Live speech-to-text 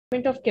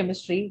of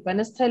Chemistry,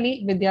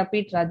 Vanasthali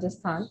Vidyapith,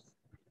 Rajasthan,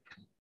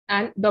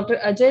 and Dr.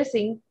 Ajay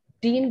Singh,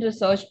 Dean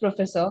Research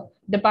Professor,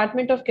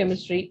 Department of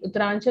Chemistry,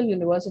 Uttaranchal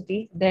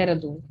University,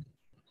 Dehradun.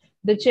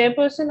 The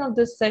chairperson of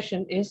this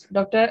session is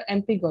Dr.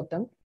 M.P.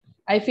 Gautam.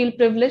 I feel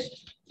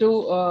privileged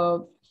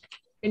to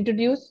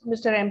introduce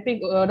Dr. M.P.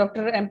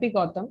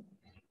 Gautam.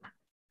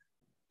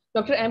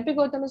 Dr. M.P.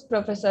 Gautam is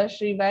Professor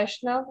Sri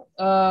Vaishnav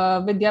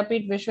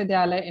Vidyapith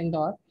Vishwavidyalaya,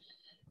 Indore.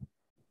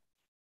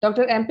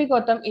 Dr. M.P.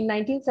 Gautam in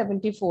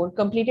 1974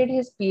 completed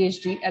his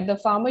PhD at the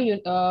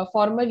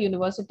former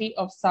University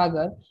of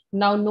Sagar,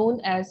 now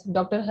known as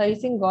Dr. Hari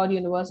Singh Gaur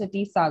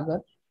University, Sagar.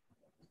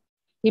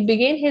 He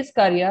began his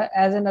career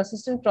as an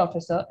assistant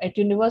professor at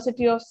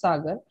University of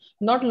Sagar,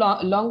 not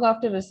long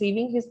after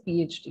receiving his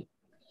PhD.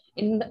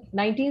 In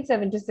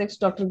 1976,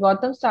 Dr.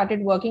 Gautam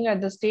started working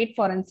at the State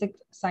Forensic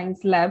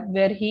Science Lab,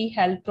 where he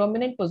held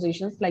prominent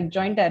positions like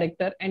Joint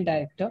Director and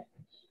Director.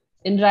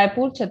 In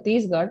Raipur,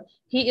 Chhattisgarh,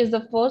 he is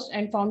the first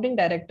and founding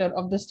director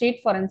of the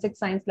State Forensic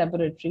Science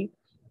Laboratory.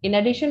 In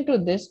addition to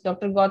this,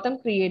 Dr.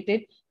 Gautam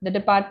created the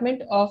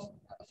Department of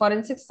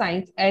Forensic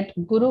Science at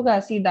Guru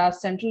Ghasidas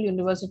Central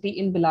University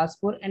in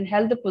Bilaspur and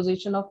held the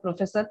position of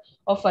Professor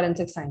of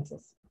Forensic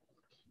Sciences.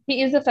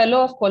 He is a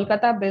fellow of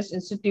Kolkata-based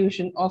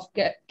Institution of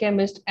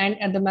Chemists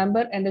and the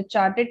member and the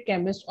chartered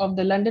chemist of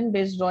the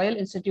London-based Royal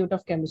Institute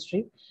of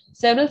Chemistry.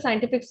 Several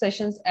scientific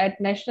sessions at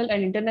national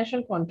and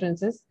international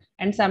conferences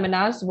and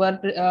seminars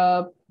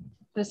were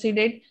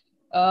presided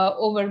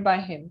over by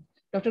him.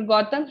 Dr.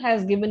 Gautam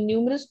has given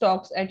numerous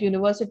talks at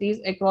universities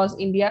across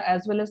India,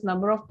 as well as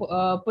number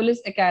of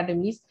police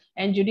academies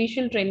and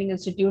judicial training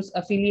institutes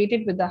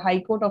affiliated with the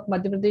High Court of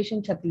Madhya Pradesh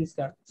and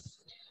Chhattisgarh.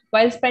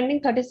 While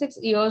spending 36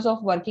 years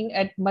of working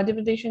at Madhya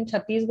Pradesh and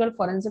Chhattisgarh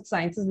Forensic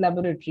Sciences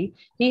Laboratory,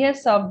 he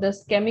has served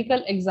as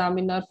chemical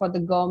examiner for the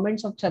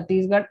governments of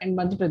Chhattisgarh and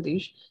Madhya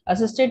Pradesh,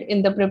 assisted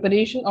in the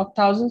preparation of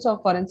thousands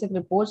of forensic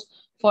reports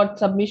for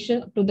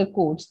submission to the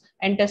courts,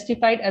 and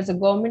testified as a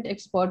government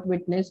expert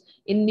witness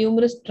in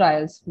numerous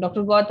trials.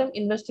 Dr. Gautam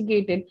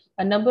investigated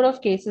a number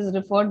of cases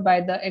referred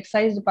by the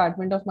Excise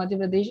Department of Madhya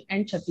Pradesh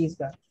and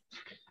Chhattisgarh.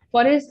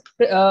 For his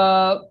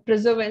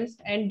perseverance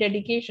and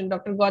dedication,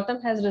 Dr.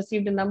 Gautam has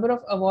received a number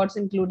of awards,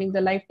 including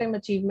the Lifetime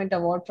Achievement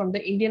Award from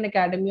the Indian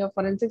Academy of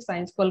Forensic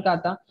Science,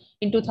 Kolkata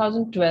in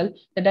 2012,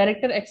 the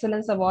Director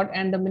Excellence Award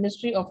and the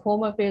Ministry of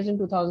Home Affairs in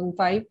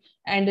 2005,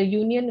 and the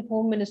Union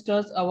Home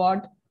Minister's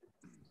Award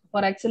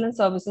for Excellent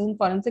Services in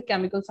Forensic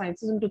Chemical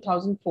Sciences in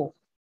 2004.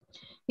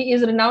 He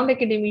is a renowned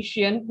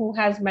academician who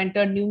has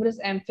mentored numerous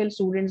MPhil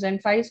students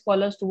and 5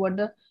 scholars toward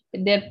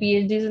their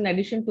PhDs in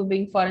addition to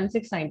being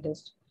forensic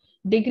scientists.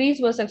 Degrees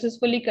were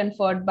successfully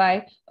conferred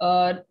by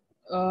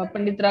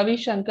Pandit Ravi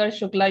Shankar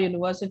Shukla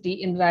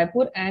University in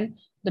Raipur and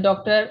the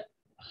Dr.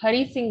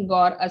 Hari Singh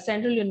Gaur, a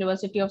Central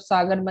University of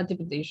Sagar, Madhya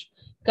Pradesh.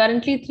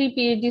 Currently, 3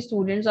 PhD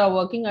students are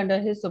working under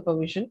his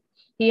supervision.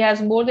 He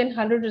has more than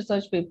 100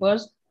 research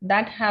papers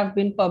that have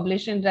been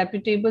published in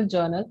reputable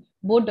journals,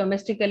 both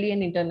domestically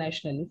and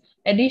internationally.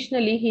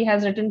 Additionally, he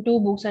has written 2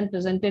 books and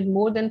presented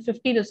more than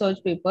 50 research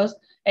papers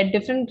at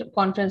different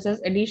conferences.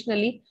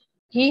 Additionally,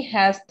 he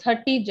has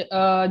 30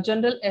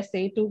 general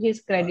essays to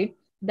his credit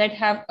that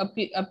have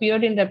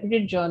appeared in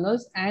reputed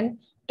journals and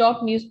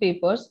top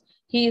newspapers.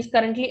 He is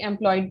currently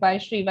employed by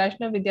Sri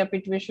Vaishnav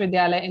Vidyapith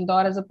Vishwavidyalaya,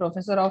 Indore as a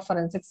professor of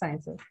forensic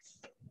sciences.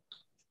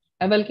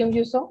 I welcome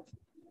you, sir.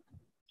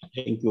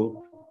 Thank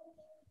you.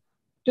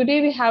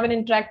 Today we have an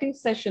interactive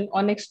session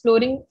on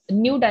exploring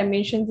new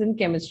dimensions in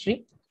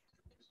chemistry.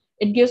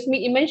 It gives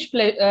me immense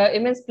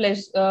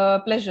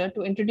pleasure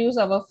to introduce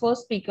our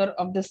first speaker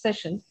of this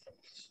session,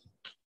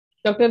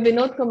 Dr.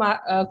 Vinod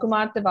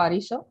Kumar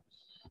Tiwari, sir.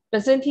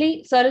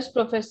 Presently, sir is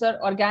Professor,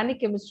 Organic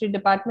Chemistry,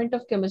 Department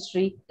of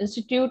Chemistry,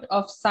 Institute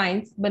of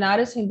Science,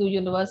 Banaras Hindu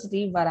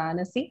University,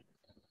 Varanasi.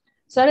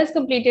 Sir has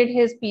completed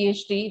his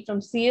PhD from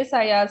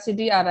CSIR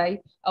CDRI,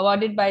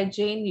 awarded by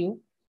JNU,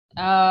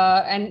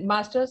 and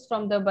Masters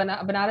from the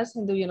Banaras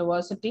Hindu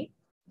University.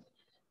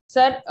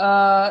 Sir,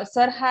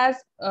 sir has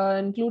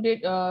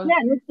included...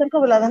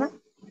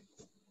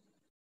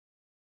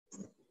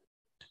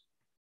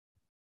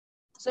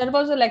 Sir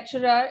was a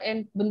lecturer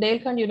in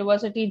Bundelkhand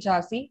University,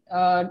 Jhansi,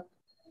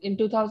 in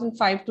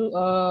 2005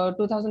 to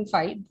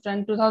 2005.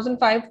 From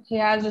 2005, he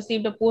has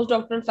received a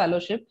postdoctoral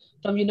fellowship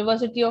from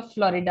University of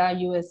Florida,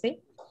 USA.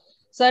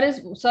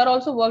 Sir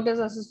also worked as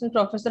assistant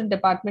professor in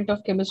Department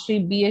of Chemistry,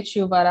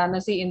 BHU,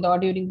 Varanasi, Indore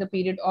during the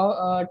period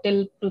of,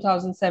 till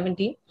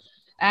 2017,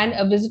 and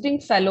a visiting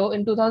fellow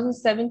in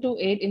 2007 to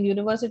 8 in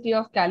University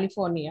of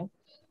California.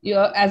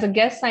 As a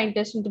guest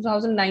scientist in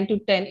 2009 to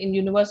 10 in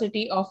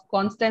University of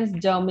Constance,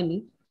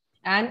 Germany,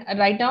 and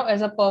right now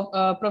as a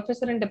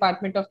professor in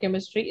Department of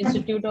Chemistry,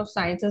 Institute of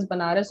Sciences,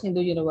 Banaras Hindu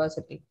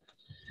University.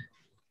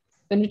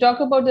 When we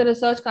talk about the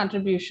research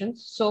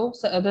contributions, so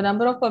the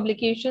number of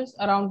publications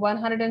around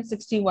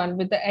 161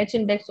 with the H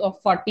index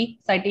of 40,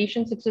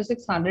 citation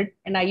 6600,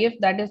 and IF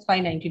that is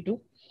 592.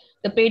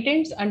 The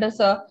patents under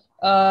Sir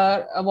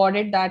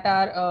awarded that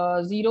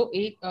are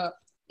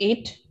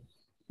 8,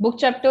 book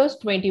chapters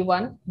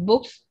 21,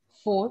 books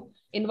 4,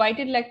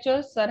 Invited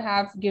lectures, sir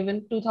have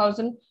given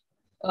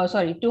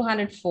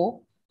 204.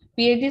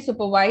 PhD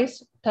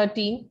supervised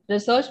 13.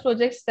 Research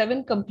projects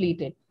 7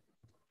 completed.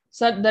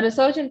 So the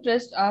research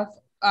interests are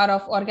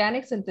of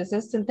organic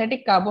synthesis,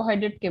 synthetic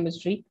carbohydrate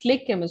chemistry,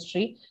 click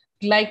chemistry,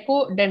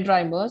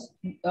 glycodendrimers,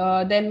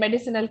 then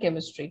medicinal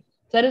chemistry.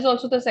 Sir is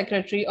also the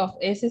secretary of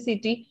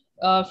ACCT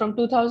from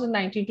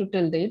 2019 to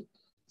till date.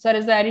 Sir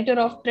is the editor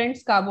of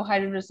Trends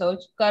Carbohydrate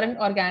Research, Current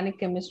Organic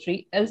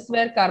Chemistry,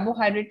 Elsewhere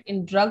Carbohydrate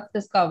in Drug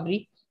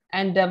Discovery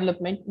and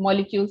Development,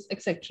 Molecules,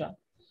 etc.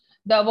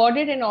 The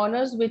awarded and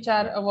honors which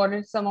are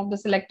awarded, some of the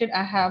selected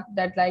I have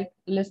that like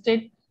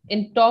listed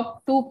in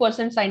top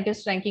 2%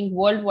 scientist ranking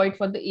worldwide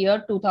for the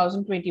year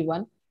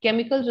 2021.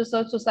 Chemical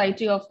Research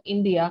Society of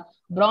India,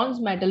 bronze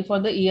medal for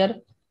the year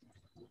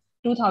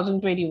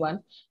 2021.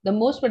 The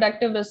Most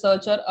Productive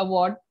Researcher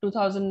Award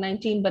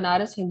 2019,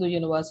 Banaras Hindu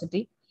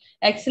University.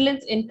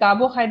 Excellence in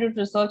Carbohydrate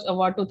Research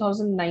Award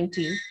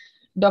 2019,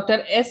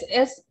 Dr.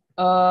 S.S.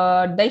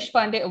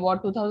 Deshpande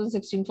Award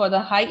 2016 for the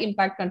high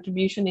impact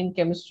contribution in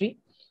chemistry.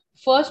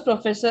 First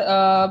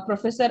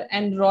Professor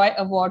N. Roy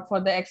Award for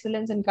the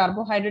Excellence in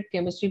Carbohydrate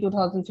Chemistry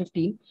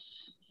 2015.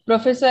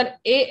 Professor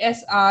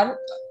A.S.R.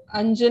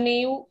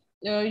 Anjaneyu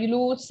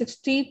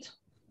 60th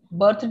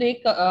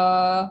birthday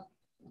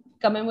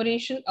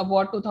commemoration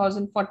award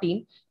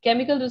 2014.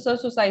 Chemical Research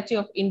Society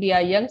of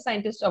India Young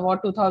Scientist Award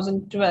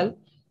 2012.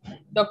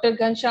 Dr.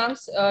 Ghansham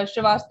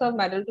Srivastav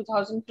Medal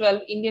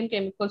 2012 Indian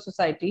Chemical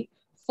Society.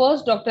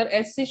 First Dr.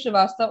 S.C.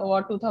 Srivastav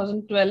Award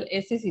 2012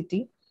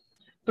 ACCT.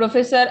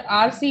 Professor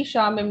R.C.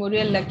 Shah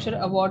Memorial Lecture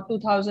Award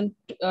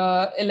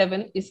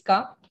 2011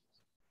 ISCA.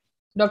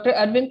 Dr.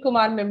 Arvind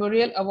Kumar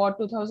Memorial Award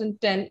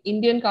 2010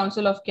 Indian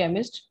Council of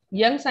Chemists.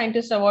 Young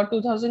Scientist Award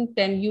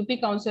 2010 UP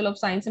Council of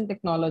Science and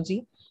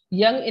Technology.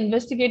 Young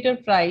Investigator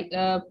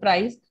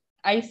Prize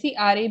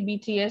ICRA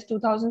BTS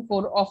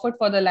 2004 offered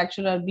for the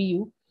lecturer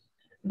BU.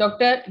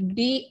 Dr.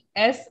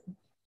 D.S.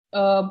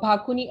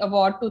 Bhakuni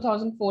Award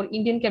 2004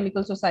 Indian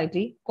Chemical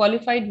Society.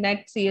 Qualified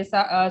NET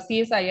CSIR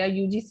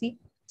UGC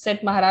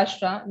SET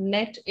Maharashtra,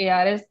 NET,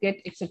 ARS,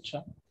 GET,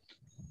 etc.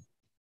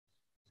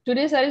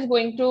 Today, sir is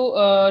going to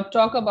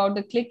talk about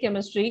the click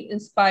chemistry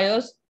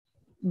inspires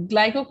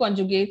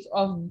glycoconjugates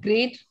of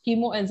great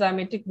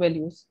chemoenzymatic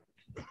values.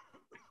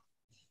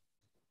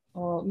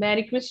 May I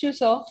request you,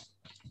 sir,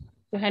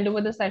 to hand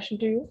over the session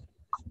to you?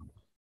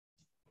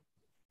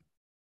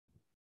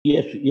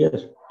 Yes,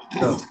 yes.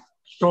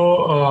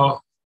 So,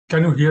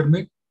 can you hear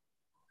me?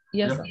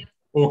 Yes, yeah? sir.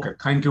 Okay,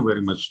 thank you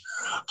very much.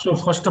 So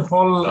first of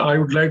all, I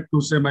would like to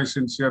say my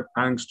sincere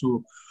thanks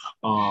to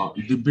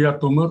Divya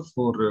Tomar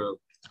for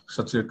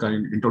such a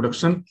kind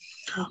introduction.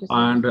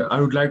 And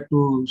I would like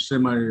to say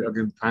my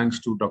again thanks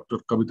to Dr.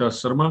 Kavita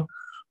Sharma,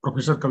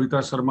 Professor Kavita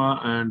Sharma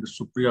and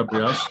Supriya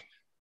Vyas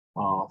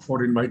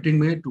for inviting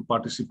me to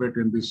participate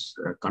in this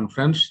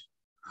conference,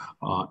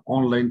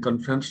 online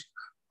conference.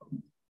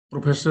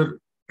 Professor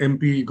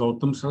MP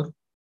Gautam sir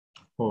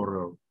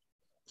for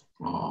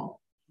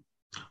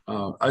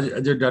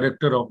as a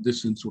director of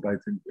this institute, I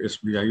think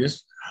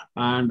SBIS,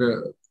 and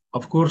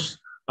of course,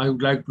 I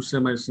would like to say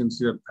my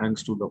sincere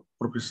thanks to the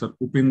Professor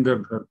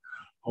Upinder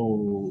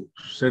who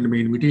sent me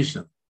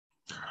invitation.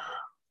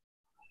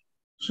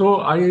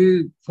 So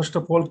I first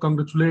of all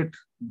congratulate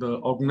the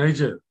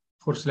organizer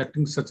for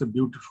selecting such a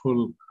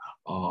beautiful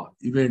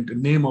event. The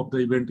name of the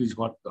event is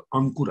what? The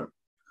Ankuran.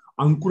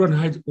 Ankuran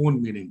has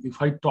own meaning.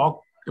 If I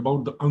talk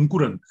about the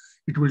Ankuran,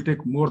 it will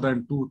take more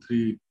than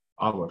 2-3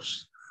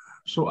 hours.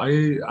 So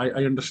I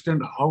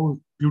understand how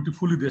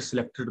beautifully they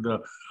selected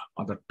the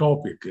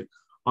topic,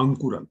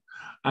 Ankuran.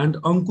 And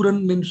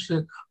Ankuran means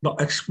the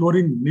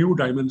exploring new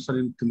dimension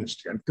in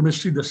chemistry, and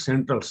chemistry the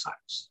central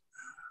science.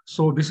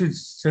 So this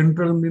is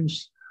central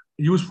means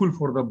useful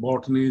for the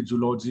botany,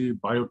 zoology,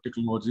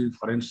 biotechnology,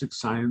 forensic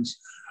science,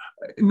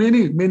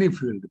 many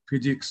fields,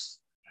 physics.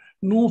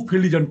 No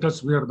field is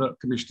untouched where the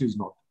chemistry is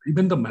not,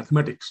 even the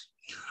mathematics.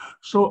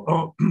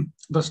 So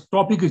the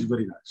topic is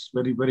very nice,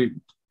 very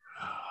good.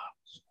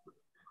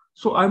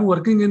 So I'm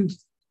working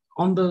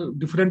on the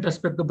different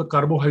aspect of the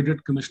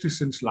carbohydrate chemistry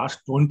since last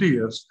 20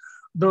 years.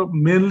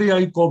 Mainly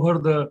I cover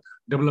the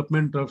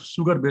development of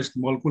sugar-based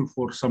molecule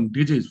for some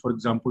disease, for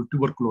example,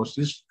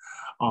 tuberculosis,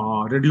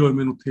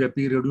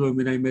 radioimmunotherapy,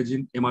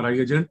 radioimmunoimaging,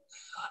 MRI agent.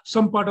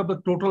 Some part of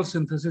the total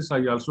synthesis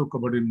I also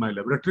covered in my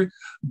laboratory.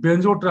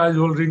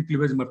 Benzotriazole ring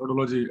cleavage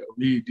methodology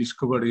we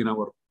discovered in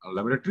our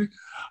laboratory.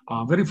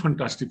 Very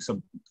fantastic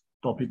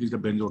topic is the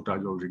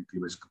benzotriazole ring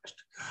cleavage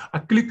chemistry. A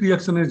click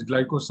reaction is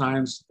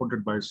glycoscience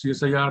supported by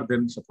CSIR,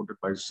 then supported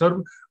by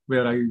SERV,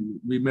 where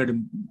we made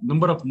a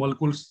number of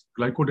molecules,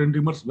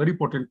 glycodendrimers, very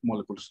potent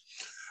molecules.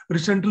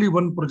 Recently,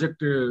 one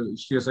project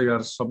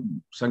CSIR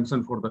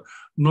sanctioned for the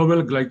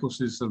novel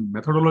glycosylation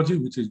methodology,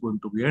 which is going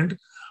to be end.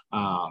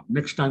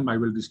 Next time I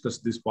will discuss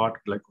this part,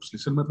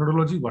 glycosylation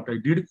methodology, what I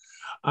did.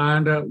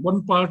 And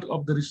one part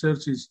of the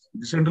research is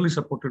recently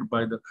supported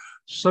by the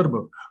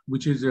SERB,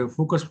 which is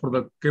focused for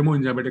the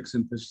chemoenzymatic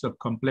synthesis of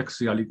complex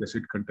sialic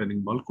acid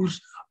containing molecules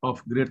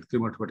of great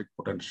chemostatic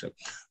potential.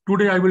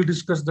 Today, I will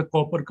discuss the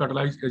copper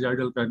catalyzed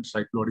azidyl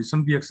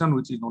cycloaddition reaction,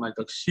 which is known as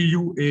the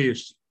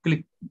CUASC,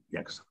 click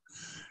reaction.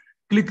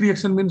 Click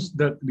reaction means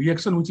the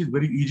reaction which is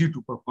very easy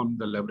to perform in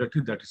the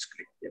laboratory, that is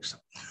click reaction.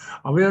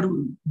 Where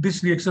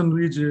this reaction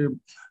is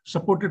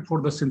supported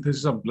for the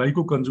synthesis of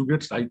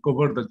glycoconjugates. I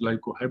covered the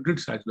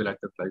glycohydrates as well as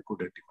the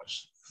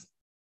glycodentifers.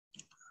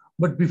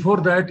 But before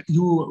that,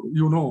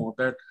 you know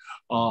that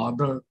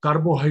the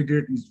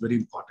carbohydrate is very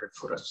important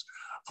for us.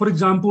 For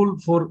example,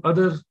 for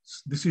others,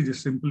 this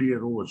is simply a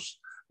rose.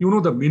 You know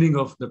the meaning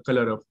of the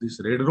color of this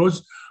red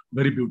rose,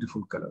 very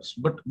beautiful colors.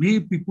 But we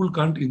people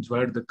can't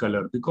enjoy the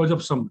color because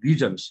of some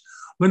reasons.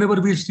 Whenever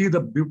we see the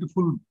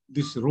beautiful,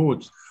 this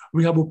rose,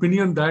 we have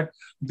opinion that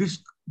this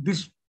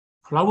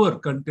flower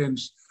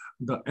contains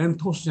the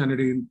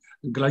anthocyanidin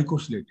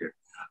glycosylated.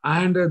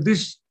 And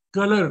this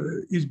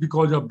color is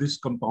because of this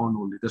compound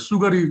only. The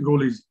sugary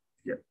role is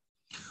here.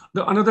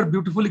 The another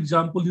beautiful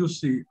example you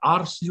see,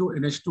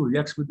 RCONH2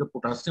 reacts with the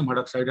potassium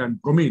hydroxide and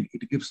bromine.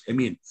 It gives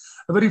amine.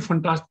 A very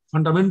fantastic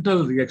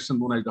fundamental reaction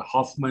known as the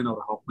Hofmann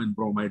or Hofmann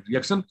bromide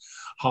reaction,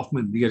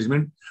 Hofmann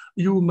rearrangement.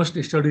 You must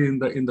study in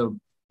the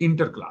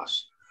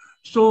interclass.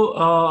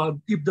 So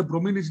if the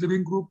bromine is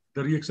living group,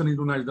 the reaction is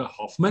known as the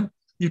Hofmann.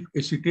 If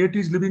acetate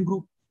is living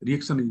group,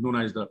 reaction is known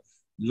as the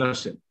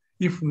Larsen.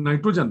 If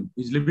nitrogen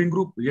is living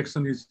group,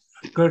 reaction is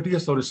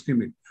Curtius or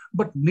ischemic.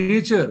 But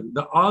nature,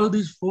 all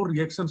these four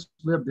reactions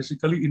were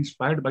basically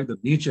inspired by the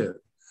nature.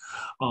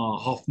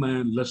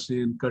 Hofmann,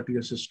 Larsen,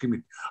 Curtius,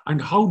 ischemic.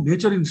 And how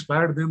nature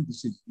inspired them,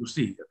 this is, you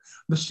see here.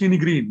 The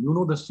cinegreen, you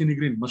know the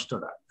cinegreen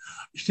mustard oil.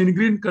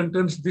 Cinegreen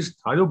contains this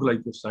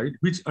thioglycoside,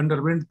 which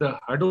underwent the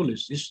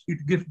hydrolysis.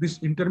 It gives these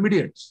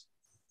intermediates.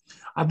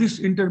 This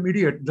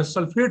intermediate, the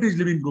sulfate is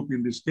living group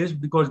in this case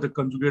because the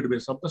conjugate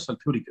base of the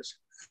sulfuric acid.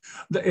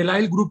 The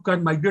allyl group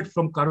can migrate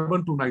from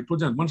carbon to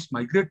nitrogen. Once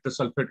migrate, the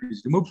sulfate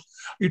is removed.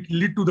 It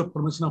leads to the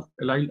formation of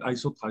allyl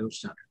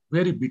isothiocyanate.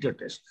 Very bitter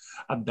taste.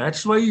 And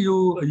that's why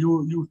you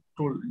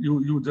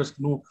just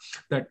know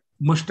that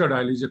mustard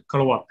oil is a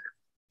karwa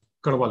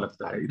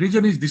lagta hai.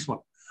 Reason is this one,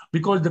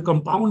 because the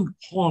compound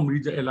form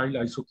is the allyl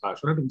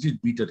isothiocyanate, which is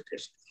bitter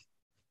taste.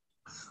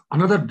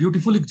 Another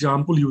beautiful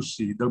example you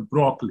see, the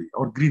broccoli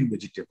or green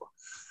vegetable.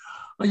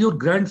 Your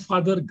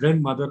grandfather,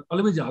 grandmother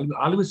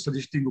always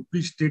suggesting you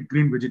please take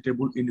green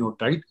vegetable in your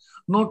diet,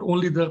 not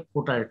only the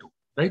potato,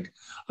 right?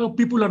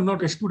 People are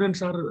not,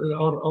 students are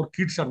or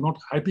kids are not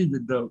happy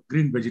with the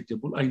green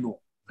vegetable. I know.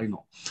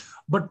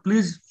 But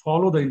please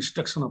follow the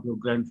instruction of your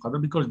grandfather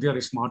because they are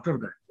smarter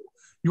than you.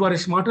 You are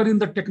smarter in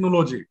the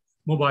technology,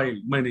 mobile,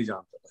 but they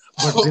are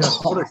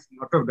more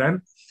smarter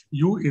than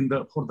you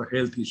for the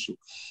health issue.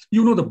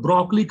 You know the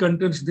broccoli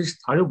contains this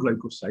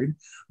thioglycoside,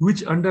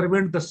 which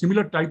underwent the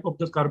similar type of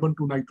the carbon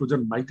to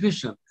nitrogen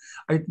migration.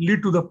 It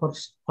lead to the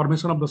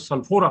formation of the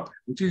sulforaphane,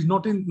 which is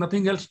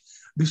nothing else.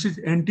 This is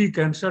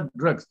anti-cancer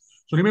drugs.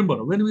 So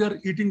remember, when we are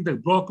eating the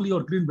broccoli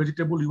or green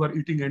vegetable, you are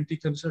eating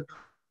anti-cancer.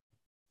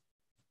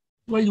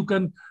 Why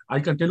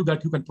I can tell you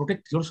that you can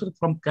protect yourself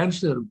from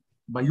cancer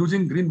by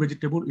using green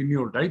vegetable in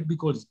your diet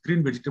because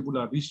green vegetable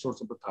are rich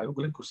source of the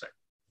thioglycoside.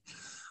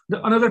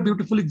 Another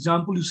beautiful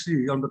example you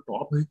see on the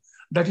top,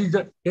 that is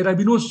the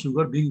arabinose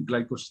sugar being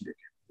glycosylated,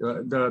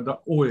 the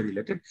OA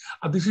related.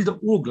 This is the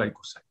O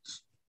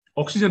glycosides,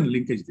 oxygen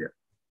linkage there,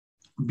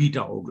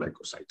 beta O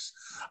glycosides.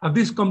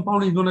 This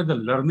compound is known as the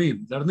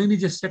lernine. Lernine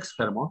is a sex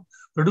pheromone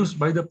produced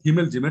by the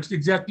female gametes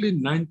exactly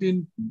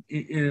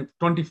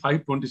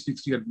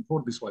 26 years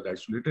before this was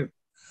isolated.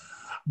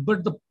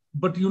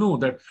 But you know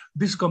that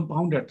this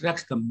compound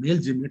attracts the male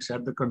gametes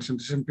at the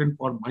concentration 10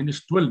 or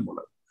minus 12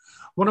 molar.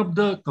 One of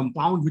the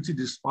compound which is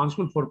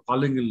responsible for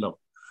falling in love.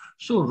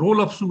 So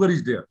role of sugar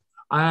is there.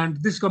 And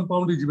this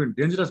compound is even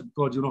dangerous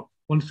because, you know,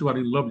 once you are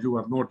in love, you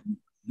are not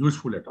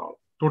useful at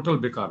all. Total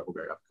bekar ho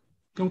gaya.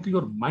 Because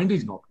your mind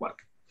is not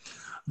working.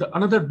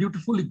 Another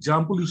beautiful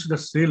example, you see the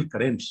cell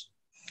currents.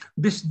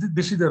 This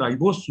is the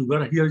ribose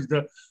sugar. Here is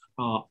the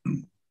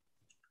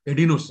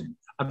adenosine.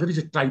 There is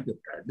a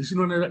tripeptide. This is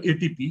known as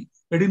ATP,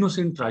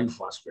 adenosine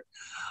triphosphate.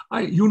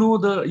 You know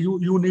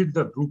you need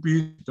the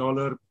rupees,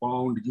 dollar,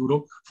 pound,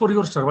 euro for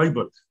your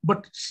survival.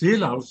 But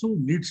cell also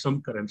needs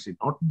some currency,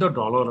 not the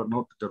dollar or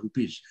not the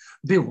rupees.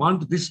 They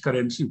want this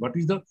currency. What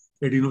is the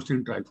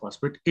adenosine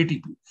triphosphate,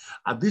 ATP?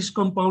 This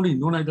compound is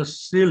known as the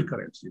cell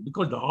currency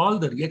because all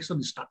the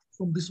reactions start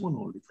from this one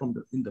only,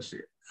 in the cell.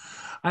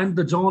 And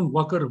the John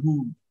Walker,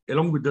 who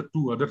along with the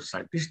two other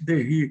scientists,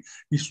 he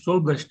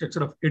solved the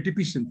structure of ATP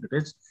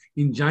synthase,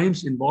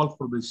 enzymes involved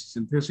for this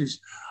synthesis,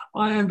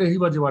 and he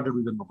was awarded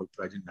with the Nobel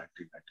Prize in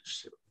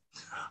 1997.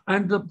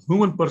 And the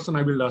human person,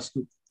 I will ask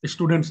you,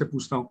 student से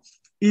पूछता हूँ,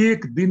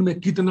 एक दिन में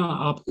कितना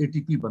आप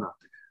ATP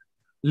बनाते हैं?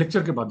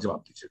 लेक्चर के बाद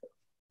जवाब दीजिएगा.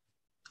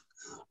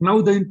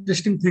 Now the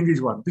interesting thing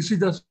is what? This is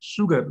the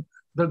sugar,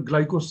 the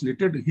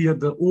glycosylated here,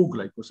 the O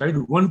glycoside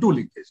 1,2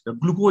 linkage. The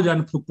glucose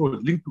and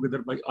fructose linked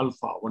together by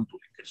alpha 1,2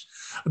 linkage.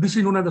 This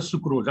is known as the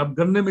sucrose. आप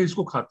गन्ने में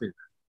इसको खाते हैं,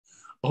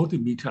 बहुत ही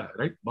मीठा है,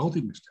 right? बहुत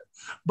ही मीठा है.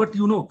 But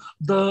you know,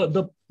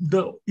 the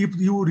if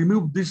you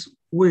remove this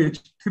OH,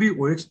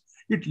 3OH,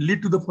 it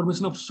lead to the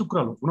formation of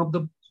sucralose, one of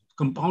the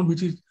compound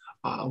which is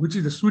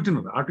the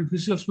sweetener,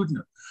 artificial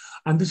sweetener,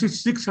 and this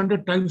is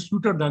 600 times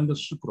sweeter than the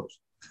sucrose.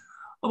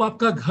 अब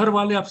आपका घर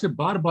वाले आपसे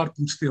बार बार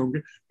पूछते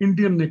होंगे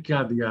Indian ने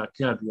क्या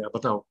दिया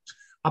बताओ,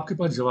 आपके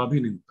पास जवाब ही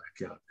नहीं होता है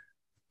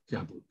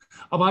क्या बोल.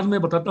 अब आज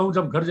मैं बताता हूं,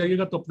 जब घर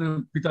जाइएगा तो अपने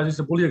पिताजी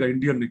से बोलिएगा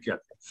इंडियन ने क्या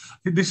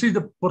दिया. This is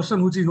the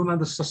person which is known as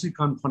the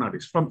Shashikant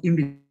Fernandes from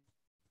India.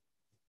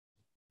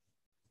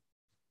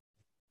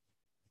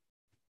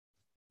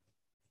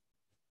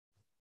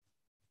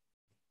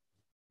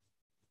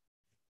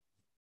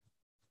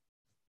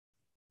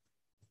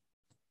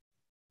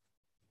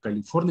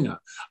 California,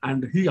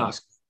 and he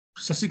asked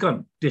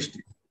Shasikan, test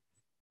it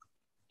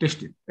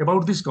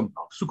about this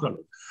compound,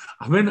 sucralose.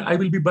 When I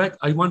will be back,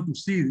 I want to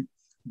see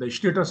the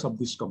status of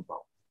this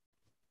compound.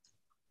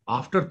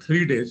 After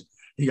 3 days,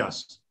 he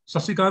asked,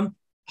 Shasikan,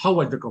 how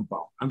was the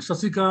compound? And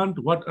Shasikan,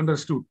 what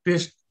understood?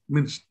 Test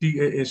means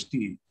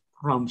T-A-S-T,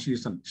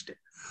 pronunciation mistake.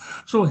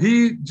 So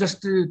he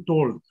just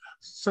told,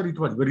 sir, it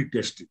was very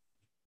tasty.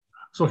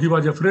 So he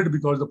was afraid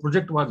because the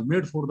project was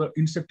made for the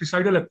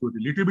insecticidal activity,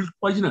 little bit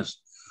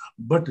poisonous,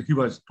 but he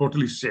was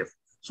totally safe.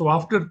 So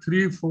after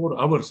 3-4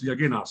 hours, he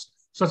again asked,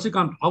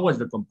 Shasikan, how was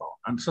the compound?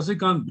 And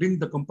Shasikan bring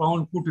the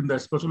compound, put in the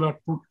spatula,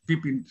 put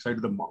deep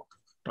inside the mouth.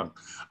 Tongue.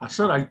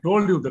 Sir, I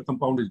told you the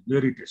compound is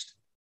very tasty.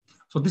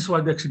 So this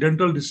was the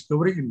accidental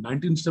discovery in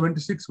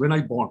 1976 when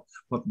I born,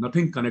 but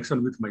nothing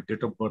connection with my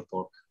date of birth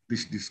or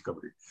this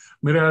discovery.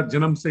 मेरा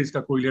जन्म से इसका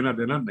कोई लेना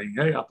देना नहीं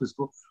है, आप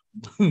इसको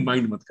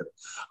mind मत करें.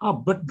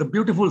 But the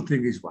beautiful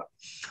thing is what?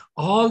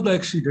 All the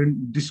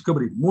accident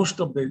discovery, most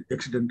of the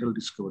accidental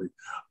discovery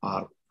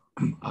are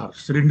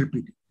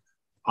serendipity.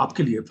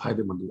 आपके लिए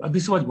फायदेमंद होगा.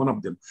 This was one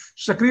of them.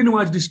 Saccharin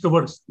was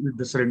discovered with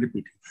the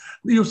serendipity.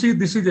 You see,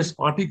 this is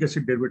aspartic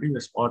acid derivative,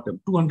 aspartame,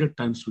 200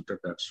 times sweeter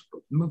than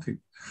sucrose. Nothing.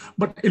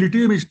 But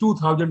lithium is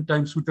 2,000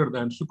 times sweeter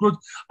than sucrose.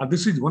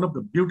 This is one of the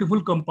beautiful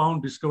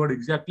compound discovered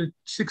exactly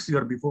 6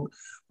 years before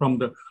from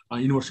the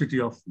University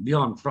of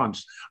Lyon,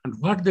 France. And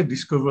what they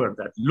discovered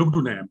that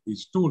lugdunam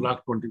is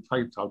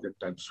 2,25,000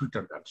 times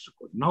sweeter than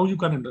sucrose. Now you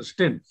can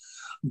understand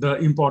the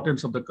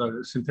importance of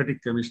the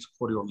synthetic chemist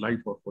for your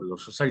life or for your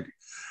society.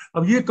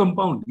 अब ये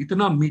compound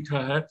इतना मीठा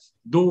है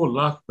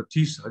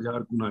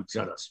 2,25,000 गुना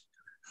ज्यादा sweet.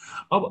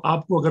 अब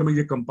आपको अगर मैं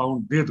ये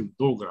कंपाउंड दे दूं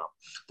 2 ग्राम,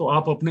 तो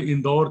आप अपने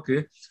इंदौर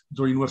के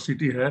जो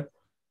यूनिवर्सिटी है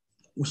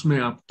उसमें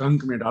आप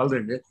टैंक में डाल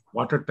देंगे,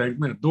 वाटर टैंक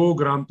में. 2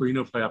 ग्राम तो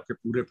इनफ है आपके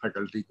पूरे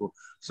फैकल्टी को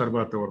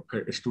शरबत और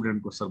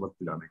स्टूडेंट को शरबत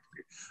पिलाने के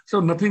लिए.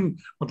 सो नथिंग,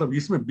 मतलब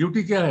इसमें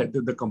ब्यूटी क्या है?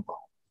 The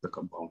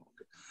compound.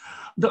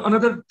 The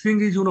another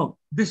thing is, you know,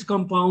 this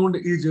compound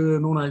is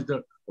known as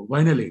the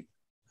vanillin.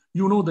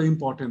 You know the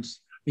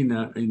importance in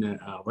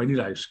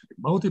vanilla ice cream.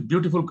 बहुत ही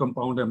beautiful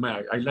compound है.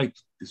 I like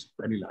this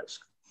vanilla ice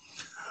cream.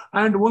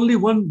 And only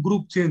one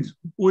group change.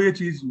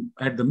 OH is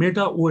at the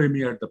meta,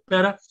 OMe at the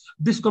para.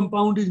 This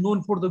compound is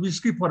known for the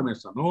whiskey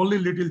formation. Only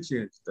little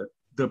change.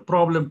 The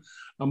problem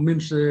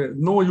means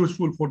no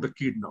useful for the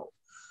kid now.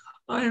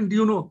 And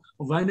you know,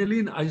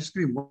 vanillin ice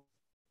cream,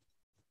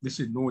 this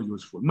is no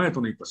useful. मैं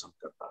तो नहीं पसंद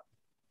करता.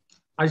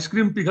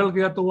 Ice cream पिघल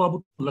गया तो वो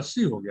अब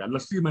लस्सी हो गया.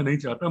 लस्सी मैं नहीं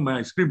चाहता, मैं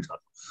आइसक्रीम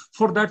चाहता हूँ.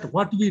 For that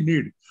what we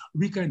need,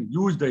 we can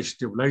use the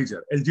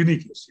stabiliser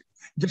एल्जिनिक acid.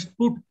 Just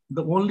put the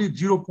only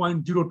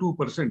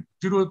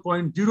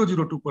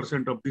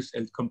 0.02% of this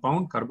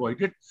compound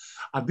carbohydrate.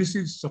 This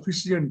is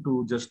sufficient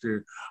to just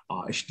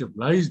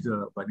stabilize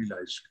the vanilla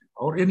ice cream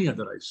or any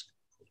other ice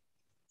cream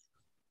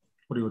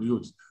for your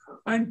use.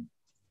 And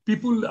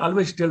people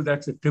always tell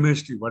that's a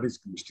chemistry. What is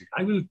chemistry?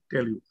 I will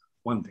tell you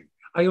one thing.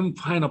 I am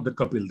fan of the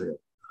Kapil Dev.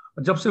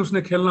 जब से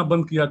उसने खेलना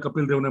बंद किया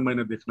कपिल देव ने,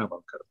 मैंने देखना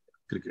बंद कर दिया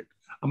क्रिकेट.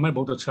 अब मैं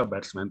बहुत अच्छा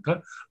बैट्समैन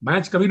था,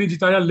 मैच कभी नहीं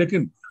जिताया,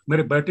 लेकिन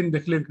मेरे बैटिंग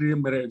देखने के लिए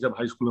मेरे जब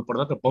हाई स्कूल में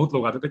पढ़ता था बहुत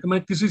लोग आते थे कि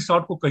मैं किसी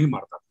शॉट को कहीं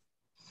मारता था.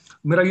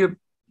 मेरा ये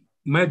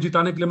मैच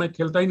जिताने के लिए मैं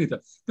खेलता ही नहीं था,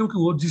 क्योंकि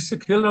वो जिससे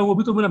खेल रहा है वो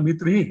भी तो मेरा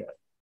मित्र ही है.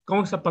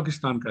 कौन सा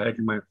पाकिस्तान का है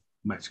कि मैं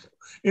मैच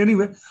करूं.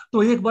 एनीवे,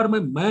 तो एक बार मैं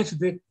मैच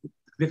देख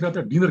रहा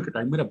था डिनर के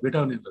टाइम, मेरा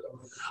बेटा ने लगा.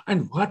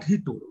 And what he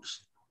told,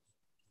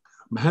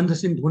 Mahendra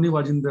Singh Dhoni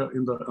was in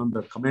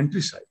the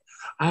commentary side.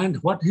 And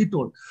what he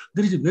told,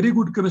 there is a very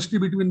good chemistry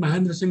between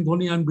Mahendra Singh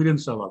Dhoni and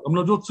Virendra Sehwag. अब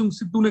नवजोत सिंह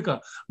सिद्धू ने कहा,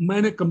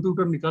 मैंने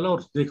कंप्यूटर निकाला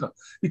और देखा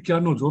कि क्या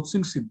नवजोत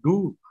सिंह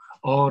सिद्धू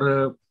और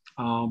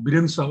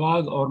वीरेंद्र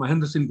सहवाग और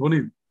महेंद्र सिंह धोनी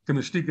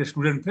केमिस्ट्री के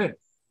स्टूडेंट थे.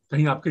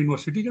 कहीं आपके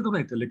यूनिवर्सिटी के तो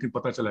नहीं थे, लेकिन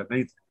पता चला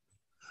नहीं थे.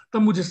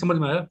 तब मुझे समझ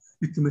में आया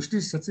कि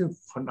केमिस्ट्री सच ए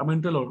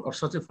फंडामेंटल और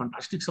सच ए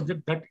fantastic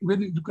subject that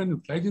even you can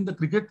utilise in the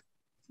cricket.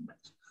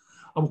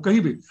 अब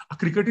कहीं भी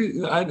cricket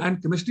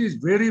and chemistry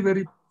is very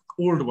very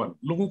old one.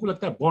 लोगों को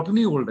लगता है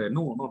botany old है.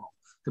 No.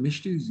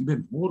 Chemistry is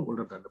even more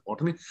older than the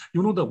botany.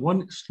 You know the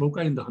one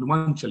sloka in the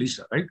Hanuman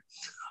Chalisa, right?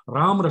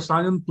 Ram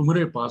रसायन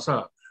तुम्हारे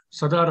पासा,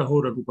 सदा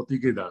रहो रघुपति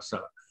के दासा।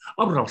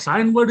 अब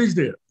रसायन word is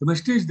there,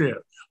 chemistry is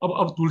there.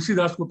 अब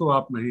तुलसीदास को तो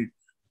आप नहीं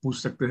पूछ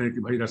सकते हैं कि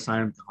भाई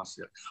रसायन कहाँ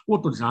से है, वो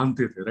तो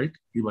जानते थे, right?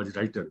 He was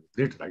writer,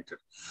 great writer.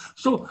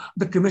 So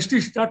the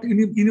chemistry start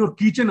in your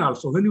kitchen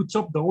also. When you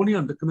chop the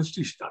onion, the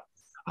chemistry start.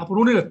 आप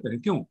रोने लगते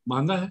हैं, क्यों?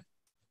 महंगा है।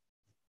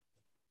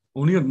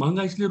 ओनियन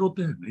महंगा इसलिए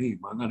रोते हैं? नहीं,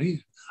 महंगा नहीं है,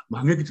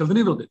 महंगे के चलते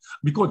नहीं रोते।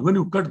 Because when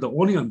you cut the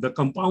onion, the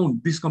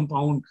compound, this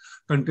compound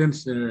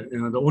contents,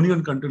 the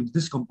onion contents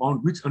this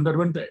compound which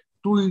underwent the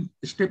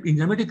two-step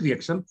enzymatic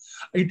reaction.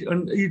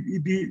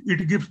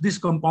 It gives this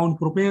compound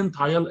propane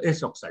thiol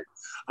S oxide.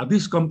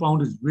 This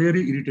compound is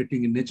very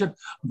irritating in nature,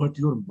 but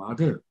your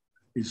mother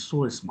is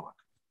so smart.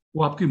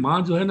 वो आपकी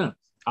माँ जो है ना,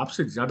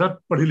 आपसे ज्यादा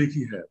पढ़ी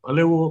लिखी है,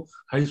 भले वो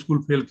हाई स्कूल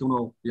फेल क्यों ना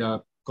हो या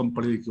कम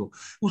पढ़े लिखे हो,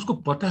 उसको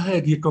पता है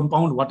कि ये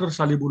कंपाउंड वाटर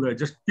सॉल्युबल है।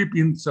 Just keep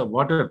in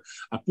water,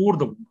 pour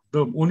the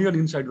onion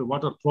inside the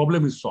water,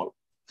 problem is solved,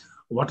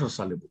 water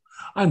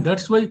soluble. And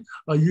that's why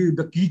ये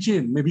द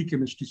कीचेन में भी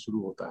केमिस्ट्री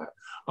शुरू होता है।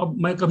 अब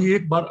मैं कभी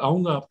एक बार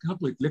आऊंगा आपके यहाँ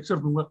तो एक लेक्चर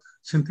दूंगा,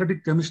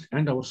 synthetic chemist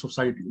and our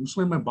society.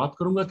 उसमें मैं बात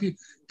करूंगा कि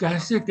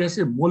कैसे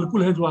कैसे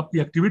मॉलिक्यूल है जो आपकी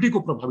एक्टिविटी को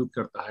प्रभावित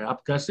करता है,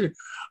 आप कैसे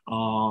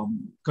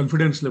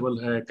कॉन्फिडेंस लेवल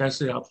है,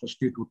 कैसे आप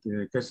फ्रस्ट्रेट होते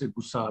हैं, कैसे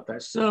गुस्सा आता है,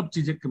 सब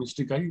चीजें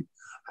केमिस्ट्री का ही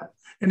है।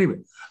 Anyway,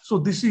 so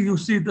this is, you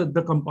see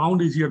the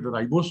compound is here, the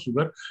ribose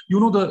sugar. You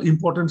know the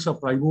importance of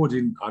ribose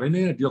in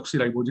RNA,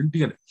 deoxyribose in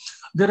DNA.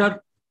 There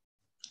are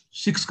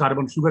 6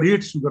 carbon sugar,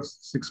 8 sugar,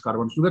 6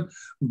 carbon sugar,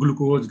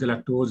 glucose,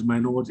 galactose,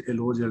 mannose,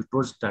 allose,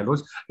 maltose,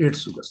 stylose, 8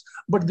 sugars.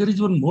 But there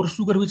is one more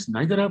sugar which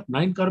neither have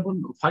 9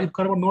 carbon, 5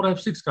 carbon, nor have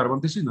 6 carbon.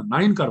 This is the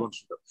 9 carbon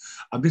sugar.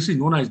 This is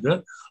known as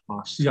the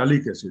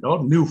sialic acid or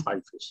mu5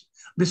 acid.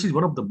 This is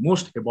one of the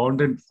most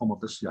abundant form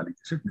of the sialic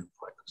acid,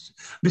 mu5 acid.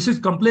 This is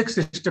complex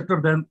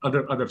structure than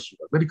other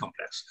sugar, very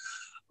complex.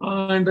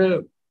 And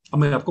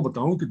मैं आपको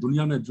बताऊं कि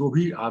दुनिया में जो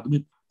भी आदमी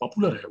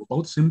popular है वो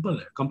बहुत सिंपल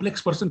है.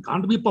 Complex person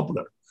can't be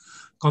popular.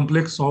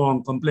 Complex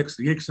song, complex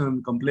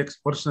reaction, complex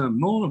person,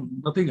 no,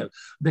 nothing else.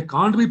 They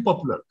can't be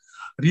popular.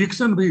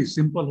 Reaction भी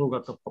simple होगा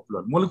तब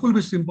popular. Molecule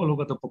भी simple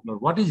होगा तब popular.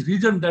 What is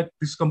reason that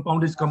this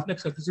compound is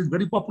complex? This is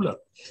very popular.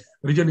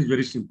 Reason is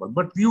very simple.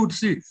 But you would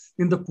see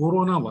in the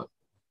corona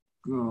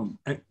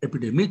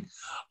epidemic,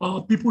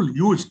 people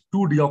used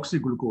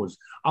 2-deoxyglucose.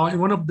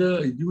 One of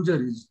the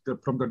users is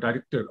from the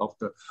director of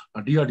the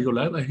DRDO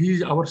lab. He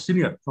is our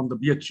senior from the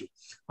BHU,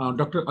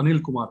 Dr.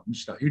 Anil Kumar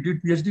Mishra. He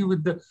did PhD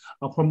with the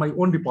from my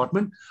own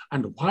department,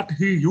 and what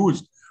he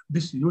used,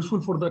 this useful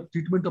for the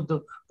treatment of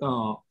the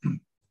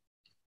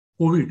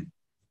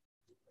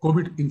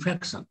COVID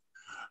infection.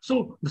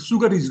 So the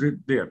sugar is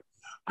there.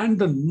 And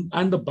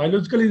the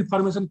biological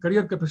information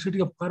carrier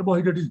capacity of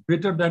carbohydrate is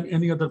better than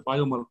any other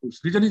biomolecules.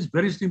 Reason is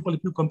very simple.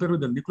 If you compare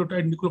with the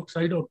nucleotide,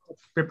 nucleoside, or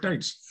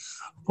peptides,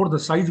 for the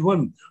size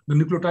 1, the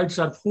nucleotides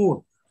are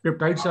 4,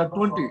 peptides are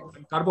 20,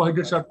 and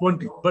carbohydrates are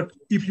 20. But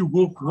if you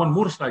go one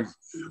more size,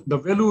 the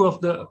value of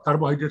the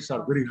carbohydrates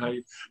are very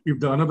high. If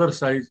the another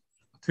size,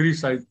 3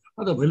 size,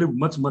 the value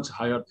much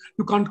higher.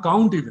 You can't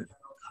count even.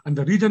 And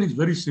the reason is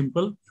very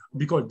simple,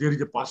 because there is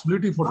a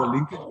possibility for the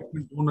linkage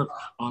between donor,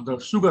 the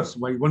sugars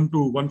by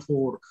 1,2, 1,4,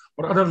 or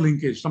other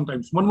linkage,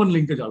 sometimes 1,1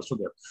 linkage also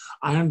there.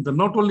 And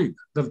not only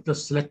the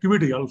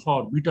selectivity, alpha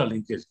or beta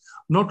linkage,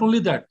 not only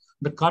that,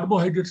 the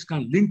carbohydrates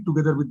can link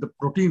together with the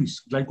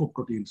proteins,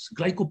 glycoproteins,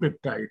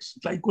 glycopeptides,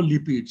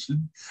 glycolipids,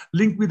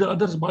 link with the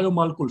other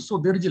biomolecules. So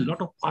there is a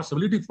lot of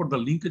possibility for the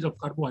linkage of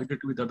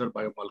carbohydrate with other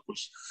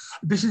biomolecules.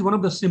 This is one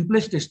of the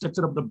simplest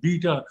structure of the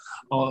beta,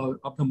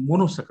 of the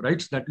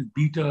monosaccharides, that is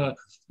beta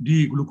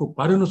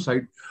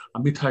D-glucopyranoside.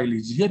 Methyl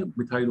is here,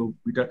 methyl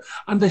beta.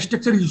 And the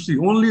structure you see,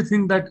 only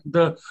thing that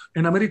the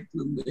anomeric,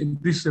 in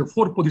this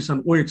 4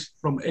 position OH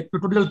from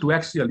equatorial to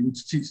axial,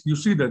 you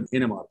see the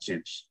NMR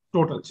change,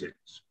 total change.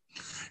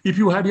 If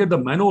you have here the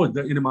mannose,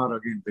 the NMR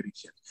again very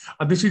change.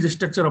 This is the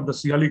structure of the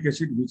sialic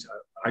acid, which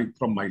I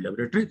from my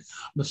laboratory.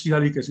 The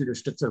sialic acid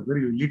structure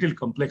very little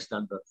complex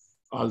than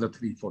all the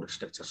 3-4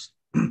 structures.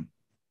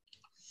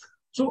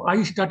 So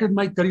I started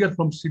my career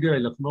from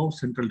CDI Lucknow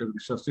Central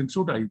Research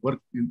Institute. I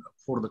worked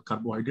for the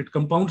carbohydrate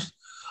compounds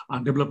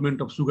and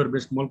development of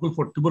sugar-based molecule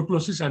for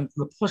tuberculosis, and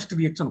the first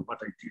reaction what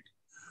I did.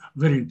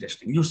 Very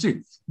interesting. You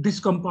see, this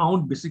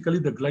compound, basically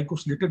the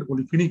glycosylated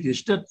olefinic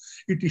ester,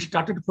 it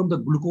started from the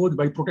glucose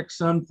by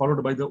protection,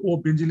 followed by the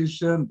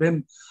O-benzylation,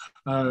 then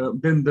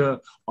the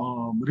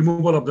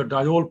removal of the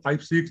diol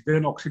 5,6,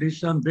 then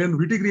oxidation, then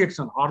Wittig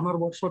reaction,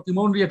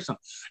 Horner-Wadsworth-Imon reaction.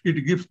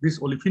 It gives this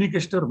olefinic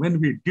ester. When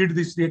we did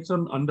this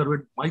reaction,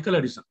 underwent Michael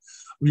addition.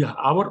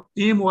 Our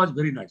aim was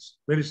very nice,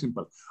 very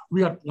simple.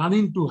 We are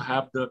planning to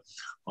have the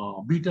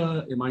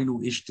beta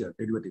amino ester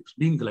derivatives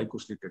being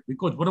glycosylated,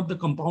 because one of the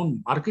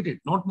compound marketed,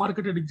 not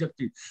marketed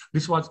exactly,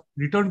 this was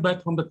returned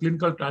back from the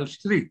clinical trials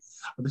 3.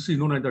 This is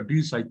known as the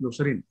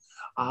D-cycloserine.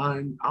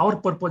 And our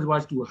purpose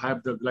was to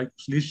have the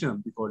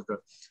glycosylation, because the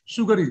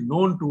sugar is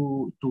known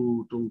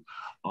to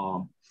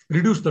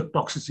reduce the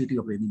toxicity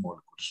of any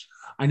molecules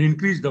and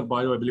increase the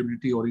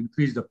bioavailability or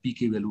increase the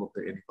pK value of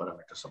any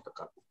parameters of the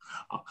carbo.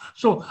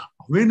 So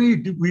when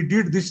we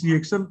did this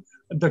reaction,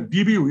 the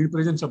DBU, in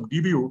presence of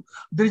DBU,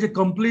 there is a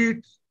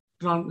complete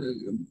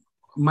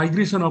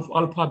migration of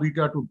alpha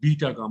beta to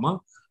beta gamma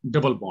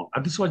double bond.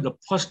 And this was the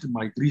first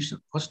migration,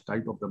 first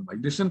type of the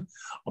migration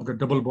of the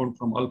double bond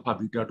from alpha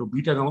beta to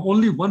beta gamma.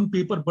 Only one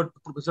paper, but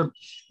Professor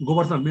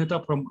Govardhan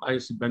Mehta from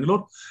IISc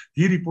Bangalore,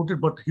 he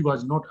reported, but he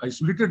was not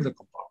isolated the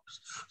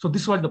compounds. So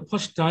this was the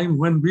first time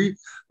when we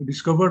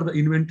discovered,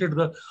 invented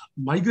the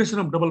migration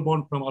of double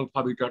bond from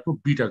alpha beta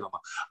to beta gamma.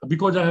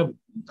 Because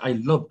I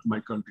loved my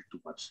country too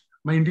much.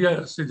 मैं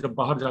India से जब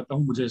बाहर जाता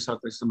हूँ, मुझे ऐसा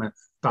लगता है मैं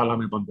ताला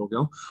में बंद हो गया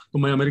हूँ. तो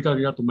मैं अमेरिका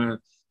गया तो मैं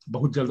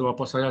बहुत जल्द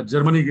वापस आया.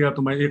 जर्मनी गया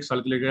तो मैं 1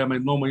 साल के लिए गया, मैं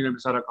 9 महीने में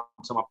सारा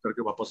काम समाप्त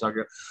करके वापस आ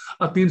गया.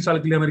 3 साल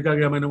के लिए अमेरिका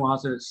गया, मैंने वहां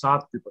से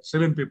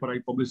 7 paper I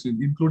publish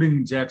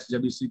including Jacques,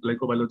 JBC,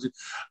 ग्लाइकोबायोलॉजी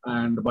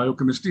and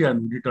biochemistry,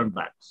 and return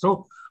back.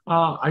 So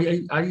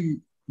I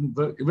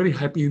very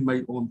happy in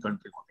my own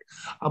country.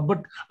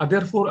 But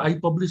therefore, I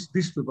published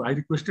this paper. I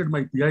requested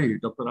my PI,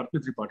 Dr. R.P.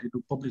 Tripathi,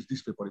 to publish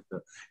this paper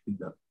in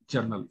the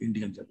journal,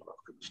 Indian Journal of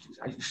Chemistry.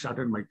 I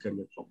started my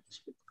career from this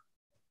paper.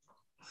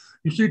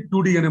 You see,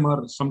 2D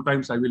NMR,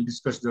 sometimes I will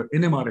discuss the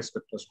NMR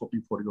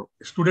spectroscopy for your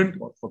student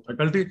or for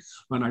faculty,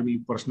 and I will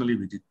personally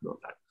visit your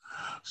lab.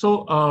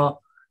 So,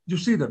 you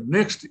see, the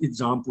next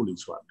example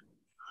is what?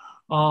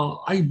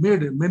 I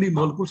made many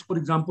molecules. For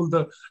example,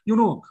 the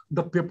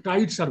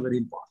peptides are very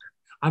important.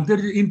 And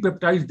in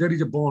peptides, there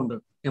is a bond,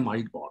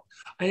 amide bond.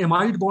 An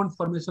amide bond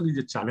formation is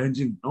a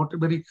challenging,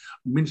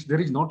 means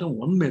there is not a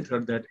one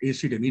method that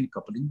acid-amine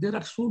coupling. There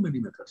are so many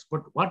methods.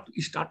 But what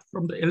starts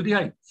from the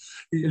aldehyde?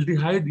 The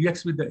aldehyde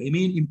reacts with the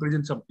amine in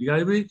presence of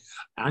DIV,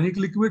 anionic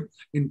liquid.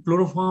 In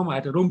chloroform,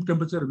 at a room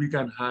temperature, we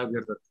can have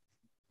here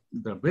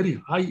the very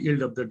high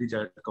yield of the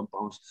desired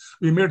compounds.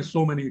 We made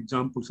so many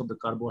examples of the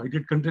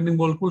carbohydrate containing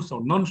molecules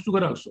or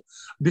non-sugar also.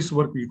 This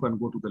work, you can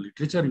go to the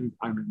literature, you will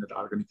find in that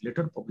organic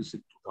letter published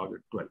in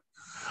 2012.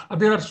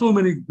 There are so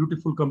many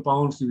beautiful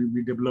compounds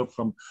we developed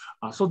from.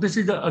 So this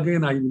is,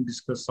 again, I will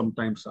discuss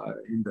sometimes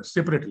in the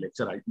separate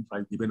lecture, if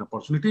I give an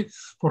opportunity,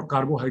 for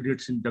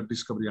carbohydrates in drug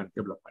discovery and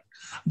development.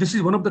 This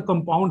is one of the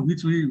compounds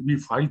which we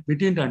filed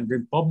patent and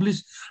then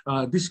published.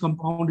 This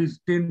compound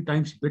is 10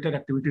 times better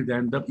activity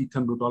than the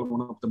ethambutol,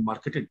 one of the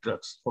marketed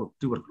drugs for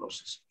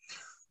tuberculosis.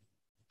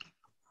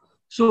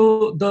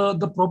 So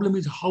the problem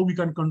is how we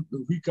can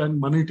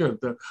monitor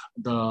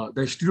the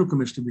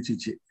stereochemistry, which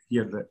is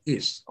here the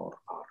S or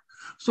R.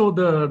 So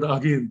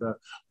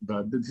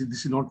this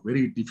is not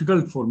very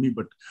difficult for me,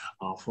 but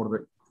for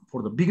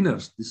the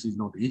beginners, this is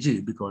not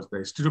easy because the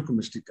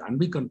stereochemistry can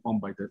be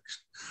confirmed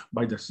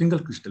by the single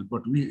crystal,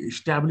 but we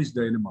establish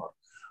the NMR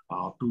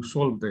to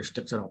solve the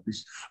structure of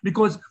this,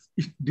 because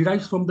it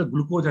derives from the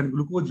glucose, and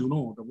glucose, the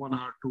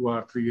 1R,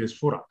 2R, 3S,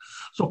 4R.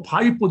 So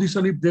 5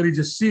 position, if there is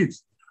a C,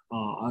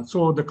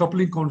 so the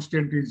coupling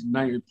constant is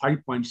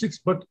 5.6,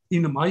 but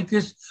in my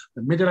case,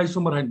 the major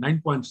isomer had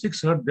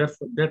 9.6,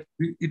 therefore that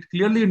it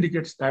clearly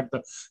indicates that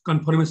the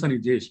conformation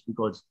is H,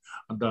 because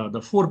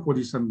the 4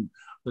 position,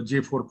 the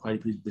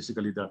J45 is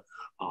basically the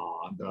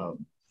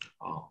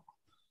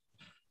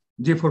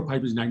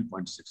J45 is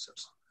 9.6.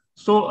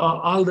 So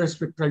all the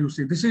spectra you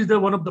see, this is the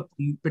one of the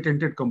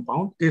patented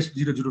compound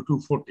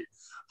S00240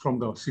 from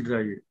the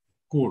CDI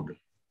code.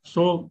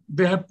 So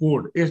they have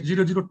code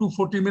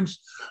S00240 means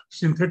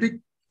synthetic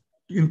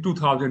in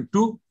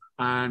 2002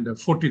 and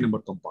 40 number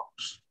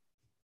compounds.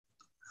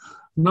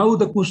 Now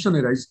the question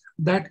arises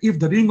that if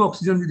the ring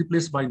oxygen is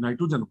replaced by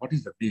nitrogen, what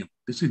is the name?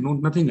 This is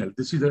nothing else.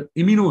 This is the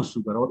amino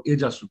sugar or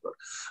AJA sugar.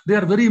 They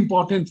are very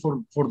important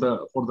for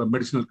the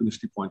medicinal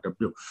chemistry point of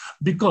view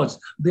because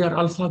they are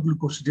alpha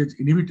glucosidase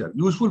inhibitor,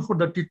 useful for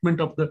the treatment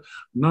of the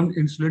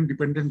non-insulin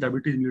dependent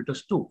diabetes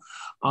mellitus 2.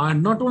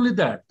 And not only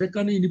that, they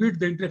can inhibit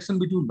the interaction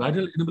between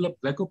viral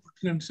enveloped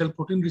glycoprotein and cell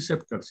protein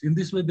receptors. In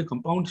this way, the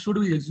compound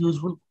should be as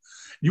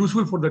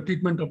useful for the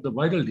treatment of the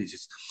viral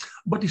disease.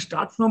 But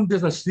start from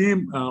this the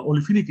same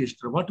olefinic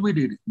ester. What we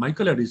did,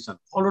 Michael addition,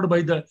 followed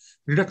by the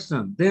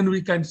reduction. Then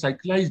we can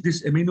cyclize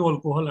this amino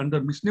alcohol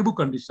under Miss-Nebu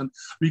condition.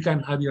 We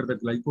can have here the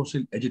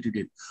glycosyl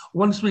agitatine.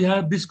 Once we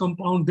have this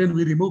compound, then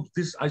we remove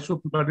this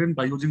isopiperidine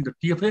by using the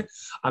TFA.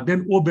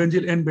 Then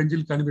O-benzyl,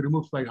 N-benzyl can be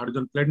removed by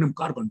hydrogen platinum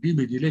carbon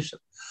demethylation.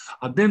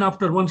 Then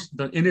after once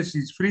the NH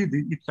is free,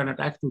 it can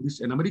attach to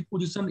this anomeric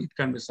position. It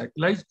can be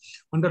cyclized.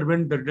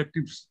 Underwent the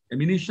reductive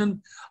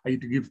amination.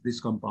 It gives this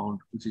compound,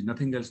 which is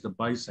nothing else the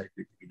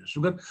bicyclic amino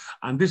sugar.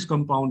 And this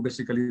compound,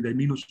 basically the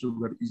amino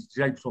sugar, is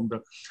derived from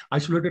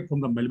isolated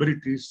from the mulberry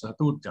trees,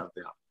 सहतूत जानते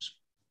हैं आप.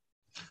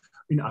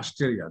 In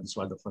Australia, this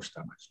was the first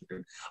time I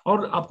studied.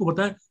 और आपको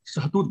पता है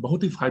सहतूत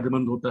बहुत ही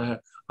फायदेमंद होता है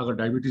अगर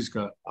डायबिटीज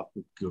का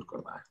आपको क्योर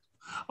करना है.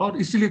 और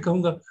इसीलिए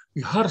कहूंगा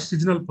कि हर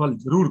सीजनल फल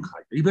जरूर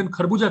खाइए. इवन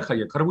खरबूजा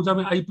खाइए. खरबूजा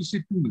में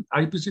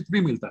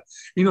IPC3 मिलता है,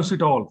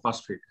 इनोसिटॉल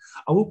फॉस्फेट.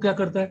 अब वो क्या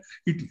करता है?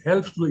 It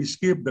helps to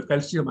escape the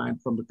calcium ion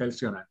from the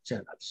calcium ion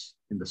channels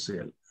in the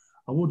cell.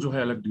 अब वो जो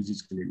है अलग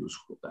डिजीज के लिए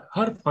यूजफुल होता है.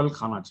 हर फल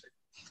खाना चाहिए.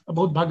 अब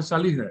बहुत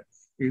भाग्यशाली है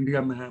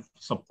इंडिया में है,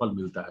 सब फल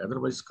मिलता है,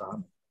 अदरवाइज कहाँ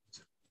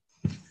मिलता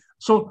है.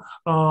 So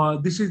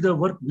this is the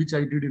work which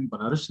I did in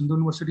Banaras Hindu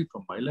University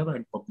from my lab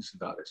and published in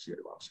the RSC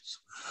advances.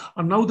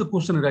 And now the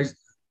question arises,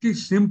 कि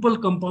सिंपल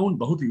कंपाउंड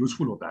बहुत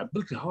यूजफुल होता है,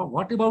 बल्कि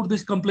what about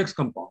this complex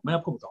compound. मैं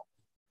आपको बताऊं,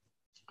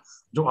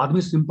 जो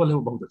आदमी सिंपल है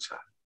वो बहुत अच्छा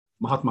है।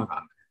 महात्मा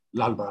गांधी,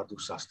 लाल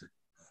बहादुर शास्त्री,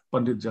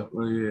 पंडित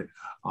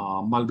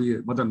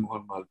Malviya, Madan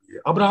Mohan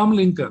Malviya, Abraham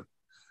Lincoln,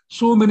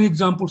 so many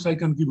examples I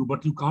can give you,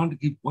 but you can't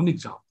give one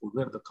example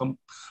where the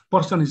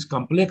person is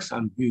complex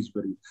and he is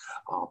very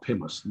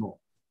famous. No,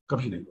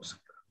 कभी नहीं हो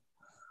सकता।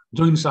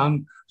 जो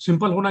इंसान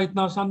सिंपल होना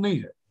इतना आसान नहीं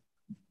है,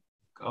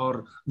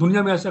 और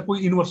दुनिया में ऐसा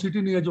कोई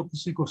यूनिवर्सिटी नहीं है जो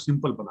किसी को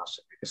सिंपल बना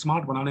सके।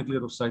 स्मार्ट बनाने के लिए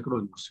तो सैकड़ों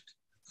यूनिवर्सिटी,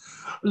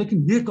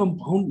 लेकिन ये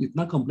कंपाउंड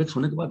इतना कॉम्प्लेक्स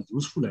होने के बाद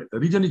यूजफुल है।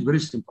 The reason is very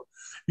simple.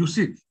 You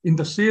see, in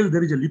the cell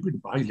there is a lipid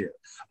bilayer.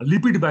 A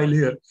lipid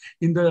bilayer,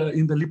 in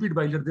the lipid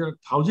bilayer there are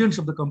thousands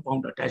of the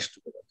compound attached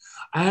together,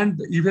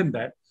 and even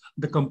that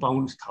the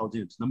compounds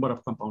thousands, number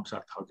of compounds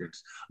are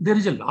thousands. There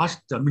is a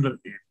last terminal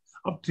end.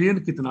 अब train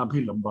कितना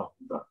भी लंबा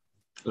होगा,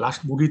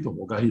 last bogie तो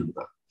होगा ही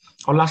होगा।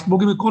 और last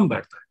bogie में कौन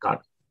बैठता है? गार्ड।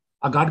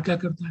 और गार्ड क्या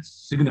करता है?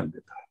 सिग्नल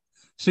देता है।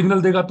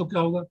 सिग्नल देगा तो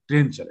क्या होगा?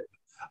 ट्रेन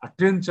चलेगा। और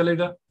ट्रेन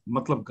चलेगा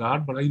मतलब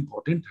गार्ड बड़ा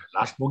इंपॉर्टेंट है।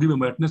 लास्ट बोगी में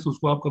बैठने से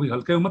उसको आप कभी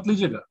हल्के में मत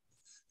लीजिएगा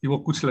कि वो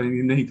कुछ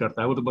नहीं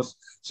करता है, वो तो बस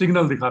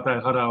सिग्नल दिखाता है,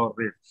 हरा और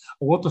रेड।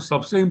 वो तो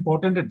सबसे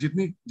इंपॉर्टेंट है।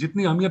 जितनी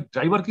जितनी अहमियत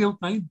ड्राइवर की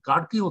उतना ही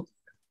गार्ड की होती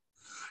है।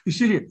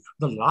 इसीलिए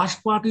the last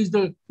part is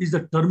the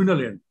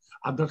terminal and,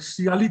 the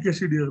sialic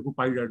acid is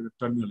occupied at the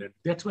terminal and.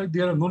 That's why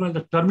they are known as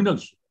the terminal.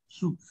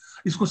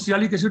 इसको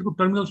सियालिक एसिड को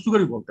टर्मिनल शुगर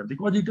भी बोलते हैं,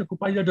 because it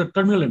occupied at the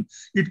terminal and.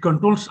 It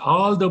controls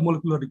all the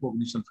molecular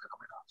recognition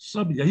phenomena.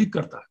 सब यही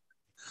करता है।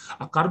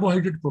 A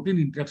carbohydrate protein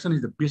interaction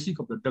is the basic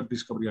of the drug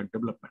discovery and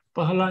development.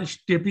 पहला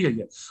step ही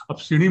है। अब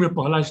सीढ़ी में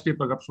पहला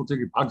स्टेप अगर आप सोचे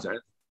कि भाग जाए,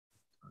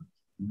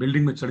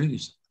 बिल्डिंग में चढ़ नहीं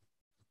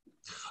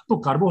सकते। तो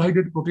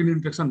carbohydrate protein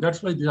interaction,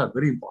 that's why they are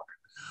very important.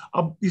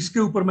 अब इसके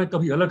ऊपर मैं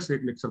कभी अलग से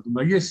एक लेक्चर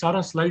दूंगा। ये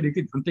सारा स्लाइड एक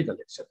घंटे का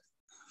लेक्चर है।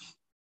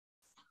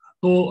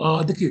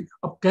 तो देखिए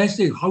अब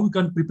कैसे, how you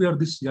can prepare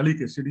this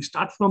sialic acid.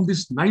 Start from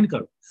this 9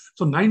 carbon.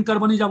 So 9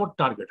 carbon is our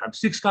target and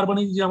 6 carbon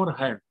is our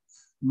hand,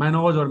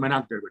 mannose or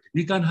mannose derivative.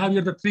 We can have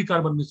here the 3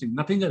 carbon missing,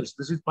 nothing else.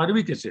 This is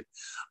pyruvic acid.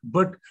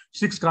 But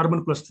 6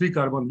 carbon plus 3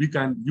 carbon we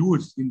can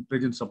use in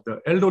presence of the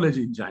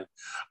aldolase enzyme.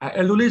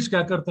 Aldolase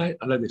क्या करता है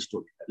अलग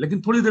story है,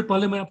 लेकिन थोड़ी देर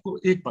पहले मैं आपको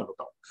एक बात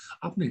बताऊं।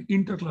 आपने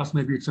इंटर क्लास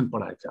में रिएक्शन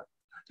पढ़ा है क्या?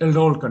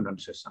 aldol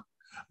condensation.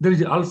 There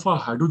is alpha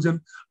hydrogen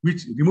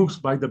which removes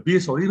by the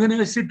base or even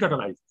acid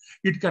catalyze.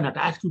 It can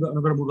attach to the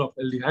another mode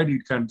of aldehyde.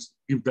 It can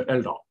give the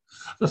aldol.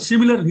 The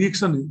similar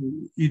reaction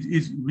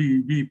is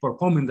we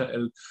perform in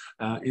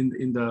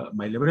the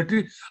my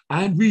laboratory,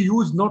 and we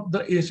use not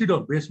the acid or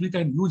base. We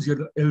can use here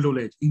the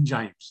aldolase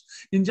enzymes.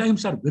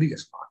 Enzymes are very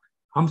smart.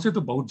 हमसे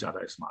तो बहुत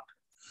ज्यादा smart है।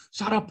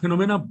 सारा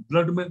phenomena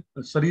blood में,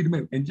 शरीर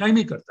में enzyme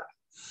ही करता है।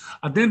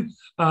 And then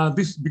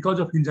this, because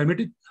of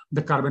enzymatic,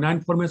 the carbanion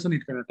formation,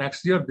 it can attach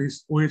here. This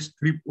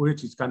OH3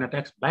 OH it can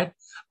attach back.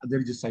 And there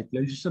is a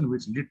cyclization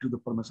which lead to the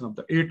formation of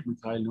the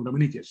 8-methyl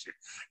neuraminic acid.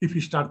 If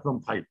you start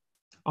from 5,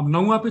 अब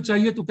 9वां पे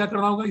चाहिए तो क्या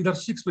करना होगा? इधर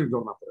 6 पे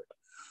जोड़ना पड़ेगा।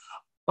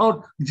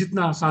 और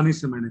जितना आसानी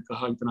से, मैंने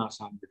कहा इतना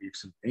आसान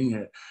रिएक्शन नहीं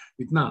है,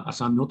 इतना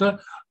आसान होता है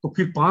तो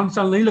फिर 5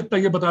 साल नहीं लगता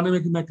ये बताने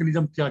में कि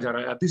मैकेनिज्म क्या जा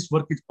रहा है। This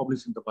work is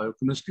published in the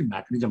biochemistry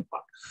mechanism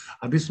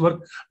part. This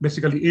work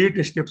basically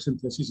 8 step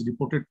synthesis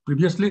reported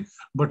previously,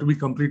 but we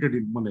completed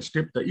in 1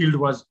 step. The yield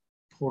was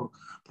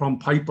from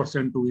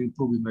 5% to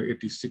improve in the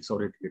 86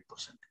 or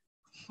 88%.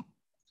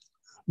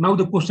 Now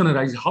the question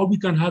arises, how we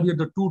can have here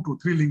the 2 to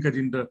 3 linkage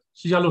in the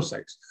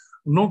sialocytes?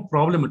 No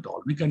problem at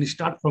all. We can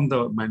start from the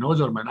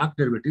mannose or mannose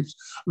derivatives.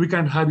 We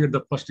can have here the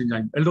first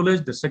enzyme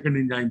aldolase, the second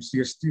enzyme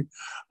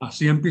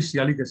CMP,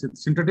 sialic acid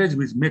synthetase,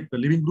 which make the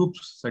living group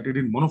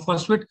cytidine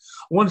monophosphate.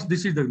 Once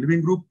this is the living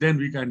group, then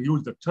we can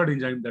use the third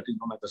enzyme that is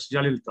known as the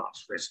sialyl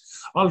transferase,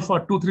 alpha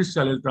 2,3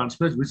 sialyl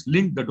transferase, which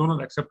link the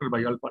donor acceptor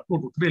by alpha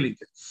 2 to 3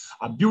 linkage.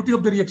 The beauty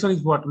of the reaction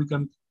is what we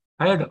can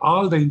add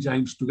all the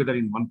enzymes together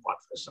in one part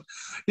fashion.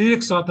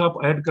 एक साथ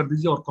आप add कर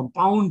दीजिए और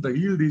compound, the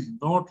yield is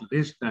not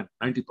less than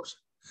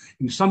 90%.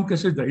 In some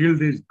cases, the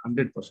yield is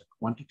 100%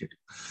 quantitative.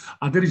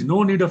 There is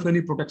no need of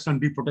any protection,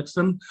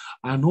 deprotection,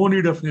 and no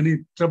need of any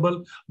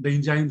trouble. The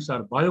enzymes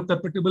are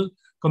biocompatible,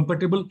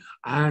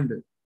 and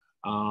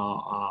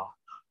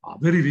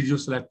very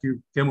regioselective,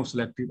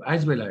 chemoselective,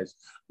 as well as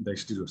the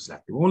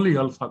stereoselective. Only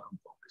alpha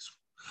compound is.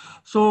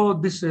 So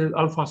this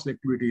alpha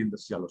selectivity in the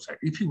sialocyte.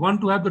 If you want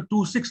to have the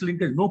 2,6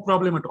 linkage, no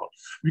problem at all.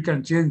 We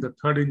can change the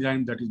third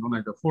enzyme that is known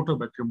as the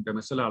Photobacterium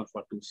demethyl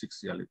alpha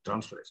 2,6 sialyl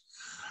transferase.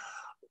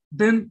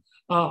 Then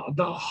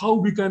how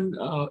we can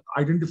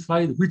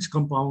identify which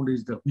compound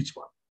is the which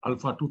one,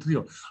 alpha 2,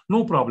 3,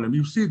 no problem.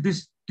 You see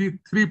this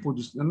T3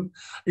 position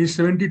is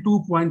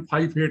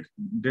 72.58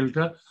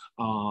 delta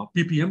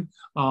ppm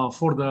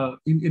for the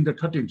in the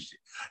 13th.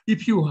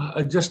 If you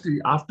just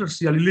after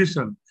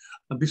sialylation,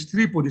 this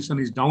 3 position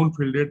is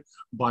downfilled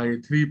by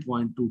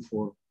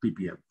 3.24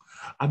 ppm.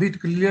 And it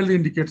clearly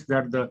indicates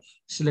that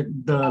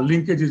the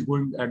linkage is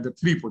going at the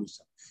 3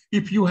 position.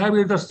 If you have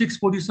the 6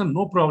 position,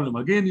 no problem.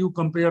 Again, you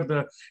compare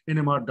the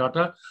NMR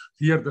data.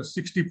 Here, the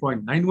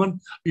 60.91.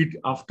 It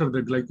after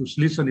the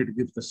glycosylation, it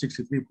gives the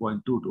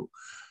 63.22.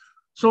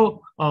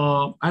 So,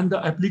 and the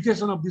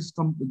application of this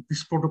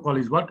protocol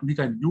is what we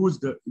can use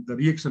the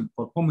reaction,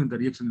 performing the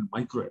reaction in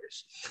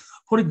microarrays.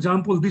 For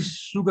example, this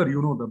sugar,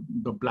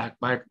 the black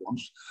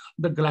backbones,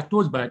 the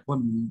galactose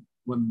backbone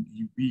when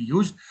we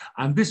use,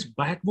 and this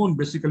backbone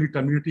basically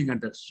terminating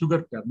at the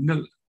sugar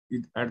terminal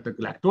at the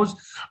galactose.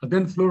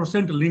 Then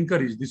fluorescent linker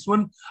is this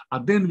one.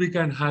 Then we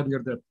can have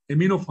here the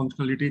amino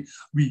functionality.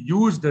 We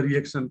use the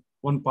reaction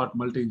one-part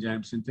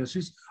multi-enzyme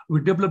synthesis.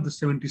 We develop the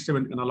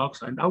 77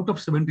 analogs, and out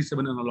of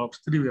 77 analogs,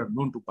 3 were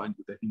known to bind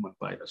with the human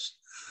virus.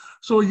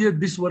 So here,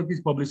 this work is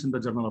published in the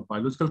Journal of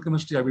Biological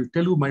Chemistry. I will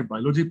tell you, my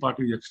biology part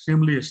is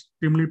extremely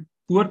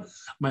poor.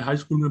 मैं high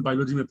school में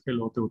biology में fail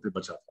होते होते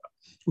बचा था.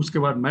 उसके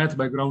बाद math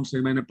background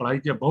से मैंने पढ़ाई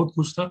किया, बहुत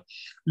खुश था.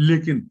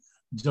 लेकिन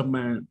जब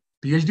मैं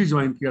पीएचडी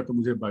ज्वाइन किया तो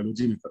मुझे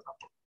बायोलॉजी में करना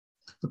पड़ा.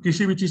 तो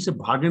किसी भी चीज से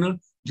भागे ना,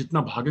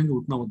 जितना भागेंगे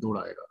उतना वो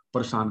दौड़ाएगा,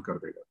 परेशान कर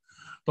देगा.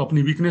 तो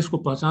अपनी वीकनेस को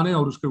पहचाने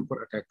और उसके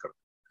ऊपर अटैक कर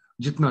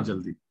दे जितना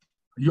जल्दी.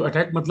 ये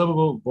अटैक मतलब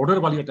वो बॉर्डर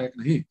वाली अटैक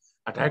नहीं,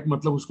 अटैक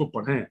मतलब उसको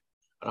पढ़ें,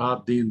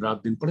 रात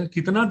दिन पढ़े.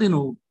 कितना दिन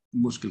वो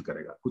मुश्किल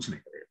करेगा, कुछ नहीं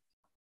करेगा.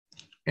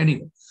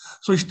 Anyway,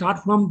 so start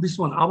from this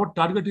one. Our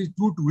target is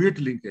 2 to 8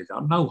 linkage.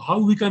 Now, how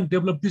we can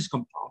develop this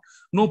compound?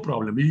 No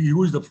problem. We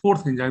use the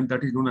 4th enzyme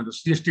that is known as the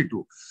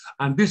CST2,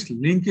 and this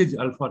linkage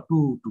alpha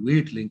 2 to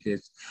 8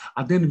 linkage.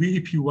 And then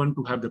if you want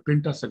to have the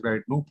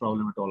pentasaccharide, no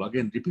problem at all.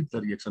 Again, repeat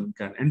the reaction. We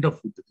can end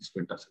up with this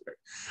pentasaccharide.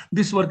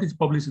 This work is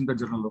published in the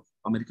Journal of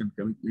American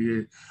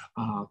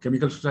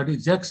Chemical Society,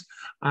 JACS,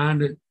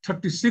 and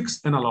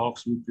 36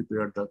 analogs we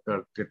prepared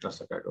the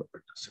tetrasaccharide or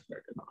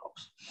pentasaccharide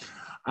analogs.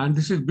 And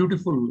this is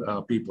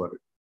beautiful paper.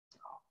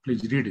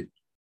 Please read it.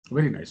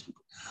 Very nice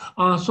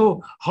paper.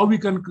 So how we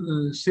can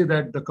say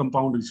that the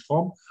compound is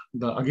formed?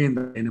 Again,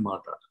 the NMR,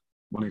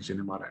 1H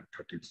NMR and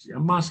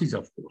 30H. Masses,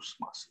 of course.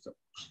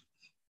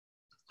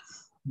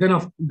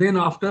 Then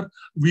after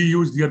we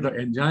use here the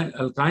enzyme,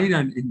 alkyne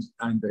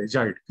and the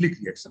azide click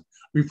reaction.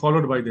 We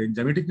followed by the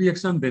enzymatic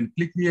reaction, then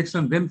click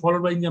reaction, then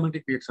followed by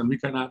enzymatic reaction. We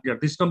can have here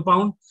this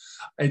compound.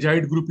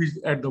 Azide group is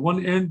at the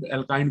one end,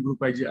 alkyne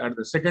group is at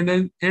the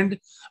second end.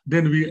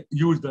 Then we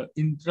use the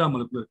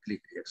intramolecular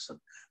click reaction.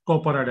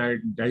 Copper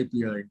iodide,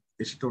 dipiide,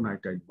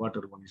 acetonitrile,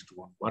 water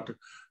 1:1 water.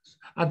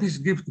 And this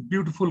gives the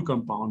beautiful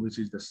compound, which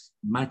is the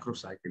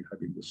macrocycle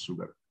having the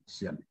sugar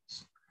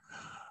sialics.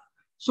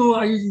 So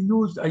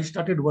I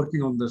started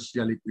working on the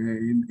sialic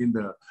in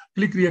the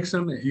click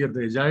reaction. Here the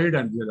azide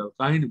and here the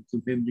alkyne.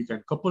 Then we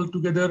can couple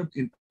together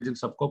in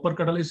presence of copper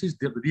catalysis.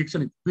 The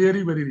reaction is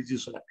very, very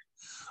regioselective.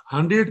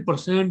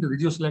 100%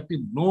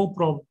 regioselective, no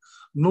problem,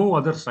 no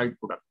other side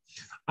product.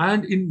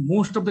 And in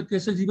most of the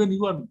cases, even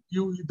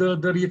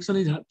the reaction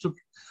is,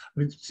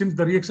 since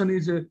the reaction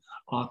is a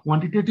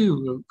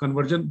quantitative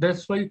conversion,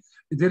 that's why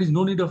there is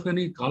no need of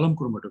any column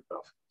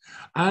chromatography.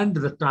 And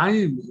the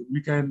time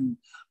we can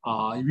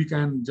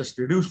just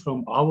reduce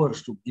from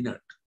hours to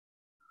minute,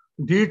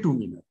 day to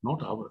minute,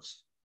 not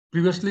hours.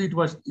 Previously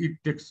it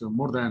takes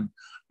more than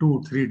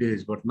 2-3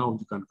 days, but now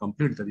you can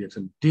complete the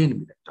reaction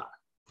 10-minute time.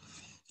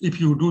 If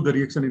you do the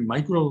reaction in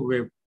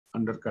microwave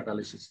under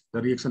catalysis,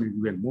 the reaction is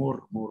even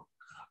more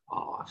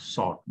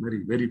short,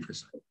 very, very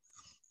facile.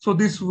 So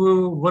this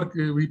work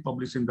we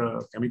published in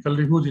the Chemical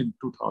Reviews in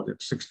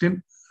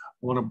 2016,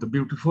 one of the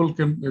beautiful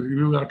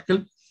review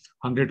article,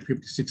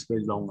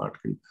 156-page long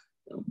article.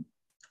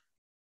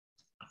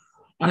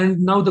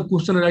 And now the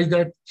question arises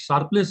that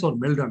Sharpless or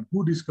Meldon,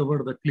 who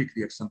discovered the click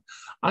reaction?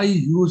 I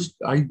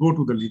go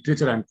to the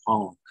literature and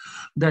found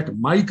that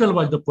Michael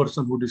was the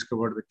person who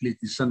discovered the click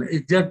reaction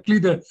exactly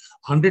the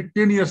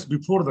 110 years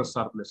before the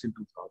Sharpless in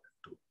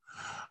 2002.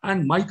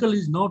 And Michael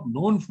is not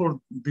known for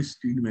this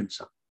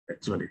invention.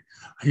 Actually,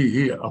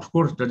 he of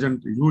course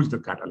doesn't use the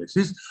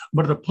catalysis,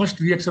 but the first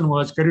reaction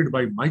was carried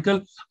by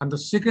Michael, and the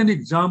second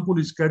example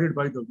is carried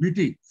by the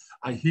Wittig.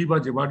 He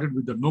was awarded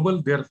with the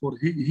Nobel. Therefore,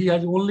 he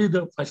has only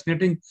the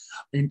fascinating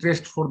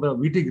interest for the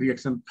Wittig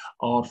reaction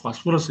or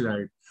phosphorus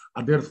iodide.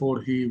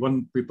 Therefore, he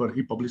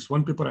published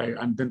one paper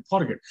and then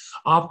forget.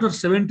 After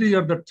 70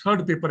 years, the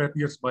third paper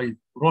appears by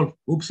Rolf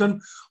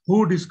Huxon,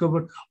 who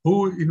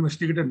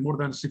investigated more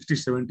than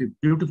 60-70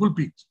 beautiful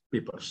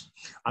papers.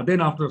 And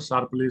then after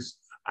Sharpless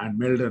and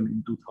Meldon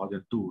in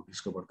 2002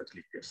 discovered the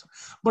click reaction.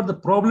 But the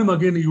problem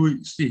again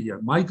you see here,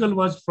 Michael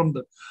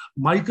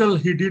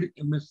he did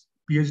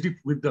PhD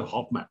with the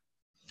Hoffman,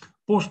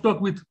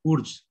 postdoc with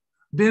Urz,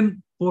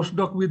 then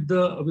postdoc with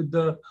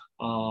the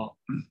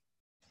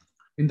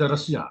in the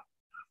Russia,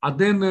 and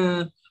then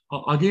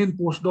again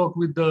postdoc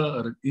with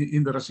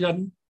in the Russia,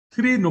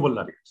 3 Nobel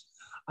laureates.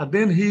 And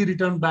then he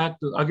returned back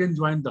to again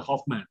joined the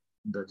Hoffman,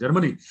 the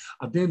Germany,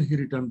 and then he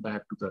returned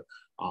back to the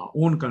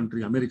own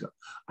country, America,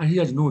 and he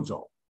has no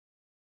job.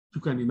 You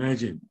can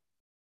imagine.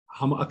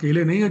 हम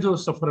अकेले नहीं है जो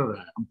सफर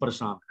है, हम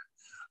परेशान हैं.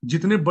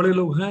 जितने बड़े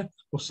लोग हैं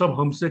वो सब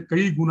हमसे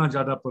कई गुना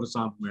ज्यादा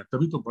परेशान हुए हैं,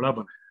 तभी तो बड़ा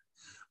बने हैं.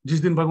 जिस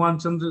दिन भगवान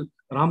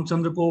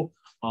रामचंद्र को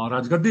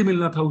राजगद्दी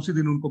मिलना था, उसी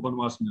दिन उनको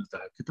वनवास मिलता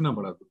है. कितना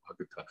बड़ा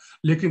दुर्भाग्य था,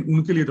 लेकिन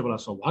उनके लिए तो बड़ा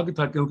सौभाग्य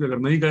था, क्योंकि अगर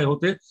नहीं गए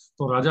होते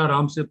तो राजा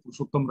राम से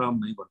पुरुषोत्तम राम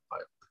नहीं बन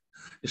पाए.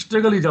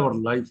 Struggle is our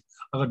life.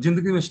 अगर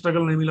जिंदगी में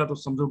स्ट्रगल नहीं मिला तो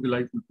समझो कि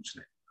लाइफ में कुछ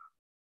नहीं।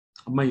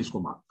 अब मैं इसको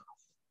मानता हूँ।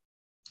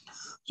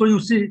 So you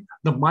see,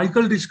 the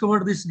Michael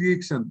discovered this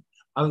reaction.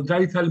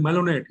 Alkyl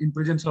malonate in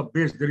presence of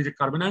base, there is a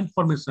carbanion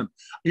formation.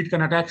 It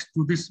can attach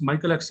to this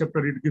Michael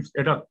acceptor. It gives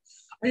adduct.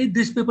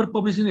 This paper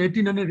published in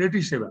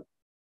 1887.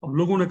 अब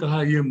लोगों ने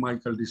कहा ये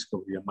Michael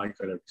discovery है,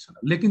 Michael addition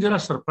है। लेकिन जरा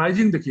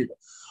surprising देखिएगा,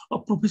 अब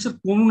professor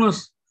conus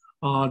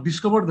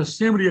discovered the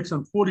same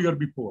reaction 4 years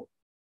before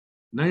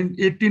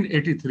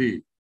 1883।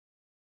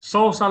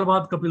 100 साल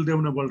बाद कपिल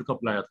देव ने वर्ल्ड कप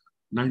लाया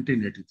था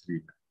 1983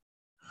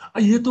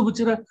 में। ये तो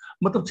बेचारा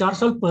मतलब 4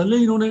 साल पहले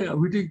इन्होंने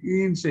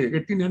विटिकिन से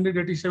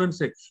 1887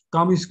 से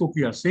काम इसको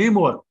किया, same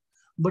work,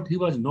 but he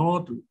was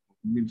not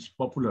means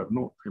popular,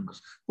 not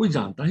famous, कोई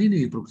जानता ही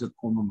नहीं प्रोफेसर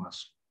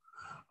कोनस।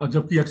 और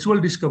जबकि एक्चुअल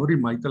डिस्कवरी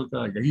माइकल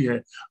का यही है,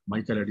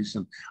 माइकल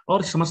एडिशन।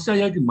 और समस्या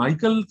यह है कि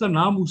माइकल का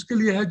नाम उसके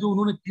लिए है जो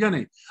उन्होंने किया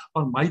नहीं,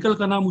 और माइकल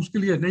का नाम उसके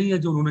लिए नहीं है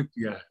जो उन्होंने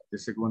किया है,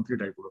 जैसे 1,3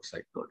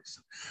 डाइक्लोरोसाइड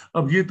एडिशन।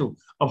 अब ये तो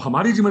अब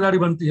हमारी जिम्मेदारी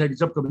बनती है कि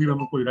जब कभी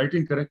हम कोई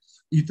राइटिंग करें,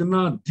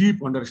 इतना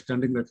डीप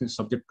अंडरस्टैंडिंग रखें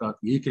सब्जेक्ट का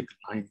कि एक एक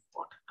लाइन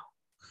इंपॉर्टेंट हो।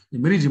 ये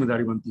मेरी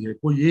जिम्मेदारी बनती है,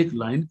 कोई एक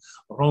लाइन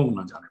रॉन्ग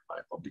ना जाने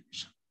पाए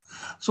publication.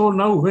 So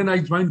now when I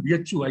joined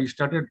BHU, I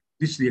started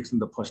this reaction,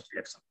 the first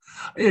reaction.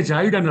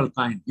 Azide and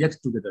alkyne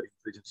react together in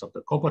presence of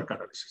the copper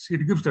catalysis.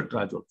 It gives the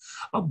triazole.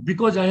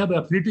 Because I have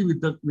affinity with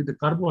the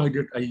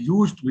carbohydrate, I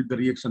used with the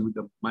reaction with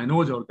the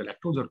mannose or the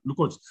lactose or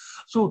glucose.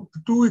 So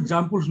 2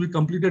 examples we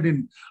completed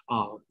in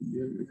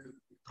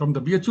from the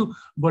BHU,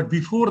 but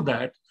before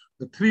that,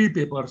 the 3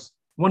 papers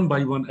one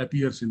by one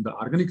appears in the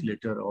organic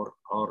letter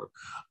or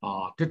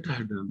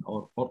tetrahedron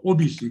or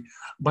OBC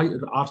by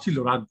the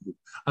Archie-Lorac group.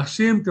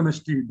 Same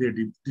chemistry they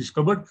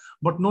discovered,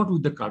 but not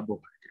with the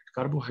carbohydrate.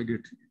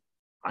 Carbohydrate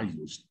I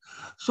used.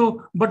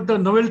 So, but the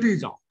novelty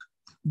is out.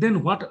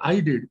 Then what I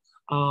did,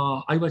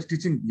 I was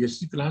teaching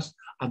BSc class,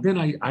 and then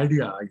I have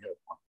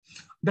one,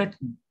 that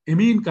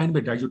amine can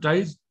be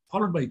diazotized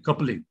followed by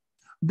coupling.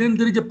 Then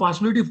there is a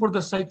possibility for the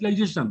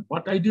cyclization.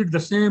 What I did, the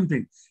same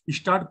thing.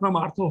 Start from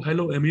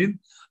orthohaloamine,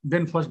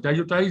 then first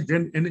diazotize,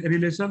 then in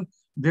relation,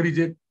 there is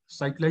a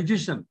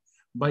cyclization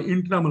by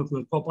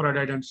intramolecular copper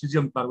iodide and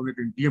cesium carbonate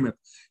in DMF.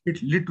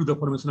 It led to the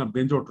formation of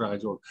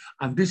benzotriazole.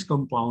 And this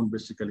compound,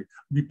 basically,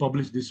 we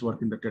published this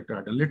work in the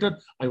tetrahedron. Later,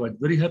 I was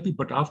very happy,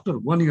 but after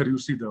 1 year, you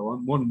see the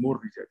one more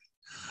result.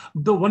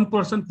 The one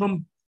person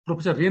from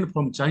Professor Rain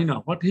from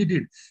China, what he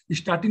did,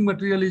 starting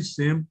material is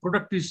same,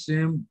 product is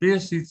same,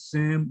 base is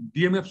same,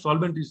 DMF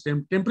solvent is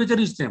same, temperature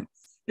is same,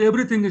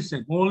 everything is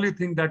same. Only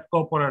thing that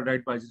copper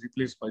iodide is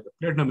replaced by the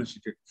platinum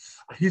acetate.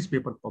 His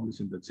paper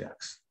published in the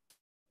JACS.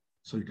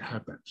 So it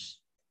happens.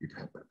 It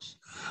happens.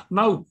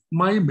 Now,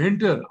 my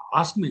mentor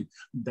asked me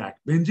that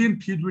benzene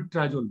fused with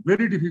triazole,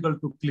 very difficult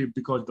to cleave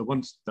because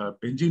once the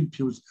benzene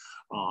fuse,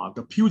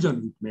 the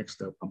fusion, it makes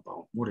the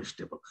compound more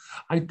stable.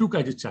 I took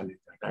as a challenge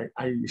that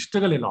I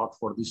struggle a lot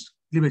for this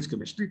cleavage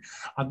chemistry.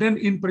 Then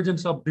in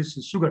presence of this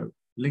sugar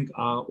link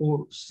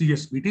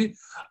OCSBT,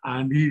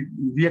 and we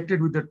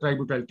reacted with the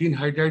tributyl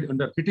hydride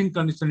under heating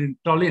condition in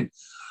toluene,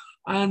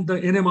 and the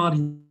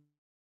NMR.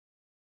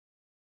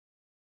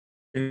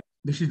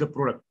 This is the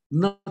product.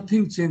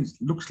 Nothing changed,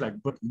 looks like,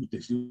 but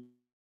this you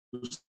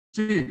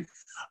see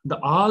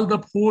all the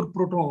 4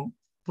 proton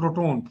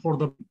for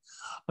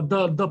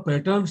the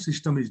pattern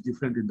system is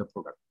different in the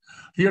product.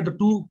 Here the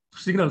 2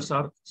 signals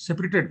are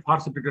separated, far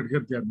separated.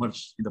 Here they are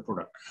merged in the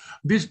product.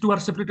 These 2 are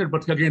separated,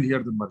 but again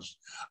here they merged.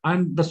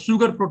 And the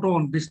sugar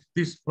proton,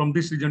 this from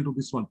this region to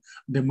this one,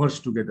 they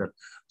merge together.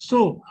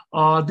 So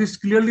this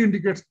clearly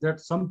indicates that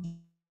something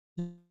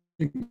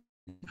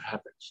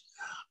happens.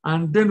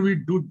 And then we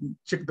do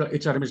check the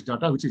HRMS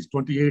data, which is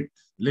 28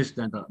 less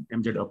than the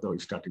MZ of the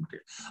starting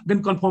material.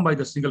 Then confirmed by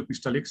the single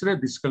crystal X-ray,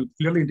 this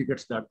clearly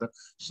indicates that the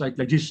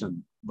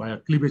cyclization via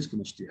cleavage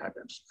chemistry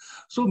happens.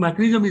 So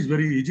mechanism is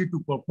very easy to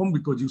perform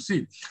because you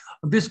see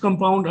this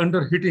compound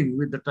under heating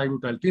with the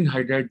tributyl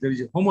hydride, there is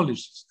a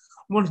homolysis.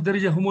 Once there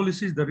is a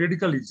homolysis, the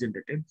radical is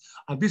generated.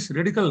 This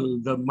radical,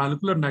 the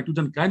molecular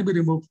nitrogen can be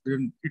removed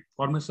in its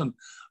formation.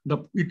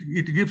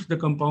 It gives the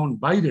compound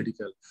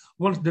biradical.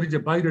 Once there is a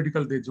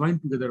biradical, they join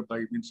together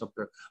by means of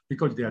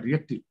because they are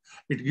reactive.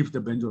 It gives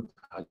the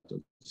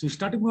benzotriazole. So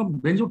starting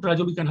from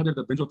benzotriazole, we can have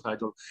the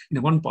benzotriazole in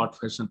a 1-part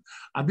fashion.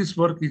 This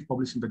work is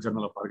published in the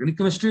Journal of Organic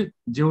Chemistry,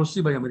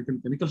 JOC by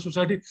American Chemical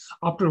Society.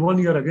 After 1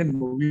 year again,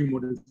 we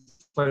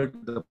modified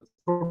the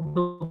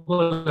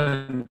protocol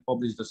and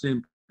published the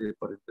same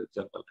paper in the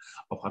Journal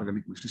of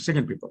Organic Chemistry,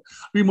 2nd paper.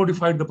 We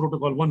modified the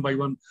protocol 1 by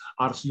 1,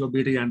 RCO,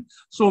 BD, and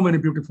so many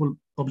beautiful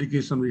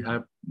publications we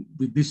have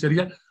with this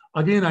area.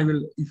 Again, I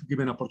will, if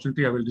given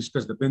opportunity, I will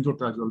discuss the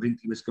benzotriazole ring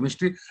cleavage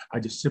chemistry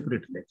as a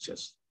separate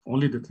lectures.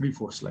 Only the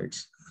 3-4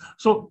 slides.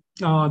 So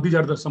these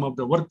are some of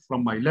the work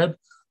from my lab.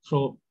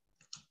 So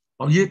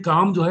और ये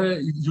काम जो है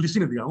UGC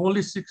ने दिया,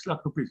 only 6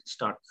 lakh rupees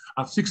start.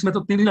 अब 6 में तो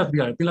 3 लाख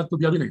दिया है, 3 लाख तो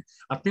दिया भी नहीं,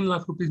 अब 3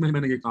 लाख रुपीज में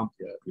मैंने ये काम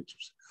किया है।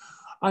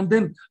 And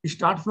then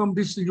start from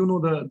this, you know,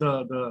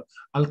 the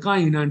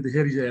alkyne and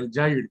here is the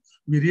algide.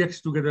 We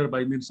react together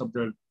by means of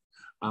the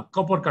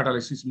copper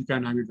catalysis, we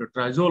can have the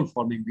triazole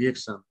forming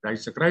reaction.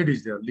 Disaccharide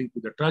is there linked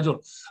with the triazole.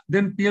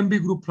 Then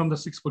PMB group from the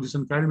 6th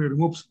position can be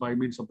removed by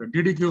means of the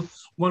DDQ.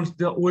 Once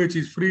the OH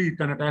is free, it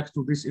can attach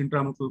to this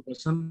intramolecular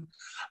person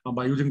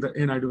by using the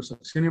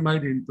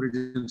N-isosuccinimide in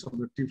presence of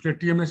the triplet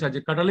TMS as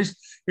a catalyst.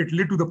 It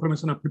led to the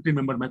formation of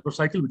 15-member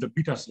macrocycle with the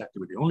beta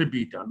selectivity, only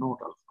beta, not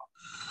alpha.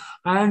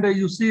 And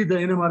you see the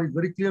NMR is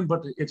very clear,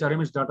 but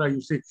HRMS data,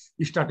 you see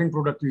starting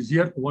product is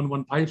here,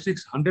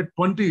 1156,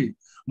 120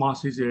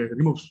 mass is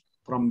removed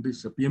from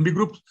this PMB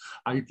groups.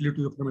 It led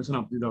to the formation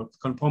of the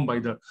confirmed by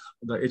the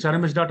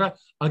HRMS data.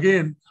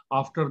 Again,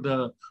 after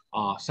the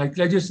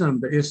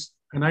cyclization, the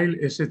S-phenyl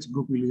SH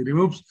group will be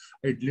removed.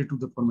 It led to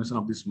the formation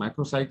of this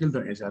macrocycle. The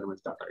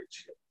HRMS data is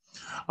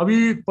here.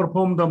 We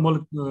perform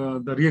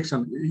the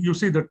reaction. You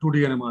see the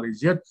 2D NMR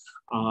is yet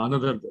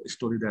another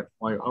story that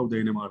how the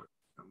NMR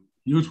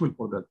useful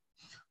for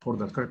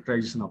the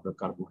characterization of the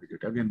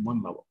carbohydrate. Again,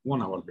 1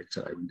 hour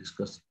lecture I will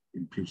discuss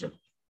in future.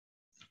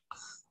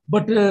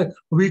 But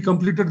we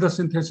completed the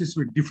synthesis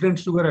with different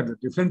sugar at a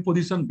different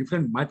position,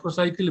 different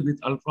microcycle with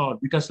alpha or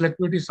beta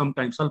selectivity,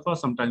 sometimes alpha,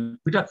 sometimes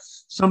beta,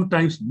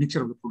 sometimes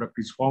mixture of the product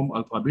is formed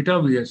alpha, beta.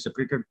 We are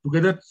separated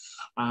together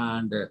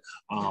and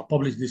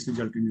published this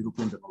result in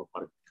European Journal of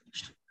Organic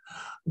Chemistry.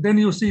 Then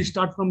you see,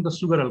 start from the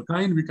sugar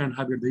alkyne, we can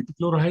have the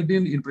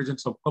epichlorohydrin in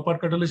presence of copper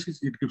catalysis.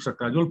 It gives a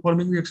triazole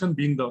forming reaction,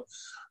 being the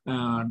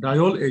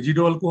diol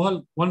azido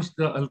alcohol. Once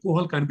the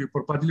alcohol can be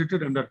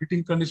propagulated under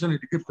heating condition, it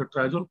gives the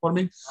triazole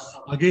forming.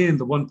 Again,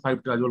 the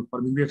 1,5-triazole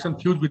forming reaction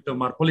fused with the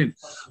marcolin.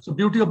 So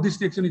beauty of this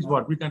reaction is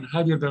what? We can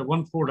have here the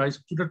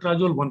 1,4-disubstituted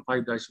triazole,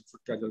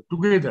 1,5-disubstituted triazole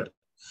together.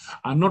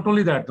 And not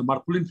only that, the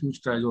marcolin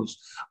fused triazoles,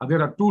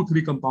 there are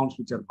 2-3 compounds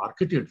which are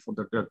marketed for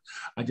the drug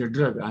as a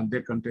drug, and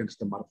they contain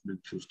the marcolin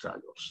fused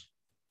triazoles.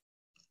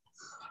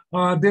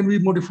 Then we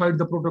modified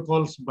the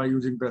protocols by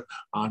using the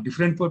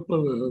different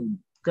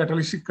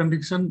catalytic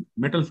condition,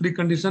 metal-free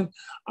condition.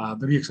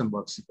 The reaction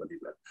works equally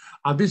well.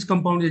 This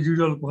compound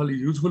azido alcohol is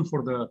useful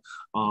for the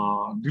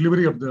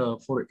delivery of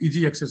for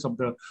easy access of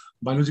the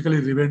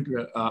biologically relevant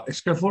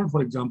scaffold.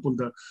 For example,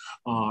 the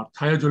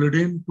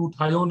thiazolidine to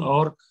thione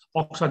or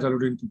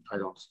oxazolidine to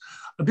thiones.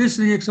 This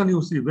reaction, you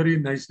see, very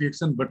nice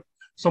reaction, but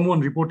someone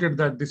reported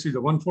that this is a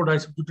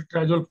 1,4-disubstituted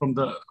triazole from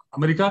the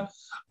America,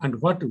 and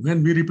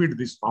when we repeat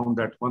this, found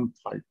that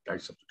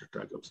 1,5-disubstituted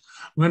triazoles.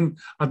 When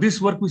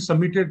this work was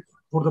submitted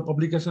for the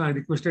publication, I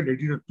requested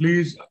editor,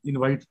 please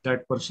invite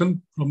that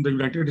person from the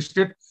United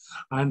States,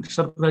 and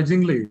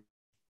surprisingly,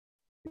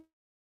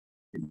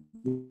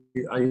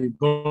 I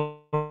got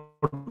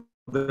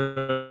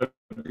the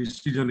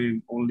decision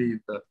in only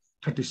the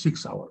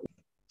 36 hours.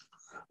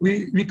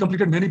 We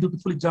completed many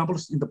beautiful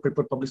examples in the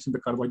paper published in the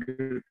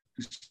Carbohydrate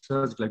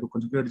Research,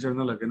 Glycoconjugate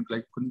Journal, again,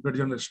 Glycoconjugate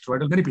Journal,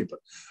 Steroidal, many papers.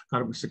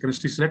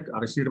 Chemistry Select,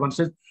 RSC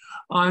Advances.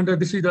 And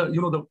this is the,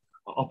 the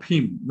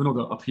opheme, the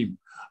opheme.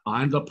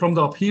 And from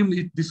the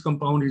opheme, this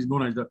compound is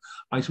known as the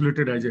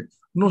isolated as a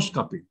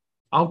noscapine.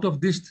 Out of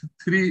these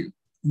 3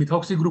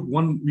 methoxy group,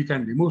 1 we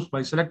can remove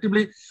by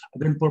selectively,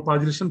 then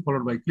propagation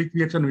followed by click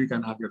reaction, we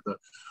can have here the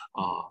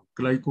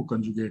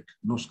glycoconjugate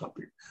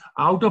noscapine.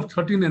 Out of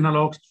 13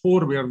 analogs,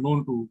 4 were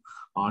known to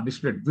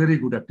display very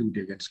good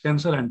activity against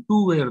cancer, and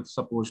 2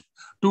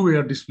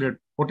 were displayed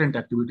potent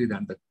activity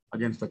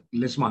against the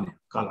Leishmania,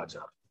 Kala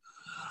Jar.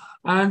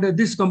 And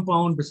this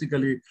compound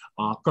basically,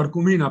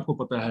 curcumin, आपको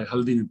पता है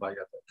हल्दी में पाया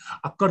जाता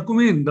है.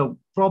 Curcumin, the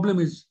problem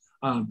is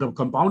the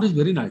compound is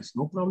very nice,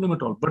 no problem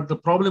at all. But the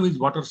problem is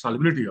water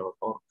solubility or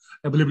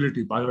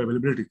availability,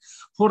 bioavailability.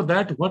 For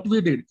that, what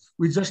we did,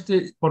 we just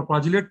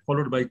propagulate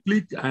followed by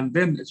click, and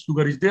then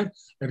sugar is there,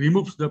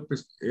 removes the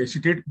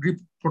acetate grip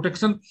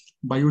protection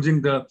by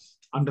using the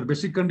under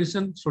basic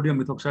condition, sodium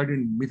methoxide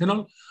in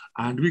methanol,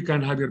 and we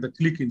can have here the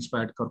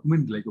click-inspired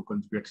curcumin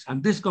glycoconjugates.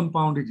 And this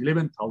compound is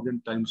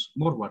 11,000 times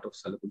more water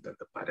soluble than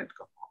the parent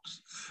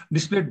compounds.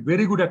 Displayed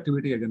very good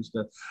activity against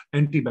the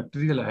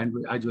antibacterial and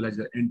as well as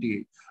the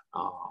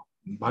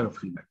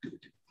anti-biofilm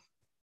activity.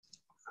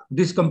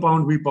 This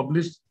compound we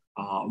published,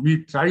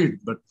 we tried,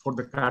 but for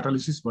the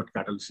catalysis, but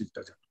catalysis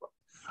doesn't work.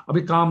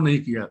 अभी काम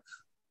नहीं किया,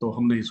 तो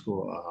हमने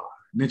इसको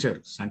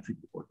Nature scientific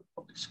report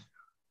published.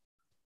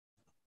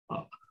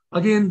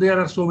 Again, there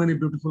are so many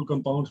beautiful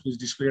compounds which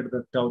displayed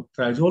the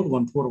triazole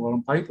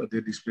 1,4,1,5.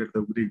 They displayed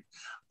the very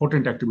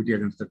potent activity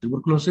against the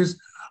tuberculosis.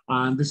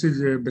 And this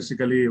is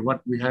basically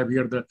what we have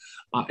here, the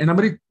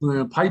enameric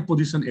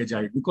 5-position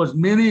azide, because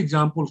many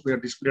examples were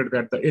displayed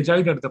that the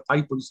azide at the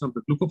 5 position of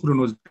the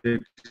glucofuranose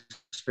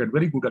displayed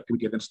very good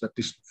activity against the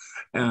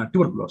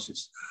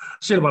tuberculosis.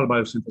 Cell wall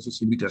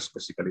biosynthesis inhibitors,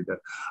 basically the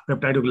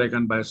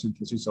peptidoglycan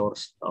biosynthesis or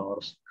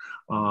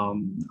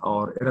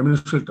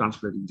aminosyl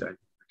transferase enzyme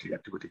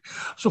activity.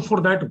 So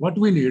for that, what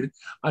we need,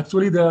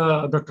 actually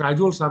the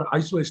triazoles are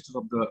isoesters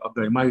of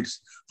the amides.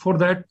 For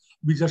that,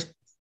 we just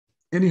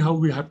anyhow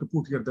we have to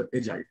put here the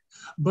azide.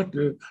 But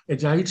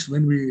azides,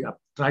 when we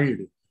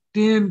tried,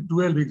 10,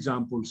 12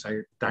 examples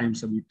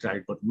times we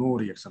tried, but no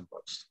reaction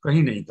works.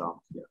 Kahin nahi kaam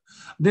kiya.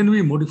 Then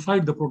we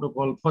modified the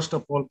protocol. First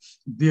of all,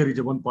 there is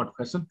a one-part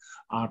question.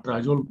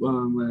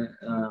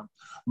 Triazole,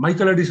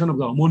 Michael addition of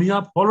the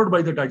ammonia followed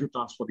by the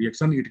diazotransfer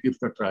reaction, it gives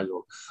the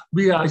triazole.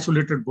 We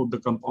isolated both the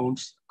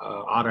compounds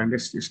R and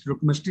S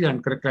stereochemistry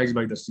and characterized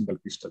by the single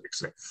crystal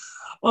X-ray.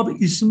 अब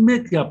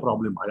इसमें क्या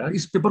problem आया?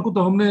 इस paper को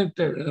तो हमने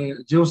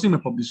JOC में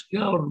publish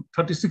किया और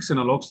 36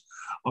 analogs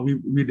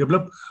we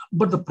developed,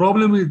 but the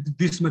problem with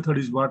this method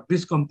is what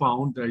this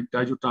compound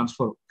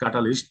diazotransfer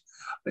catalyst,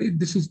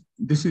 this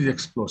is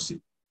explosive,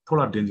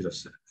 थोड़ा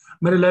डेंजरस है.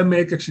 मेरे लैब में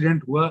एक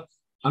एक्सीडेंट हुआ,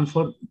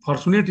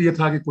 अनफॉर्चुनेट ये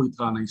था कि कोई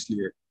था नहीं,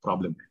 इसलिए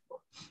प्रॉब्लम नहीं हुआ.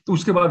 तो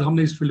उसके बाद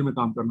हमने इस फील्ड में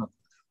काम करना.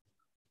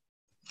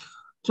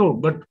 So,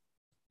 but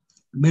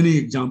many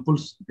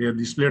examples, they have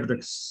displayed the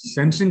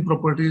sensing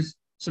properties,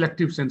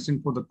 selective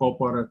sensing for the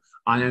copper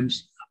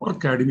ions or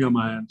cadmium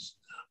ions,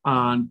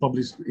 and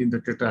published in the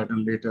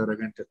tetrahedron later,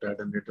 again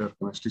tetrahedron later,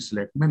 chemistry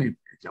select, many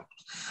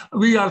examples.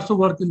 We also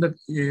work in the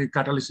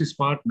catalysis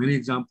part, many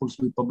examples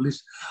we publish.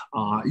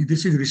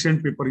 This is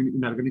recent paper in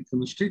inorganic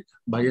chemistry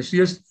by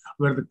SES,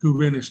 where the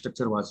Cuban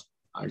structure was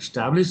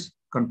established,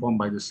 confirmed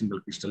by the single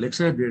crystal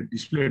X-ray. They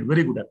displayed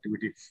very good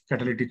activity,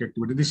 catalytic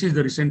activity. This is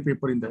the recent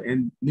paper in the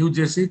New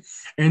JC,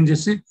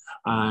 NJC,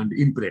 and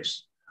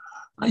IMPRESS.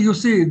 You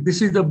see,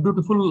 this is the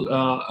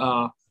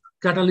beautiful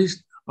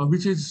catalyst,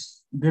 which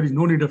is, there is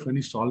no need of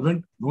any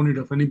solvent, no need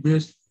of any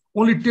base.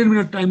 Only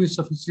 10-minute time is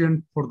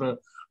sufficient for the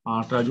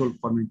triazole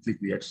forming click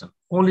reaction.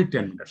 Only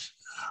 10 minutes.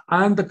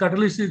 And the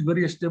catalyst is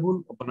very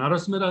stable.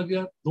 Banaras mein rah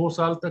gaya, 2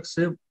 saal tak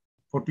se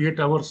 48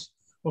 hours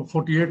or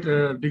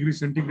 48 degree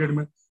centigrade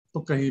में, तो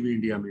कहीं भी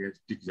India में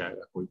टिक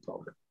जाएगा, कोई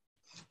problem.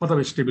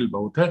 मतलब stable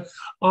बहुत है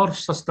और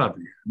सस्ता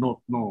भी है,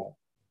 no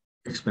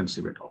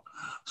expensive at all.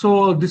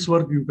 So this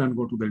work you can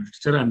go to the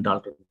literature and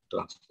Dalton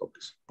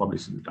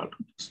publish in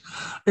Dalton.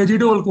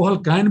 Azido alcohol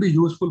can be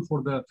useful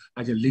for the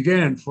as a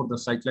ligand for the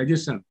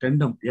cyclization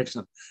tandem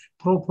reaction.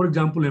 For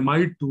example,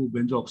 amide to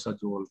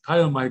benzoxazole,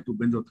 thiamide to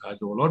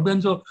benzothiazole, or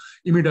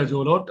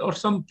benzoimidazole, or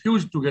some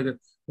fused together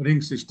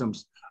ring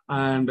systems.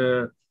 And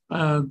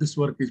this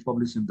work is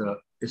published in the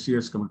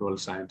SES Chemical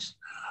Science.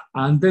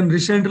 And then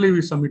recently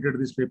we submitted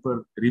this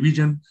paper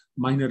revision,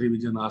 minor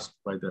revision asked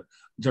by the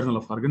Journal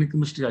of Organic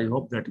Chemistry. I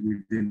hope that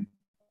within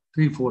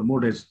 3-4 more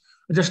days,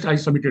 just I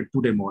submitted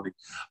today morning,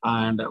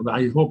 and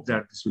I hope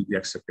that this will be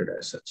accepted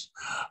as such.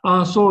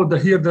 So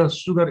here the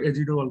sugar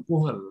azido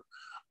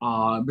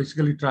alcohol,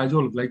 basically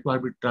triazole,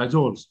 glycohybrid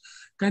triazoles,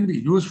 can be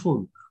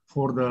useful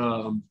for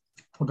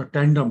the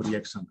tandem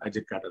reaction as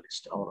a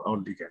catalyst or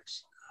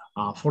ligands.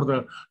 For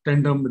the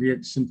tandem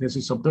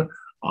synthesis of the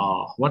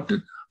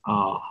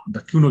the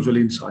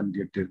quinozolines and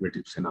their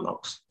derivatives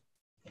analogs.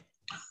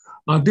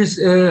 This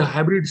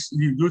hybrid is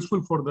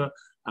useful for the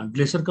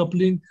glacier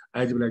coupling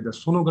as well as the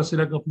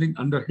Sonogashira coupling.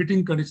 Under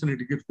heating condition,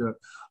 it gives the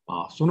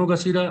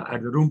Sonogashira.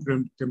 At the room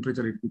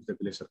temperature, it gives the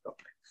glacier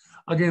coupling.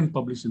 Again,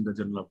 published in the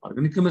Journal of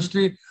Organic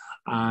Chemistry.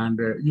 And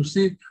you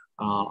see,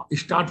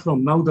 start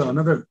from now the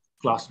another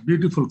class,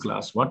 beautiful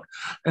class.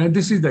 And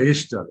this is the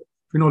ester.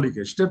 Phenolic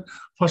ester,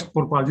 first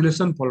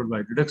propargylation followed by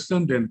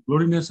reduction, then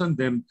chlorination,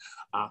 then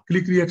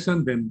click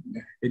reaction, then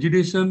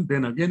agitation,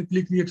 then again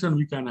click reaction.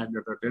 We can add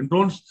the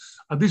dendrons.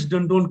 This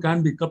dendron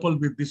can be coupled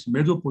with this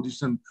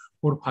mesoposition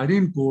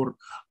porphyrin core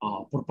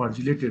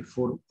propargylated.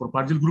 For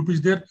propargyl group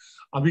is there.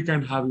 We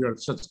can have your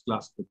such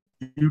class.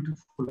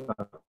 Beautiful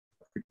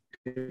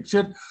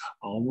architecture.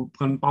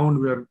 Compound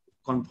where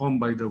confirmed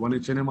by the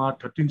 1H-NMR,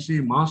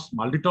 13C, mass,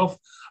 Malditov,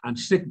 and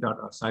SIC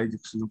data, size,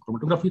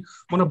 chromatography.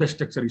 One of the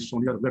structures is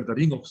shown here, where the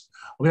ring of,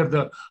 where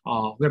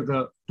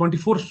the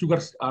 24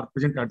 sugars are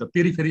present at the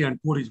periphery, and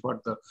core is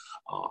what the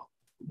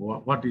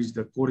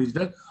core is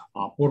the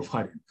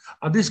porphyrin.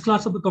 This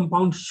class of the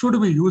compound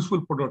should be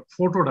useful for the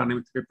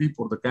photodynamic therapy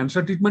for the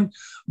cancer treatment,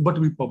 but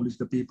we published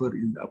the paper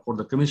for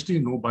the chemistry,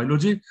 no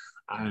biology,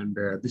 and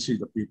this is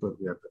the paper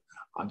where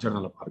the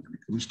Journal of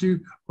Organic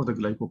Chemistry for the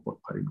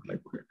glycoporphyrin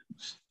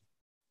glycoproteins.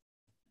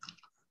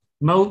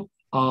 Now,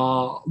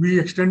 we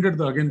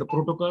extended again the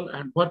protocol,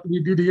 and what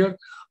we did here,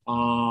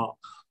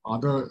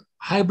 the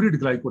hybrid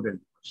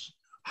glycodenimers.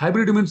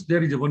 Hybrid means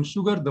there is one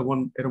sugar, the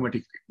one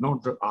aromatic ring,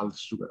 not the all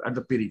sugar at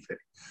the periphery.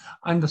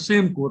 And the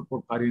same core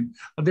porphyrin,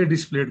 they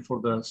displayed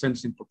for the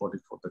sensing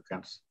properties for the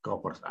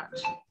copper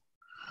ions.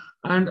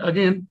 And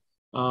again,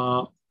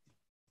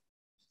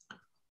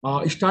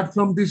 start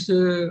from this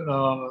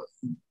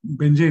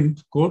benzene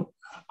core,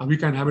 we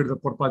can have it the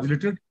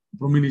porphyrylated.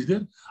 Bromine is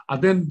there.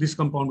 Then this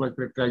compound was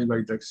characterized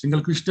by the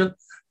single crystal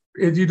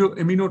azido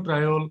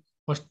aminotriol,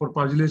 first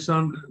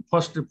propargylation,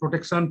 first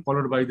protection,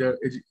 followed by the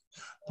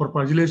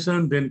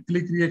propargylation, then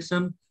click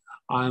reaction,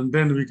 and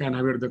then we can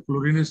have it the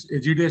chlorinous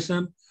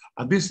agidation.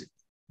 This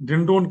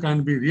dendron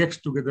can be reacts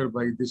together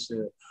by this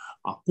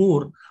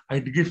core.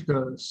 It gives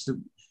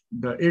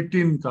the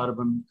 18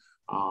 carbon,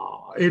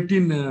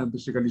 18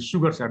 basically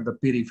sugars at the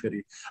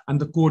periphery, and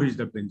the core is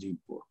the benzene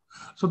core.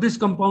 So this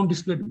compound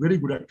displayed very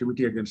good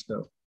activity against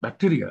the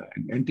bacteria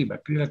and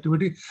antibacterial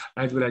activity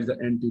as well as the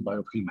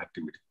antibiofilm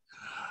activity.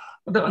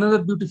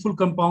 Another beautiful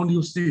compound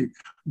you see,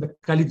 the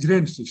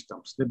Caligran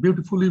systems. They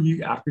beautifully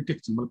we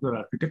architects, molecular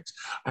architects,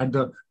 at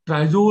the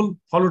triazole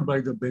followed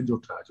by the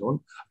benzotriazole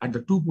at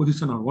the 2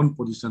 position or 1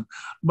 position.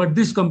 But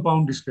this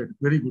compound displayed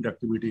very good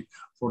activity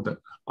for the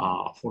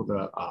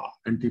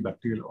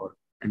antibacterial or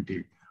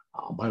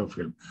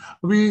biofilm.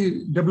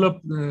 We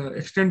developed,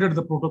 extended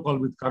the protocol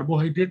with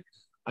carbohydrate.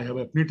 I have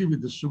affinity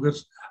with the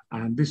sugars,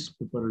 and this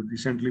paper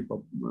recently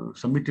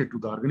submitted to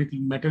the organic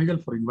material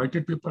for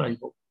invited paper. I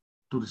hope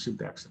to receive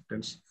the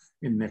acceptance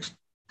in next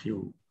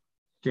few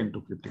 10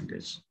 to 15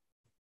 days.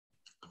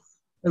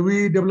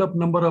 We developed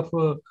number of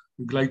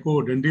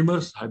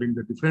glycodendrimers having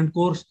the different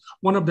cores.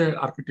 One of the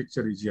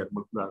architecture is here,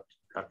 molecular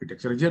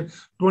architecture is here.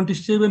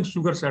 27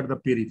 sugars at the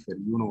periphery,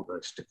 you know the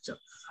structure.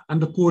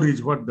 And the core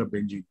is what the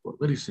benzene core,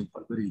 very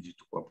simple, very easy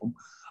to perform.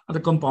 And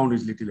the compound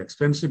is little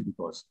expensive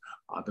because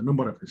the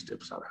number of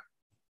steps are high.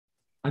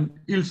 And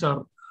yields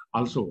are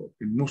also,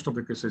 in most of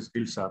the cases,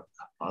 yields are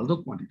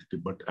although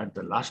quantitative, but at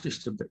the last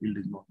step, the yield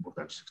is not more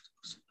than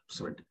 60%,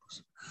 70%.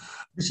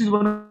 This is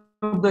one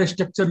of the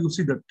structure, you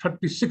see the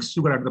 36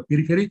 sugar at the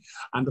periphery,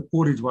 and the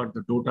core is what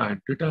the DOTA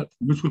and data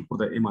useful for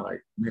the MRI.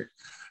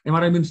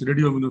 MRI means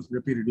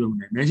radioimmunotherapy,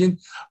 radioimmunoimaging.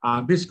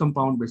 This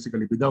compound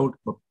basically without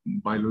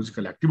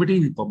biological activity,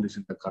 we publish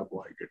in the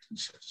carbohydrate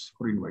research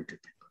for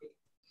invited people.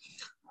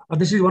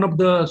 This is one of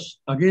the,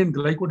 again,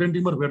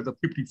 glycodendrimer where the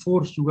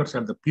 54 sugars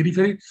at the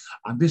periphery,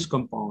 and this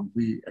compound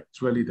we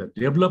actually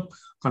develop,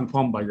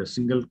 confirmed by the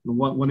single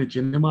 1H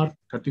NMR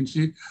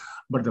 13C,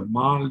 but the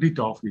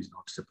MALDI-TOF is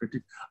not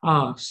separated.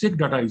 SIG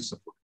data is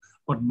supported,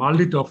 but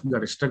MALDI-TOF we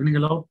are struggling a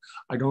lot.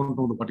 I don't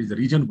know what is the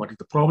reason, what is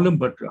the problem,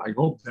 but I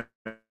hope that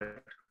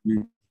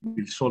we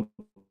will solve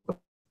the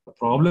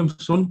problem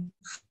soon.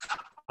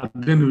 And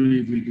then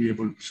we will be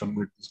able to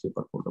submit this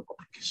paper for the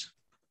publication.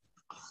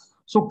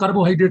 So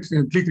carbohydrates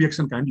and click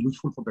reaction can be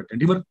useful for the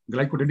dendrimer,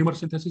 glycodendrimer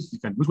synthesis.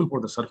 It can be useful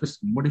for the surface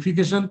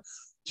modification,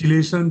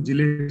 chelation,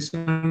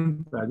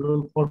 gelation,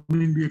 triazole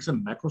forming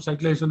reaction,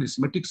 macrocyclization,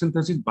 symmetric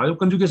synthesis,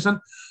 bioconjugation.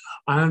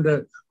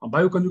 And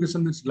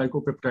bioconjugation means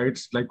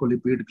glycopeptides,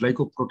 glycolipid,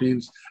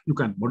 glycoproteins. You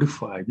can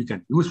modify, we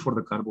can use for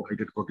the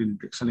carbohydrate protein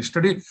interaction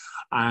study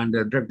and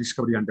drug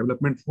discovery and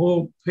development.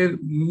 For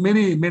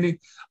many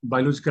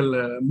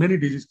biological, many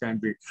diseases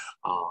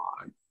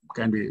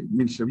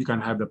means we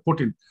can have the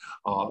potent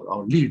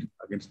or lead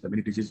against the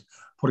many diseases.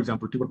 For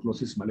example,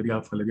 tuberculosis,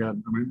 malaria, malaria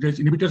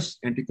inhibitors,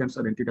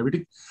 anti-cancer,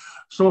 anti-diabetic.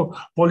 So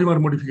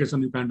polymer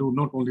modification you can do,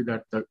 not only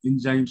that, the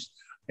enzymes,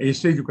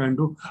 assays you can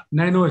do,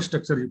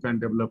 nanostructure you can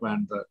develop,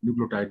 and the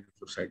nucleotide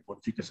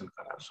modification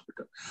can also be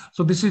done.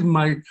 So this is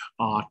my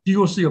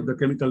TOC of the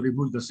chemical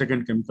reviews, the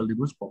second chemical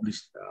reviews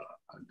published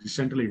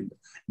recently in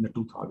the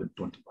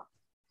 2021.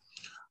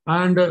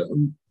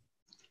 And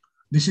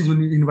this is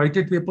an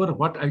invited paper.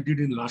 What I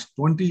did in the last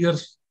 20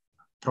 years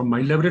from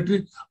my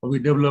laboratory, we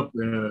developed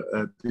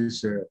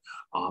this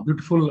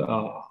beautiful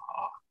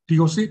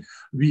TOC.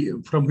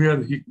 From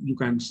here, you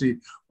can see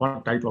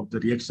what type of the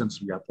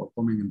reactions we are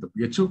performing in the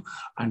BHU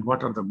and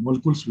what are the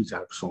molecules which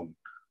have shown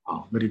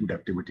very good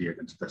activity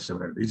against the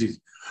several diseases.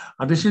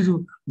 This is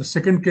the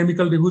second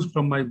chemical reviews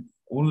from my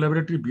own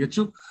laboratory,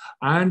 BHU,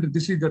 and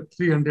this is the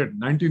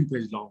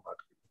 319-page long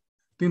article.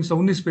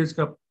 319 page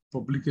ka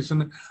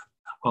publication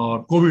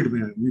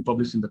COVID we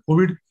published in the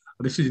COVID.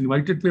 This is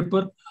invited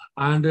paper,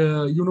 and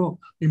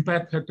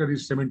impact factor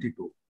is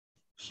 72.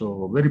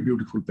 So very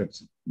beautiful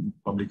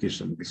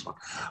publication, this one.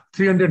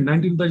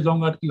 319 page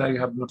long article. I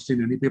have not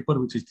seen any paper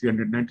which is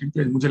 319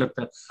 page. मुझे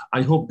लगता है,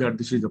 I hope that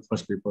this is the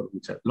first paper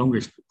which is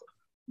longest paper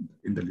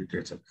in the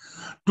literature.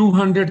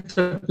 200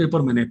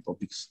 paper मैंने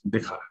publish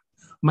देखा है.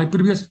 My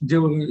previous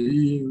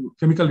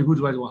chemical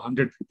reviews was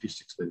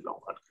 156 page long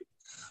article.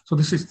 So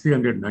this is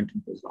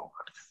 319 page long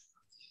article.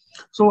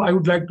 So I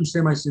would like to say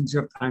my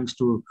sincere thanks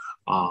to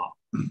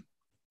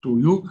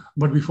you.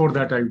 But before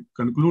that, I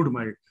conclude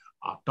my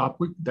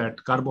topic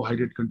that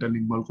carbohydrate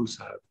containing molecules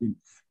have been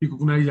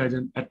recognized as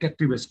an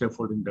attractive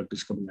scaffold in drug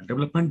discovery and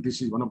development.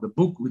 This is one of the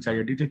books which I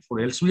edited for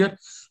elsewhere.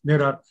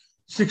 There are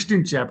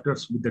 16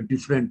 chapters with the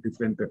different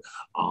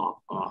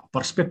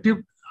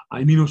perspective.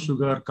 Amino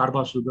sugar,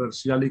 carbosugar,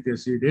 sialic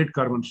acid, 8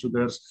 carbon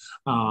sugars,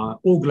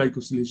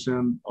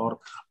 O-glycosylation, or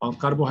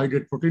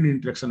carbohydrate protein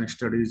interaction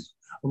studies,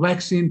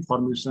 vaccine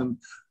formation,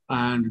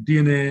 and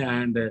DNA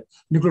and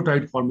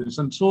nucleotide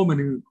formation. So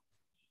many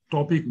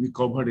topics we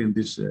covered in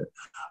this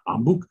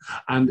book,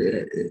 and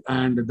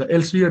the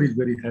Elsevier is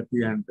very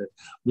happy and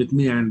with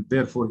me, and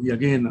therefore he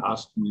again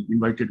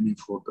invited me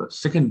for the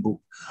second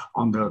book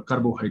on the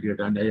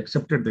carbohydrate, and I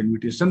accepted the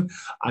invitation.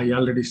 I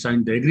already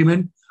signed the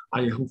agreement.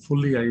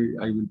 Hopefully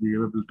I will be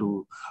able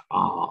to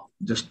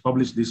just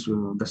publish this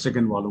the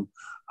second volume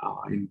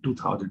in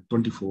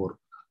 2024,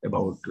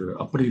 about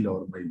April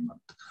or May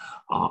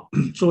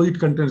month. So it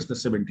contains the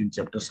 17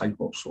 chapters, I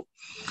hope so.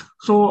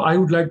 So I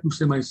would like to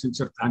say my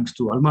sincere thanks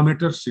to Alma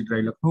Mater,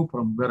 CIDRI Lucknow,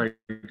 from where I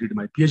did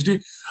my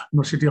PhD,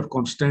 University of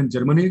Constance,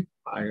 Germany.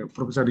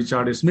 Professor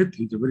Richard A. Smith,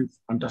 he's a very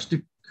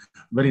fantastic,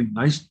 very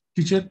nice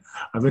teacher,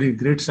 a very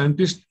great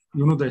scientist.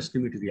 You know the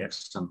ischemic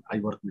reaction. I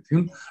work with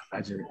him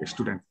as a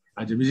student.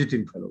 as a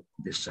visiting fellow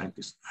guest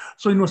scientist.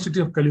 So University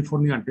of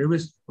California,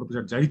 Davis,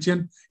 Professor Jai Chen,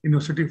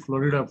 University of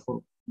Florida,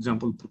 for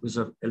example,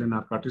 Professor Elena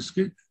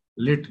Kartinsky,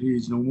 late he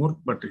is no more,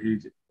 but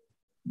his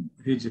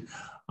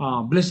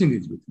blessing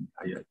is with me.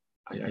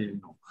 I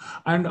know.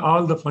 And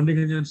all the funding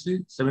agency,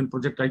 7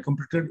 projects I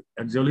completed.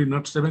 Actually,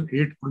 not 7,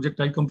 8 projects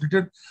I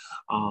completed.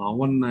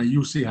 One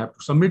UC have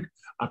to submit.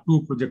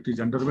 2 project is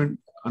undergoing.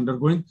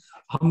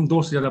 हम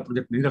 2 से ज़्यादा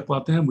project नहीं रख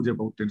पाते हैं, मुझे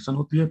बहुत tension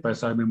होती है,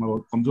 पैसा में मैं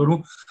बहुत कमजोर हूँ,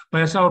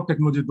 पैसा और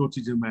टेक्नोलॉजी 2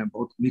 चीजें मैं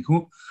बहुत वीक हूँ।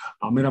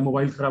 मेरा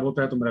मोबाइल खराब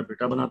होता है तो मेरा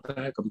बेटा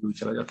बनाता है, कभी कभी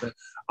चला जाता है।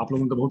 आप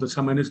लोगों ने तो बहुत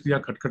अच्छा मैनेज किया,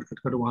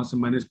 खटखट वहां से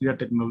मैनेज किया,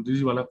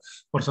 टेक्नोलॉजी वाला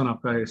पर्सन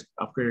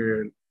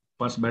आपके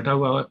पास बैठा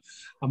हुआ है।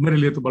 अब मेरे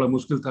लिए तो बड़ा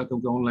मुश्किल था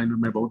क्योंकि ऑनलाइन में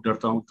मैं बहुत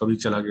डरता हूँ, कभी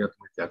चला गया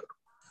तो मैं क्या करूँ।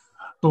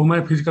 तो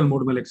मैं फिजिकल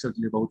मोड में लेक्चर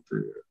के लिए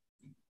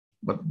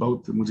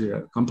बहुत मुझे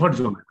कंफर्ट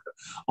जोन है।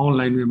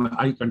 ऑनलाइन में मैं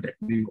आई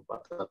कांटेक्ट नहीं हो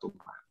पाता तो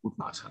मैं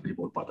उतना अच्छा नहीं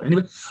बोल पाता।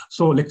 Anyway,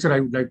 so lecture I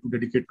would like to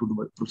dedicate to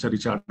professor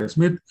Richard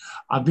Smith.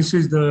 This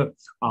is the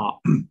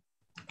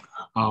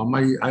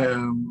my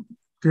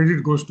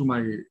credit goes to my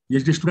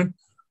PhD student.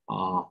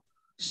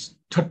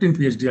 13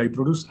 PhD I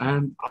produce,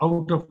 and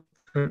out of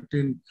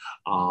 13,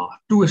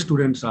 2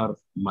 students are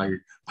my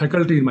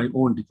faculty in my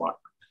own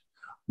department.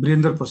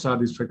 Virendra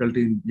Prasad is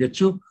faculty in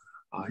BHU.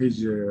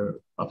 He's,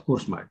 of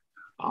course, my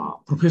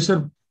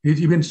professor.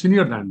 He's even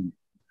senior than me.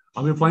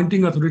 अब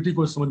appointing authority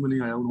को समझ में नहीं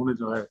आया, उन्होंने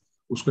जो है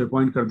उसको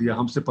अपॉइंट कर दिया,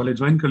 हमसे पहले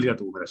ज्वाइन कर लिया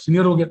तो वो मेरा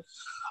सीनियर हो गया।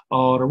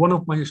 और one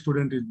of my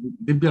student is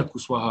Divya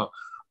Kushwaha,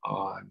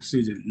 she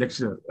is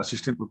lecturer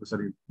assistant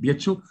professor in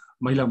BHU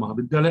महिला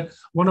महाविद्यालय।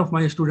 One of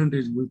my student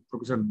is with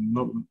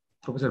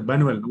Professor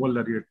Banuel Novel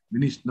Laureate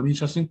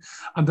Namisha Singh,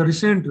 and the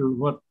recent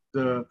work,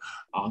 the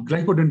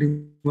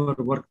glycodendimer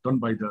work done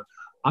by the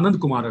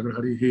Anand Kumar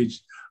Agarhari.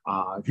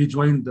 He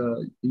joined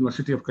the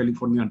University of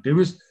California,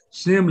 Davis,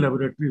 same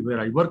laboratory where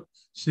I work,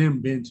 same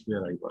bench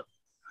where I work.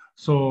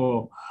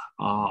 So,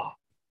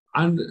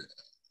 and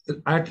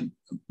at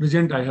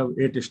present, I have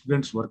 8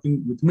 students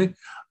working with me.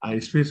 I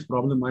space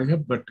problem I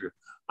have, but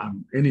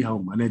I'm anyhow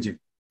managing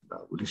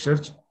the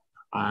research.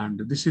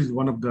 And this is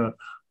one of the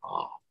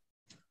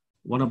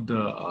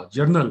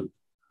journal.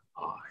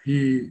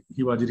 He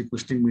was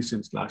requesting me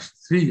since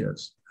last 3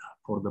 years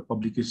for the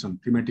publication,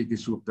 thematic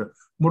issue of the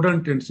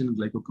modern trends in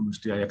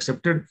glycochemistry. I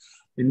accepted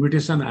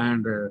invitation,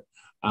 and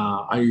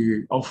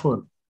I offer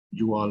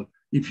you all,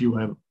 if you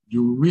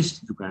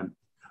wish, you can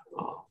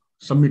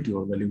submit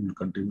your valuable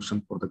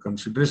contribution for the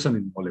consideration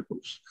in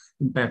molecules.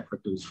 Impact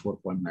factor is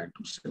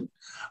 4.927.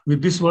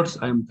 With these words,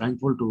 I am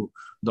thankful to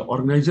the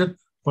organizer,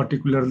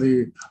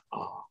 particularly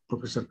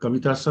Professor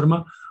Kavita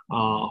Sharma.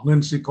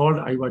 When she called,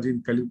 I was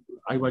in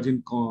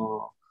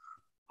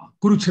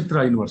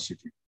Kurukshetra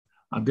University.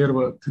 There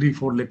were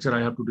 3-4 lectures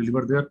I have to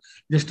deliver there.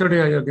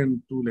 Yesterday, I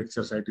again 2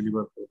 lectures I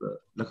delivered for the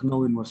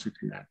Lucknow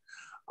University and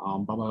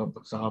Baba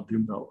Sahab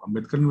Bhimrao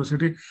Ambedkar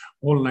University.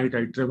 All night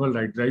I traveled,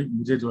 I drive.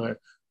 मुझे जो है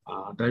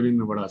driving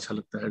में बड़ा अच्छा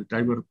लगता है।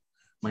 Driver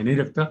मैं नहीं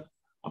रखता,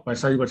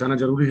 पैसा भी बचाना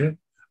जरूरी है,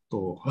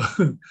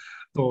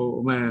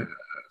 तो मैं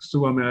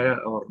सुबह में आया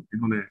और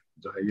इन्होंने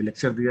जो है ये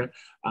लेक्चर दिया।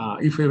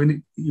 If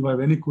you have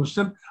any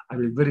question, I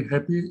will be very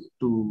happy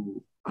to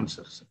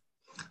answer.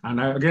 And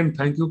I again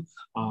thank you,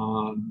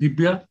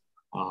 Divya,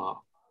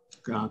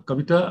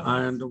 Kavita,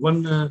 and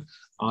one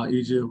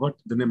is what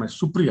the name is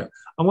Supriya,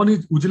 and one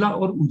is Ujla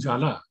or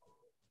Ujala.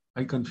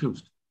 I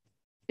confused.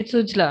 It's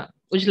Ujla,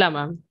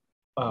 ma'am.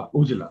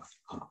 Ujla.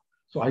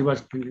 So I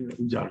was thinking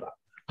Ujala.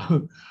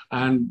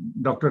 And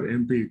Dr.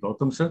 MP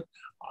Gautam sir,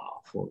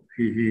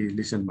 he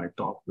listened my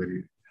talk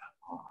very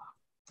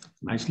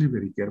nicely,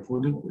 very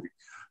carefully.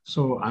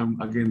 So I'm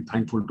again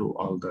thankful to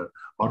all the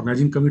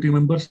organizing committee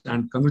members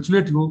and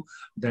congratulate you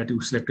that you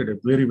selected a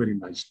very, very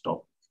nice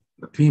topic.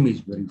 The theme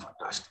is very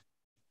fantastic.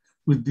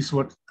 With this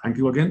word, thank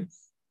you again.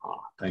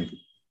 Thank you.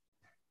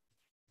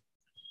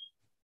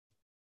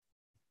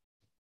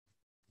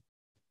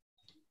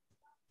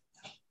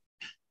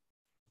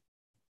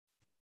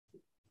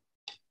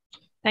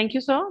 Thank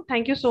you, sir.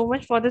 Thank you so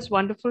much for this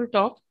wonderful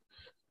talk.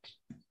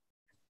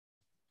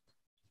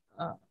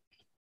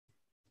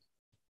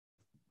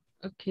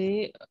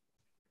 Okay.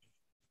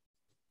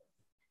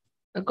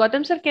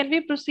 Gautam sir, can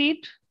we proceed?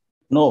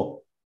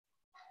 No.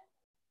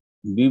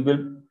 We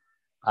will.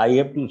 I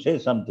have to say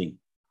something.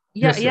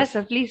 Yeah, yes,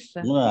 sir. Please,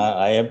 sir. No,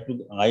 I have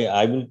to.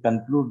 I will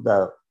conclude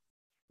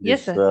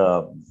this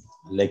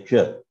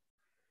lecture.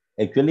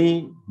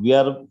 Actually, we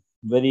are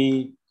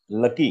very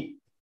lucky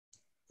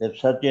that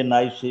such a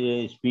nice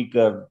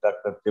speaker,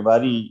 Dr.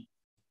 Tiwari,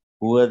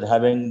 who is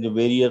having the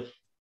various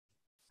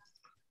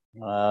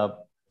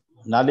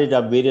knowledge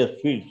of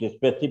various fields.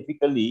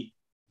 Specifically,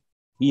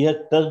 he has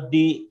touched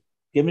the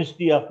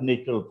chemistry of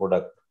natural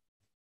product.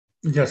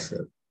 Yes,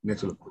 sir.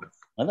 Natural product.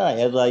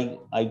 As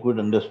I could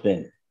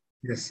understand.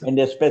 Yes, sir. And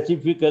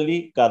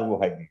specifically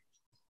carbohydrates.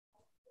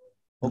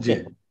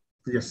 Okay.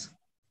 Yes.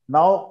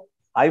 Now,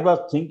 I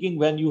was thinking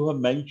when you have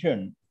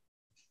mentioned,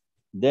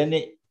 then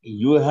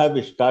you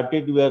have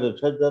started your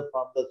research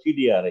from the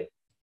CDRA.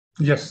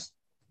 Yes.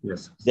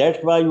 Yes.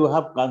 That's why you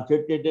have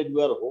concentrated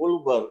your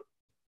whole work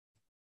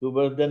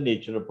towards the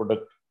natural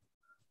product.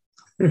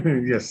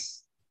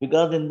 Yes.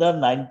 Because in the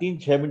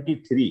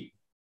 1973,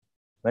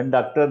 when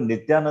Dr.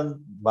 Nityanand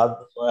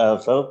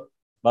sir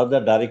was the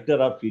director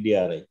of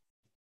CDRI,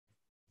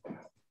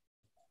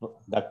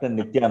 Dr.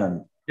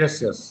 Nityanand.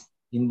 Yes, yes.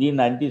 In the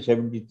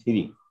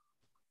 1973.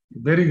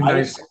 Very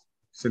nice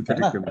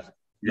synthetic chemistry.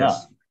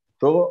 Yes.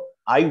 So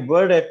I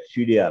worked at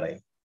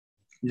CDRI.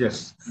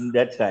 Yes. In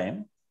that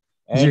time,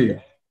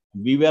 and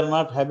we were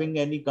not having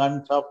any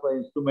kinds of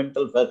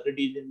instrumental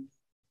facilities in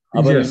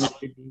our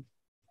university.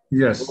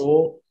 Yes.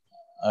 So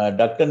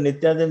Dr.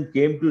 Nityanand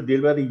came to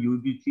deliver a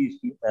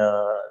UGC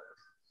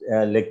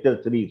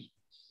lecture series.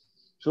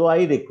 So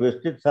I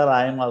requested, sir,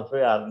 I am also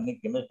an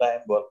organic chemist. I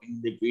am working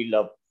in the field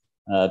of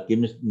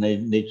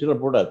natural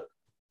product.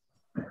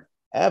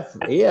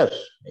 Yes,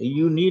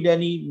 you need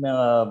any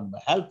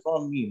help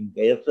from me?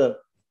 Yes, sir.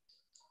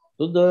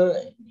 So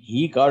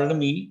he called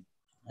me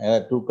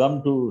to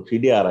come to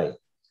CDRI.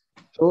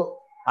 So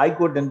I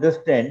could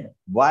understand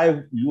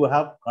why you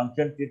have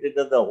concentrated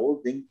the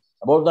whole thing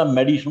about the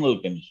medicinal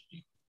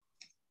chemistry.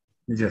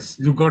 Yes,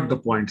 you got the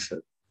point,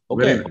 sir.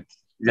 Okay. Very nice.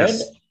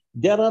 Yes. And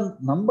there are a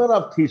number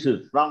of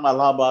theses from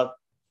Allahabad.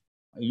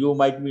 You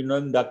might be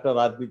knowing Dr.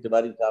 Rajvi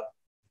Tiwari sahab.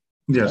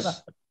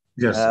 Yes.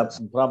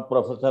 Yes. From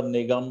Professor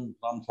Nigam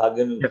from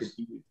Sagar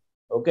University. Yes.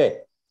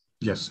 Okay.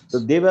 Yes. So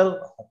they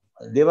were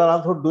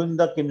also doing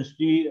the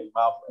chemistry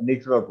of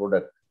natural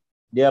product.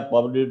 They have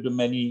published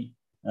many.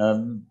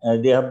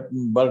 They have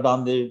worked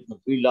on the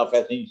field of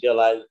essential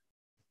oil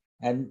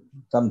and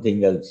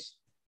something else.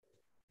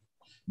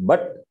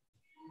 But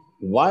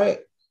why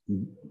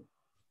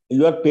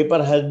your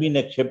paper has been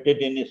accepted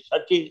in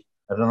such a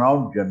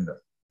renowned journal?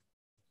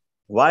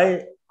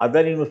 Why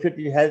other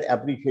universities has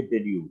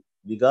appreciated you?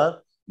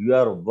 Because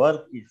your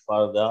work is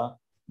for the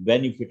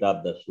benefit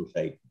of the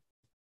society.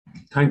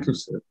 Thank you,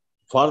 sir.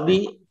 For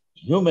the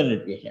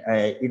humanity,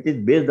 it is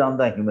based on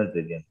the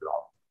humanitarian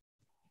ground.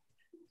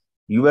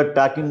 You were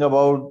talking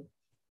about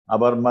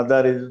our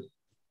mother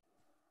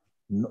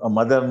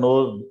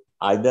knows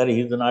either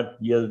he is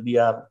not PhD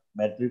or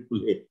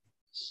matriculate,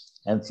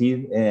 and she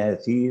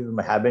is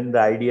having the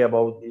idea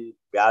about the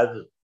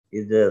pyaz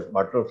is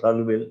water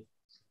soluble,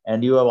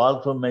 and you have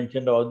also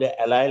mentioned about the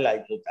allyl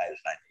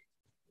isothiocyanate.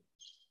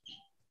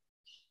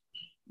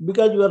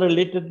 Because you are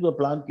related to the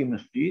plant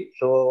chemistry,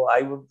 so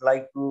I would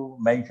like to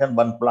mention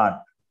one plant.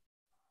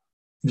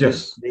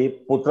 Yes. The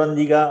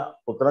Putranjiba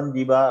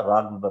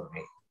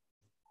Ragsberge.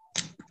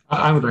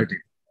 I'm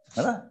writing.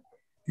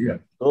 Yeah.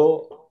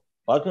 So,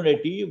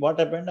 fortunately, what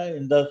happened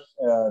in the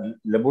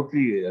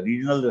laboratory,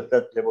 regional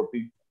research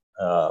laboratory,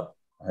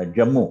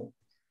 Jammu,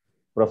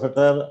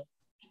 Professor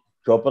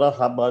Chopra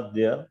Sahab was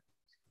there,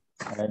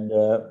 and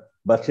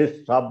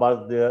Basist Sahab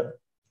was there,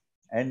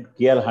 and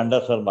KL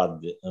Handa sir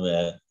was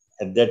there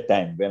at that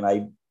time when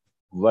I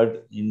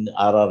worked in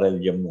RRL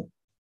Jammu.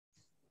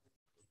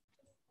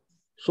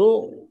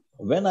 So,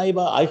 when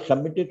I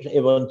submitted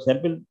a one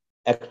sample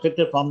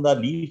extracted from the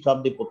leaves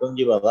of the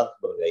Putranjiba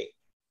Ragsberge,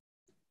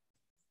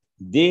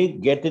 they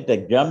get it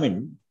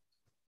examined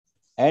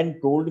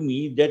and told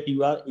me that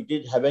it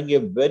is having a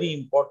very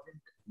important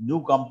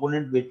new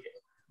component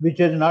which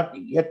has not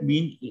yet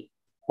been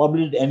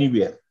published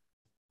anywhere.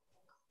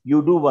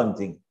 You do one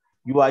thing,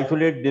 you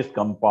isolate this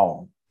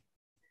compound,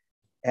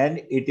 and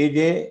it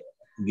is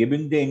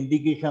giving the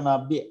indication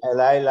of the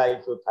allyl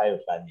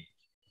isothiocyanate.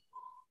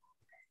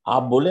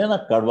 आप बोले ना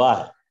कड़वा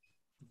है.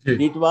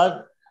 It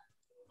was,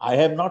 I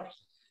have not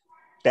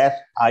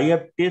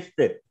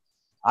tasted,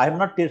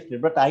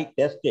 but I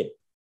tested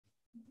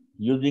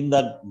using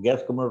the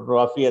gas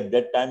chromatography. At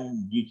that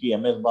time,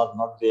 GCMS was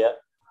not there.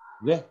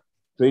 Okay?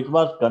 So it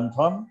was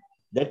confirmed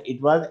that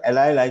it was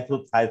allyl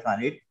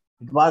isothiocyanate.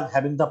 It was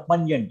having the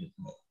pungent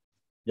smell,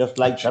 just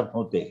like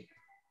sarson tel.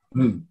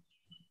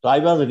 So I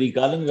was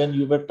recalling when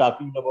you were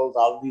talking about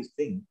all these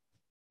things,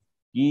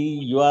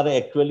 you are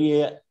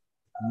actually a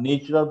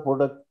natural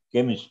product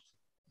chemist,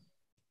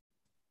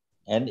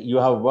 and you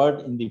have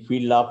worked in the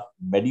field of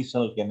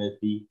medicinal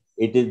chemistry.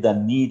 It is the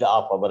need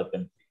of our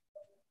country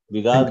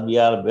because we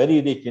are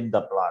very rich in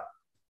the plant.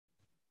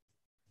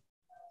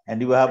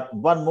 And you have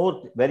one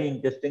more very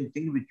interesting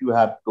thing which you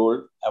have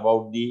told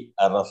about the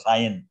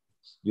rasayan.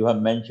 You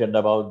have mentioned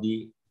about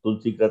the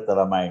Tulsi Krat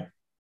Ramayana.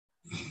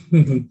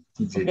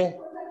 Okay,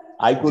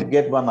 I could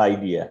get one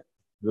idea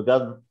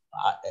because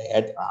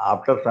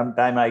after some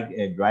time I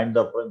joined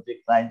the forensic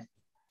science.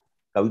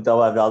 Kavita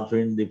was also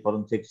in the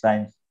forensic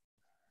science.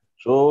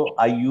 So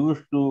I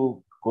used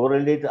to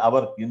correlate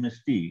our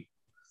chemistry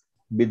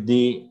with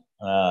the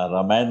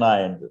Ramayana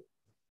and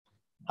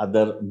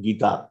other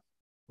Gita.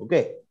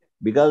 Okay,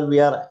 because we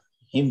are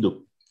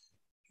Hindu.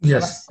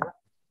 Yes.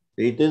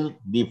 It is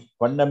the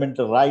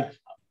fundamental right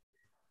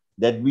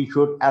that we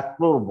should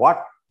explore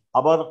what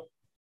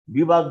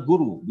we were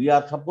guru. We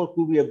are supposed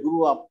to be a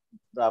guru of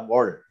the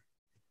world.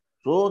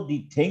 So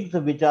the things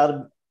which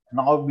are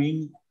now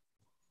being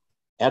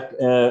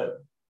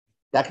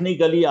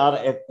technically are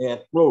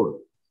explored,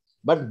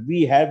 but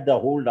we had the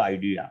whole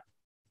idea.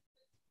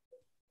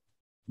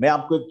 मैं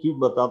आपको एक चीज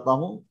बताता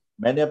हूँ.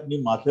 मैंने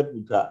अपनी माँ से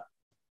पूछा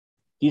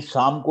कि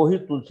शाम को ही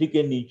तुलसी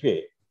के नीचे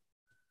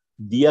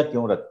दिया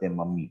क्यों रखते हैं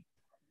मम्मी,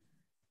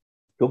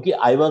 क्योंकि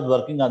I was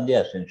working on the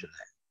essential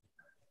है।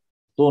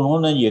 तो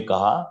उन्होंने ये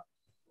कहा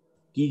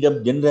कि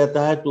जब दिन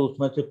रहता है तो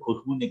उसमें से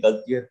खुशबू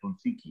निकलती है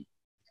तुलसी की,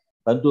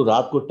 परंतु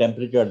रात को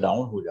टेम्परेचर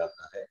डाउन हो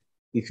जाता है,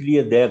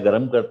 इसलिए दिया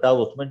गर्म करता है,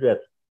 उसमें जो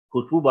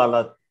खुशबू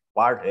वाला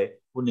पार्ट है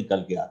वो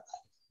निकल के आता है।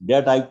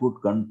 That I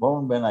could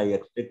confirm when I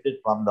extracted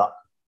from the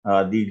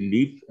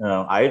leaf,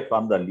 eyed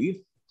from the leaf,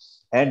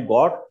 and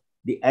got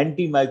the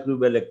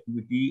antimicrobial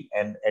activity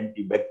and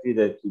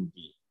antibacterial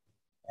activity,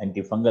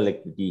 antifungal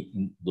activity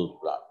in those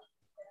plants.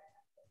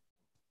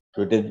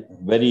 So it is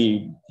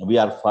very, we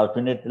are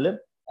fortunate,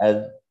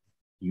 as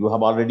you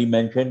have already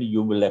mentioned,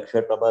 you will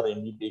accept our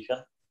invitation.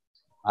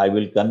 I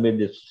will convey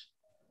this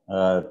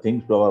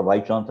things to our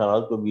Vice Chancellor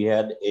also. We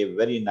had a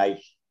very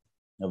nice,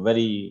 a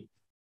very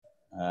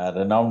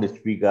renowned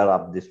speaker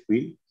of this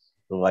field.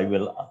 So I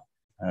will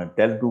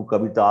tell to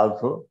Kavita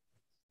also.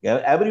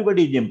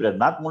 Everybody is impressed,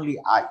 not only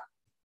I.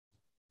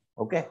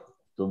 Okay.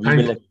 So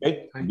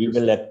we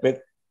will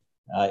expect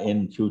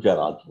in future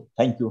also.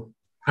 Thank you.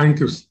 Thank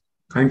you.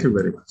 Thank you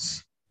very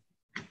much.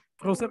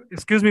 Professor,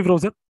 excuse me,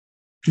 Professor.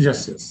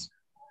 Yes, yes.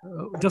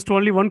 Just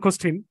only one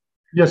question.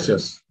 Yes,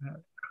 yes.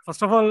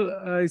 First of all,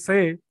 I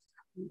say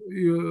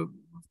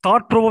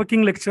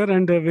thought-provoking lecture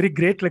and a very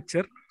great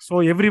lecture.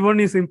 So everyone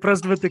is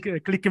impressed with the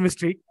click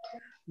chemistry.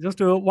 Just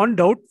one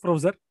doubt,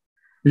 Professor.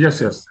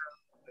 Yes, yes.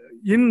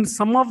 In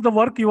some of the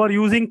work, you are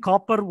using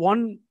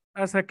copper-1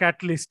 as a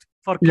catalyst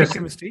for click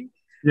chemistry.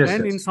 Yes,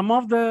 and in some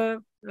of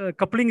the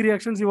coupling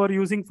reactions, you are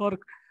using for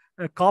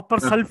copper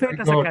sulfate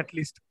as a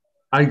catalyst.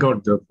 I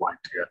got the point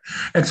here.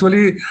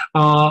 Actually,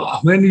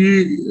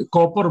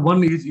 copper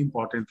 1 is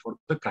important for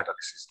the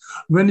catalysis.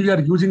 When we are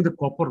using the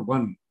copper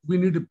 1, we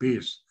need a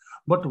base.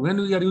 But when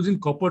we are using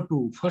copper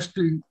 2, first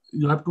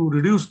you have to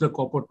reduce the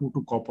copper 2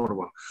 to copper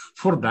 1.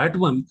 For that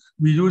one,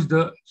 we use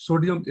the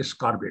sodium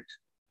ascorbate,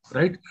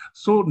 right?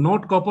 So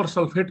not copper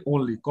sulfate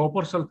only.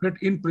 Copper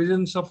sulfate in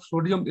presence of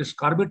sodium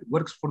ascorbate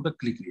works for the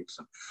click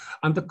reaction.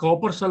 And the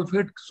copper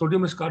sulfate,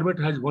 sodium ascorbate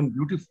has one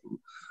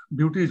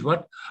beauty is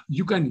what?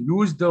 You can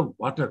use the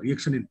water,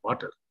 reaction in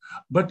water.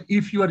 But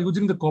if you are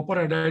using the copper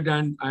iodide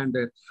and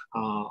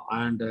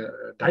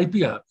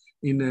dipia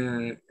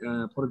in,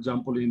 for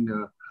example,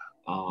 in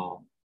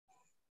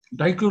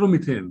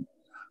dichloromethane,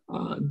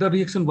 the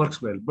reaction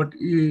works well, but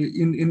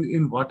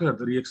in water,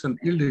 the reaction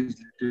yield is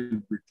a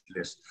little bit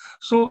less.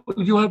 So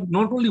you have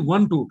not only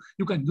one, two,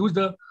 you can use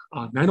the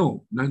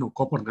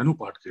copper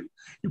nanoparticle.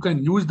 You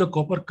can use the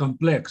copper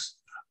complex,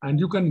 and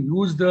you can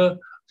use the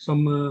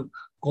some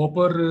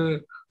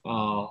copper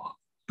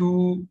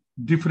two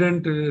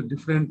different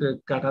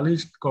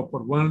catalyst, copper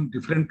 1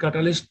 different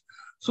catalyst.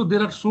 So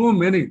there are so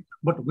many,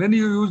 but when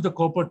you use the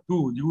copper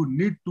 2, you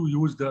need to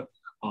use the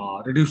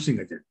reducing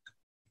agent.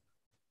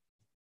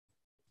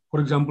 For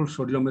example,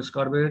 sodium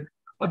ascorbate,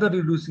 other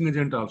reducing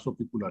agent also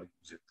people are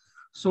using.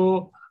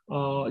 So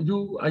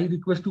I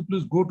request you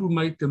please go to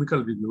my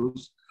chemical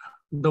reviews.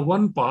 The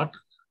one part,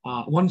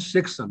 one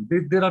section,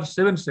 there are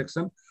 7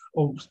 sections.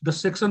 Of the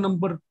section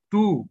number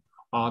 2,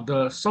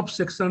 the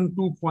subsection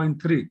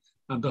 2.3,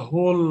 and the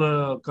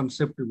whole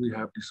concept we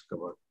have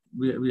discovered.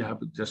 We have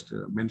just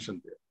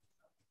mentioned there.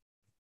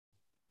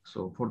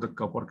 So for the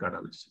copper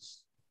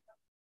catalysis.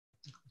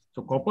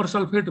 So copper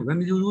sulfate,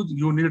 when you use,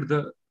 you need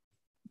the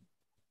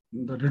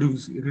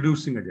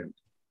reducing agent,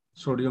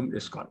 sodium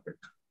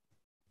ascorbate.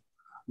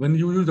 When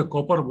you use the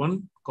copper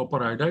 1,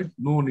 copper iodide,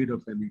 no need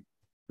of any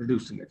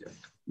reducing agent.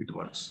 It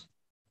works.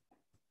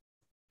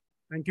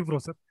 Thank you,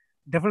 Professor.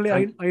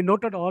 Definitely, I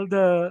noted all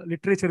the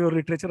your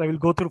literature. I will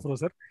go through,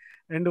 Professor.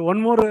 And one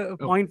more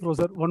point,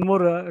 Professor, one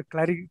more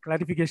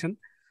clarification.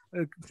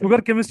 Sugar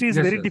chemistry is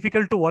very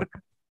difficult to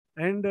work.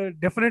 And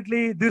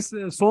definitely this,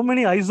 so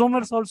many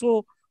isomers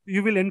also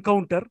you will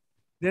encounter.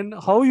 Then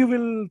how you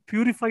will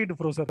purify it,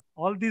 Professor?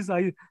 All these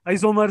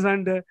isomers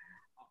and...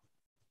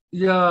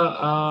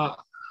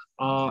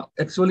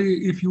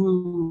 Actually, if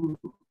you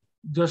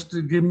just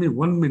give me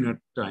 1 minute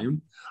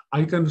time,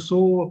 I can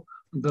show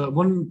the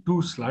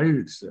 1-2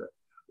 slides,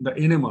 the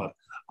NMR.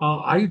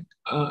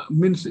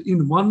 Means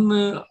in one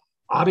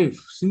RF,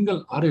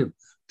 single RF,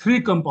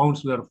 3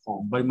 compounds were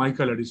formed by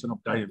Michael addition of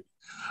diamine.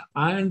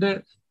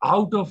 And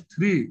out of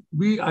 3,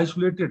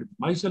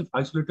 myself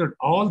isolated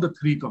all the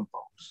 3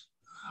 compounds.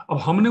 अब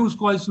हमने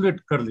उसको isolate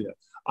कर लिया.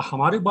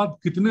 हमारे बाद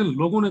कितने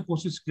लोगों ने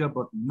कोशिश किया,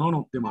 but none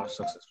of them are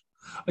successful.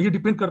 ये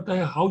डिपेंड करता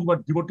है how you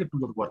are devoted to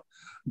your work.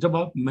 जब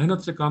आप मेहनत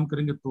से काम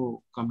करेंगे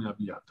तो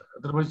कामयाबी आता है.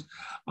 Otherwise,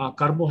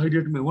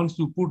 carbohydrate में once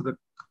you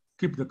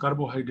keep the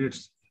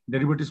carbohydrates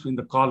derivatives in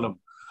the column,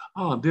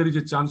 there is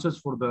a chances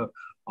for the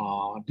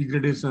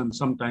degradation.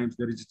 Sometimes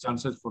there is a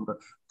chances for the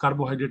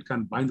carbohydrate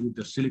can bind with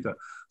the silica,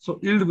 so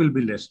yield will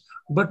be less.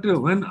 But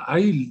when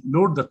I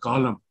load the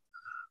column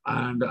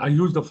and I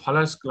use the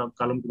flash column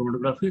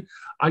chromatography,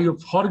 I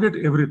forget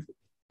everything.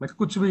 मैं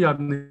कुछ भी याद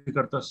नहीं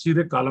करता,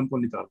 सीधे column को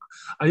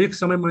निकालना. एक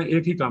समय मैं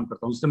एक ही काम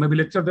करता हूँ. इससे मैं भी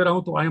लेक्चर दे रहा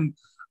हूँ तो I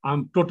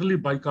am totally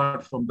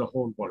boycott from the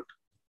whole world.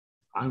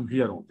 I am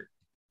here only.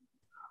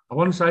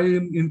 Once I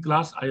am in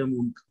class, I am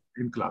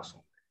in class.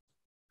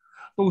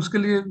 तो उसके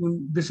लिए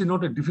this is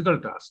not a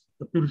difficult task.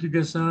 The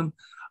purification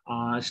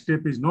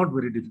step is not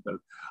very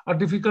difficult. और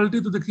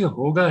difficulty तो देखिए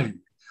होगा ही,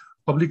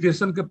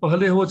 publication के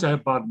पहले हो चाहे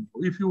बाद में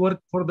हो. If you work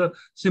for the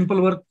simple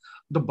work,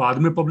 तो बाद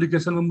में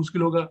पब्लिकेशन में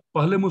मुश्किल होगा.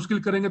 पहले मुश्किल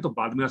करेंगे तो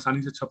बाद में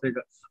आसानी से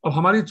छपेगा. अब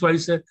हमारी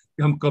चॉइस है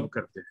कि हम कब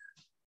करते हैं.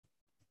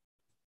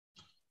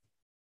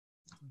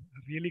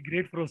 Really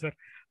great, Professor.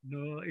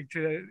 No,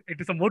 it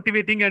is a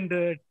motivating and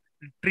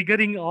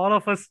triggering all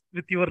of us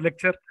with your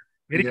lecture.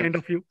 Very kind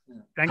of you.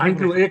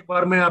 Thank you. एक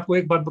बार मैं आपको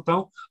एक बात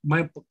बताऊं,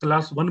 मैं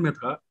क्लास 1 में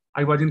था.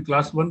 I was in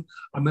class 1.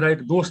 और मेरा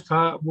एक दोस्त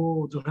था,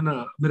 वो जो है ना,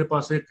 मेरे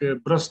पास एक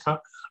ब्रश था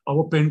और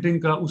वो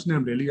पेंटिंग का उसने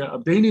ले लिया.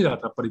 अब दे ही नहीं रहा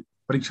था,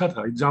 परीक्षा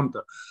था, एग्जाम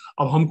था.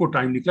 अब हमको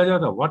टाइम निकला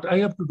जाता, what I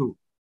have to do.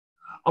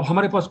 अब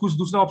हमारे पास कुछ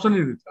दूसरा ऑप्शन ही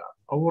नहीं था.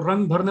 और वो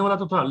रंग भरने वाला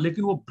तो था,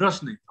 लेकिन वो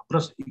ब्रश नहीं था,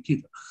 ब्रश एक ही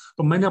था.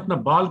 तो मैंने अपना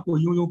बाल को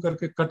यूं यूं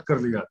करके कट कर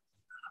लिया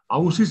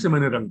और उसी से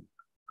मैंने रंग,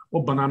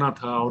 वो बनाना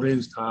था,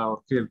 ऑरेंज था, और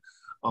केल,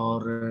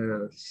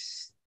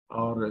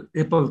 और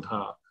एप्पल था,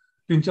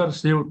 3-4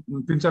 सेब,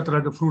 3-4 तरह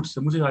के फ्रूट्स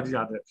से, मुझे आज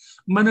याद है.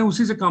 मैंने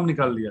उसी से काम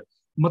निकाल लिया.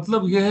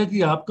 मतलब यह है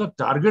कि आपका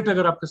टारगेट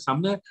अगर आपके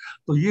सामने है,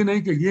 तो ये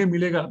नहीं कि ये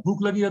मिलेगा.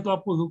 भूख लगी है तो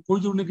आपको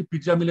कोई जरूरी नहीं कि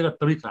पिज्जा मिलेगा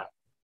तभी खाए,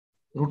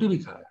 रोटी भी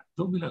खाए,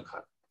 जो मिला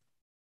खाए.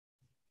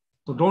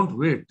 तो डोंट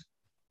वेट.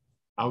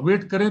 आप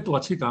वेट करें तो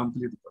अच्छी काम के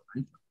लिए तो करना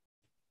ही.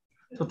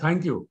 तो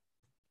thank you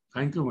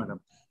madam.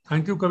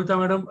 Thank you Kavita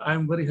madam. I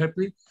am very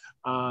happy.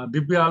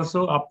 Divya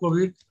also, आपको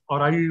भी.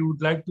 और I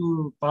would like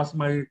to pass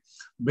my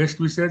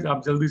best wishes.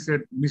 आप जल्दी से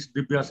मिस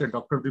दिव्या से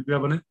डॉक्टर दिव्या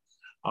बने.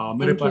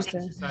 मेरे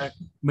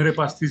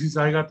पास थीसिस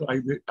आएगा तो आई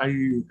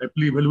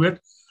happily evaluate.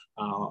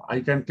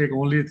 I can take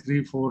only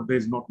 3-4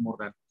 days, not more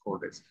than 4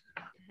 days.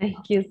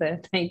 Thank you, sir.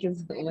 Thank you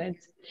so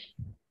much.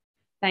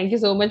 Thank you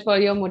so much for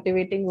your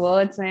motivating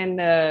words, and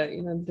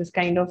this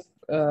kind of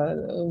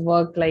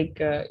work it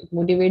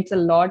motivates a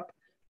lot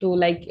to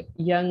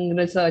young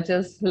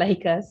researchers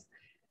like us.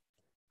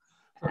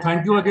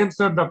 Thank you again,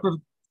 sir, Dr.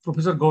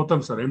 Professor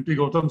Gautam sir, MP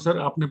Gautam sir.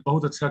 आपने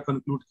बहुत अच्छा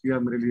conclude किया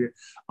मेरे लिए.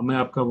 मैं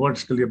आपका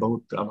words के लिए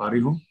बहुत आभारी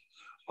हूँ.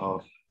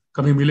 और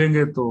कभी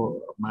मिलेंगे तो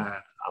मैं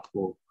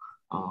आपको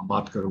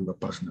बात करूंगा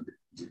personally.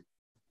 Ji,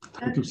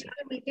 thank you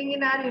sir. Meeting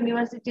in our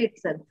university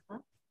itself.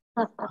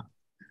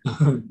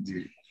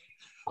 जी,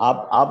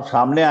 आप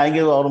सामने आएंगे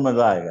तो और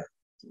मजा आएगा.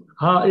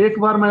 हाँ, एक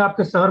बार मैं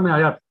आपके शहर में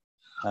आया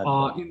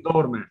था,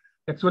 इंदौर में.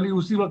 एक्चुअली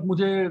उसी वक्त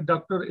मुझे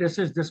doctor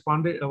SS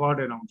Deshpande award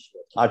announce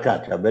हुआ.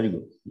 अच्छा, वेरी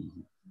गुड.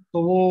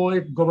 तो वो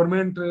एक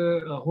गवर्नमेंट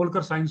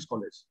होलकर साइंस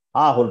कॉलेज.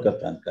 हाँ, होलकर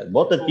साइंस कॉलेज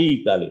बहुत अच्छी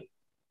कॉलेज.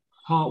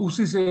 हाँ,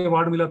 उसी से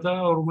अवार्ड मिला था.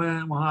 और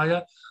मैं वहाँ आया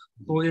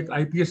तो एक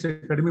IPS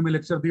एकेडमी में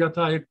लेक्चर दिया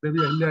था, एक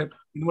देवी अहिल्या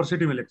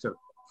यूनिवर्सिटी में लेक्चर.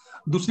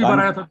 दूसरी बार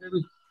आया था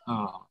देवी.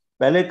 हाँ,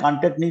 पहले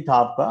कांटेक्ट नहीं था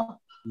आपका,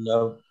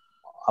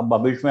 अब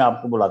भविष्य में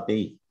आपको बुलाते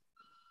ही.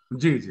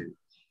 जी.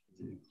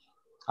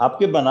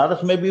 आपके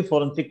बनारस में भी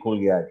फॉरेंसिक खुल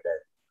गया है शायद.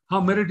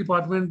 हाँ, मेरे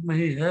डिपार्टमेंट में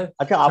ही है.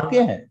 अच्छा, आपके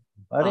हैं?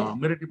 अरे,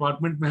 मेरे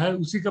डिपार्टमेंट में है,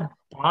 उसी का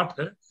पार्ट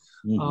है.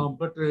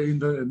 But in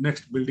the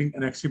next building,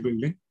 annexe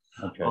building.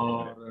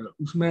 और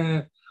उसमें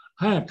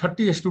है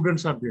 30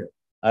 स्टूडेंट्स आर देयर.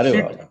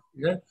 अरे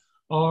वाह.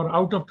 और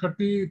आउट ऑफ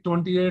 30,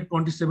 28,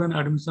 27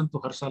 एडमिशन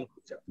तो हर साल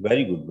हो जाता.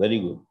 Very good, very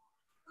good.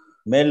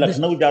 मैं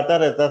लखनऊ जाता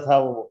रहता था,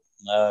 वो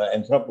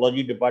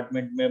एंथ्रोपोलॉजी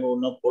डिपार्टमेंट में वो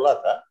उन्होंने खोला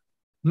था.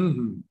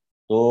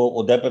 तो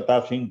उदय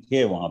प्रताप सिंह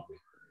थे वहां पे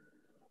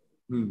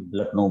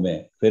लखनऊ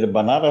में. फिर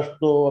बनारस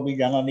तो अभी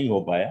जाना नहीं हो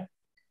पाया,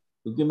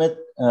 क्योंकि मैं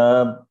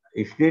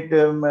स्टेट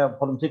में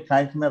फॉरेंसिक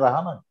साइंस में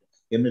रहा ना.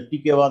 केमिस्ट्री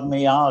के बाद मैं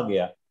यहाँ आ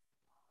गया.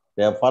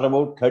 For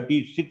about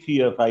 36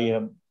 years I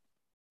have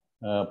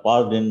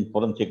passed in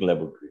forensic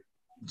laboratory.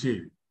 जी.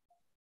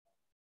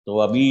 तो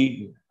अभी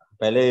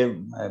पहले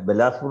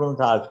बिलासपुर में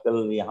था,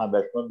 आजकल यहाँ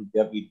वैष्णव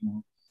विद्यापीठ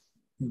में.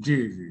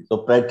 जी. तो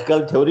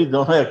प्रैक्टिकल थ्योरी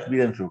दोनों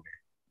एक्सपीरियंस हो गए.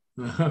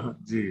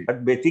 जी. But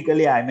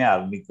basically I M A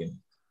army के.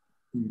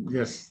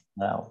 Yes,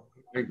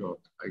 I got.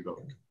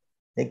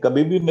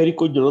 कभी भी मेरी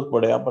कोई जरूरत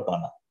पड़े आप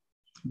बताना.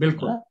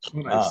 बिल्कुल.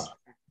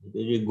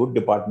 ये गुड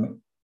डिपार्टमेंट.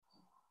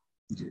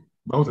 जी,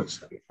 बहुत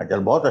अच्छा. चल,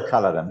 बहुत अच्छा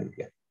लगा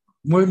मिलकर.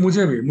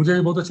 मुझे भी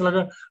बहुत अच्छा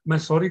लगा. मैं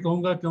सॉरी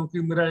कहूंगा क्योंकि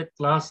मेरा एक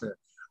क्लास है,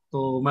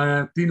 तो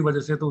मैं 3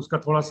 बजे से, तो उसका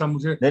थोड़ा सा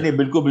मुझे. नहीं,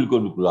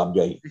 बिल्कुल आप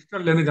जाइए.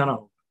 रजिस्टर लेने जाना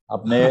होगा.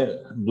 अपने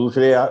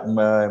दूसरे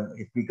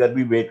स्पीकर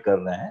भी वेट कर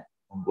रहे हैं,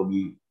 उनको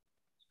भी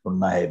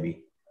सुनना है भी.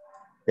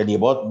 चलिए,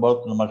 बहुत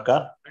बहुत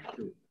नमस्कार.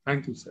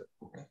 Thank you sir.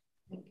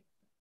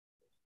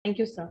 Thank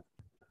you sir.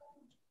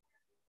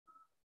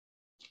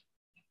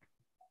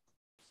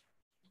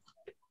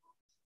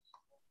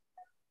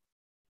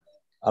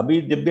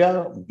 अभी दिव्या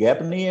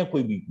गैप नहीं है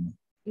कोई बीच में?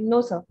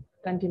 No sir,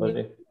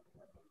 continue.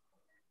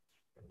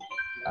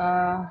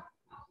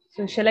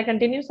 So shall I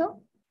continue, sir?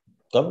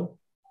 कब?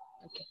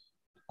 Okay.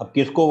 अब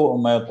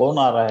कौन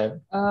आ रहा है?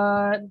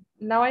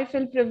 Now I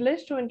feel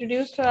privileged to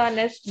introduce to our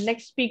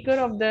next speaker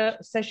of the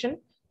session,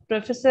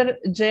 Professor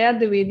Jaya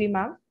Dwivedi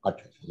ma'am.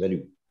 अच्छा,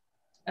 very good.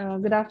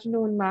 Good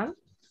afternoon, ma'am.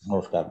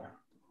 नमस्कार.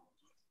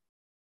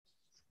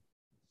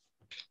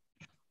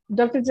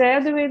 Dr.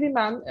 Jaya Dwivedi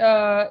ma'am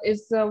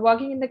is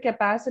working in the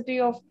capacity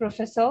of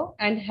Professor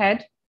and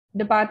Head,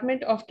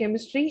 Department of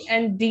Chemistry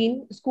and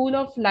Dean, School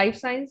of Life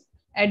Science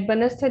at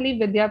Banasthali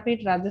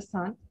Vidyapit,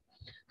 Rajasthan.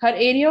 Her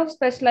area of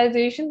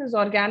specialization is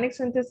organic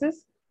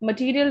synthesis,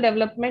 material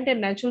development, and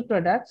natural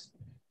products.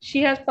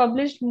 She has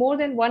published more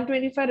than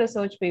 125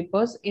 research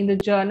papers in the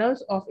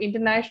journals of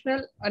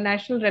international or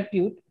national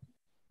repute.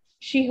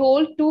 She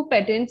holds 2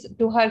 patents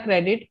to her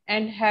credit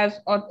and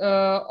has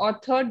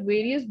authored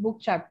various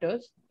book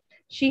chapters.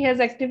 She has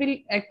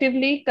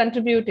actively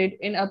contributed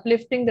in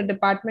uplifting the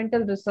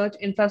departmental research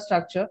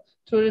infrastructure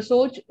through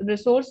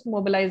resource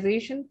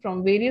mobilization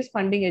from various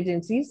funding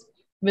agencies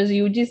with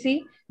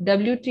UGC,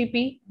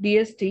 WTP,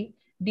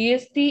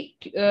 DST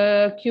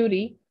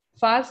Curie,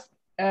 FAST,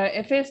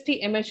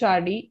 FST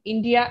MHRD,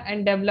 India,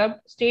 and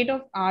developed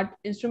state-of-art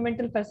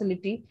instrumental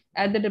facility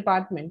at the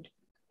department.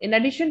 In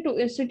addition to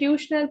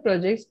institutional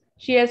projects,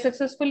 she has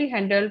successfully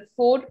handled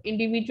 4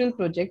 individual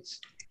projects.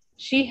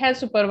 She has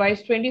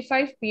supervised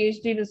 25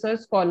 PhD research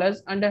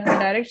scholars under her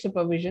direct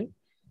supervision.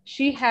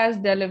 She has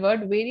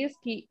delivered various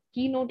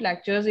keynote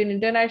lectures in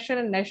international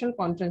and national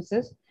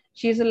conferences.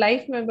 She is a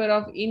life member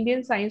of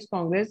Indian Science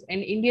Congress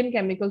and Indian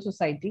Chemical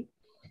Society.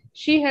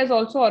 She has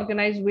also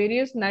organized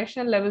various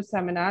national level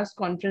seminars,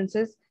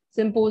 conferences,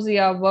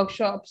 symposia,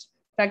 workshops,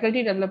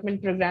 faculty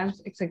development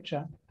programs,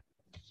 etc.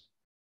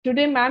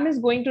 Today, ma'am is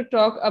going to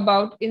talk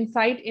about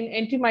insight in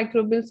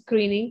antimicrobial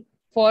screening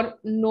for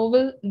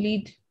novel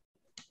lead.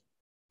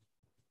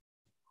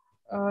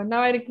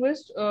 Now I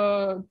request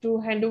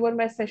to hand over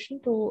my session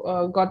to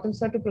Gautam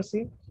sir to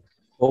proceed.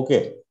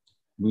 Okay,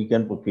 we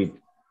can proceed.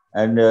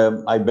 And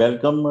I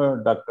welcome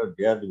Dr.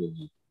 Jaya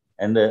Dwivedi.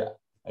 And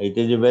it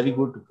is a very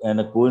good and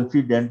a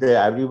coincidence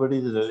that everybody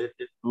is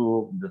related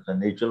to the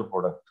natural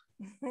product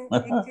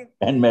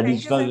and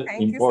medicinal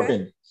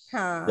importance.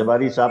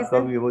 Tiwari साहब का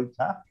भी वही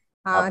था.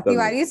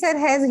 Tiwari sir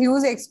has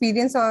huge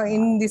experience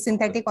in the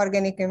synthetic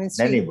organic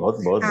chemistry. नहीं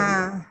बहुत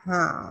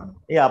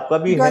ये आपका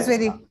भी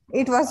है.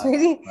 It was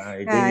very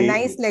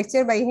nice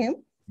lecture by him,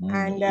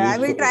 and I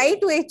will try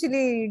to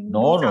actually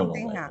do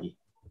something. No.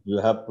 You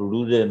have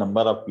produced a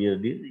number of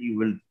PhDs. You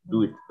will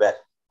do it well.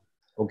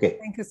 Okay.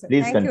 Thank you, sir.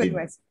 Please Thank continue. you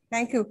very much.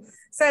 Thank you,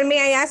 sir. May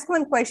I ask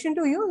one question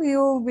to you?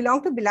 You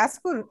belong to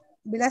Bilaspur.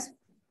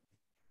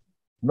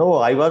 No,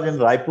 I was in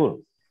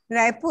Raipur.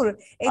 Actually,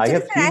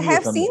 I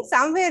have seen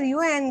somewhere you,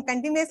 and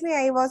continuously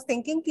I was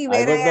thinking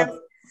where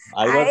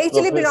I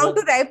actually belong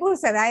to Raipur,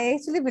 sir. I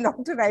actually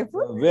belong to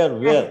Raipur.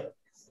 Where?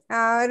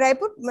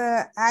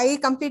 Raipur. I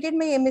completed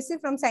my MSc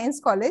from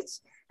Science College,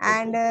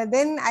 and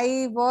then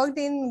I worked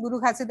in Guru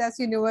Ghazidas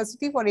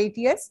University for 8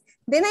 years.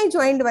 Then I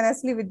joined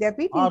Banasthali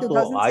Vidyapit in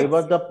 2006. I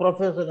was the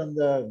professor in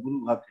the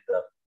Guru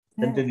Ghazidas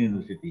Central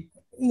University.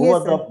 Who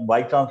was the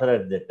vice chancellor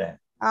at that time?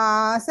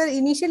 Sir,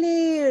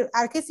 initially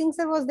R.K. Singh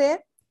sir was there.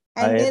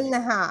 And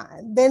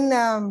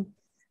then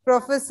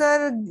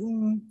Professor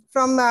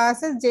from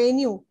sir,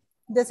 JNU,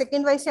 the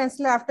second vice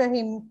chancellor after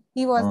him,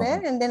 he was there,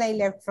 and then I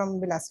left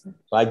from Bilaspur.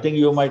 So I think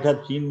you might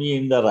have seen me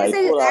in the Raipur.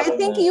 Yes, I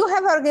think you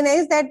have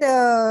organized that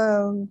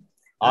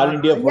All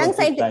India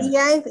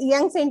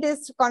young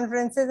scientist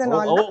conferences and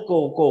all.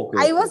 Okay.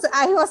 I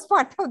was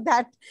part of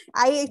that.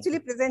 I actually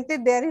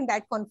presented there in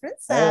that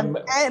conference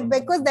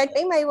because that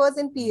time I was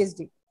in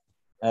PhD.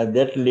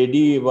 That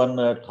lady, one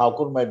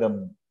Thakur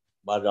madam,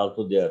 was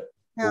also there,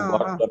 who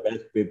got the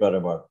best paper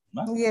award.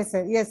 No? Yes,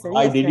 sir. Yes, sir.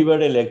 I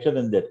delivered a lecture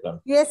in that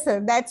conference. Yes,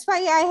 sir. That's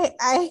why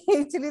I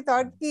actually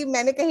thought कि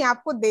मैंने कहीं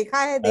आपको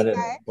देखा है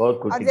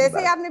और जैसे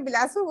ही आपने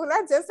बिलासपुर बोला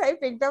just I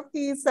picked up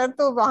कि सर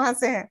तो वहाँ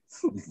से हैं.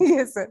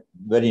 Yes, sir.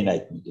 Very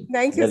nice meeting.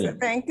 Thank you, sir.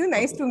 Thank you.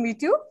 Nice to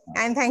meet you,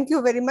 and thank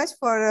you very much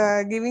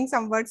for giving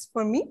some words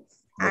for me.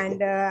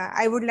 And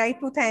I would like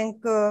to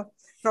thank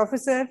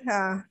Professor.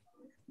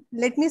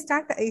 Let me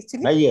start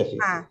actually. Yes.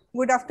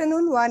 Good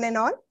afternoon, one and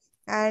all.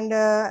 And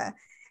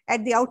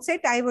at the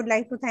outset, I would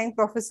like to thank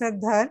Professor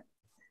Dhar,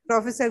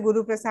 Professor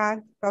Guru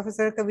Prasad,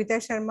 Professor Kavita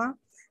Sharma,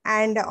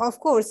 and of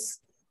course,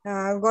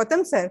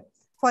 Gautam sir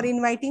for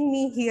inviting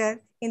me here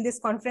in this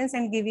conference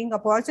and giving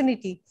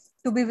opportunity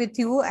to be with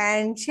you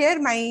and share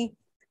my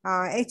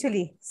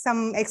actually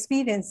some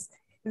experience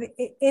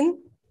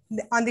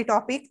on the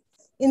topic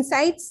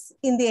insights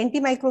in the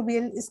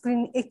antimicrobial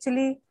screen.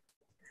 Actually,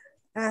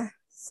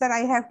 sir,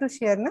 I have to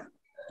share, na?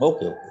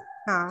 Okay.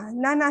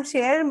 Na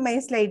share my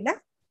slide, na?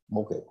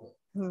 Okay.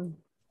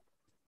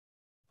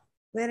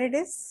 Where it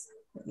is?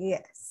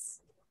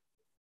 Yes.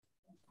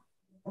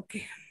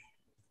 Okay.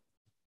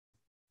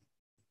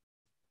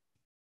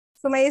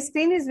 So my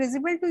screen is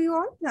visible to you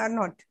all or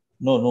not?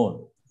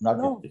 No,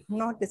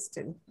 not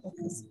still.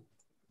 Okay.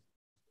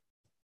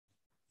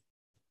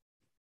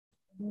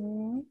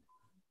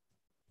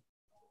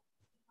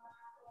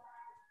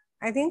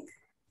 I think,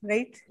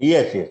 right?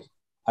 Yes.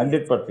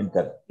 100%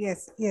 correct.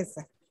 Yes,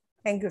 sir.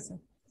 Thank you, sir.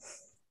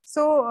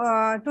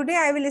 So today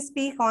I will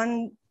speak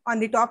on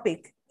the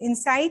topic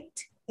insight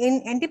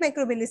in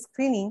antimicrobial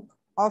screening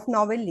of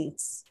novel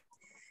leads.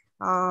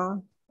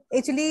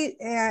 Actually,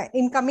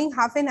 in coming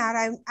half an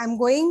hour, I'm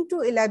going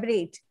to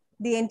elaborate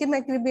the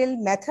antimicrobial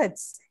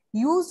methods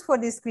used for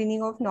the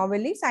screening of novel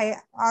leads,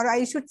 or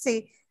I should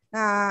say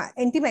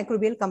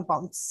antimicrobial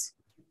compounds.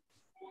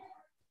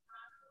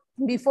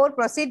 Before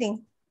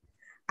proceeding,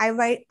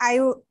 I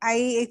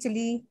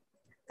actually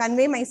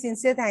convey my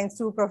sincere thanks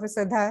to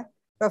Professor Dhar,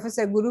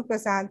 Professor Guru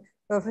Prasad,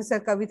 Professor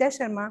Kavita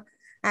Sharma,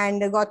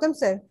 and Gautam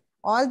sir,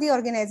 all the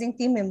organizing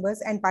team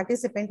members and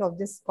participants of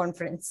this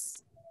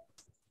conference.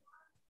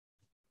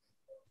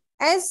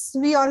 As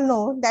we all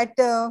know that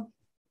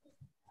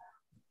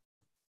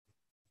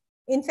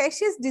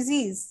infectious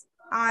disease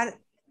are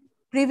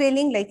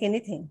prevailing like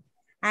anything,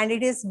 and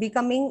it is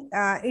becoming,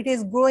 it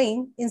is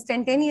growing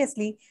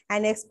instantaneously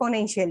and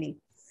exponentially.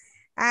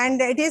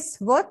 And it is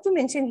worth to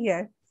mention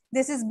here,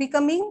 this is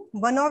becoming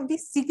one of the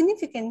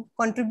significant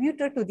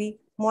contributor to the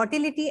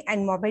mortality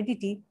and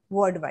morbidity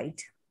worldwide.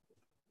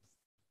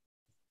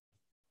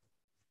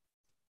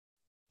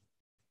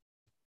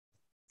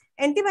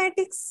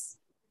 Antibiotics,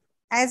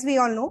 as we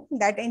all know,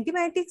 that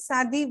antibiotics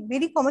are the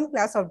very common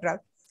class of drug,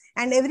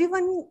 and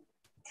everyone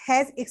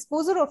has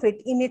exposure of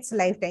it in its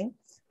lifetime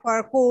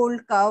for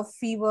cold, cough,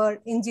 fever,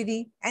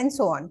 injury, and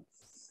so on.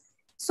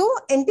 So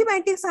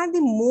antibiotics are the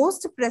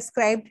most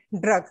prescribed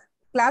drug,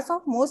 class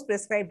of most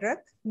prescribed drug.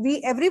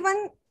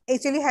 Everyone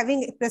actually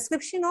having a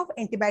prescription of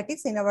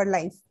antibiotics in our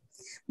life.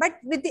 But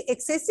with the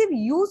excessive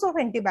use of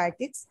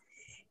antibiotics,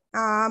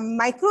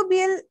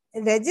 microbial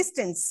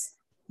resistance,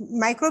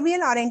 microbial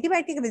or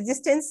antibiotic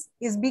resistance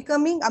is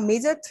becoming a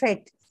major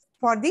threat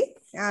for the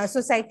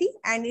society,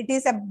 and it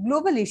is a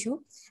global issue.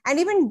 And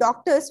even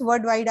doctors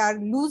worldwide are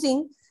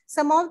losing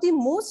some of the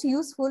most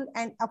useful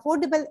and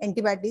affordable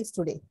antibiotics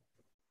today.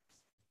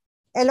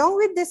 Along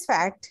with this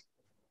fact,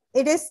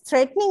 it is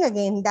threatening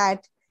again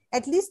that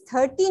at least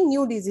 30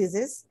 new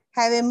diseases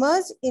have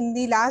emerged in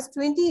the last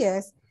 20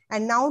 years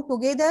and now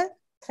together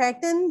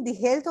threaten the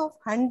health of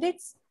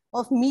hundreds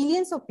of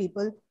millions of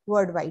people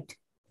worldwide.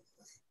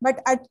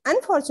 But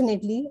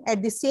unfortunately,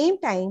 at the same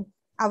time,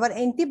 our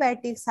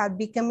antibiotics are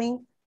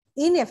becoming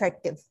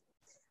ineffective.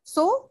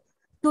 So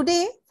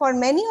today, for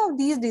many of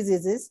these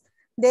diseases,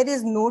 there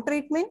is no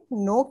treatment,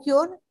 no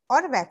cure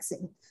or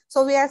vaccine.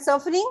 So we are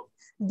suffering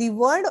the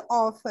word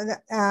of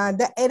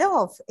the era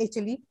of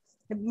actually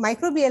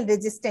microbial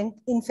resistant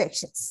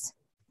infections.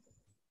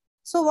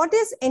 So what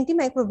is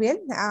antimicrobial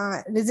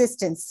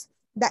resistance?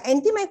 The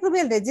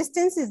antimicrobial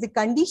resistance is the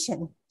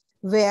condition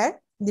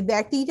where the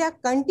bacteria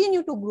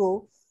continue to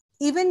grow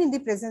even in the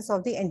presence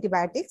of the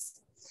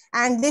antibiotics.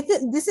 And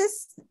this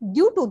is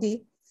due to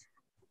the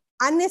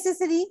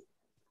unnecessary,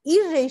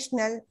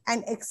 irrational,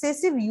 and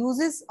excessive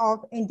uses of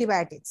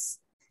antibiotics.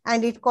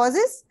 And it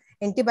causes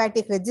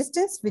antibiotic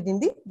resistance within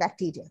the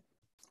bacteria.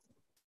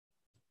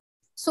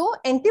 So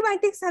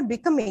antibiotics are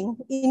becoming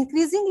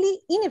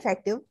increasingly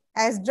ineffective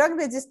as drug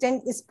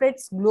resistance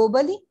spreads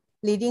globally,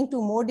 leading to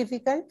more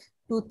difficult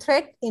to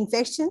treat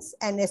infections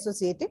and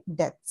associated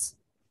deaths.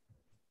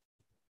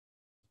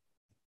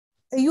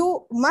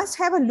 You must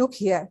have a look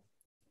here.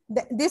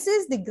 This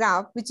is the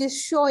graph which is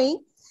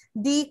showing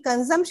the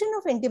consumption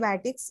of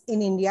antibiotics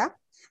in India.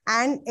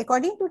 And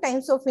according to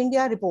Times of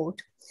India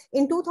report,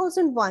 in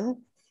 2001,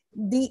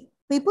 the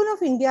people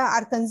of India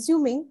are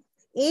consuming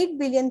 8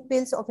 billion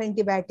pills of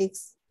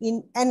antibiotics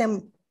in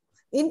an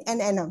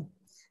annum.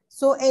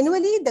 So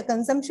annually, the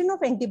consumption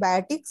of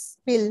antibiotics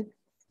pill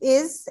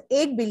is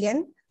 8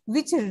 billion,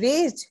 which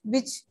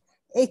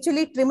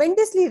actually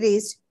tremendously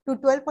raised to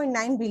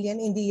 12.9 billion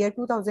in the year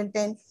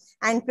 2010.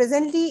 And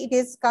presently, it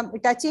is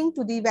touching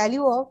to the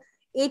value of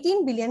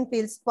 18 billion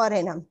pills per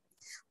annum.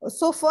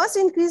 So first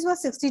increase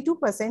was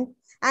 62%,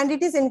 and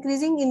it is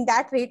increasing in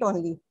that rate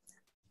only.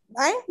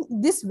 And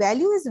this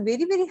value is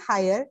very, very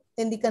higher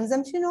than the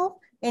consumption of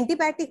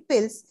antibiotic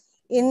pills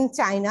in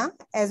China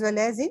as well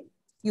as in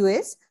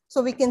US.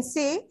 So we can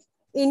say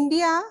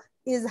India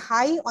is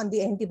high on the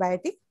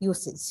antibiotic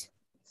usage.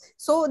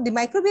 So the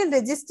microbial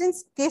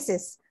resistance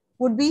cases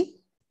would be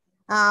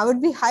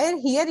higher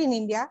here in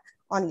India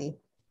only.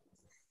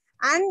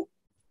 And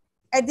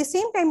at the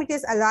same time, it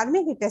is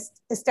alarming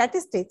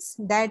statistics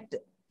that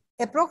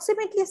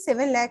approximately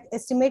 7 lakh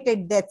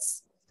estimated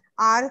deaths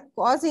are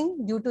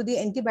causing due to the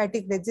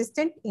antibiotic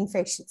resistant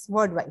infections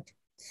worldwide.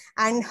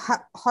 And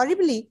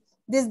horribly,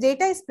 this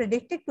data is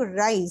predicted to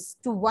rise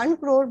to 1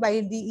 crore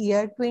by the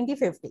year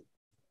 2050.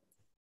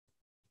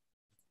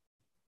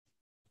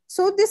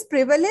 So this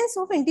prevalence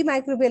of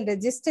antimicrobial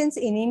resistance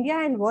in India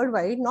and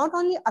worldwide not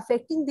only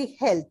affecting the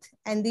health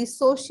and the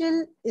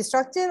social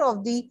structure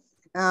of the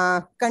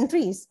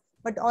countries,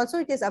 but also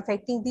it is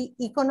affecting the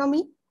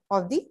economy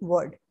of the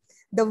world.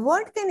 The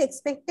world can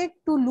expected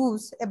to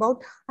lose about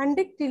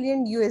 100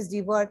 trillion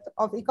USD worth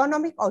of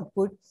economic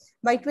output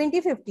by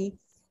 2050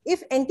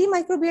 if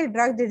antimicrobial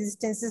drug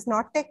resistance is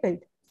not tackled.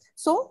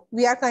 So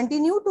we are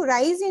continue to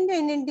rise in the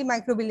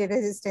antimicrobial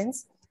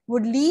resistance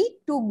would lead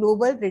to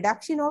global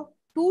reduction of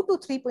 2 to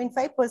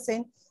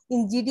 3.5%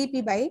 in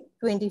GDP by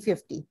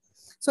 2050.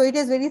 So it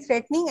is very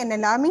threatening and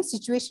alarming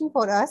situation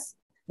for us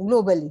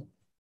globally.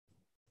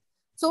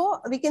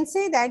 So we can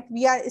say that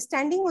we are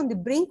standing on the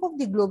brink of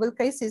the global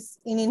crisis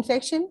in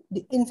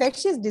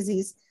infectious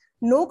disease.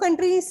 No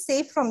country is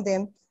safe from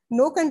them,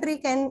 no country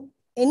can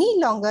any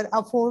longer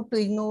afford to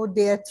ignore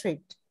their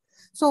threat.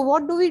 So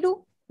what do we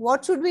do?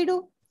 What should we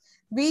do?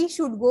 We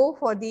should go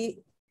for the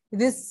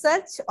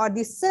research or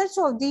the search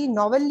of the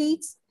novel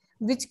leads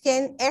which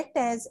can act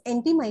as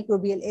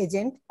antimicrobial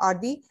agent or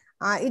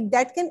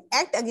that can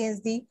act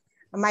against the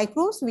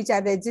microbes which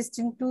are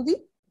resistant to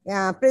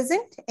the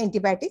present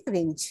antibiotic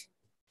range.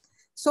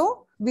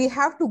 So we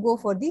have to go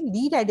for the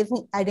lead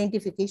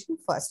identification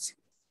first.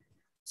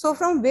 So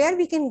from where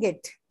we can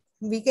get?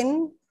 We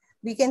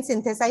can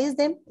synthesize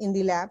them in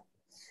the lab.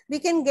 We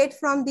can get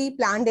from the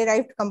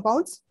plant-derived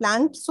compounds.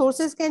 Plant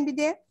sources can be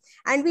there.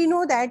 And we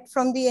know that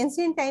from the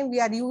ancient time, we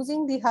are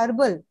using the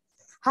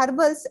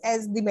herbals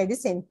as the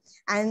medicine.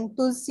 And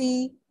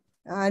tulsi,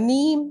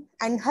 neem,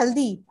 and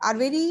haldi are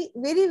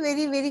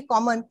very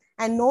common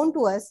and known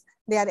to us.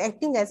 They are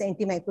acting as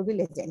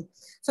antimicrobial agent.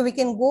 So we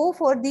can go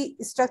for the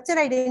structure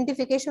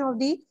identification of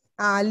the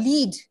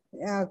lead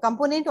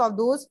component of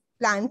those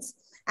plants,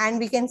 and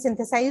we can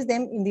synthesize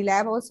them in the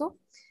lab also.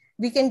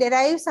 We can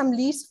derive some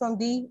leads from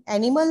the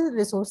animal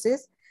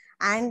resources.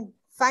 And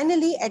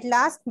finally, at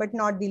last but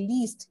not the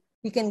least,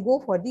 we can go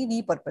for the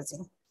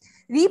repurposing.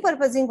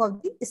 Repurposing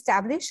of the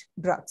established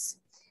drugs.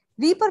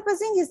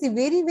 Repurposing is the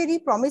very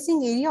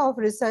promising area of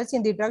research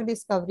in the drug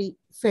discovery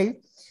field.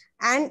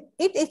 And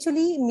it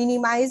actually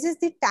minimizes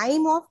the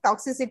time of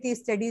toxicity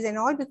studies and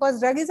all, because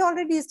drug is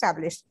already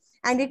established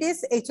and it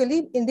is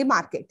actually in the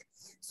market.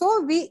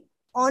 So we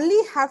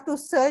only have to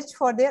search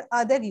for their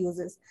other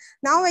uses.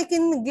 Now I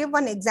can give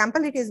one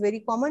example. It is very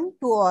common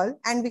to all,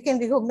 and we can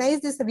recognize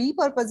this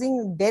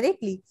repurposing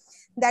directly.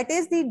 That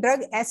is the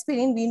drug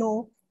aspirin. We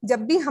know,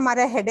 जब भी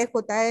हमारा headache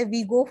होता है,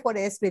 we go for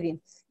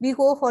aspirin, we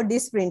go for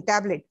Disprin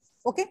tablet.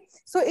 Okay,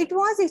 so it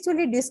was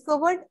actually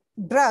discovered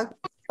drug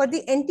for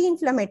the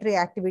anti-inflammatory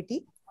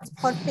activity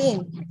for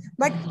pain,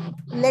 but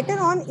later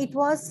on it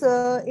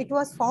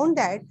was found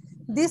that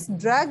this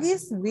drug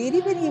is very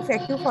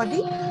effective for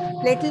the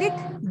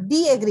platelet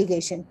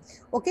deaggregation.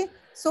 Okay,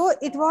 so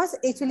it was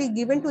actually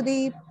given to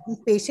the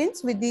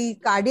patients with the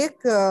cardiac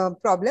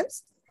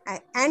problems,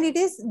 and it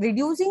is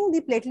reducing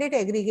the platelet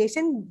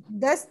aggregation.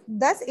 Thus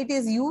it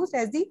is used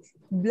as the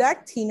blood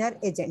thinner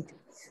agent.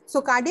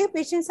 So cardiac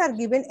patients are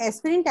given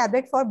aspirin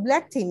tablet for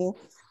blood thinning,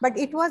 but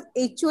it was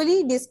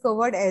actually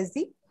discovered as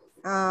the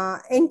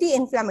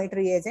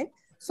anti-inflammatory agent.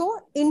 So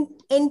in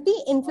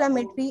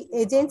anti-inflammatory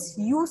agents,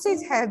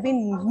 usage have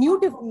been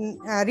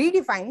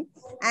redefined,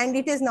 and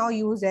it is now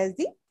used as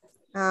the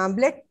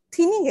blood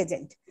thinning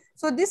agent.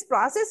 So this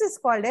process is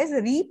called as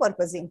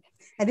repurposing.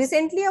 And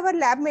recently, our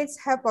lab mates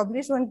have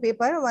published one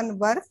paper, one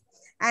work,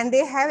 and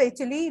they have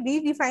actually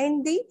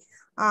redefined the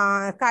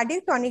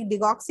cardiac tonic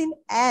digoxin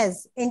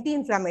as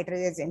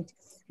anti-inflammatory agent,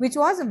 which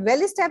was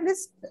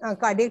well-established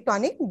cardiac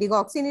tonic.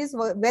 Digoxin is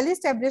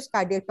well-established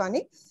cardiac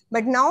tonic,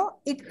 but now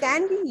it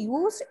can be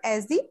used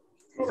as the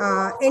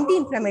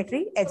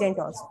anti-inflammatory agent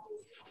also.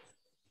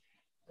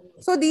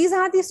 So these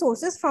are the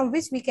sources from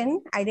which we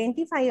can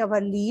identify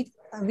our lead.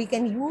 We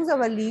can use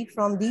our lead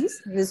from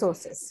these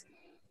resources.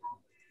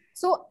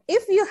 So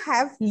if you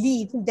have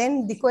lead,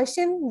 then the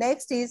question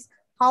next is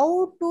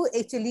how to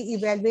actually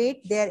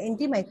evaluate their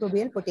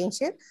antimicrobial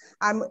potential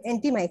or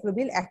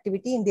antimicrobial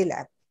activity in the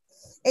lab.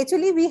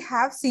 Actually, we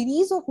have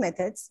series of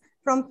methods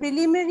from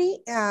preliminary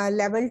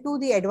level to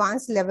the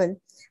advanced level.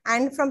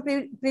 And from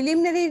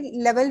preliminary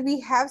level,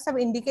 we have some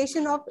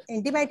indication of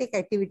antibiotic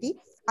activity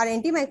or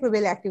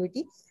antimicrobial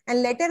activity.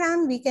 And later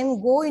on, we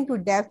can go into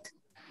depth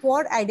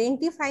for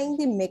identifying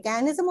the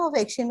mechanism of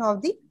action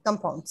of the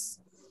compounds.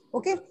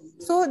 Okay,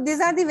 so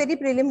these are the very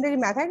preliminary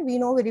method. We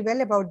know very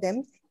well about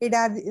them.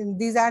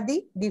 These are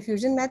the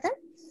diffusion method,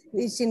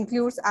 which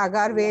includes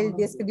agar-well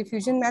disc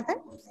diffusion method.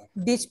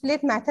 Ditch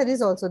plate method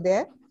is also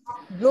there.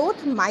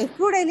 Both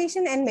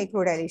microdilation and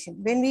macrodilation.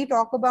 When we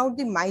talk about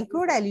the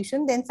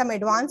microdilation, then some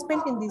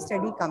advancement in the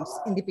study comes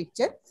in the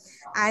picture.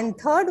 And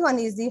third one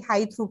is the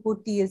high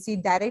throughput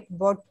TLC direct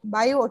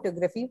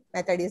bioautography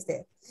method is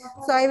there.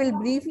 So I will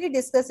briefly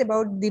discuss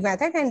about the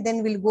method, and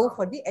then we'll go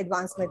for the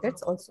advanced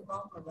methods also.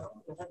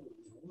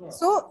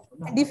 So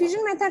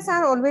diffusion methods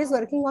are always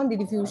working on the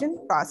diffusion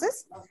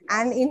process.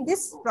 And in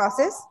this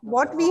process,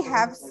 what we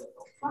have,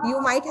 you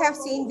might have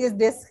seen this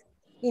disc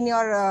in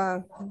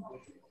your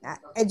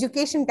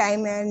education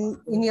time and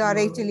in your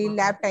actually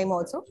lab time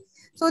also.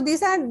 So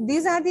these are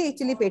the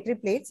actually Petri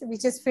plates,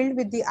 which is filled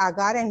with the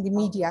agar and the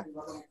media.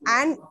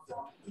 And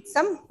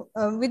some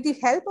with the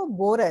help of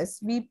borers,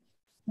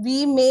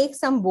 we make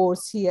some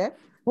bores here.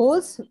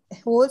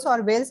 Holes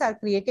or wells are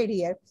created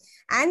here,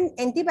 and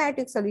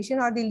antibiotic solution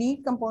or the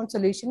lead compound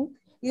solution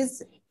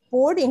is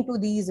poured into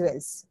these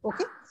wells.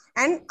 Okay,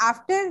 and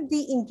after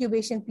the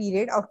incubation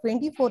period of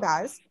 24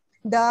 hours,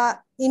 the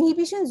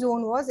inhibition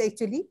zone was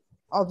actually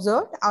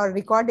observed or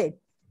recorded,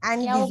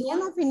 and the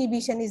zone of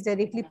inhibition is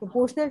directly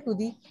proportional to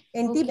the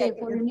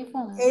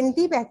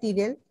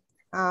antibacterial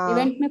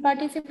event में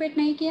participate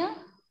नहीं किया,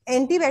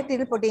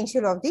 antibacterial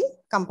potential of the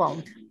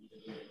compound.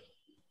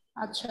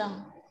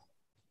 अच्छा.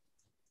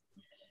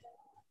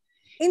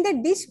 In the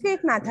ditch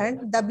plate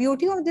method, the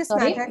beauty of this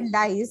method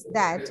lies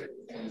that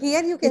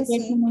here you can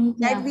see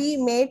that we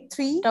made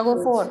 3.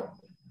 Tug 4.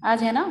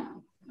 आज है ना?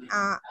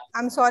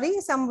 I'm sorry,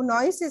 some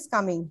noise is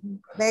coming.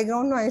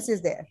 Background noise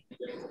is there.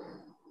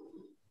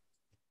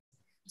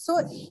 So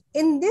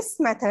in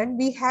this method,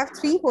 we have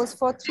 3 hosts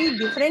for 3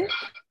 different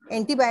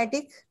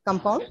antibiotic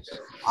compound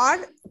or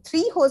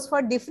 3 hosts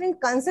for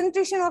different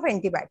concentration of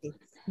antibiotic.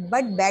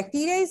 But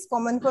bacteria is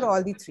common for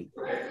all the 3.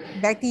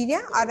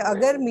 Bacteria or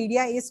agar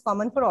media is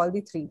common for all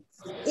the 3.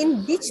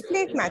 In ditch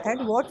plate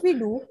method, what we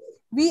do,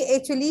 we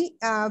actually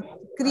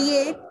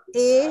create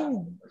a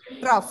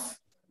trough.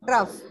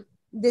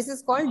 This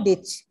is called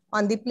ditch.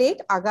 On the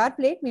plate, agar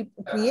plate, we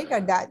create a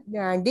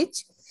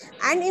ditch.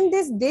 And in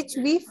this ditch,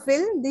 we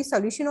fill the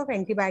solution of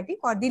antibiotic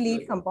or the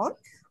lead compound,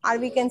 or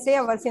we can say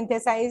our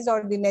synthesized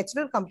or the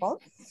natural compound,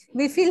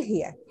 we fill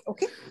here,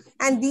 okay?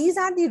 And these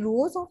are the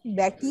rows of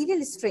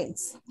bacterial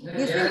strains,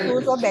 different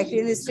rows of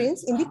bacterial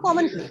strains in the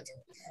common plate.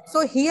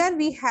 So here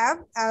we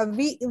have,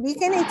 we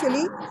can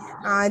actually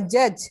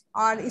judge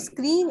or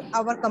screen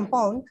our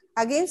compound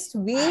against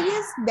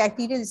various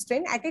bacterial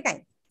strain at a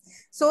time.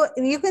 So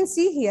you can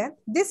see here,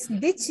 this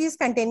ditch is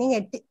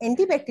containing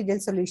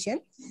antibacterial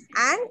solution,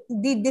 and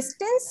the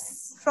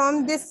distance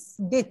from this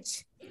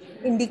ditch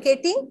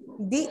indicating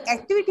the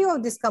activity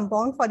of this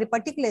compound for a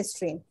particular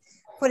strain.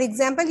 For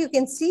example, you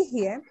can see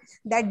here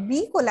that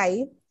B.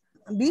 coli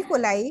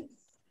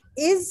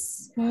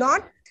is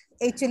not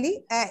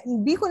actually,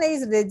 B. coli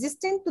is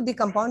resistant to the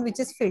compound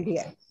which is filled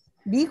here.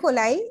 B.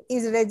 coli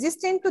is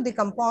resistant to the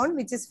compound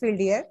which is filled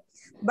here,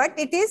 but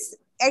it is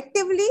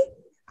actively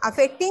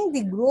affecting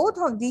the growth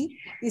of the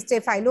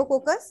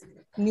Staphylococcus,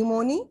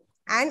 pneumoniae,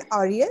 and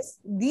aureus.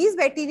 These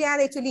bacteria are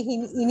actually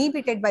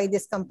inhibited by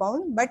this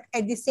compound, but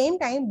at the same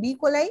time, B.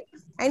 coli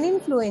and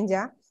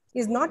influenza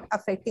is not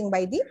affecting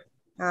by the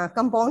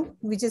compound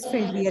which is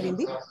filled here in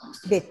the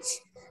ditch.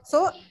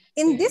 So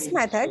in this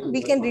method,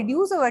 we can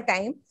reduce our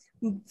time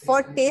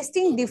for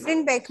testing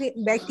different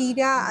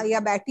bacteria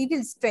or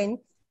bacterial strain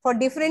for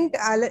different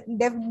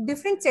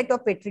set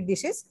of petri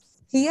dishes.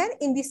 Here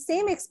in the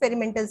same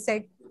experimental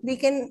set, we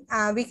can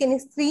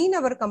screen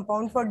our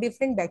compound for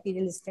different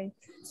bacterial strain.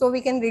 So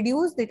we can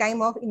reduce the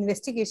time of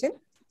investigation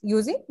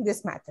using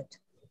this method.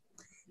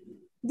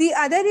 The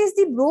other is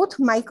the broth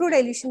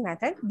microdilution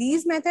method.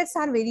 These methods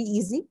are very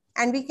easy,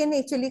 and we can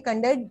actually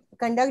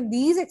conduct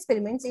these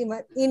experiments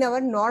in our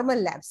normal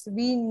labs.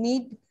 We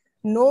need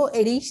no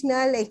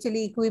additional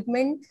actually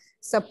equipment,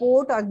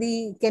 support, or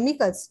the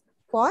chemicals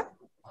for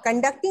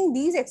conducting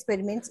these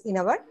experiments in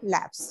our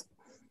labs.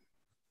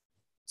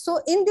 So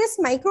in this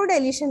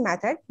microdilution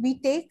method, we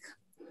take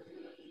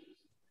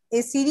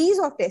a series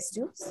of test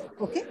tubes,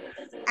 okay,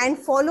 and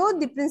follow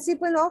the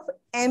principle of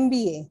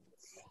MBA.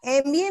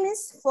 MBA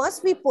means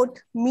first we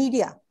put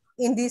media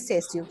in these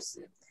test tubes,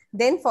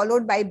 then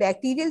followed by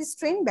bacterial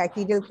strain,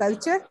 bacterial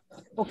culture,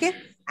 okay,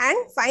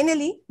 and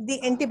finally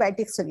the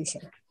antibiotic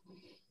solution.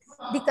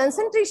 The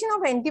concentration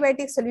of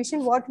antibiotic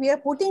solution, what we are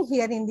putting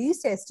here in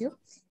these test tubes,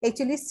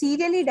 actually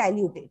serially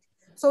diluted.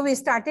 So we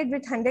started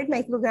with 100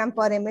 microgram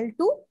per ml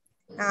to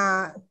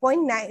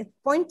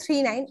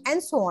 0.39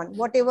 and so on.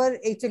 Whatever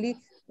actually,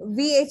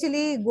 we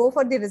actually go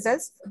for the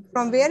results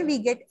from where we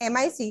get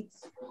MIC.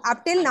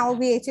 Up till now,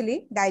 we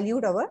actually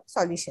dilute our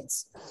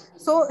solutions.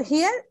 So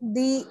here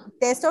the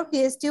test of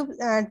test tube,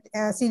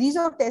 series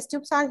of test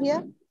tubes are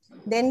here.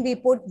 Then we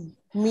put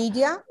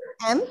media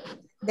M,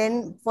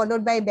 then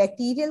followed by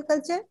bacterial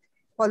culture,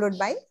 followed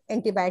by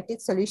antibiotic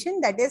solution.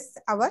 That is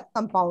our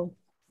compound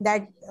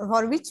that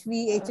for which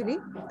we actually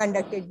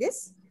conducted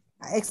this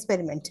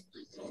experiment.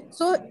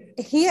 So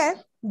here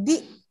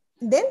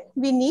then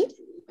we need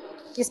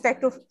a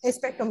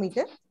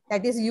spectrometer,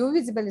 that is UV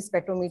visible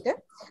spectrometer,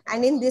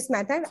 and in this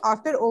method,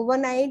 after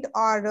overnight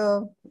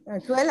or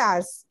 12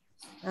 hours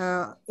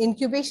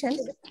incubation,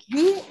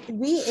 we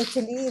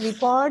actually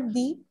record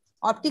the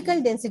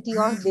optical density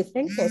of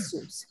different test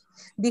tubes.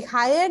 The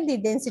higher the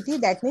density,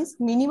 that means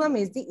minimum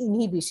is the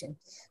inhibition.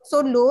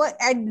 So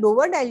at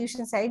lower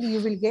dilution side,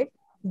 you will get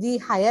the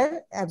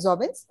higher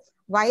absorbance,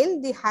 while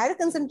the higher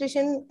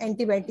concentration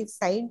antibiotic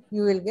side,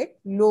 you will get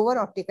lower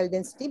optical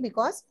density,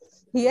 because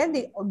here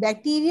the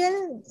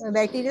bacterial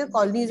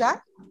colonies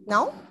are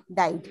now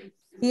died.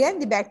 Here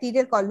the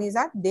bacterial colonies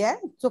are there,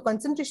 so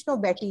concentration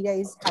of bacteria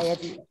is higher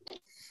here.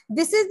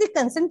 This is the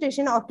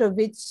concentration after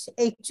which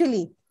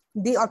actually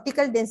the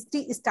optical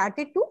density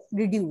started to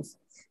reduce.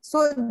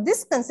 So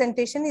this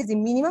concentration is the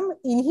minimum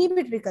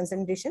inhibitory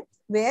concentration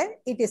where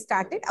it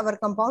started, our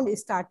compound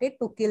started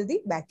to kill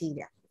the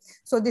bacteria.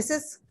 So this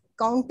is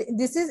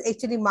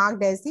actually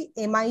marked as the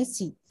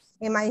MIC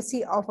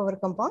of our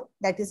compound,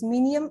 that is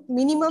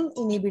minimum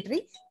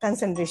inhibitory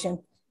concentration.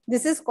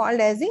 This is called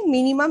as the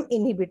minimum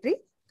inhibitory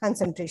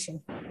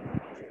concentration.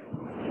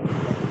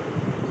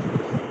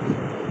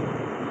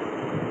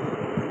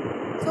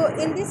 So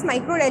in this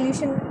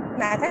microdilution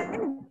method,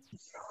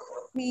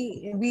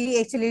 we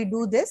actually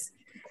do this,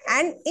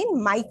 and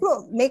in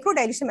macro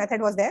dilution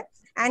method was there.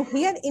 And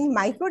here in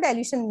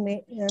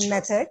microdilution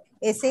method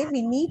assay,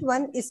 we need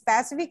one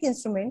specific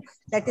instrument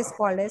that is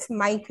called as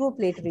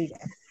microplate reader.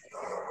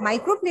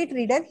 Microplate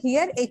reader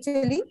here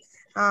actually,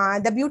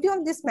 the beauty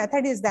of this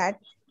method is that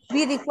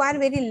we require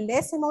very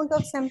less amount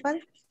of sample,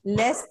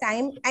 less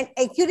time, and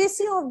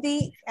accuracy of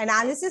the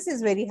analysis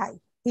is very high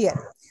here.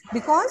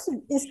 Because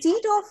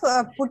instead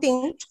of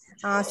putting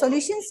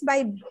solutions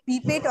by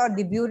pipette or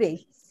the burette,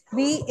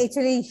 we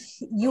actually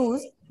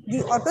use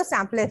the auto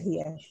sampler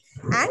here.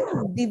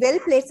 And the well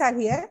plates are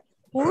here,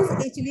 whose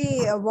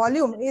actually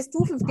volume is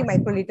 250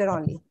 microliter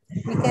only.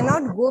 We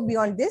cannot go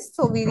beyond this.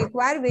 So we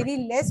require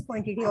very less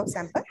quantity of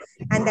sample.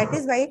 And that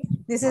is why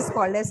this is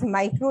called as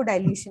micro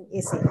dilution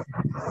assay.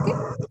 Okay.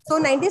 So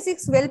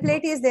 96 well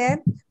plate is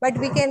there, but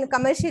we can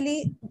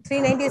commercially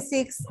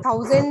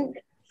 396,000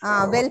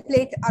 well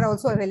plate are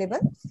also available.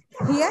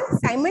 Here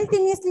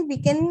simultaneously we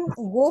can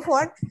go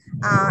for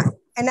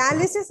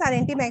analysis or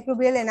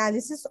antimicrobial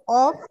analysis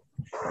of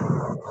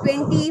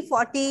 20,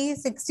 40,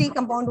 60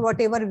 compound,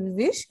 whatever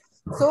we wish.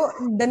 So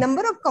the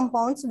number of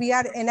compounds we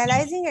are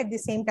analyzing at the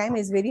same time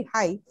is very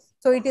high.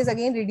 So it is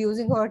again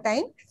reducing our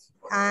time,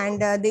 and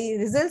the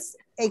results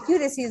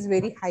accuracy is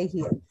very high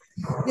here.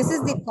 This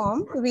is the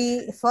comb.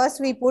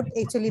 We put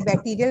actually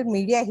bacterial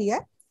media here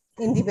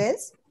in the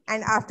wells,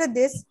 and after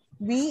this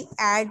we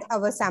add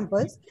our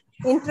samples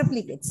in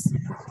triplicates.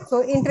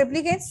 So in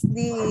triplicates,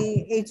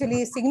 the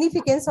actually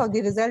significance of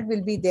the result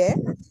will be there,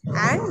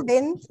 and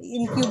then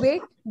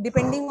incubate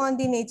depending on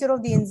the nature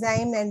of the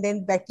enzyme and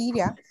then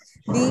bacteria.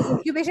 The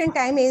incubation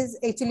time is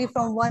actually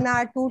from 1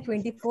 hour to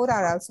 24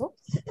 hours also.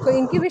 So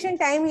incubation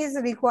time is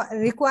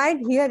required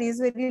here is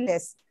very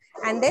less.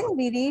 And then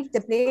we read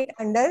the plate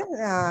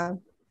under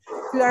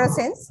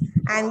fluorescence,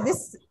 and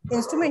this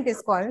instrument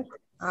is called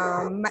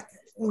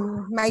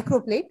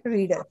microplate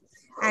reader.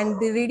 And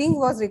the reading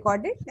was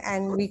recorded,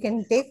 and we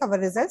can take our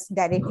results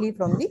directly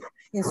from the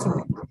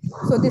instrument.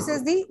 So this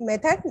is the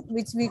method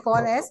which we call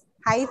as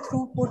high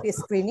throughput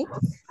screening.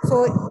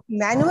 So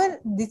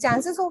the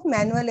chances of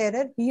manual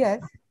error here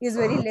is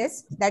very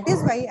less. That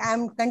is why I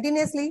am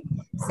continuously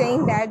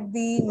saying that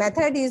the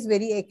method is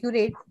very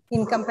accurate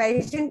in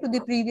comparison to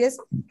the previous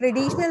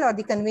traditional or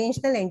the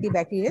conventional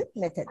antibacterial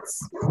methods.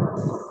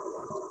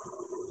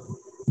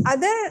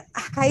 Other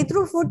high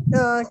throughput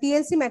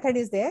TLC method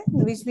is there,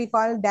 which we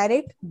call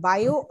direct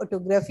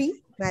bioautography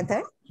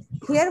method.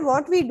 Here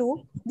what we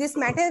do, this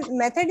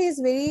method is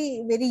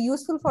very, very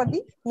useful for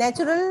the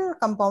natural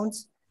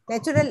compounds,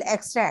 natural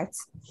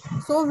extracts.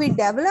 So we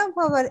develop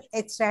our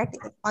extract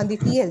on the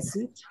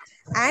TLC,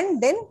 and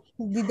then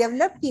the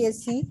developed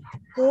TLC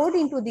poured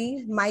into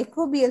the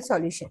microbial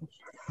solution.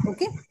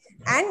 Okay.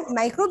 And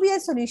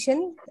microbial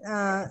solution,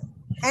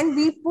 and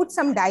we put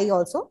some dye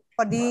also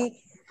for the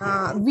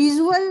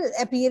visual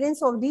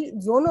appearance of the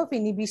zone of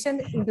inhibition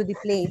into the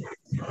plate.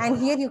 And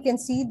here you can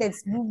see that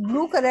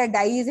blue color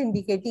dye is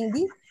indicating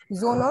the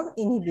zone of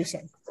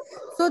inhibition.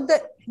 So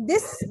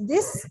this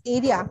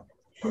area,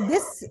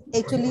 this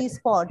actually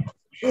spot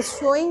is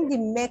showing the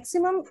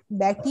maximum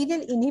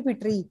bacterial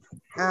inhibitory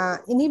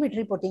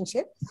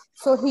potential.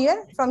 So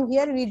from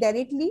here we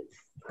directly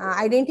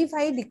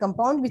identify the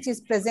compound which is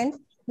present,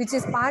 which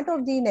is part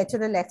of the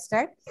natural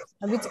extract,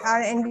 and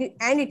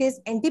it is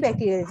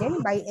antibacterial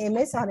agent by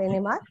MS or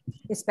NMR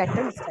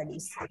spectral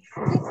studies.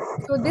 Okay.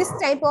 So this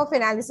type of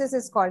analysis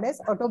is called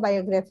as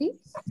autobiography,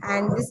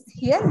 and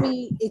here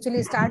we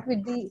actually start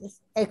with the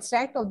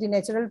extract of the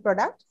natural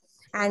product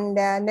and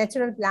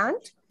natural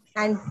plant,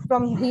 and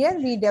from here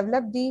we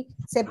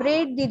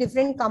separate the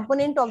different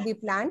component of the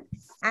plant,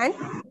 and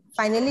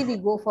finally we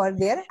go for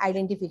their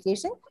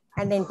identification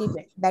and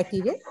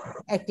antibacterial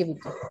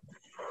activity.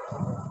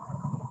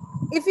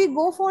 If we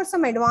go for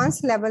some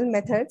advanced level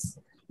methods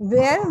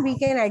where we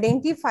can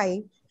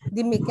identify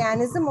the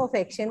mechanism of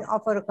action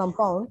of our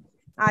compound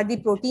are the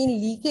protein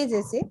leakage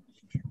assay,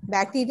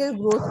 bacterial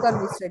growth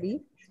curve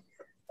study,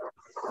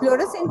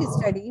 fluorescent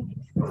study,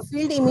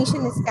 field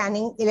emission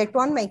scanning,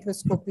 electron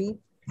microscopy,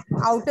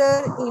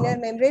 outer inner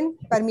membrane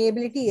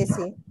permeability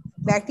assay,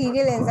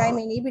 bacterial enzyme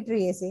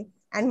inhibitory assay,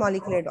 and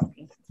molecular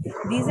docking.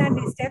 These are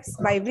the steps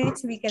by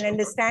which we can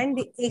understand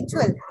the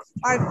actual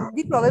or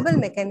the probable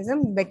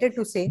mechanism, better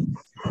to say,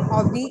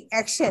 of the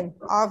action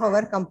of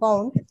our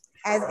compound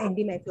as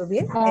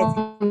antimicrobial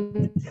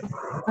agent.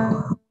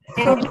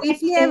 So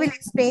briefly I will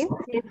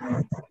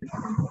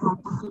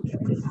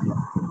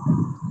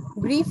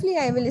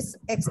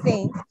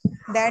explain.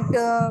 That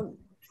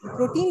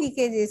protein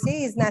leakage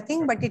assay is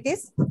nothing but it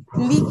is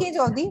leakage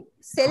of the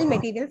cell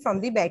material from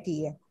the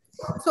bacteria.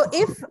 So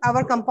if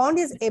our compound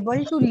is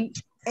able to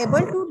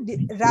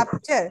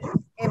rupture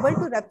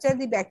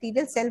the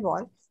bacterial cell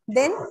wall,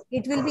 then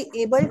it will be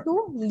able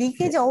to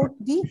leakage out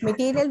the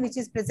material which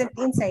is present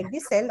inside the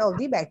cell of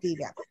the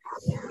bacteria.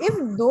 If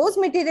those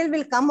material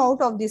will come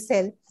out of the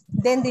cell,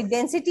 then the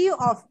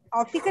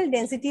optical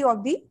density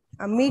of the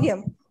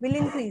medium will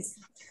increase.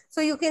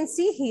 So you can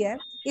see here,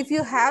 if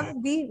you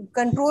have the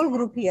control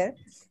group here,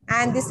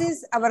 and this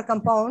is our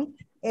compound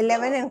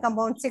 11 and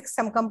compound 6,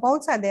 some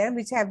compounds are there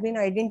which have been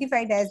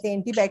identified as the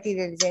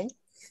antibacterial agent.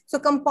 So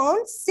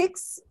compound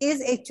 6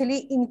 is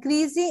actually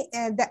increasing,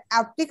 the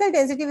optical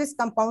density with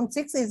compound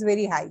 6 is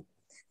very high.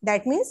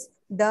 That means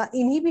the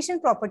inhibition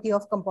property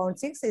of compound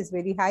 6 is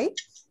very high,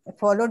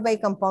 followed by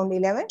compound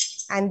 11.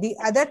 And the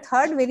other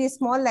third very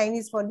small line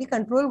is for the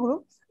control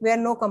group where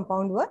no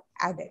compound were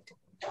added.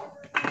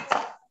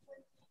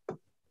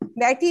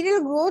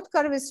 Bacterial growth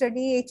curve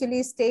study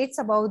actually states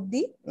about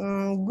the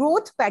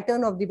growth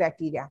pattern of the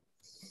bacteria.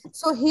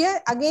 So here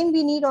again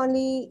we need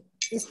only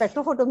a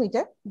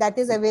spectrophotometer that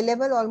is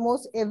available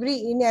almost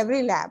in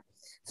every lab.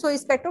 So a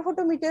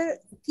spectrophotometer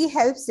key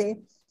helps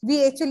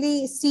we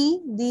actually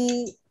see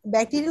the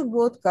bacterial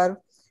growth curve,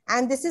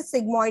 and this is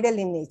sigmoidal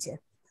in nature.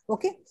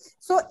 Okay,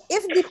 so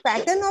if the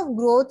pattern of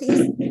growth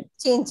is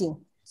changing,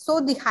 so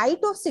the height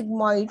of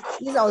sigmoid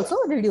is also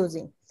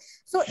reducing.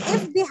 So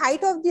if the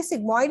height of the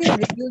sigmoid is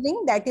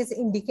reducing, that is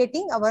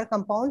indicating our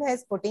compound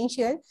has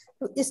potential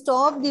to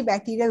stop the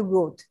bacterial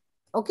growth.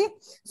 Okay,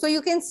 so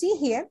you can see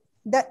here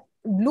the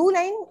blue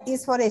line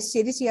is for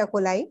Escherichia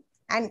coli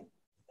and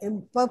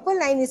purple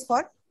line is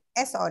for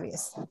S.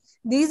 aureus.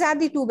 These are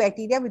the two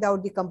bacteria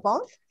without the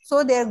compound.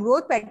 So their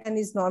growth pattern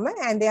is normal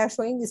and they are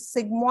showing the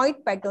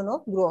sigmoid pattern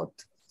of growth.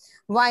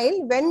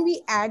 While when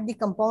we add the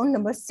compound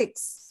number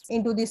 6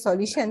 into the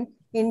solution,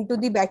 into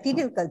the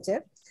bacterial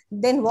culture,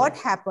 then what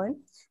happened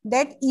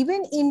that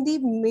even in the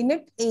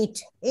minute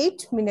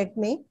 8 minute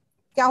mein,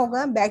 क्या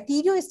होगा,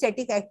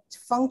 bacteriostatic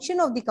function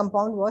of the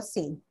compound was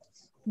seen.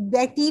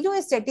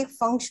 Bacteriostatic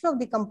function of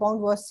the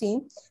compound was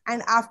seen,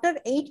 and after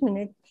 8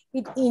 minutes,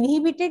 it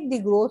inhibited the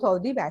growth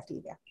of the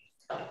bacteria.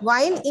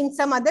 While in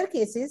some other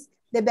cases,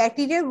 the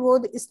bacterial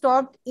growth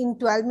stopped in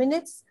 12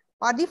 minutes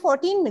or the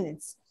 14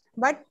 minutes.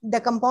 But the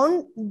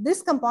compound,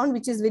 this compound,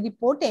 which is very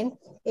potent,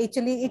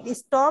 actually it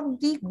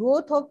stopped the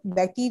growth of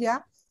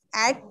bacteria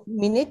at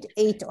minute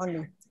 8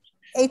 only.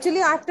 Actually,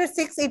 after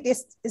 6 it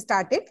is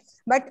started,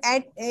 but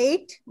at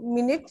 8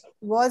 minutes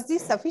was the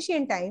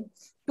sufficient time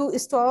to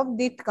stop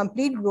the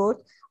complete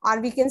growth, or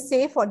we can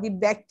say for the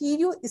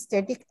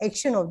bacteriostatic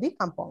action of the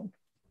compound.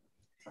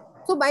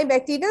 So by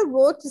bacterial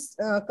growth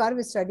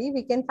curve study,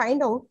 we can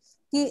find out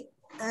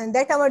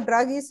that our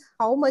drug is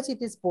how much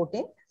it is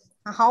potent,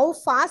 how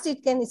fast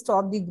it can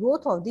stop the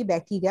growth of the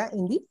bacteria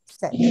in the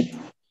cell.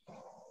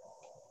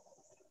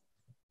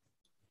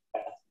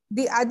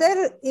 The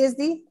other is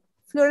the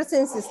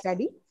fluorescence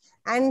study.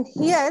 And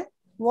here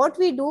what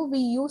we do, we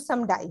use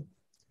some dye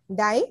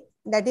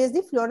that is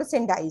the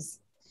fluorescent dyes.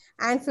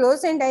 And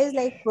fluorescent dyes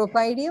like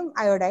propydium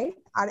iodide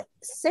are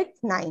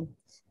CYT9.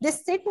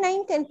 This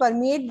CYT9 can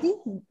permeate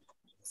the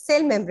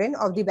cell membrane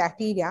of the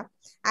bacteria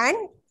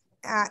and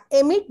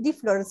emit the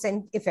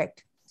fluorescent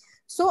effect.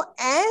 So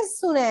as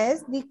soon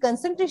as the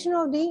concentration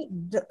of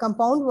the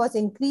compound was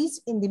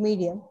increased in the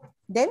medium,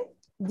 then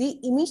the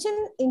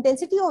emission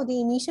intensity of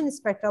the emission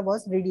spectra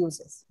was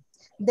reduces.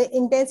 The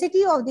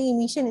intensity of the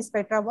emission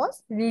spectra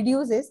was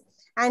reduces,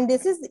 and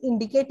this is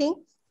indicating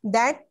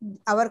that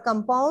our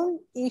compound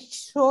is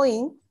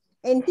showing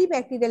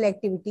antibacterial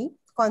activity,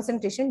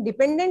 concentration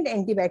dependent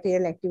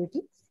antibacterial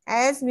activity.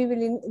 As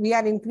we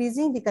are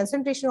increasing the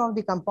concentration of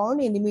the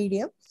compound in the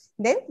medium,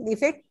 then the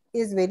effect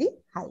is very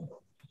high.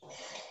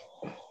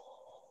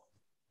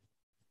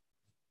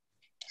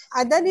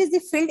 Other is the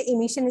field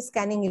emission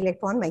scanning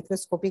electron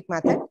microscopic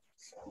method.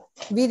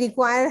 We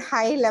require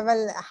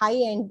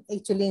high-end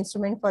actually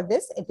instrument for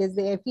this. It is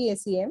the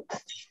FESEM.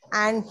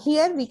 And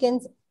here we can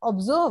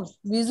observe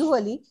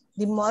visually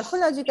the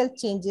morphological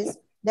changes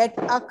that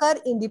occur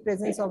in the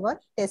presence of a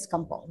test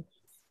compound.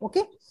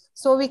 Okay.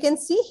 So we can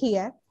see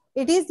here,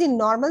 it is the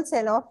normal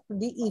cell of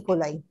the E.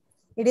 coli.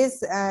 It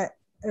is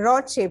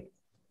rod-shaped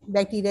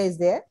bacteria is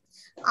there.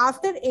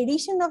 After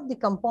addition of the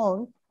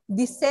compound,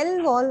 the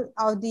cell wall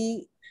of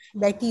the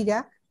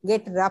bacteria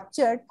get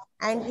ruptured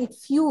and it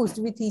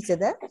fused with each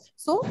other.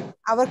 So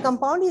our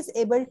compound is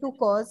able to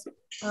cause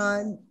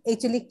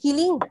actually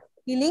killing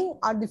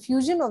or the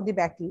fusion of the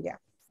bacteria.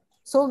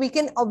 So we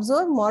can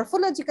observe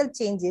morphological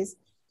changes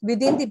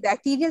within the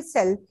bacterial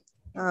cell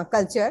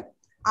culture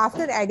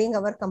after adding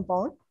our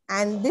compound.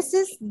 And this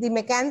is the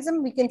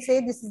mechanism, we can say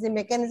this is the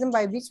mechanism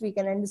by which we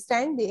can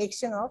understand the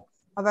action of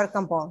our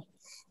compound.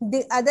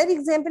 The other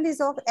example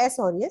is of S.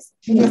 aureus.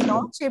 It is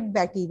round-shaped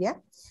bacteria.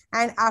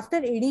 And after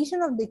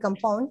addition of the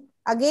compound,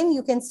 again,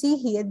 you can see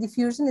here the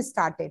fusion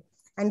started.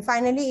 And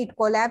finally, it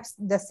collapsed.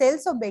 The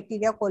cells of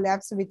bacteria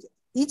collapse with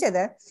each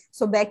other.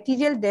 So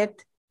bacterial death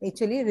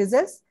actually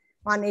results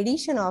on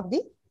addition of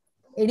the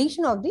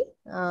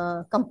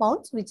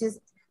compounds, which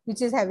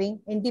is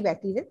having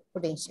antibacterial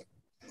potential.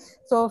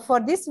 So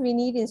for this, we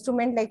need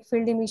instrument like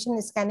field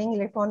emission scanning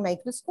electron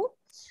microscope,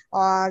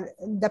 or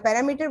the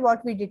parameter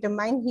what we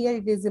determine here,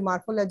 it is the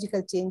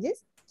morphological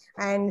changes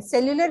and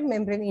cellular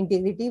membrane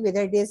integrity,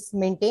 whether it is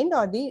maintained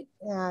or the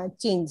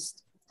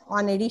changed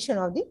on addition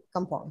of the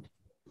compound.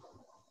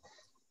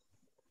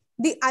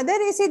 The other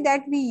assay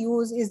that we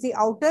use is the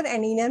outer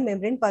and inner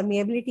membrane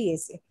permeability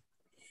assay.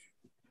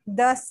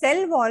 The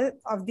cell wall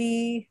of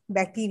the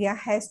bacteria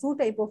has two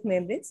types of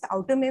membranes,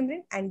 outer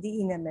membrane and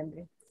the inner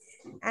membrane.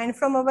 And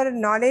from our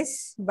knowledge,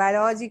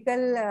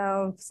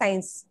 biological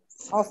science,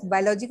 of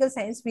biological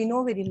science, we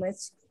know very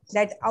much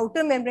that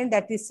outer membrane,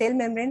 that is cell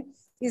membrane,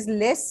 is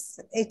less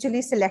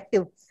actually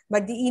selective,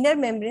 but the inner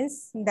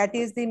membranes, that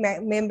is the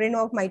membrane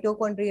of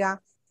mitochondria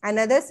and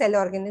other cell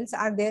organelles,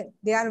 are there.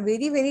 They are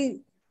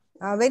very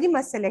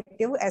much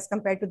selective as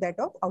compared to that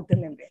of outer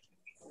membrane.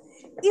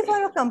 If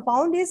our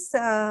compound is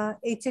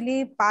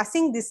actually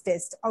passing this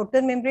test,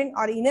 outer membrane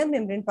or inner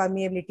membrane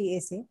permeability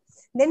assay,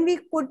 then we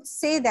could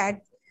say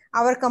that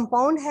our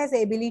compound has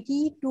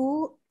ability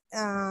to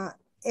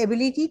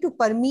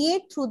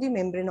permeate through the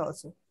membrane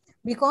also,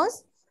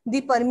 because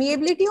the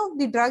permeability of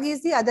the drug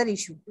is the other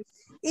issue.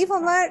 If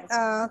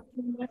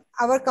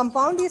our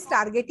compound is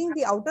targeting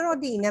the outer or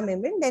the inner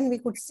membrane, then we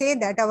could say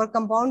that our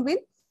compound will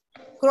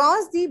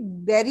cross the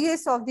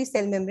barriers of the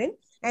cell membrane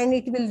and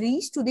it will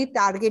reach to the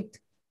target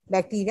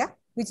bacteria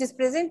which is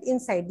present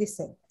inside the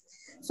cell.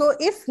 So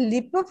if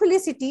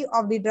lipophilicity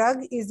of the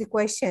drug is the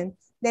question,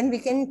 then we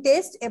can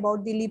test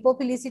about the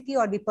lipophilicity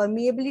or the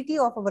permeability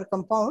of our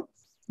compound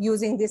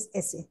using this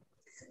assay.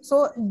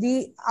 So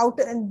the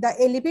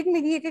lipid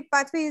mediated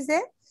pathway is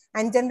there,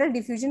 and general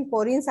diffusion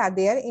porins are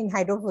there in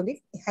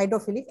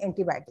hydrophilic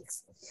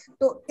antibiotics.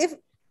 So if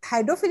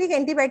hydrophilic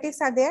antibiotics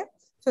are there,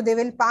 so they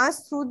will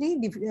pass through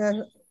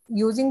the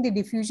using the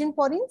diffusion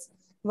porins,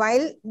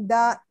 while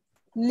the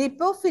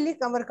lipophilic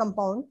our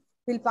compound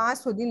will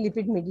pass through the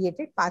lipid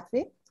mediated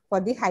pathway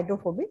for the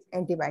hydrophobic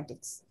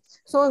antibiotics.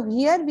 So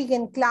here we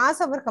can class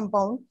our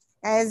compound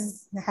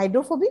as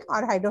hydrophobic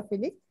or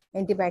hydrophilic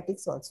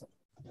antibiotics also.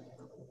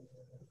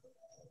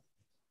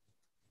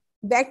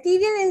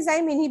 Bacterial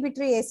enzyme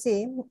inhibitory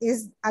assay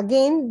is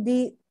again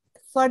the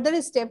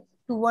further step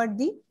toward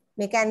the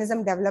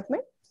mechanism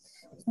development.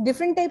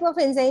 Different type of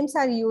enzymes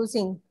are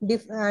using,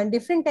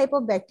 different type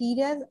of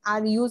bacteria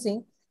are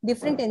using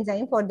different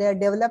enzyme for their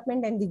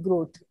development and the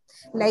growth.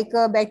 Like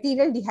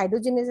bacterial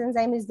dehydrogenase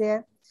enzyme is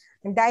there,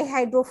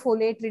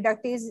 dihydrofolate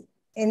reductase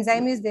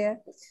enzyme is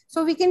there.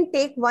 So we can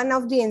take one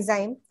of the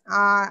enzyme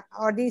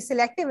or the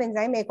selective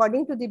enzyme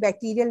according to the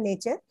bacterial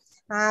nature.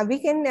 We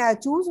can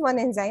choose one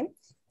enzyme.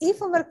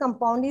 If our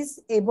compound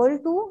is able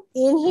to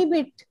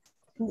inhibit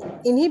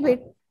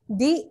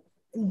the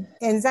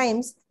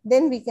enzymes,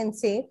 then we can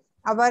say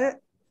our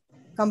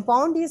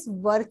compound is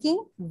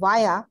working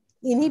via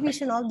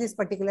inhibition of this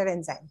particular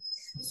enzyme.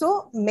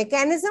 So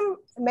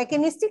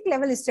mechanistic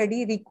level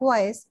study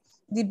requires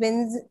the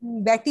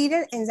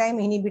bacterial enzyme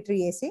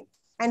inhibitory assay.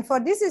 And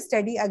for this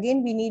study,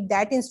 again, we need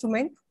that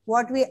instrument,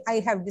 what I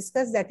have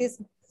discussed, that is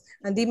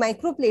the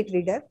microplate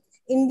reader.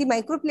 In the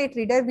microplate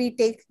reader, we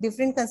take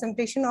different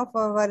concentration of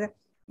our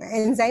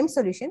enzyme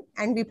solution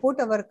and we put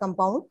our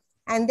compound,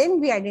 and then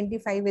we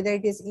identify whether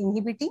it is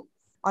inhibiting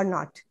or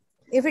not.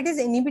 If it is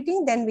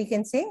inhibiting, then we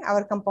can say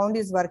our compound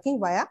is working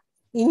via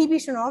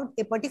inhibition of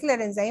a particular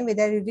enzyme,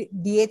 whether it is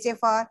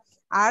DHFR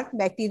or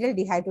bacterial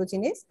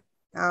dehydrogenase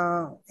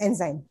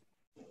enzyme.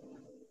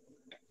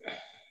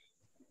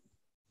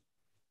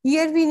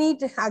 Here we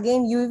need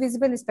again UV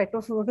visible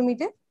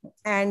spectrophotometer,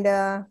 and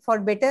for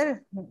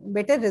better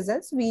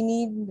results we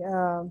need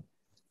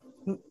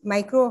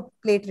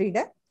microplate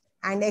reader,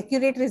 and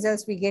accurate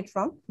results we get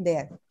from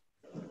there.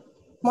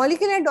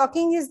 Molecular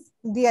docking is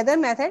the other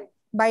method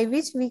by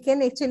which we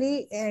can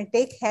actually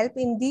take help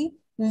in the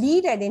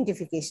lead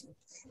identification.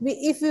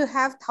 If you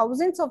have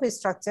thousands of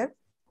structure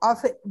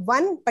of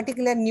one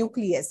particular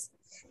nucleus,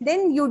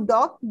 then you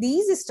dock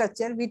these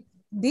structure with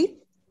the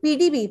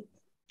PDB,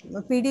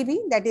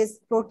 that is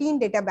protein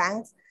data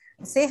banks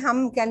से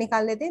हम क्या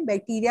निकाल लेते हैं,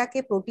 bacteria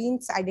के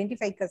proteins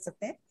identify कर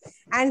सकते हैं,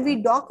 and we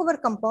dock our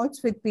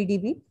compounds with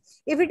PDB.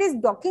 If it is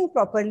docking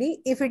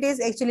properly, if it is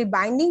actually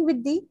binding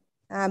with the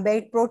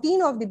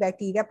protein of the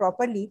bacteria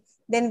properly,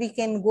 then we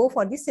can go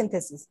for the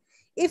synthesis.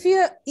 If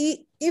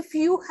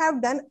you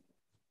have done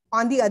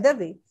on the other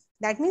way,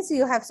 that means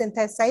you have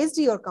synthesized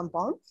your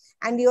compound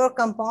and your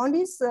compound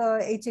is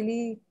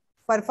actually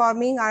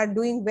performing or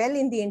doing well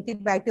in the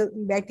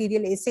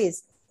antibacterial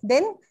assays,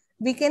 then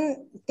we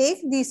can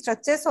take the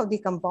structures of the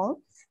compound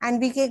and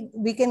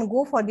we can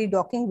go for the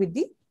docking with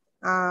the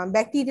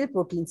bacterial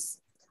proteins.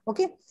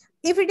 Okay.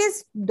 If it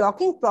is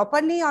docking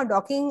properly or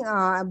docking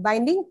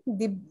binding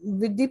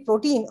with the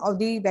protein of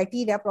the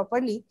bacteria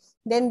properly,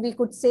 then we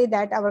could say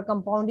that our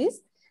compound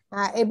is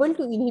able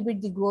to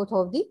inhibit the growth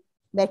of the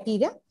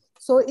bacteria.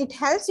 So it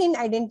helps in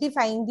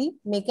identifying the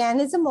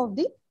mechanism of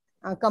the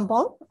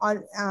compound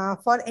or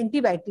for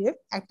antibacterial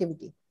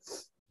activity.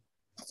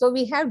 So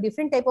we have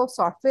different type of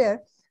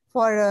software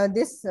for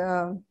this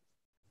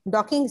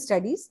docking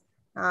studies.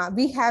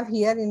 We have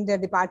here in the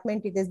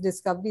department, it is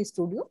Discovery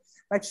Studio,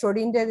 but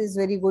Schrodinger is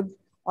very good.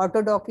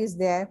 Autodoc is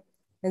there,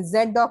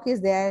 ZDoc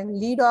is there,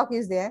 LeDoc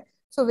is there.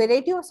 So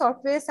variety of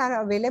softwares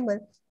are available.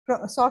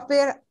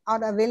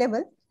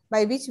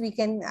 By which we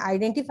can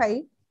identify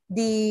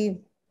the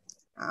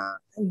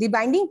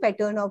binding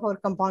pattern of our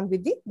compound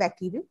with the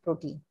bacterial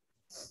protein.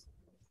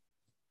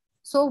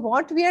 So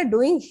what we are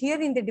doing here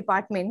in the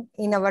department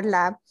in our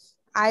lab,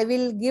 I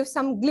will give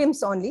some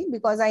glimpse only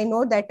because I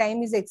know that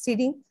time is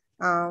exceeding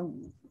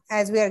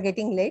as we are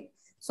getting late.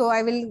 So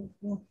I will,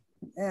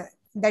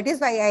 that is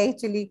why I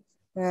actually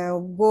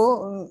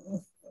ran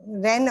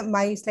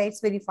my slides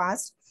very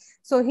fast.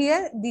 So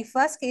here, the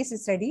first case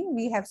study,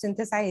 we have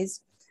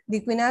synthesized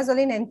the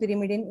quinazoline and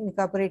pyrimidine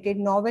incorporated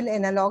novel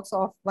analogs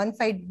of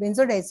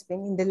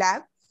 1,5-benzodiazepine in the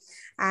lab,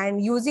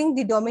 and using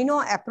the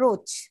domino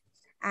approach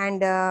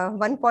and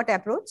one pot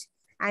approach,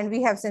 and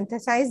we have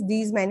synthesized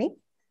these many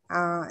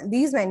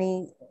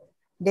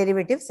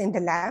derivatives in the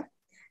lab.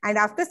 And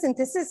after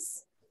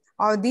synthesis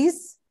of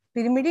these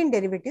pyrimidine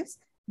derivatives,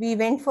 we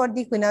went for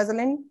the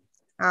quinazoline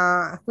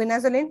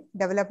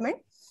development,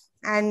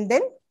 and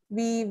then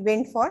we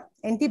went for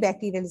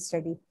antibacterial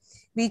study.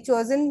 We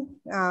chosen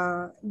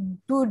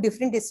 2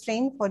 different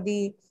strains for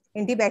the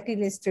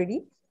antibacterial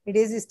study. It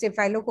is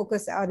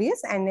Staphylococcus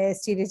aureus and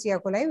Escherichia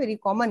coli, very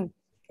common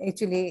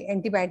actually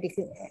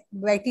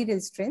bacterial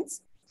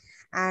strains.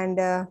 And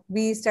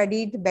we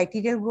studied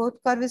bacterial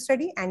growth curve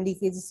study and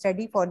leakage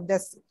study for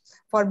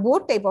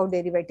both type of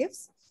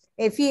derivatives.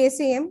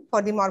 FESAM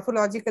for the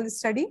morphological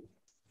study.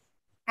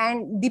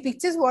 And the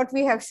pictures what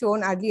we have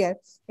shown earlier,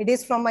 it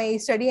is from my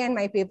study and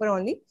my paper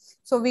only.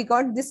 So we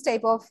got this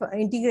type of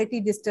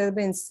integrity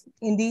disturbance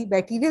in the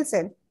bacterial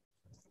cell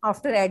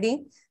after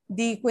adding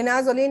the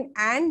quinazoline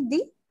and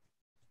the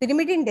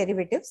pyrimidine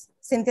derivatives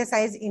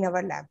synthesized in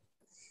our lab.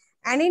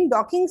 And in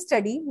docking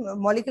study,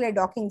 molecular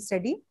docking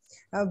study,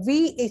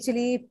 we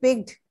actually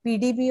picked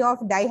PDB of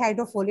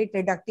dihydrofolate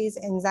reductase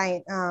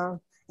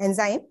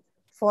enzyme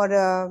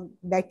for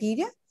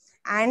bacteria,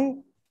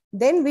 and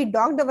then we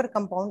docked our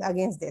compound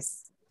against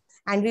this,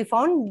 and we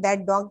found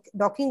that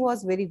docking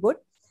was very good.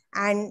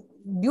 And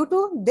due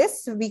to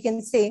this, we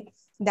can say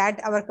that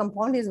our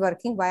compound is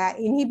working via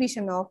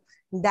inhibition of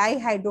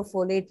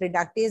dihydrofolate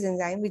reductase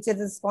enzyme, which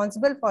is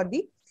responsible for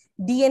the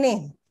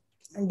DNA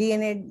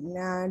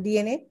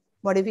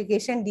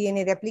modification,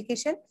 DNA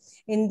replication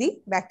in the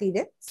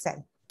bacterial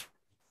cell.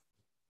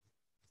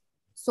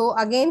 So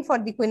again, for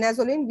the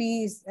quinazoline,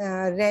 we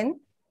ran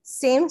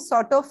same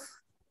sort of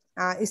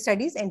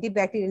studies,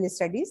 antibacterial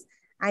studies.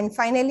 And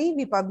finally,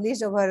 we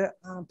published our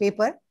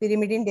paper,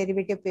 pyrimidine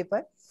derivative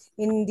paper,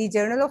 in the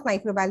Journal of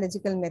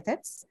Microbiological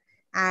Methods.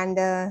 And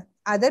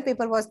other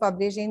paper was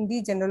published in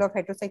the Journal of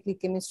Heterocyclic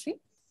Chemistry.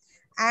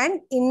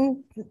 And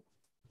in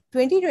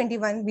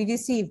 2021, we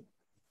received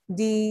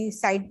the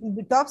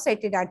top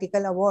cited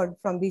article award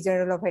from the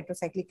Journal of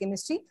Heterocyclic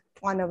Chemistry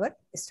on our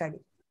study.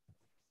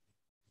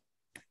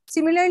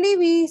 Similarly,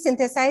 we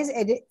synthesized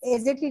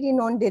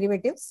azacitidine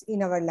derivatives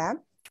in our lab,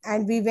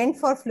 and we went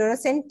for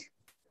fluorescent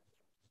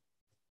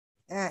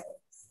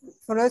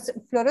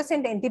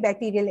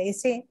antibacterial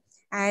assay.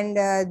 And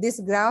this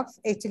graph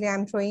actually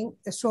I'm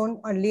shown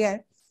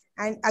earlier.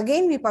 And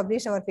again, we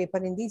published our paper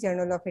in the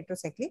Journal of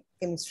Heterocyclic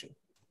Chemistry.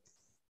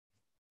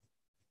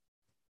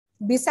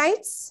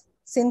 Besides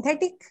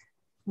synthetic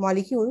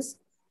molecules,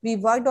 we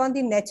worked on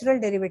the natural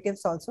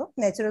derivatives also,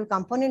 natural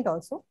component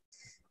also.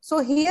 So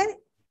here,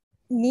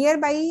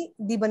 nearby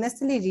the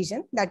Banasthali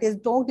region, that is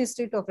Tonk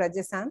district of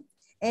Rajasthan,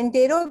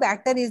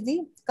 Enterobacter is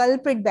the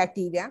culprit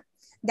bacteria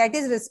that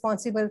is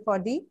responsible for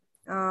the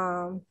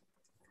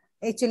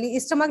actually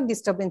stomach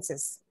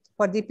disturbances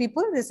for the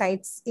people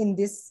resides in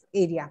this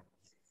area.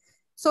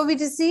 So we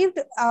received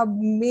a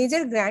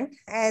major grant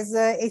as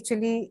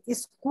actually a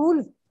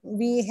school.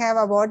 We have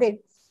awarded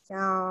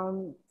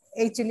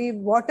actually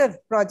water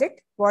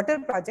project,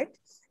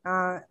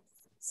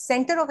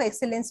 Center of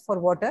Excellence for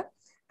Water,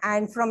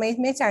 and from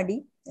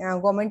MHRD,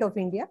 Government of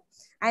India.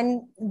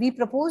 And we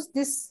proposed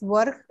this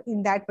work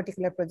in that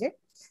particular project.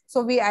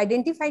 So we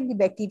identified the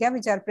bacteria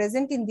which are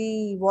present in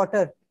the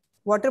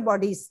water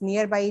bodies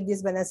nearby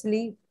this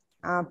Banasthali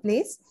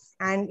place.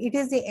 And it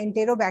is the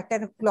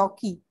Enterobacter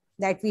cloacae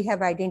that we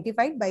have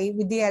identified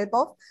with the help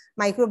of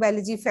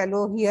microbiology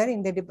fellow here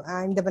in the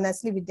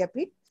Banasthali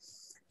Vidyapeeth.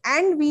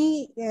 And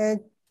we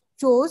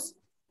chose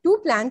 2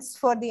 plants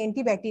for the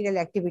antibacterial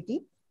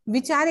activity,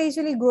 which are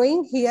actually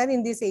growing here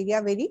in this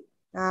area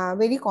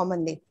very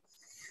commonly.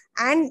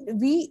 And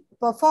we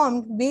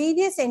performed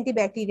various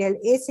antibacterial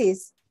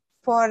assays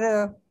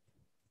for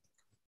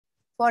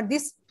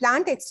this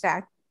plant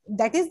extract,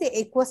 that is the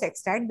aqueous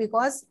extract,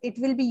 because it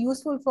will be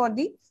useful for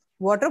the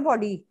water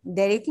body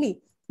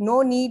directly.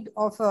 No need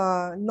of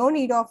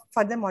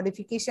further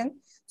modification.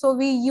 So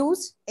we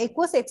used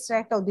aqueous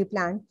extract of the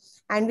plant,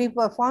 and we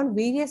performed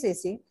various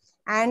assays.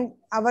 And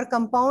our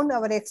compound,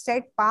 our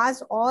extract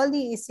passed all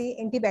the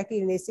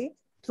antibacterial assay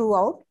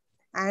throughout.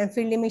 And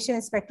field emission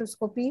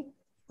spectroscopy,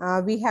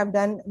 we have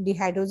done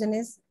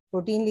dehydrogenase,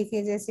 protein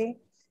leakage assay,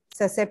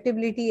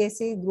 susceptibility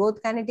assay,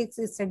 growth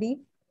kinetics study,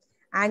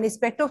 and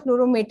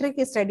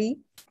spectrofluorometric study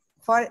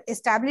for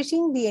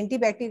establishing the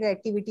antibacterial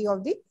activity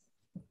of the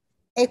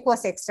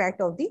aqueous extract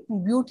of the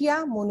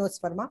Butea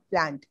monosperma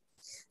plant.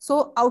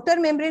 So outer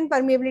membrane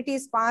permeability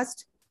is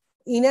passed,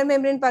 inner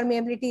membrane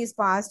permeability is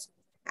passed,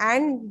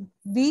 and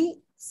we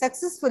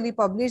successfully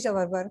published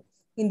our work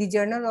in the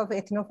Journal of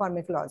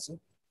Ethnopharmacology.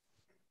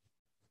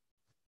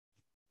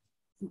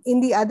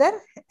 In the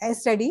other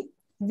study,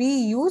 we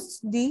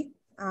used the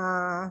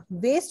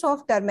waste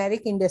of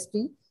turmeric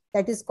industry,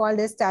 that is called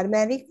as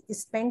turmeric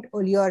spent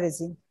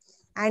oleoresin.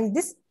 And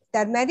this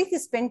turmeric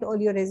spent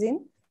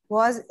oleoresin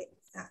was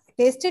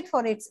tested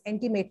for its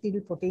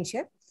antibacterial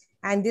potential,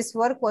 and this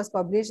work was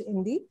published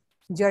in the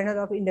Journal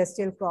of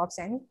Industrial Crops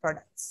and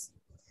Products.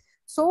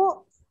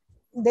 So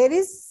there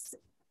is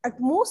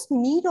utmost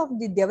need of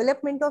the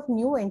development of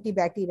new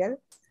antibacterial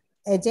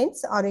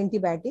agents or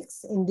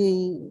antibiotics in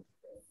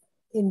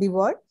the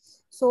world.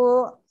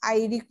 So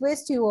I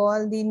request you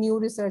all, the new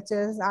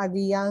researchers or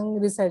the young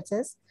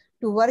researchers,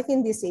 to work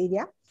in this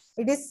area.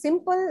 It is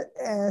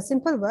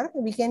simple work.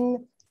 We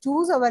can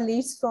choose our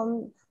leads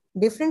from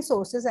different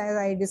sources, as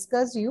I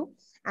discussed you,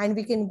 and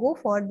we can go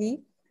for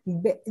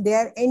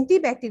their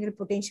antibacterial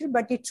potential,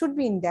 but it should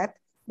be in depth.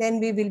 Then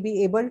we will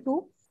be able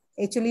to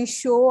actually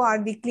show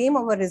or claim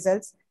our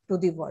results to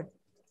the world.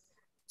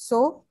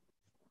 So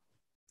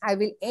I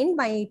will end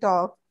my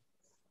talk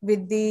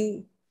with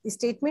the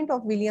statement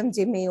of William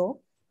J. Mayo: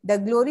 the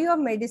glory of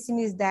medicine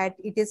is that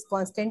it is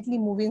constantly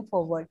moving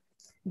forward,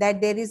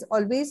 that there is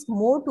always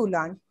more to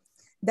learn.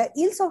 The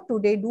ills of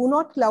today do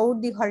not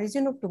cloud the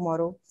horizon of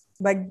tomorrow,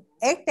 but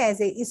act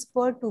as a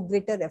spur to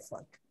greater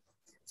effort.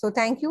 So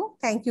thank you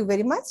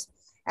very much.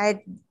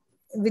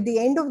 With the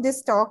end of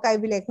this talk, I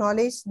will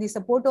acknowledge the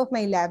support of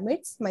my lab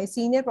mates, my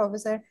senior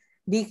professor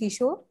D.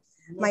 Kishore,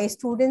 my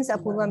students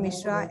Apurva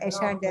Mishra,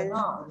 Esha Del,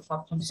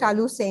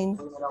 Shalu Sen,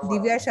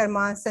 Divya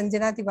Sharma,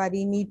 Sanjana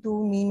Tiwari,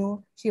 Neetu,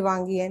 Meenu,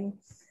 Shivangi, and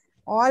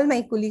all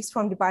my colleagues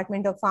from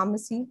Department of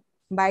Pharmacy,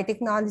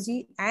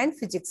 Biotechnology, and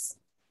Physics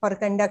for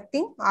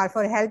conducting or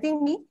for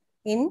helping me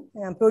in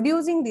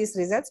producing these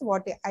results,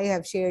 what I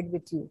have shared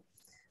with you.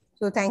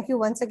 So thank you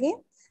once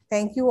again.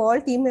 Thank you all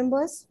team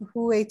members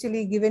who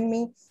actually given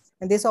me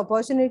this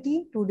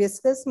opportunity to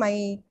discuss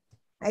my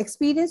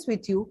experience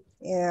with you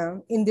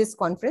in this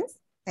conference.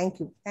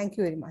 Thank you. Thank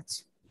you very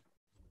much.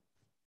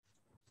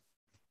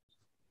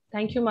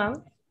 Thank you,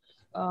 ma'am.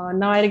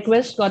 Now I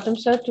request Gautam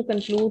sir to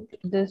conclude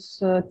this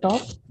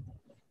talk.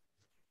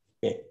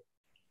 Okay.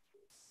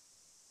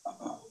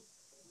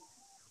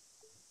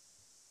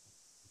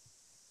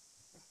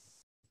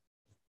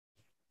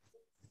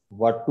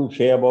 What to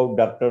say about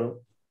Dr.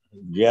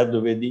 Jaya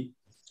Dwivedi?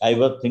 I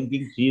was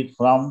thinking she is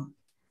from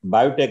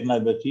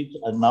biotechnology,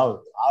 and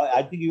now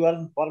I think you are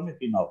in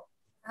pharmacy now.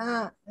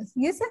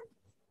 Yes, sir.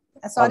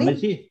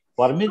 Sorry.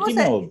 Pharmacy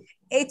no,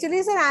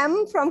 actually, sir, I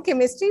am from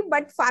chemistry,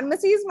 but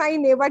pharmacy is my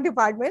neighbor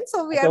department,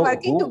 so we are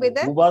working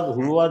together. Who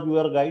was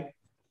your guide?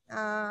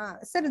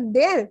 Sir,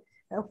 there.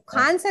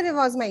 Khan sir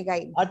was my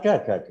guide.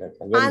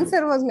 Khan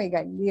sir was my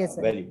guide. Yes,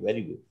 sir. Very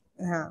good.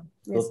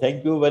 Yes. So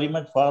thank you very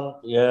much for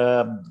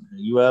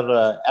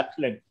your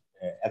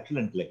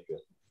excellent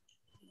lecture.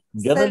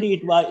 Generally,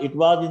 it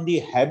was in the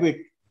habit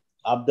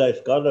of the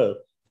scholars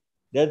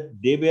that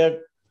they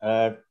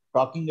were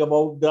talking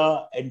about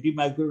the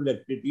antimicrobial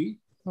activity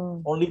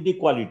only the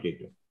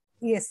qualitative.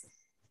 Yes.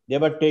 They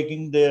were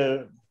taking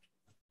the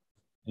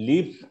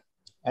leaves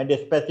and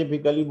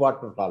specifically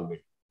water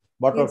solvent,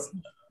 water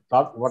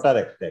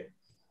extract,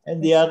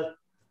 and they are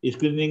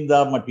screening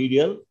the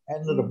material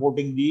and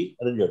reporting the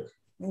results.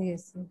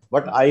 Yes.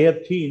 But I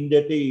have seen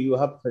that you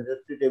have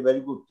suggested a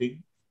very good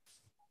thing,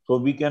 so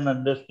we can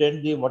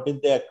understand what is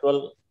the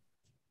actual.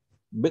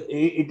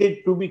 It is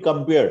to be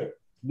compared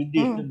with the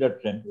standard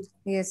sample.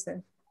 Yes,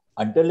 sir.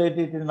 Until it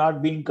is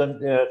not being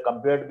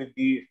compared with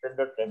the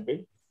standard sample,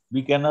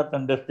 we cannot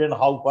understand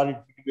how far it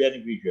will be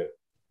beneficial.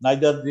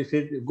 Neither this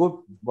is good,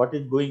 what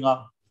is going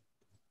on.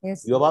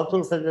 Yes. You have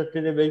also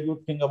suggested a very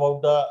good thing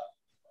about the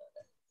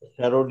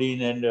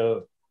serotonin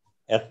and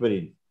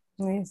aspirin.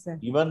 Yes, sir.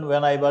 Even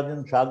when I was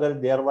in Sagar,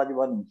 there was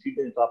one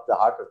incident of the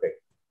heart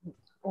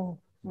attack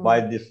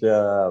by this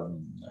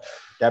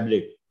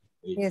tablet.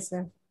 Yes,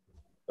 sir.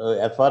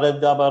 As far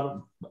as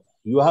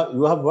you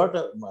have worked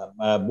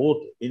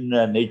both in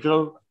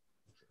natural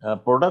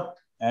product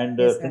and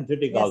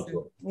synthetic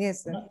also.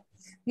 Yes, sir.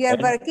 We are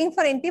working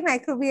for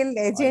antimicrobial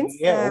agents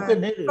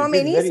from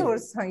any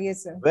source.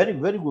 Yes, sir. Very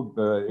good.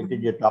 It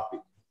is a topic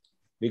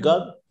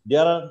because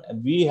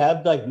we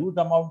have the huge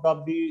amount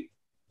of the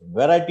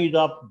varieties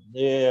of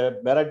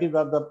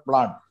the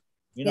plant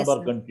in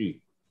our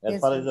country. As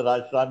far as the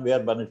Rajasthan, where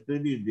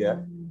Banashree is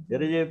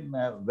there is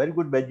a very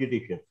good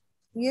vegetation.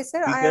 Yes,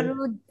 sir.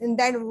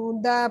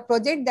 The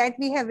project that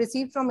we have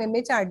received from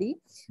MHRD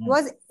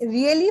was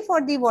really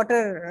for the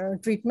water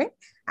treatment,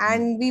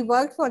 and we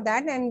worked for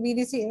that, and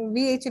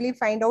we actually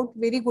find out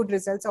very good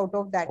results out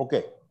of that.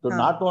 Okay, so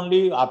not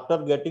only after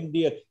getting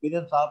the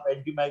experience of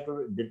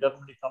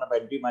determination of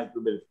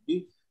antimicrobial,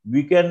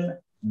 we can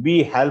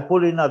be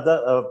helpful in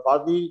other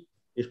for the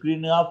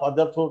screening of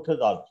other sources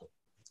also.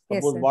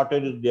 Suppose water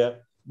is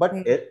there, but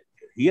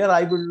here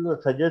I will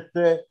suggest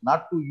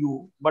not to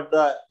you, but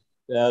the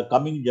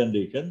coming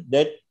generation,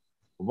 that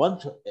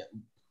once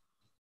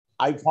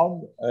I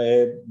found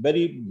a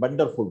very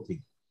wonderful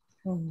thing.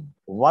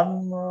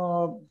 One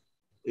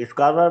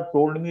scholar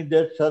told me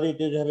that, sir, it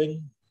is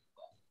having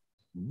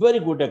very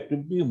good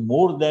activity,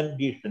 more than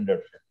the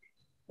standard.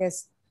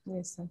 Yes,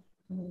 sir.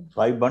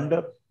 So I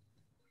wondered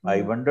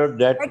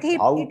that but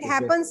it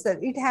happens, sir.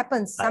 It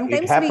happens.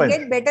 Sometimes we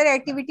get better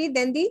activity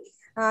than the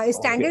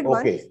standard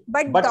one.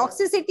 But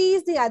toxicity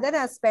is the other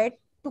aspect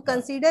to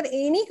consider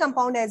any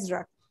compound as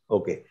drug.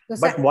 Okay. So,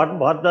 but what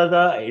was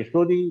the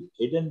story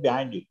hidden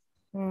behind it?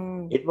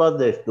 It was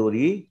the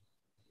story.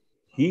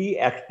 He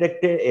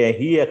extracted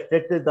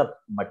the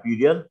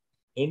material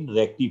in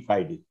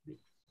rectified state.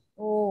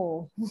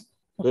 Oh.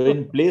 So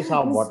in place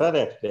of water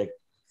extract,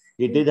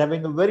 it is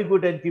having a very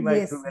good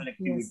antimicrobial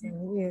activity.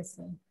 Yes,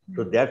 sir.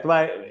 So that's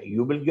why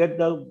you will get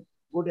the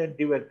good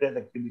antibacterial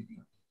activity.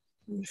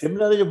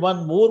 Similarly,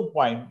 one more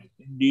point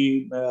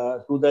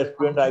to the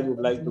student, I would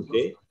like to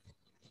say,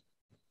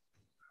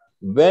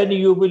 when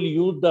you will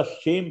use the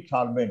same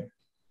solvent,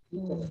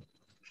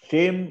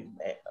 same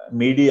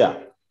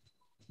media,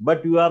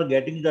 but you are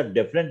getting the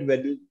different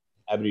value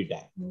every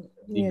time.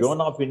 The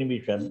zone of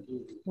inhibition,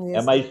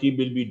 MIC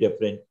will be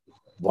different.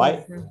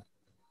 Why?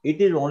 It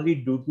is only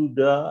due to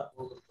the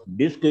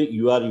disc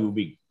you are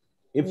using.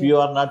 If you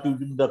are not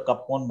using the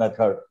cup-on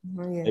method,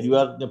 and you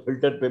are the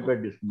filter paper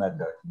disc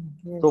method.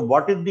 So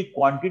what is the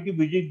quantity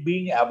which is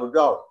being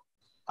absorbed?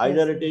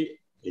 Either it is,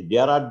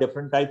 there are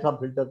different types of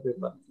filter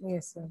paper.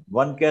 Yes, sir.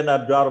 One can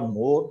absorb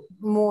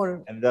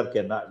more, another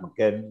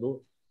can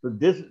do. So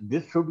this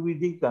should be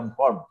the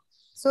confirmed.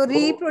 So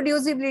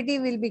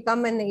reproducibility will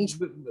become an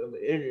issue.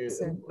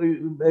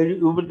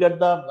 You will get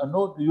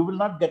you will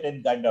not get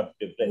any kind of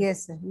difference.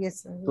 Yes, sir.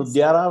 Yes, sir. So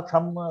there are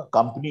some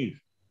companies,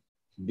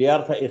 they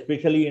are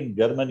especially in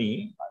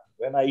Germany.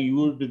 When I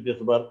used this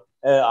work,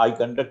 I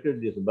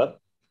conducted this work,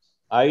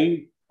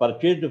 I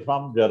purchased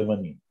from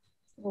Germany.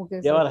 Okay,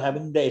 they were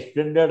having the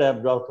standard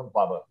absorption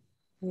power.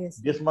 Yes.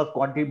 This much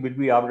quantity will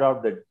be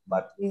absorbed,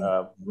 but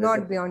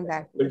not beyond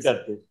that.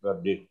 Filter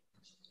this.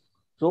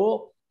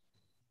 So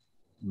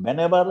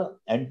whenever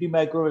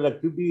antimicrobial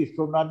activity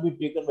should not be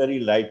taken very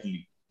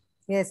lightly.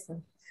 Yes,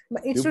 sir.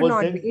 But it should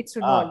not be. It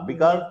should not be.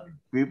 Because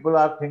people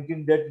are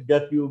thinking that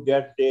just you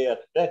get a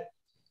extract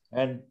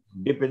and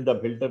dip in the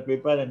filter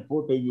paper and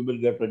put, you will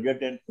get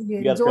result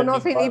and zone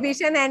of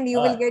inhibition and you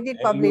will get it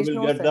published. You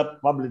will get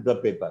the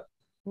paper.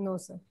 No,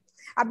 sir.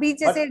 Abhi,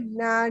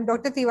 jaise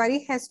Dr.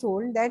 Tiwari has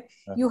told that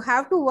you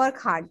have to work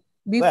hard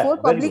before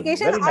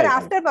publication or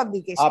after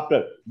publication.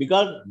 After,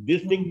 because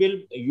this thing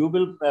you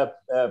will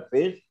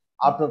face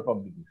after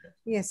publication.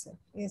 Yes, sir.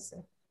 Yes,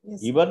 sir.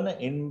 Yes, even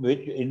in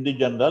the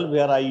journal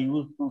where I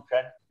used to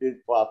send this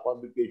for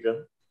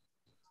publication,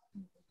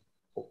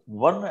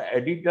 one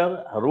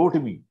editor wrote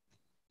me,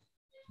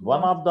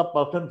 one of the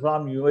person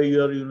from your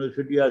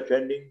university are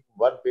sending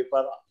one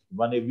paper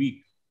one a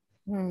week.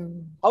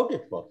 How it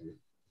is possible?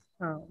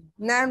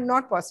 No,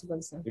 not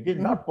possible, sir. It is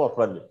not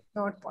possible.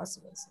 Not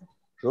possible, sir.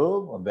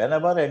 So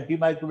whenever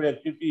antimicrobial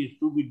activity is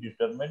to be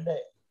determined,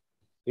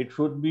 it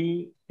should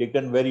be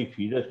taken very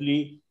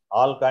seriously.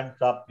 All kinds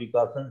of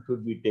precautions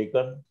should be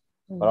taken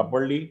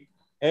properly,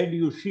 and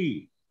you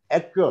see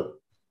actual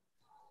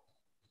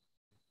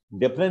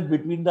difference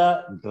between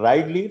the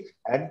dried leaves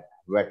and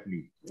wet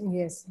leaves.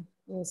 Yes,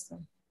 yes, sir.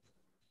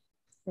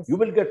 Yes, you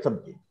will get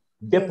something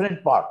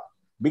different part,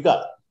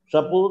 because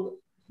suppose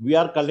we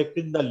are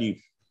collecting the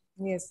leaves.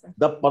 Yes, sir.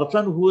 The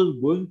person who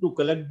is going to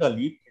collect the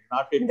leaf is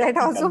not a that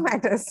also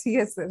matters.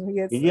 Yes, sir.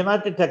 Yes. He is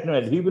not a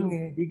technical.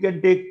 He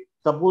can take,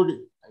 suppose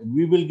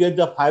we will get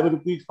the 5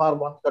 rupees for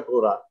one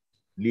katora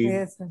leaf.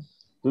 Yes, sir.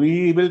 So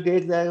he will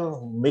take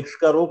the mix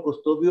karo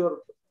kuch to bhi aur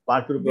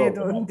 5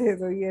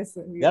 rupees. Yes,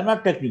 sir. They are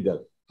not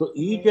technical. So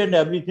each and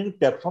everything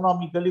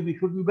taxonomically we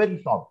should be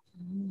very sound.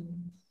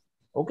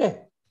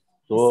 Okay.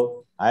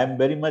 So I am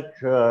very much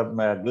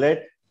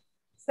glad.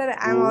 Sir,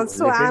 I'm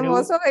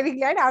also very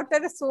glad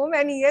after so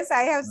many years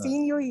I have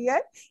seen you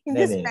here in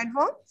this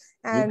platform.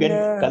 And you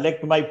can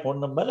collect my phone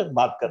number and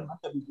baat karna.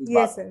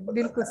 Yes, sir.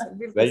 Bilkul, sir.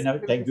 Bilkul, very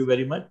nice. Thank you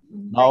very much.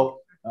 Now,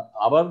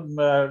 our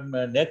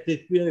next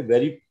speaker is a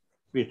very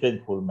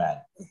patientful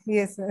man.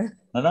 Yes, sir.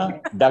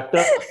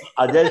 Dr.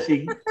 Ajay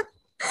Singh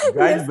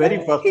joined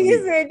very first. He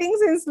is waiting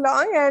since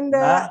long and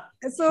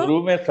so.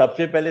 शुरू में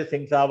सबसे पहले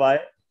सिंह साहब आए,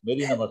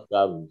 मेरी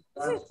नमस्कार हुई.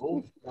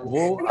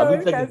 वो अभी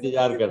तक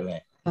इंतजार कर रहे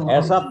हैं.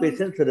 ऐसा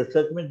पेशेंस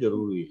रिसर्च में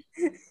जरूरी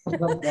है.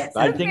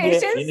 I think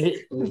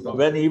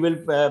when he will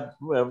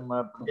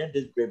present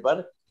his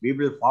paper, we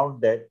will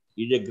find that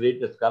he is a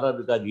great scholar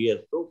because he has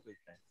so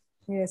patient.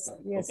 Yes,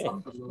 yes.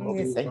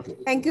 Okay. Yes. Thank you.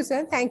 Thank you,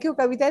 sir. Thank you,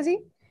 Kavita ji.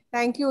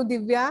 Thank you,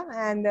 Divya,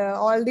 and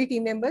all the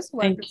team members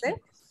who are present.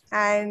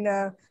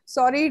 And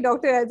sorry,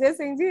 Dr. Ajay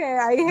Singh ji,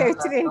 I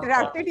actually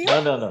interrupted you.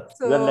 No.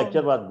 So, your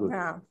lecture was good.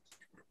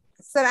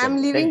 Sir, I'm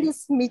leaving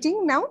this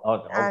meeting now.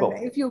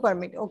 Okay. If you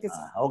permit. Okay,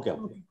 sir. Okay.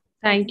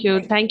 Thank you.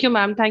 Thank you,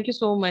 ma'am. Thank you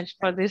so much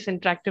for this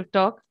interactive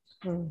talk.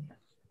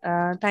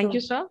 Thank you,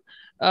 sir.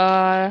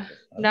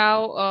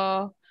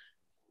 Now,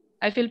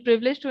 I feel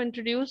privileged to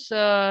introduce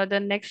the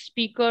next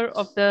speaker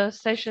of the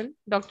session,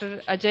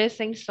 Dr. Ajay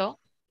Singh, sir.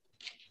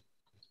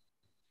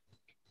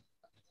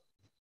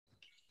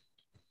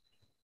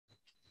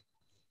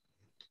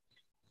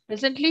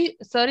 Presently,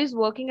 sir is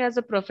working as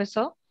a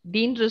professor,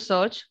 Dean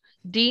Research,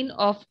 Dean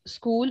of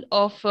School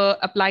of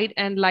Applied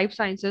and Life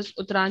Sciences,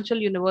 Uttaranchal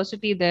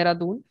University,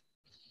 Dehradun.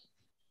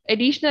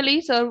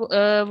 Additionally,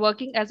 sir,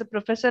 working as a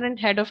professor and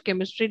head of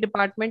chemistry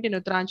department in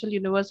Uttaranchal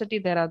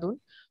University, Dehradun,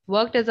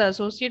 worked as an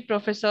associate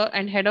professor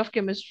and head of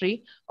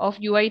chemistry of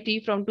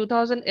UIT from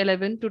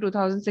 2011 to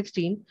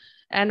 2016,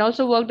 and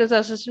also worked as an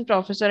assistant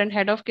professor and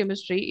head of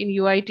chemistry in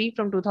UIT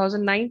from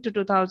 2009 to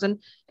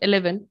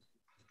 2011.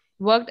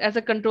 Worked as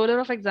a controller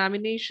of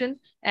examination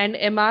and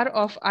MR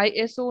of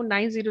ISO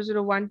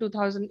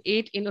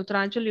 9001-2008 in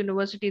Uttaranchal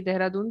University,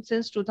 Dehradun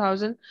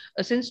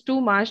since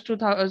 2 March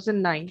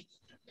 2009.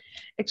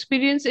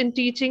 Experience in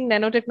teaching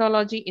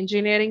nanotechnology,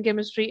 engineering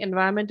chemistry,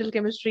 environmental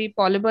chemistry,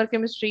 polymer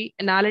chemistry,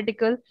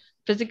 analytical,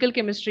 physical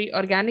chemistry,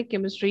 organic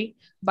chemistry,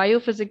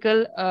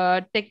 biophysical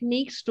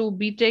techniques to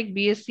BTech,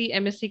 BSc,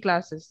 MSc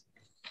classes.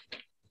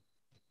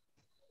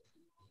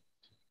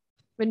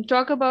 When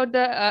talk about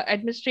the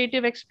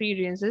administrative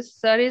experiences,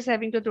 sir is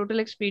having the total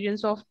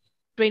experience of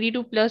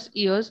 22 plus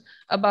years,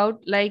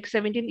 about like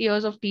 17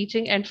 years of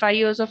teaching and 5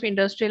 years of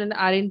industrial and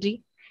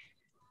R&D.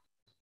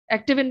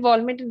 Active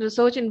involvement in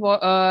research,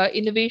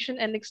 innovation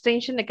and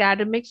extension,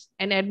 academics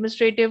and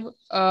administrative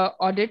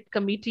audit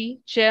committee,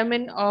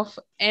 chairman of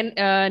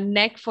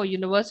NEC for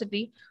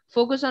university,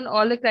 focus on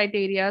all the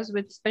criteria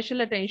with special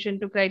attention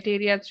to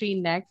criteria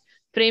 3 NEC,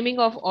 framing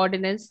of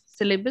ordinance,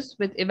 syllabus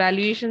with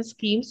evaluation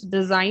schemes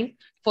designed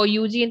for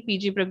UG and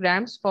PG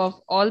programs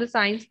for all the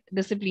science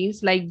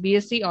disciplines like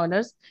BSc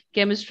honors,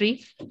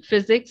 chemistry,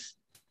 physics,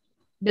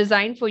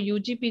 designed for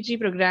UG/PG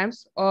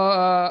programs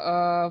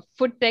or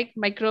food tech,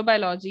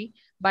 microbiology,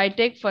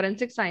 biotech,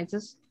 forensic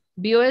sciences,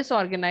 BOS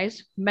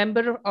organized,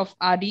 member of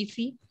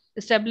RDC,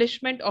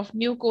 establishment of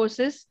new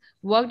courses,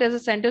 worked as a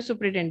center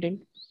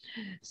superintendent.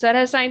 Sir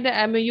has signed the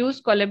MOUs,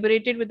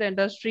 collaborated with the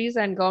industries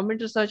and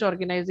government research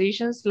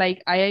organizations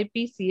like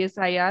IIP,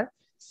 CSIR,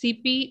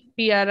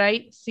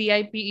 CPPRI,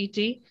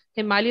 CIPET,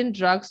 Himalayan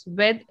Drugs,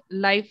 Ved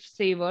Life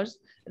Savers,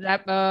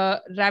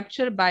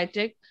 Rapture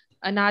Biotech,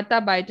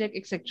 Anata Biotech,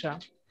 etc.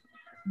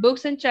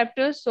 Books and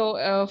chapters.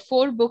 So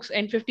 4 books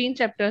and 15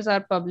 chapters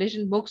are published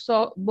in books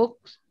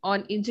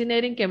on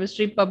engineering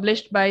chemistry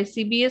published by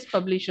CBS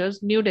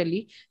Publishers, New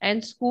Delhi,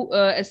 and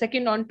a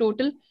second on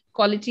total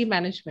quality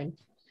management.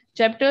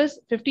 Chapters,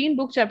 15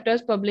 book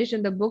chapters published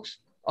in the books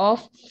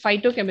of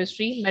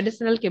phytochemistry,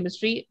 medicinal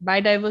chemistry,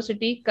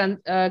 biodiversity,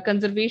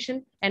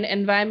 conservation, and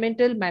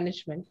environmental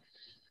management.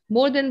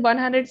 More than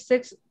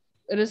 106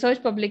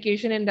 research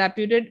publication in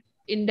reputed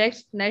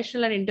indexed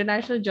national and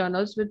international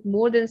journals with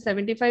more than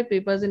 75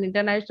 papers in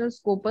international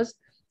Scopus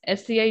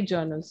SCI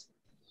journals.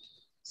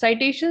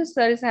 Citations,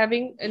 sir is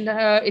having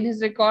in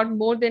his record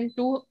more than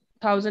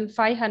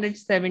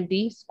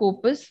 2,570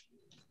 Scopus.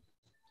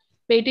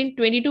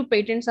 22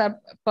 patents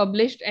are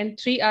published and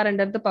 3 are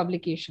under the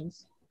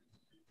publications.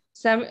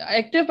 Some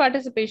active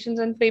participations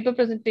and paper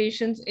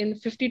presentations in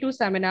 52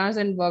 seminars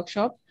and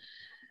workshops.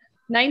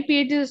 9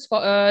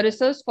 PhD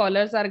research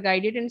scholars are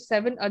guided and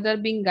 7 other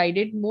being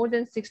guided. More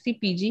than 60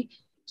 PG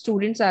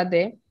students are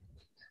there.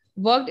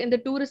 Worked in the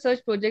 2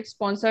 research projects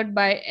sponsored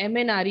by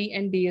MNRE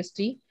and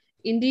DST.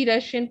 In the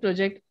Russian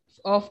project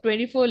of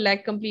 24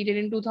 lakh completed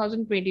in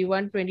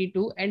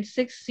 2021-22 and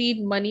 6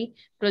 seed money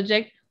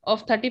project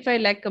of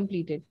 35 lakh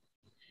completed.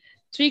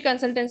 3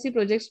 consultancy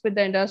projects with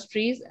the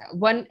industries,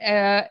 1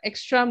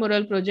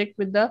 extramural project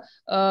with the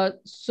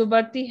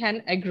Subarti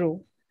Hen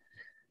Agro.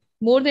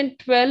 More than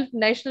 12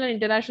 national and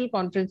international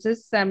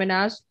conferences,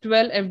 seminars,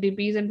 12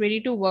 FDPs, and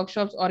 22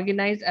 workshops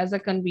organized as a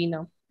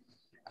convener.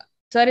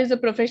 Sir is a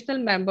professional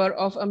member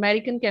of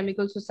American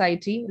Chemical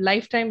Society,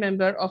 lifetime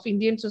member of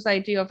Indian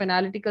Society of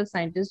Analytical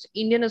Scientists,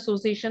 Indian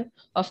Association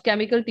of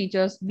Chemical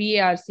Teachers,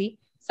 BARC,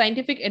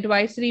 Scientific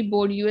Advisory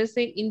Board,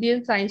 USA,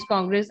 Indian Science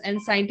Congress,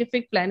 and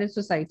Scientific Planet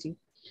Society.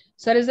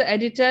 Sir is the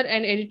editor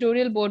and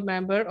editorial board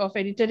member of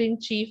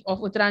Editor-in-Chief of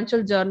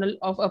Uttaranchal Journal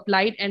of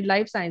Applied and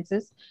Life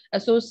Sciences,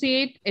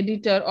 associate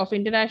editor of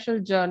International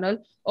Journal,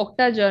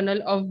 Octa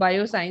Journal of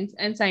Bioscience,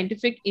 and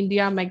Scientific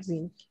India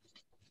magazine.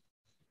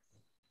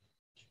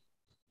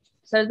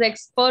 Sir is the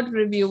expert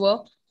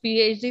reviewer,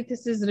 PhD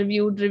thesis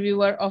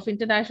reviewer of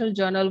International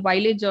Journal,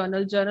 Wiley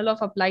Journal, Journal of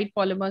Applied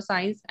Polymer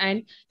Science,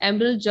 and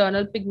Emerald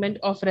Journal, Pigment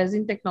of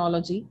Resin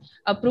Technology,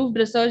 approved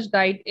research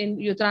guide in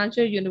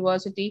Uttaranchal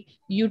University,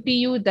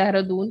 UTU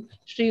Dehradun,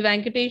 Sri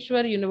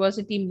Venkateshwar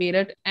University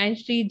Meerut, and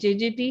Sri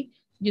JJT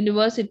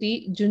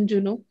University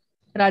Junjunu,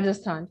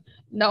 Rajasthan.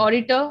 The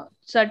auditor,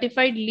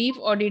 certified lead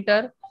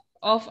auditor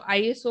of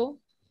ISO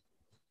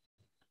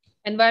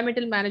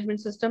Environmental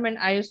Management System and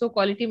ISO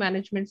Quality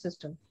Management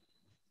System.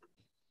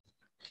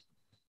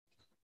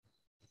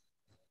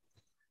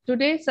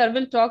 Today, sir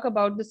will talk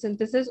about the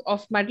synthesis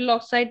of metal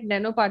oxide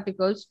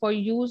nanoparticles for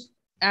use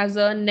as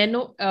a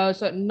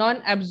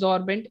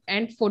non-absorbent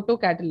and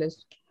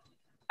photocatalyst.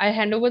 I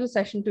hand over the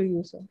session to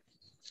you, sir.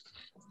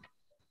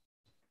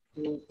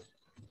 Thank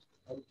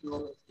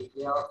you,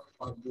 Divya,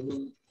 for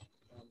giving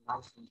a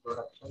nice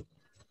introduction.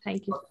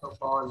 Thank you. First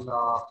of all,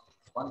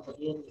 once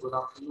again, good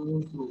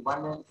afternoon to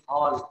one and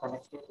all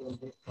connected in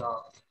this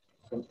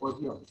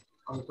symposium,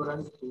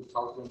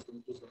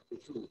 ANKURAN-2022,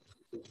 which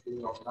is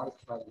being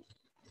organized by the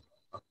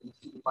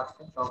Chemistry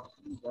Department of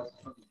the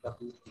University of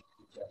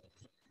Teacher.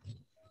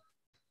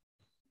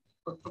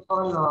 First of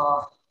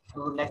all, I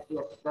would like to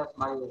express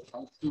my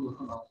thanks to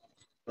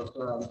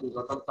Dr.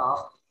 Gautam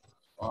Saab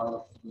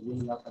for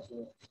giving us such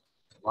a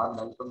warm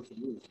welcome to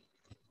you,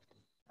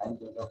 and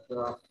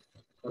Dr.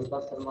 Kavita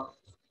Sharma,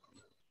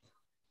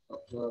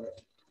 Dr.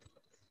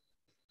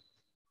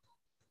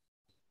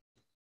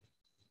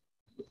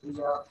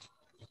 Priya,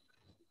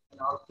 and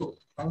also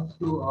thanks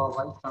to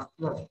Vice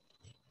Chancellor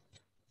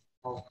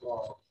of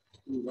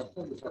the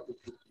Western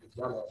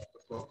Vidyalaya,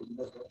 Dr.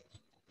 Binder,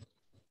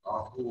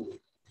 who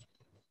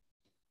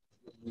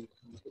gave me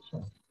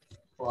invitation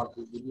for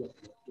the video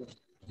lecture.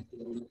 Thank you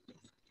very much.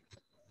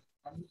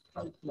 And it's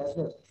my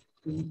pleasure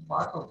to be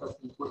part of the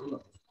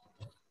symposium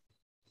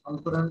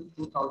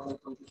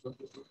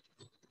ANKURAN-2022,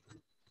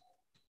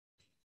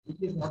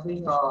 which is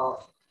having a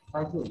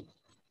title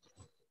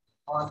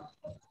on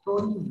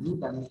exploring new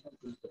dimensions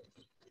in space.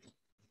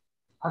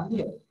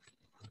 Earlier,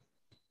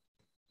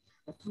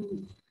 the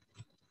two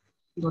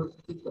your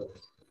speakers,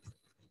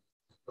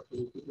 Dr.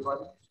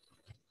 Tiwari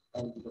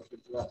and Dr.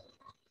 Priya,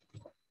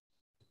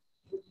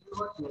 they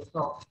delivered their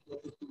talk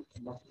related to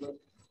natural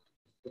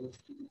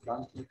chemistry,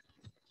 science,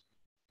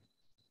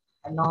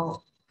 and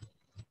now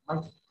my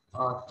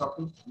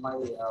topic, my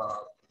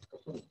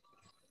session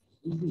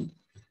will be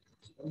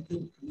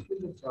something little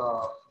bit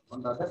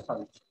on the other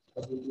side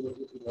that will be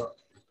related to the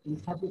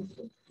synthetic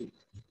chemistry,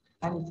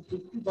 and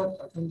especially the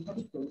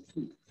synthetic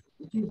chemistry,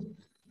 which is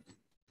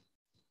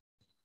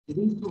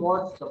leading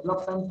towards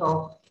development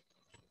of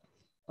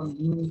some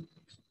new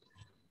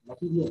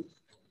materials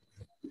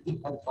with the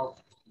help of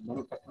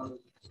nanotechnology.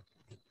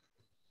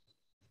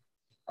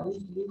 I will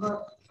deliver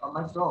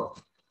my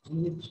talk in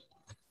which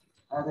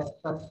I have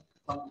expressed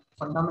some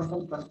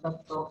fundamental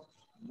concepts of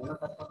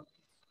nanotechnology,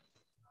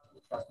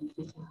 its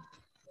application,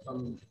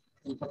 some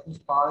interesting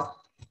parts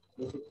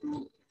related to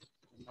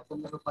metal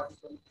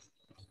nanoparticles,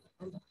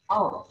 and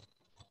how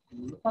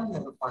metal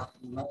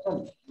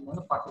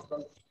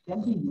nanoparticles can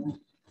be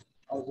used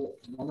as a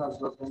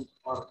nanoabsorbent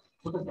or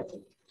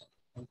photocatalyst,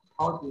 and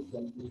how they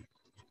can be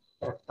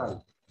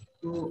characterized.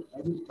 So I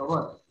will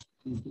cover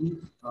in brief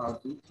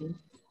these things.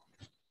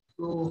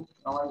 So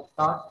now I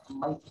start.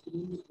 My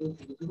screen is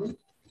visible.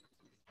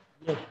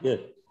 Yes, yes.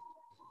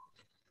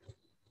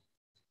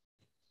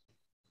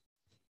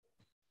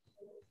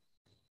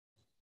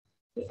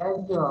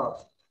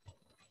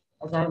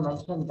 As I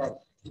mentioned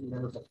that in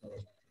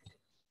nanotechnology,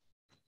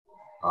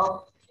 uh,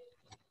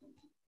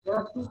 there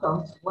are two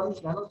terms. One is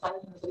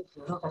nanoscience and there is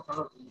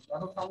nanotechnology.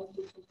 Nanoscience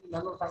is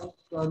nanoscience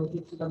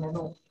related to the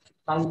nano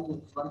size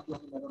is 1 to 1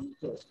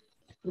 nanometer.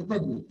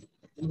 Precisely,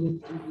 in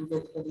which we do the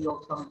study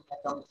of some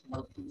atoms,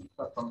 molecules,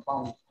 or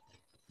compounds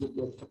with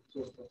their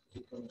structure,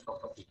 specification, and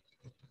properties.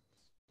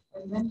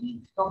 And when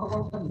we talk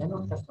about the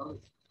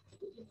nanotechnology,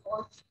 it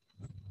involves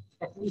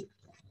technique,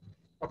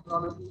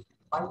 technology,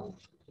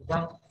 science,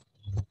 design,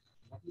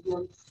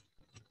 materials,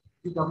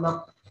 to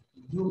develop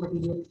new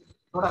materials,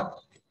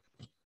 products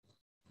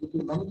with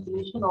the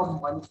manipulation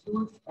of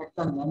molecules at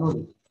the nano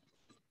level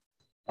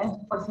and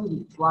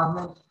pursue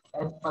requirements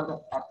as per the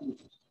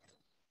application.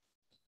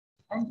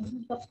 And this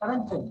is the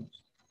current trend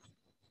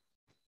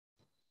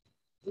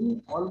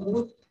in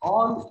almost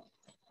all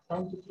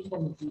scientific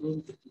and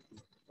engineering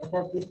disciplines,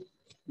 whether it is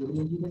civil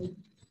engineering,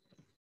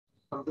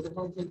 computer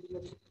science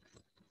engineering,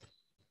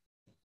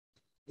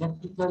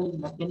 electrical,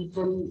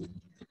 mechanical,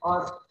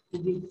 or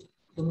physics,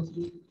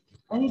 chemistry,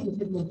 any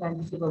discipline,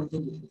 scientific or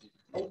engineering discipline.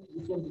 Right?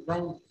 We can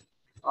design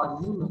a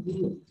new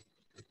material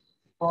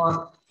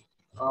for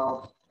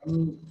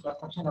any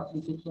construction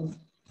application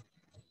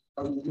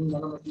by using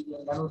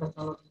nanomaterial,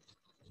 nanotechnology.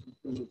 We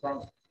can design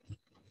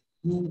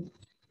new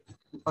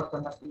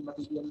superconducting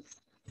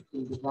materials, we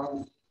can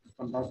design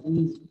some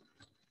batteries,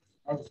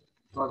 as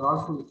was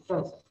also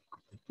stressed,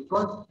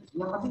 because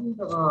we are having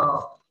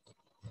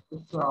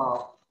this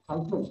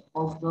cycle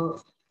of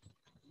the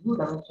new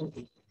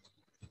dimension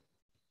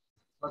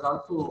was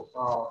also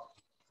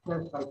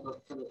stressed by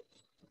Professor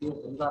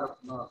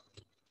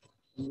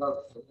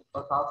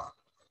Prasad,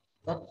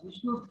 that we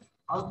should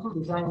also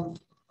design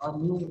a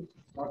new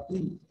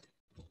battery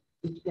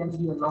which can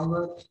be a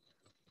longer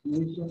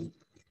duration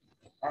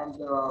and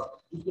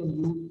we can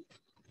use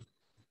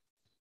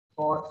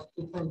for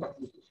different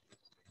applications.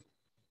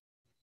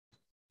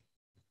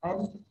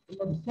 And in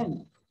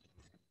addition,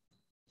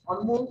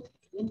 almost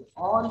in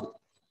all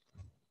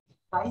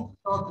types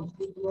of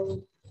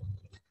disciplines,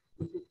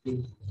 this is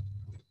based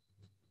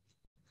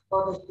for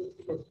the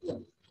specific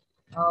experience.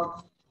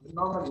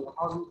 Normally,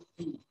 how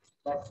we see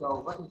that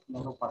what is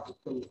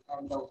nanoparticle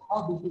and how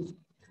big is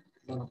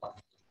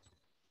nanoparticle.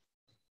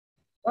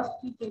 Just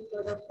we take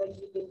the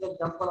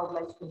example of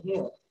like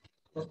here,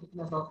 the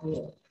thickness of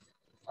hair.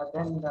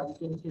 Then we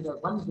can see the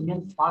 1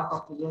 billionth part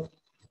of the hair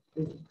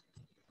is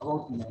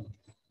about nano.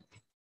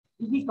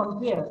 If we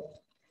compare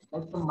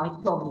like the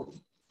microorganism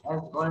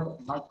as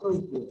called micro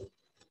is there,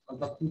 or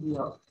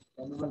bacteria,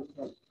 animal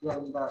cells, they are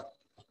in the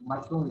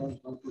micron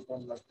length 1 to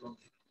 10 micron.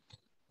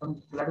 Some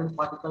blood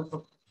particles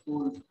of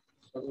stool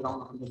that is around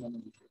 100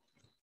 nanometers.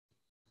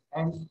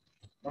 And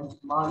then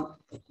small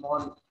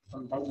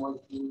some dye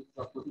molecules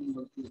or protein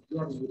molecules, they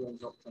are in the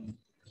range of some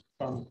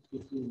 10,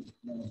 15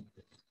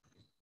 nanometers.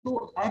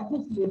 So at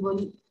this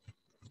level,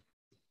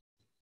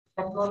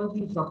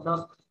 technologies of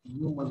the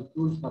new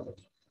molecules are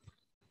developed.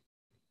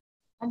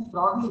 And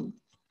broadly,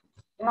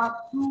 there are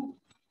two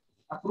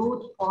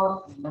approaches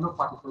for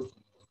nanoparticles.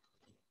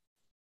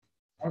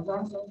 As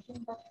I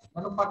mentioned, that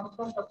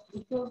nanoparticles, the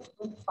crystal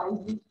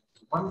size is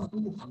 1 to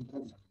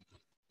 100.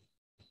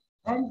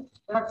 And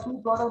there are two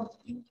broader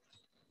schemes.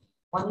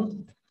 One is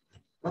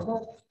whether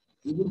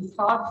we will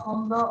start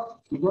from the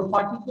bigger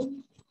particle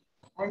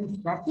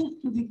and that is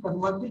to be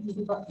converted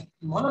into the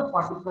smaller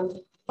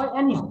particle by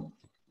anyhow.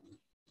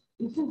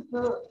 This is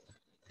the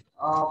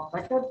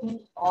better thing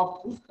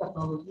of this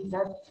technology,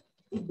 that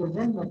it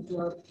doesn't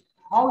matter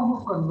how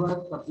you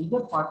convert the bigger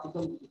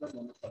particle into the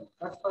nanosize.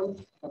 That's why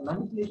the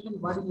manipulation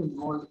what is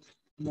involved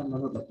in the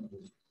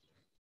nanotechnology.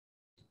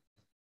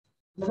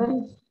 Another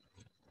is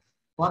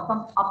bottom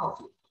up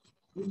of it.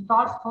 We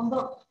start from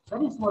the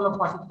very smaller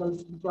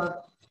particles which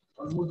are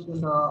almost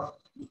in the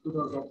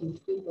gaseous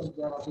state and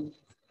they are having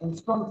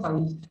angstrom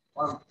size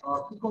or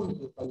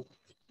picometer size.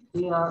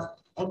 They are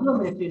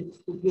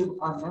agglomerated to give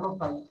a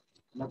nano-size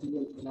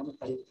material,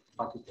 nano-size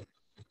particle.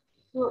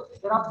 So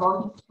there are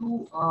broadly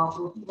two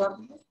approaches are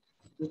there.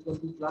 They can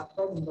be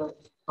classified in the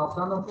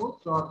top-down approach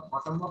or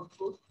bottom-up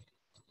approach.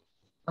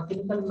 A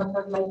chemical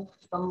method like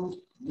some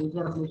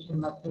laser ablation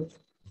method,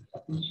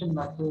 accretion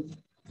method,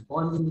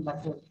 bonding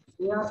method,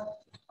 they are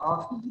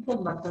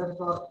physical methods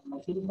or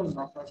mechanical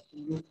methods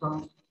in which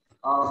some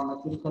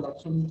mechanical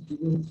action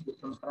begins with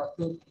some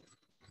process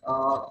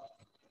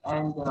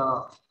and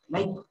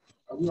like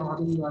we are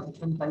having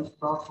different types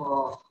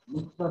of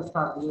mixers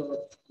are there.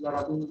 We are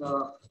having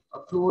a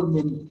floor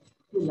mill,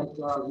 okay, like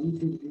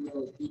wheat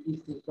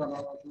is system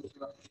and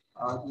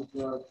this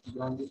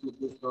grinded with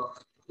this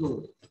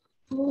floor.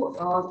 So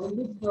in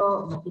this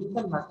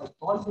mechanical method,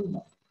 solving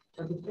method,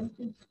 the difference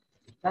is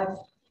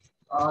that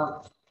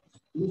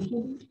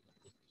initially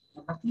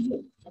the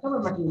material, whatever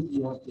material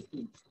we have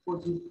taken,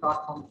 suppose we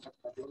start from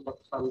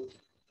textile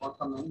or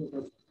some any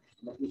other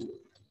material,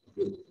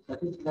 okay,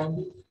 that is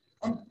grinding,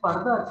 and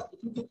further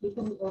it is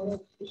taken in a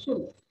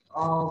special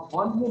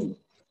ball mill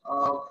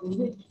in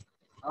which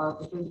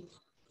different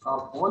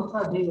balls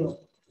are there,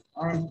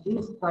 and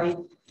this type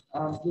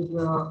and this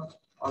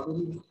a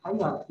very high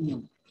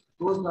RPM,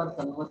 those are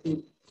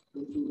converted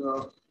into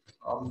the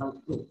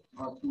micro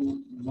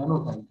to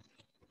nano size.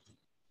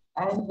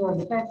 And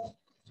the next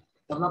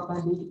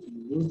development is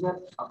laser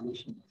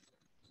ablation.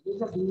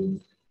 Laser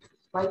beams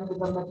strike with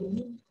the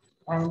material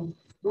and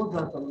those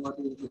are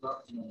converted into the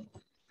nano.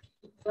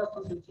 There are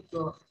some basic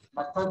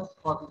methods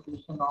for the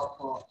creation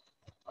of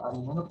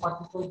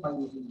nanoparticles by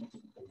using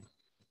materials.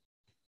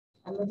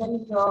 Another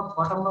is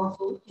bottom-down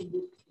approach, in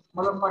which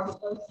smaller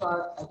particles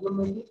are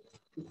agglomerated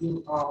to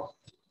give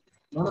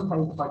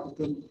nano-sized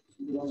particles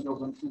in the range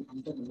of 1 to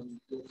 100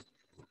 nanometers.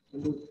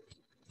 In this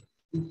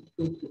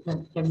takes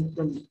different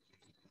chemical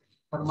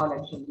thermal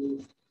action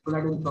based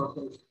colliding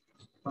process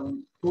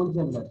from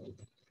Trojan method.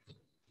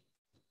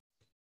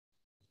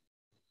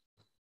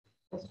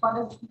 As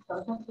far as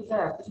concerned with the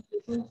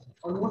applications,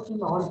 almost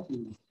in all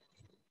fields,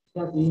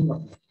 they are being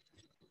applied.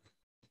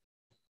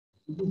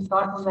 If you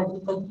start from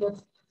agriculture,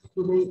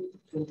 today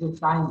there is a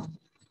time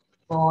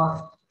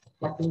for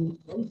getting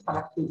very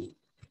selective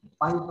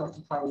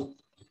biopesticides,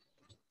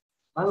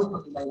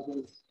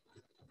 biofertilizers,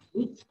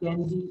 which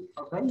can be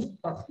a very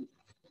specific,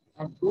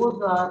 and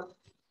those are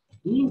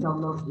being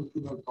developed with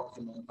the help of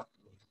the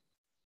manufacturers.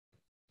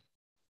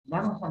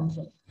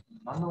 Nanosensors,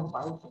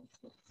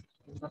 nanobiosensors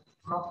in the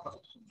crop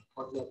production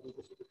for the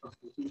agricultural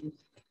diseases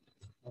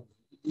and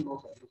the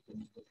of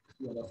everything,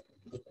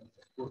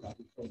 both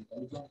artificial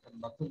intelligence and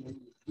machine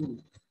learning is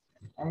used,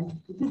 and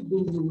it is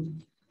being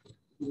used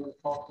to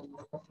help of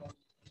the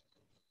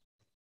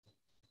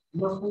in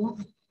the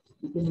food,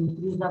 we can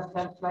increase the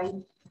shelf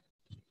life.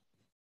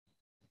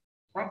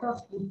 Better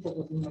food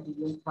packaging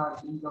materials are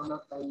being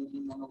developed by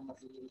using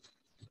nanomaterials.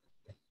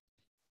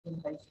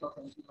 Different types of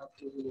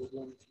antimicrobial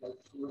agents like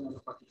pure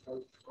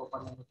nanoparticles, copper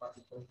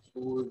nanoparticles,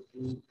 gold,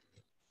 zinc.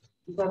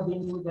 These are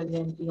being used as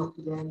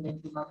antioxidant,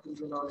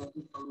 antimicrobial, or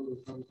antifungal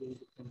agents in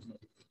different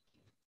medicines.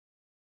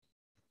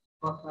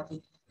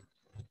 Cosmetics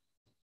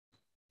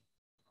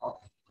of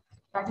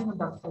platinum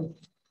dioxide.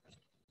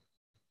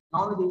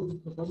 Nowadays,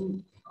 it's a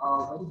very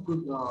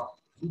good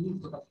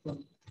UV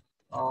protection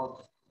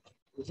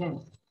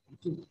agent,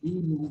 which is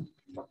being used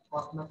in the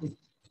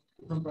cosmetics,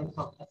 different types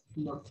of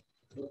SPF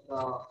with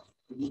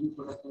UV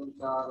protections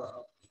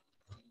are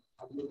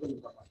available in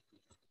the market.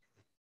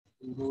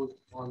 In those,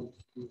 all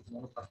these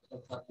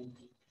manufacturers are being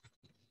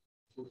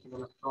used in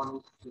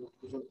electronics,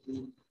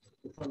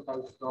 different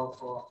types of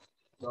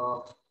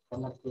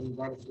connecting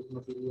dielectric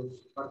materials,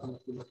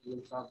 superconducting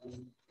materials are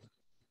being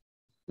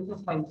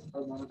synthesized by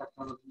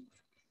nanotechnology.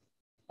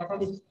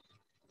 Catalyst,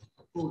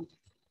 of course,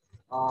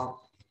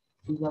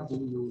 these are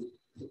being used,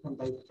 different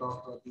types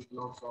of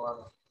blocks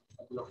or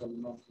block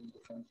elements in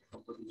different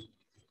compositions.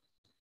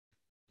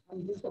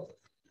 And this is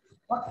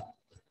what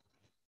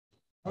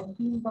has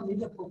been the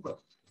major focus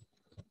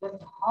that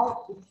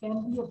how it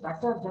can be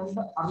better than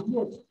the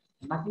earlier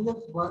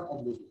materials were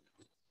available.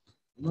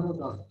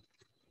 Nanosorbents.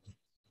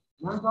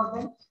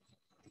 Nanosorbents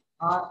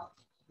are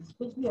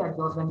especially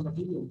adsorbent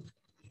materials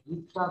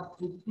which are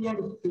prepared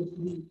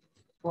especially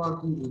for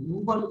the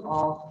removal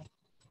of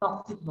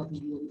toxic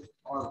materials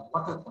or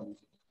water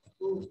pollution.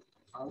 So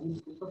I will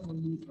focus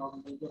only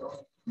on major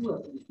of two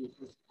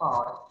applications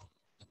part.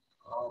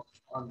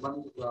 On one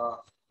is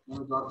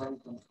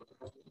nanosorbents and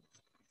photosynthesis.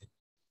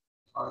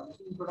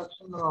 This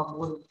introduction or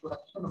more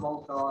introduction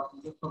about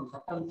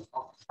metal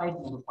oxide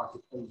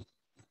nanoparticles.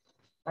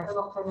 Metal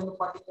oxide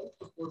nanoparticles,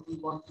 suppose we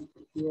want to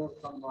prepare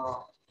some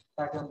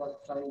pattern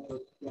oxide,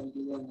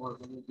 scandium or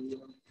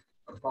vanadium,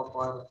 or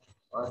copper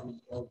or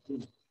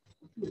zinc.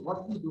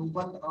 What we do,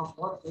 one of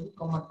what very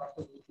common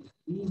method which is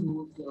being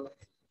used,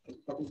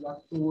 that is a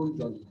tool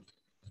value.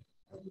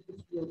 As you can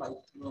see by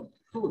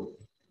tool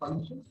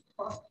function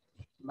first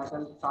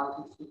metal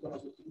salt is taken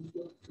as a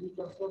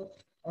precursor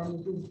and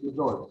it is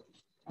dissolved.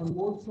 And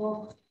most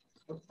of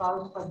the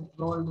salts are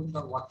dissolved in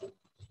the water.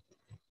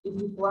 It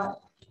requires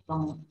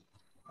some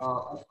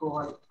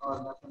alcohol or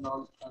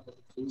methanol.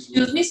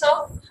 Excuse me,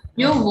 sir.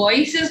 Your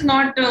voice is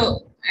not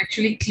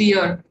actually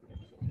clear.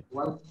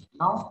 Well,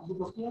 now is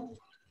it okay?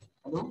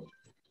 Hello?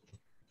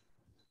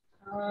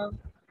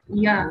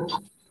 Yeah. Hello?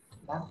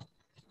 Yeah.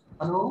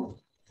 Hello?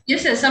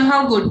 Yes, sir.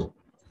 Somehow good.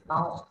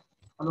 Now,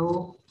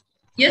 hello?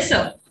 Yes,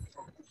 sir.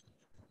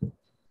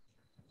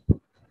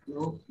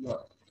 Hello? Yeah.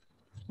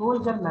 So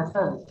is a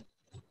method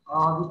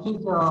which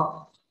is a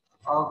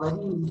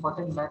very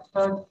important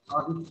method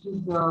which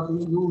is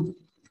being used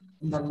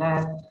in the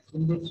lab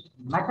in which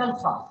metal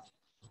salt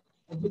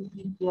as a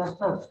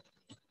precursor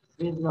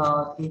is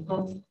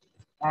taken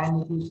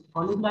and it is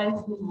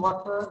solubilized in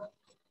water,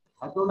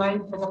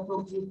 hydrolyzed at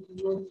appropriate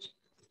pH,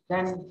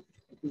 then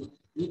it is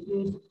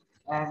heated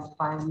and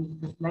finally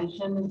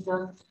crystallization is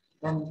done,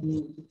 then it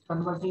is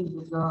converted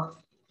to the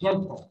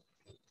gel form.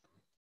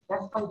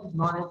 That's why it is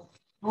known as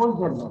whole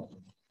gel method.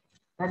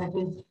 Then it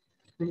is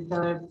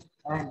filtered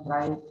and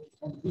dried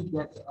and we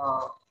get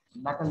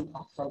metal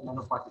oxide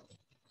nanoparticles.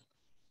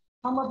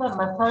 Some other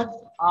methods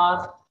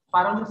are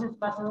pyrolysis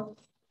methods,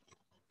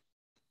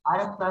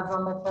 RF plasma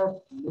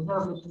method, laser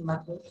ablation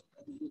method.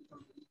 I will give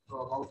some brief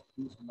about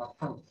these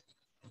methods.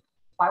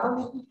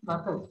 Pyrolysis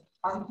method.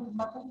 Pyrolysis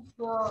method is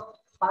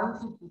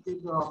pyrolysis which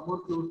is more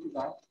close to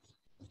that.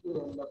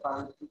 In the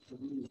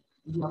pyrolysis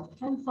in the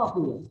absence of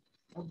air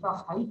at the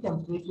high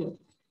temperature,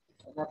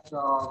 that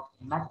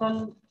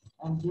metal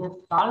and their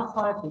salts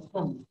are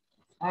taken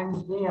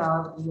and they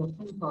are in the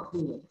absence of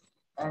air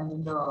and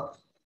in the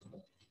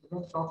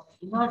presence of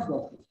inert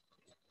gases.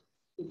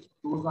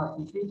 Those are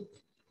heated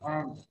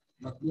and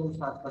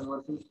materials are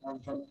converted and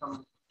then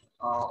some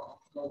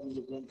oxidizing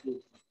agent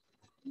is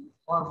in the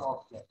form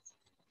of gas.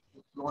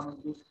 It's blown in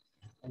this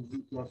and we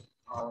get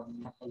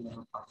metal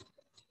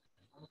nanoparticles.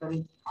 Another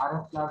is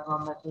RF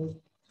plasma method,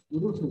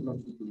 radio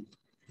frequency tools,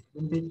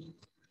 in which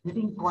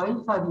heating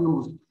coils are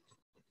used,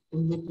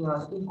 and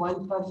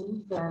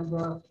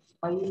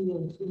by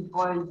heating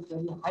coils,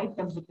 very high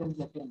temperature is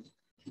attained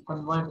to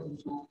convert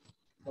into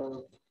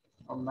the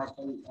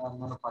metal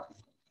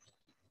nanoparticles.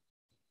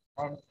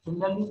 And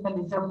similarly, the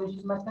laser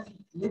ablation method,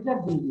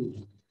 laser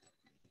deviation.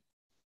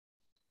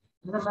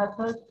 The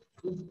method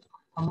is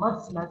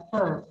Hammer's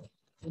method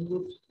in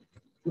which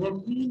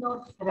graphene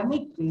or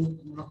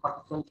ceramic-based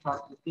nanoparticles are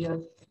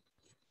prepared,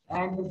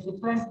 and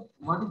different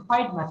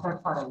modified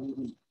methods are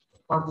available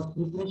for the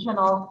preparation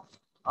of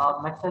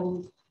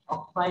metal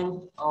oxide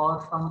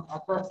or some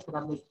other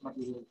ceramic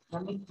material.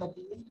 Ceramic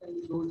material can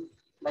be used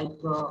like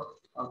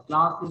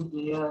glass is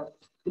there,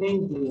 clay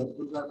is there.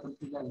 Those are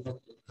considered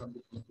industries from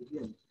this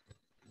material.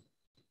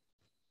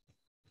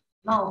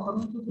 Now,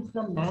 coming to this,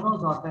 the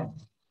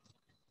nanosorbents.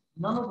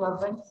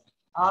 Nanosorbents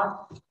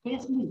are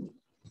especially,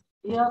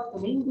 they are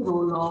playing the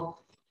role of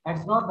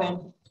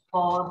adsorbent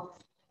for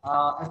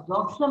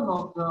absorption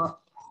of the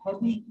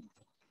heavy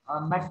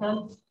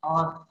metals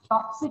or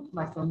toxic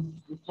metals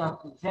which are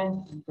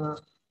present in the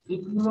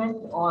effluent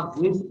or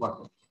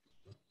wastewater.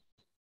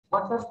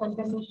 Water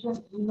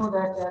contamination, we know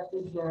that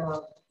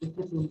it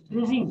is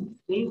increasing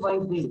day by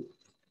day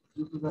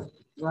due to the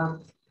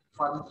drugs,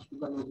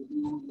 pharmaceutical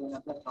residues, and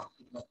other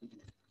toxic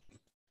materials.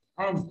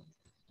 And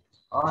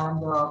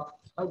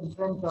by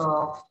different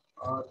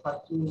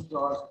searches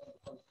or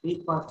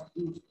papers,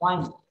 we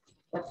find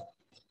that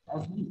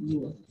every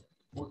year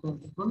more than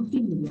 20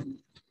 million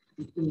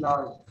people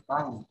are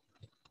dying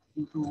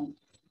due to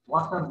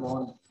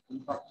waterborne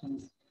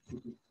infections due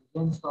to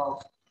presence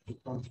of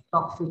different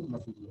toxic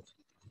materials.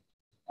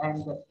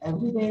 And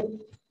every day,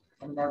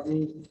 on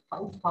average,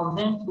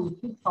 5,000 to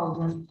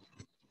 6,000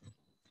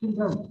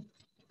 children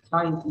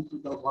die due to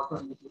the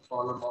water-related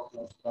problem of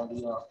like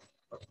diarrhea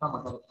or some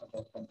other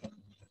contamination.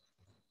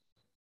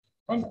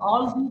 And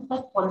all these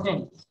such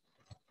pollutants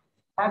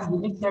have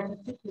unique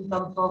characteristics in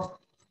terms of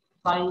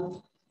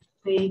size,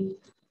 shape,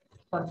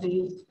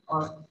 surface,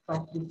 or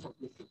specific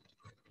surfaces.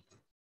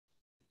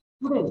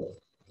 Today,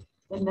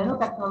 in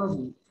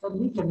nanotechnology, the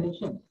new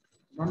generation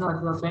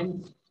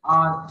nanoadsorbents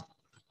are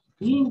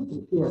being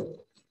prepared,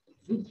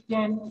 which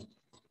can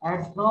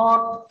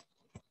absorb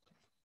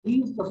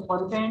these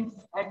pollutants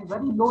at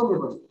very low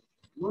level.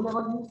 Low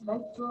level means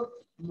like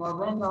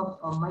when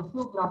a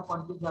microgram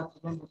quantity are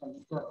present in the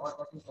liter, or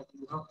that is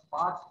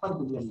parts per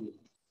billion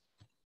liters.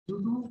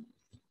 Due to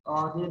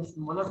their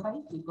smaller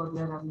size, because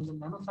they are having a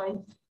nano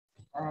size,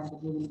 and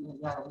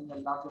they are having a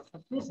larger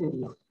surface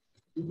area.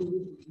 Due to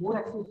which more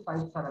active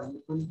sites are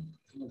available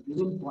in a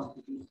given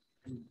quantity,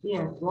 and they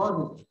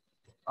absorb it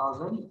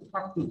very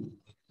effectively.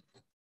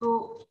 So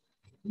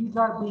these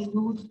are being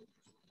used,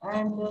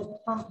 and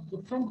some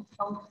different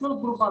functional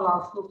group are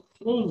also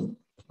playing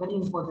very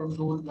important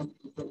role in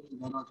preparing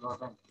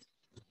nanosorbents.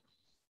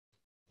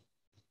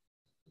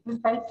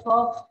 Different types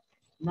of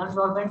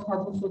nanosorbents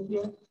have been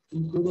prepared,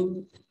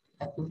 including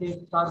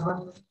acetate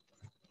carbon,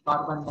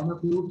 carbon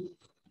nanotubes,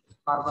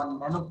 carbon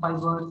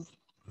nanofibers,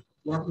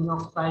 graphene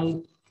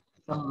oxide,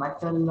 some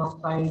metal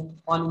oxide,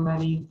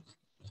 polymeric,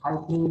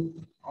 hydrate,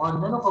 or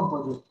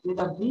nanocomposites. These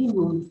are being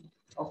used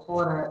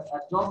for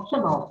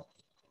absorption of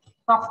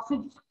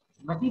toxic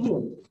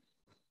materials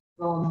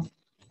from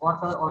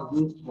water or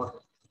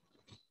wastewater.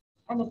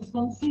 And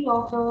efficiency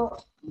of the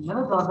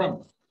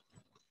nanosorbent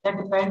that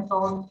depends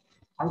on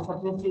high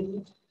surface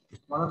area,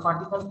 smaller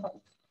particle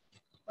size.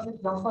 For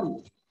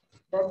example,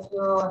 that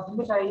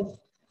hematized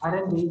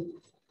iron-based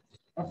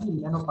Fe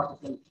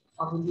nanoparticle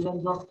of in the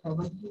range of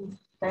 7 to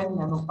 10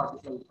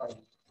 nanoparticle size.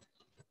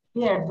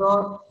 They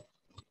absorb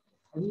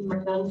heavy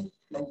metals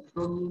like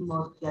chromium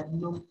or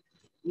cadmium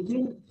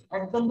even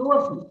at the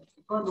lower pH,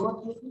 because lower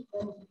pH is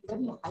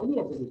very highly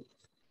acidic.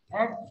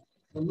 At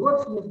the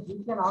lower pH,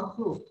 we can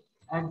also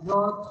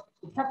absorb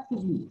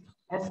effectively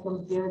as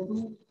compared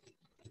to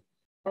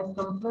the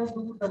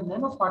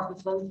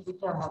nanoparticles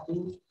which are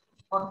having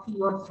 40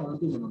 or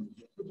 70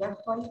 nanometers. So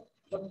that's why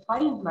the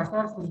size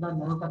matters in the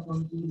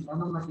nanotechnology,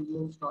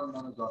 nanomaterials, or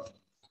nanosorbents.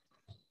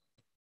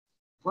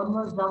 One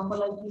more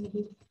example I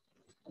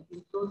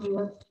can show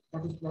here,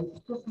 that is like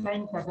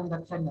crystalline platinum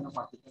dioxide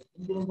nanoparticles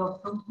in the range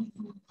of 20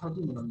 to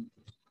 30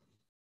 nanometers.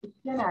 It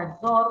can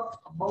absorb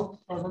about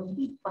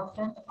 70%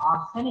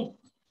 arsenic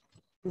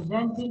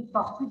present in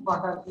toxic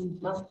water in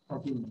just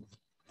 30 minutes.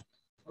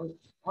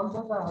 All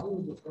those are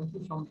having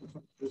differences from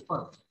different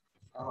papers.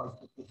 I have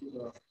also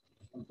taken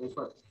some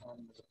papers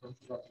and the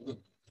differences are given.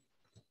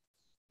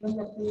 Then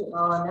let's say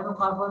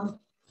nanocarbon,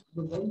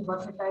 the very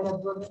versatile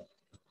absorbent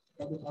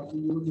that is heavily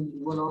used in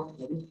removal of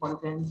various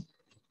pollutants.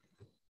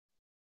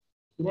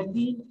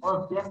 Graphene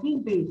or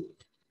graphene based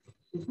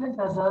different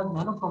other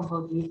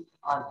nanocomposites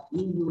are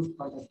being used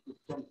by the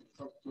different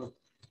researchers,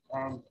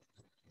 and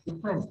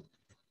different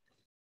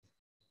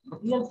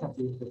materials are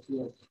being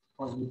prepared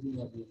for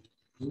using as a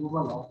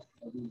removal of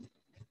heavy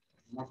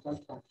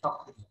metals and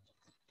toxins.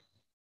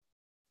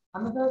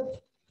 Another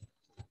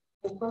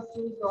focus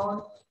is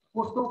on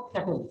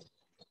photocatalyst.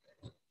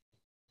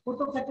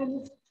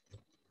 Photocatalyst,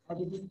 as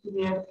it is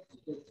clear,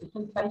 is a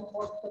different type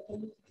of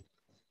catalyst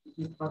which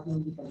is working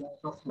in the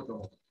presence of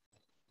photon.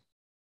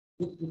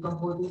 It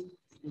decomposes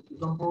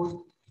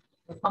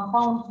the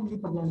compounds in the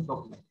presence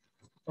of light.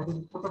 That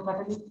is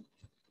photocatalyst.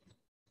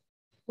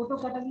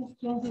 Photocatalyst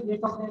change the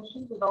rate of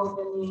reaction without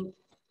any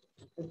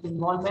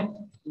involvement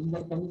in the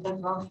chemical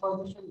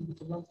transformation in the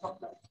presence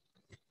of light.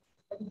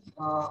 That is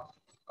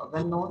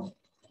well known.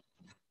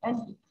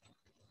 And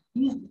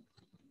these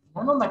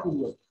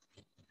nanomaterials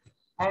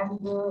and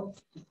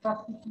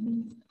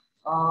specifically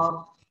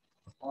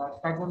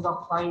titanium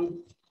oxide,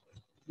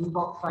 zinc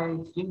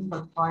oxide, zinc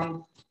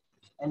sulfide,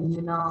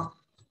 alumina,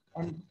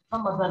 and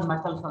some other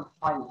metal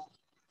sulfides,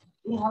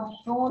 they have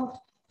shown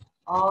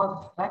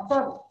a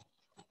better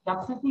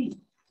capacity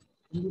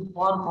in the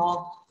form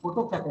of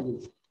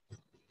photocatalyst.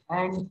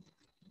 And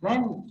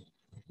when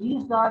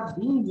these are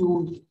being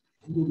used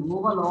in the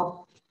removal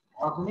of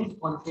organic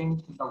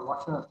pollutants in the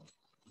water,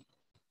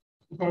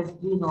 it has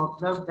been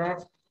observed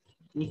that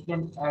they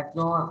can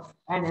absorb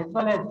and as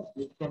well as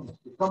they can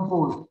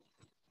decompose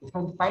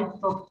different types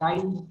of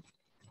dyes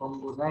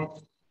from red,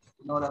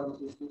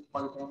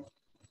 pollutants,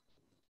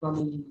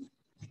 chromium,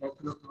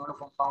 dichlorofluoro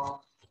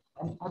compounds,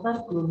 and other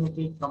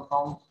chromatic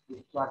compounds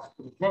which are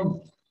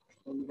present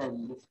in the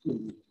industrial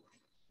use.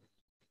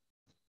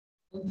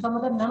 And some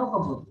other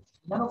nanocomposites.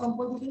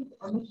 Nanocomposite is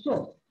a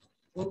mixture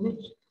in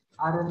which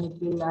iron,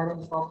 nickel,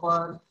 iron,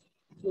 copper,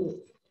 okay,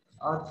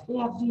 they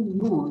have been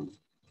used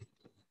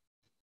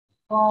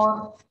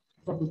for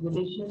the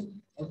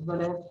degradation as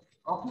well as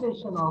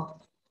oxidation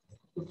of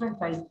different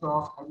types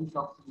of highly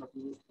toxic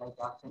materials like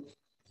arsenic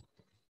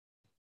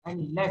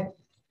and lead,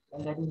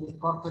 and that is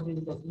incorporated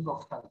in the zinc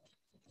oxide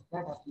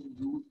that has been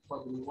used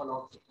for the removal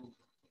of different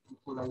E.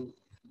 coli,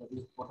 that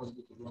is what is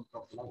the presence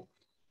of light.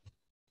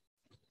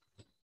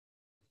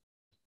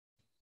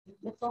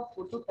 In case of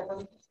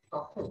photocatalysis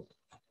process,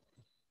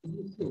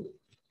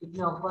 it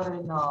may occur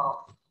in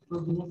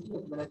heterogeneously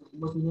as well as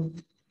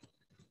homogeneously.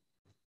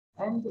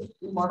 And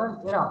in modern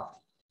era,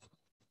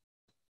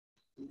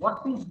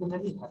 what is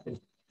generally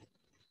happening?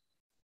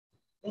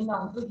 In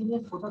a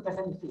heterogeneous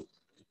photocatalysis,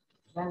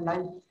 when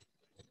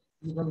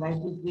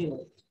light is there,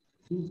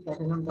 these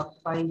titanium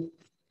dioxide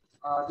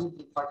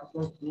these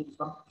particles they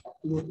become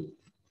activated.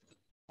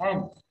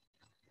 And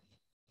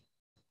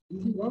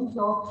in the range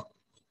of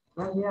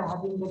when they are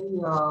having very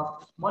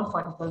small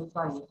particle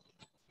size,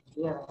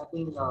 they are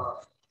having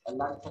a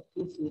large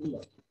surface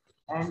area.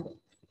 And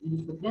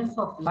in the presence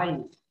of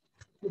light,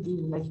 so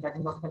these like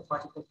carbon dioxide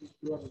particles is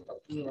there in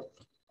the air,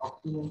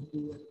 oxygen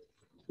is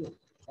there,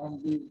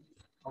 and the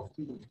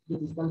oxygen, the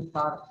results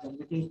are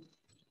generated,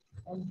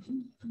 and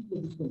these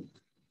results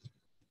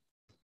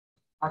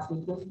are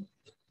taken,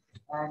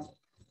 and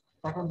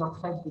carbon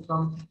dioxide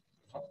becomes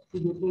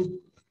activated,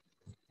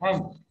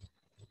 and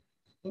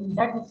in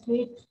that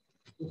state,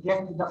 you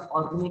get the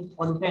organic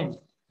pollutants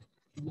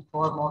in the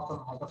form of some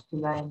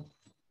hydroxyline,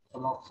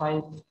 some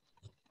oxide,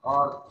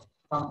 or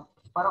some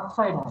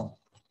peroxide ion.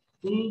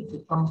 They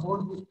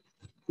decompose,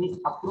 they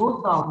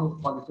approach the organic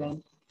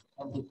pollutant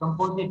and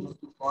decompose it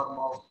into form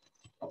of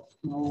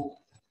H2O,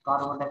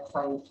 carbon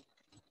dioxide,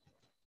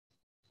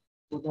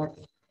 so that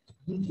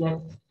we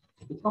get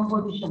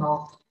decomposition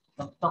of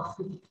some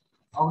toxic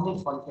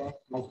organic pollutant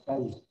like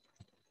dyes.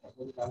 That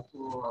is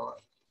also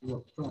we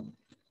have shown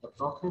the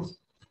process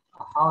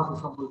how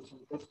decomposition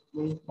takes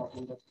place, that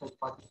is the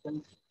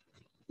particles,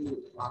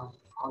 how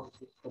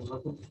this is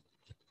converted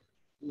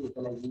to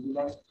like UV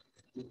light.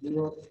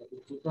 Nuclear that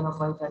is taken up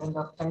by carbon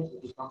dioxide,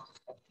 it becomes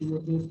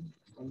activated,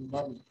 and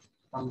then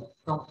some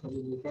electrons will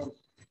be retained.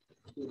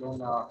 So then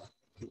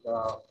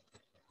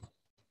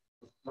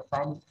the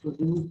sign is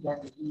produced, then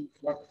we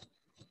get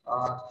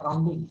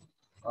surrounding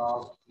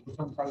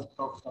different types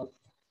of cells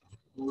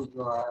whose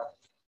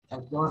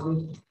absorb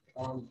it,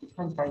 and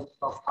different types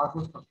of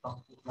hazardous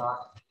substances are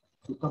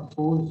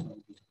decomposed.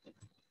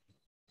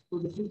 So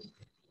this is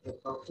the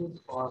process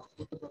or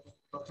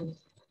process.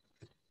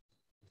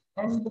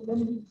 And when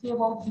we say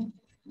about the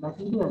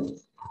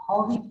materials,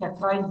 how we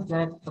categorize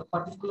that the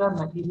particular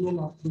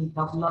material has been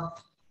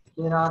developed,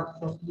 there are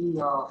especially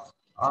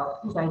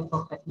two types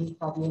of techniques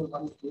are there.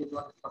 One is based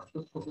on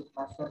spectroscopic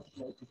methods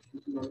like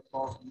CPL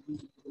of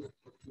UV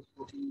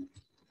spectroscopy,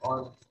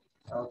 or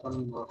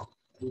some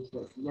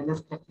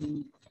ELS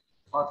technique,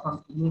 or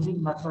some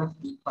imaging methods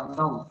we find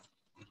out.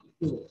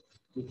 Okay,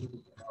 this is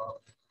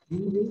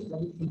anyway,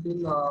 that is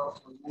until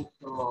almost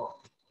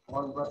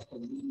all work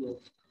can be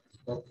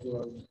that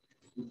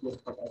we get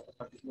at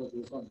a particular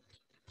reason.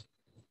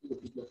 We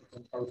get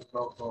different types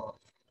of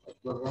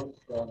absorbents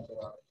and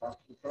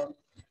transmittants,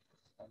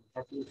 and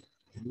that is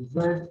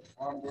result,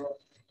 and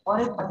for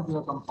a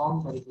particular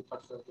compound there is a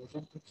particular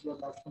reason which we have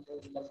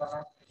mentioned in the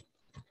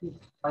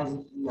by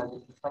which we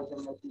identify the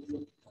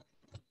material,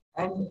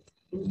 and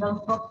in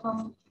terms of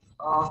some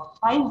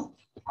size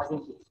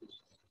identification.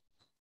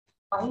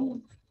 Size,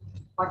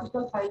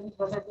 particle size,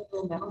 whether it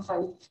is a nano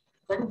size,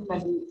 that is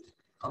maybe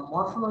a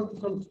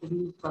morphological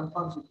studies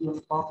confirmed with the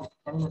help of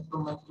scanning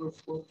through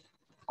microscope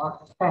or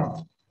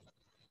STEM.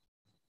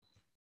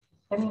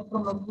 Scanning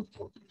through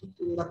microscope,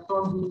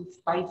 electron being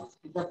spiked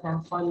with the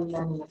sample,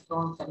 and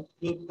electrons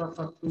penetrate the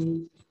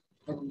surface.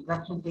 The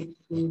interaction takes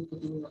place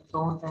between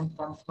electrons and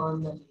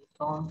sample, and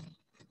electrons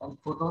and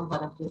photons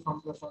are emitted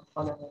from the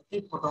sample, and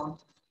every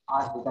photons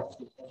are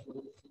detected. That's a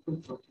very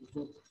simple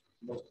procedure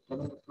that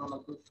scanning through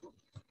microscope.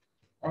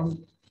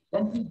 And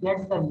then we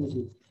get the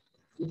images.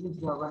 This is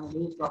the one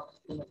image of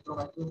electron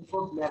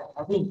microscope we are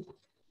having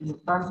in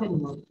Stanford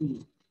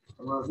University.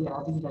 We are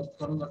having the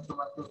scanning electron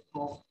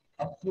microscope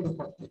X-ray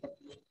refractory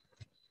technique,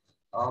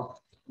 of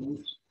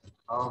which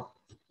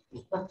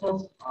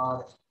structures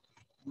are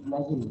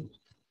utilizing.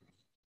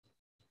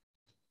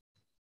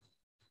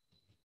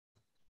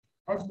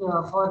 As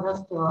for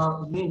just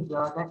image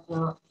that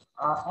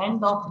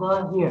end of the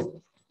hair.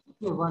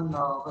 Okay, one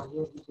over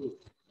here we say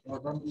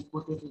when we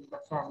put it in the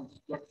fan,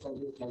 it gets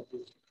like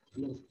this.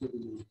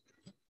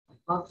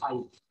 Bug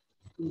eye.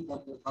 See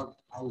that the bug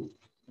eye.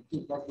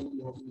 See that will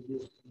be having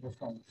this in the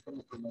fan.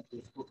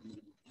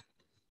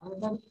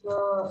 And then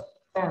the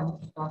fan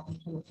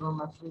transmission from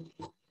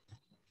microscope.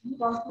 We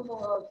also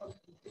some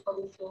principle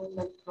is saying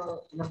like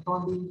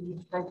electron being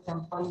extract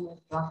sample and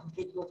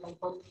transmitted to a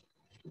sample,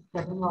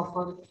 scattering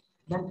occurs.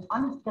 Then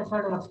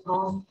unscattered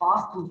electrons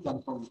pass through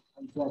sample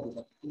and they are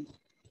detected.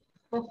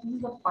 Especially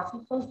the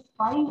particle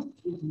size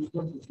is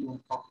major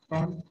difference of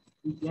 10.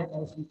 We get,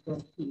 as we can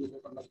see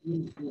that the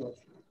material here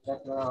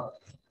that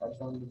that is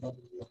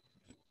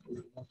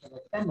mentioned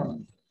as 10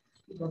 nanometers.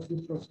 That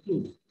is the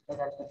scale that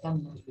at the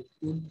 10 nanometer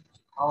scale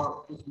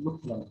how it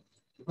looks like.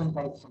 Different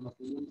types of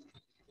materials,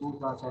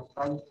 those are the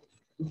size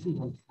with the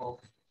help of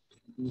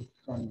these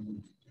 10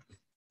 nanometers.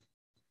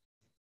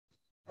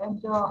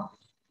 And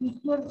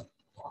feature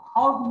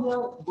how we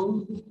are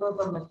going to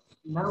the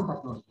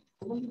nanotechnology.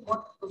 Really,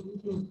 what we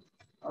think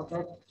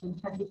that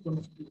synthetic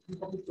chemistry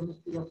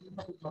or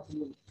synthetic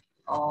material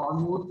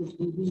almost it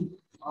will be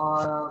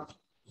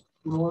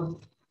towards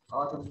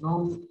the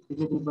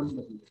non-degradable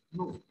material.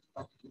 No,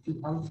 but with the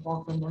help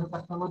of the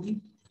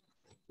nanotechnology,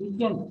 we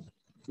can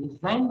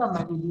design the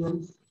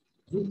materials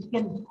which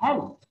can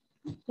help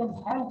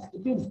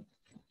in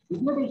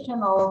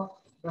degradation of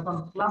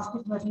some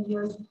plastic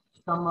materials,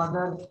 some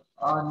other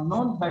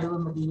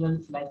non-biodegradable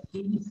materials like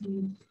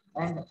PVC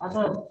and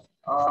other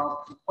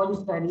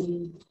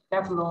polystyrene,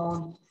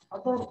 Teflon,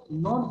 other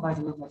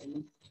non-biodegradable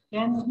materials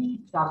can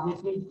be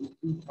targeted with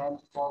the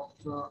help of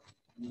the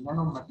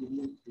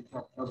nanomaterials which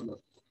are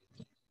developed.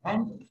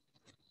 And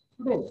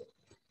today,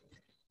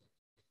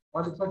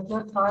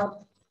 researchers are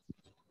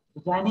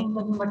designing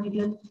the new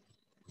materials,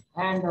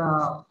 and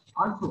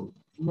also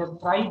we have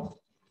tried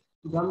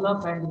to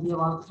develop, and we have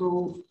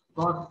also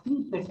got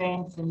 3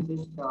 patents in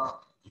this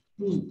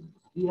field.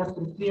 We have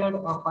prepared a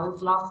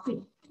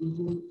bioplastic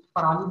using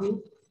parali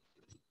base.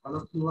 All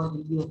of you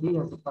will be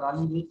aware of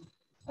parali base,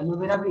 aloe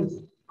vera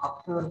base.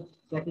 After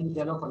getting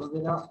gel of aloe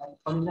vera and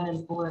polymer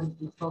alcohol and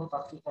use of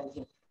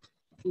pesticides,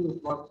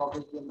 it was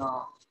published in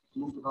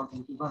June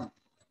 2021.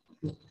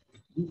 Okay.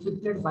 We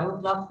prepared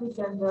bioplastic,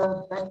 and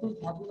that is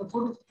having a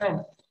good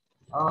strength.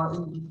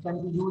 It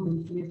can be used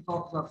in place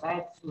of the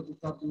bags which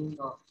are being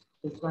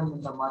taken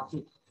in the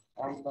market,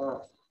 and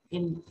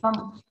in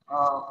some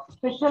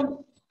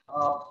special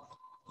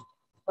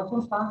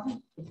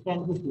circumstances, it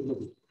can be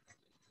delivered.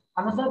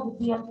 Another with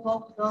the help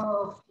of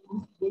the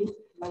food base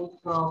like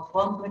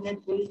firm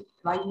granite base,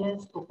 fly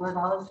ash, coconut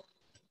husk,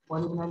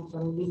 polyvinyl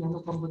currently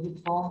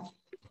nanocomposite form.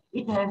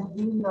 It has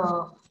been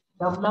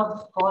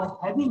developed for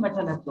heavy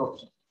metal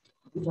absorption.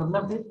 We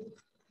developed it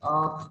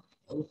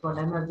for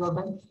nano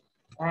absorbance,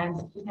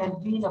 and it has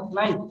been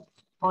applied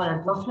for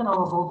absorption of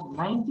about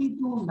 90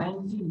 to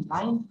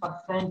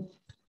 99%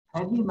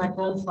 heavy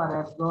metals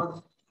are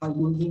absorbed by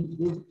using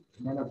this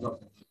nano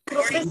absorbance.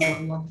 We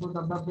have also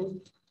developed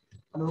it.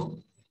 Hello.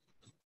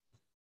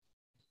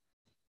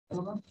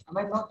 Hello, am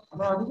I not?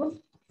 Am I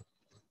audible?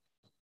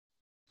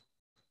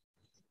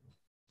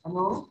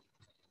 Hello.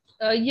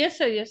 Yes,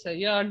 sir. Yes, sir.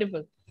 You're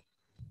audible.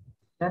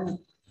 Then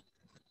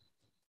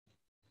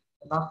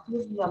last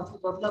year we also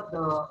developed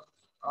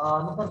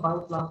another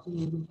bioplastic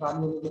using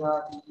aloe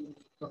vera, using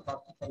the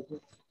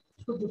pesticides.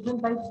 So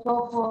different types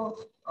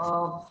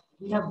of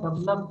we have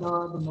developed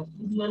the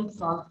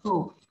materials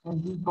also,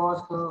 and we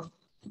got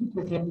 3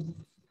 patents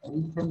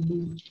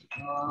recently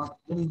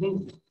in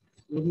this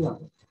area.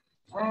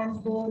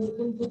 And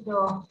little bit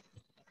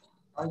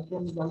I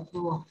can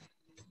also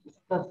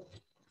discuss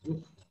if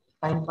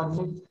time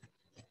permits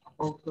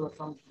about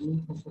some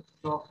green synthesis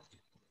of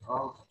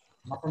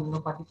metal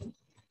nanoparticles.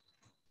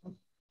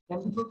 Can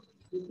we go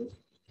with this?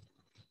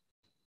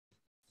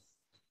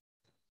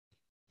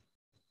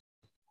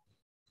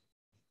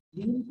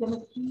 Green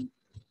chemistry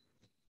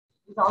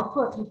is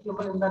also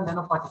applicable in the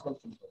nanoparticle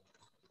synthesis,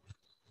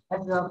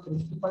 as the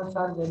principles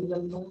are very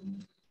well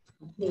known.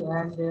 Okay,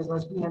 and with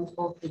the help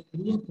of the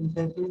green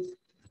synthesis,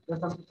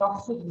 some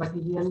toxic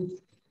materials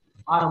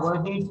are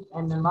avoided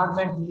and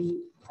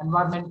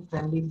environment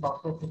friendly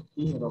process is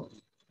being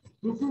adopted.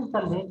 This is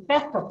the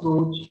latest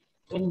approach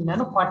in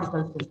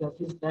nanoparticle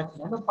synthesis, that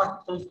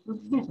nanoparticles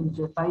should be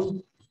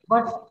synthesized,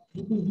 but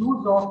with the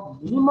use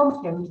of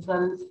minimum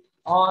chemicals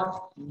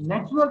or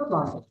natural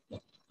plant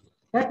extract.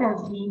 That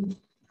has been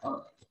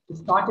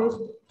started,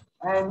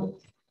 and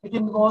it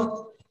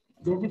involves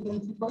basic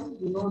principle.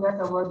 We know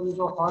that our use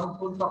of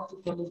harmful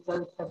toxic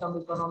chemicals,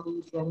 atom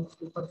economy,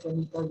 paper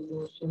chemical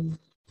reaction,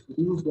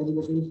 reduce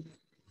derivatives,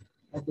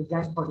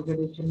 designed for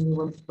degradation,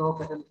 even stock,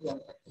 atomicity,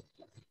 and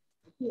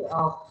okay,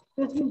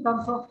 this in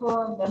terms of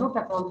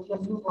nanotechnology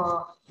and new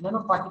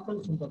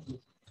nanoparticle synthesis.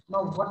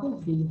 Now, what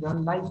is being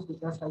done? Like,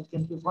 because I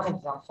can give one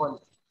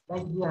example.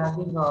 Like we are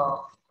having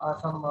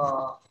some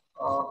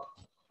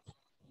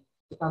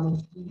vitamin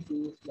C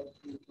based, like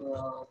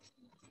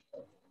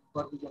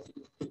what we get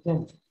is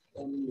present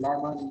in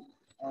lemon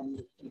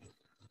and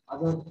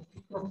other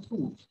citrus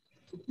fruits.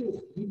 Okay,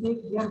 we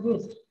take their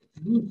waste,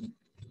 leaves,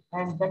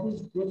 and that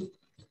is dipped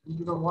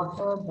into the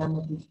water, then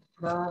it is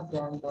crushed,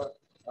 and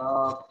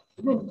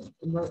even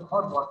in the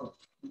hot water,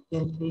 we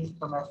can take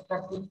some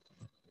extract. Okay,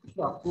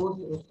 of course,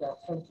 if the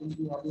extract will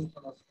be having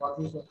some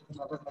ascorbic acid and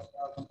other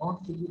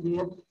compounds will be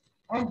there,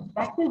 and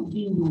that is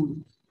being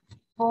used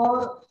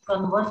for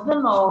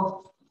conversion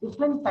of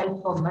different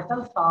types of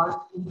metal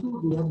salts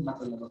into their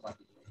metal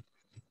nanoparticles.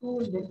 So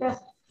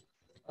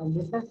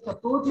latest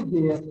approach is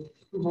there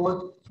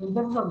towards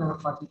synthesis of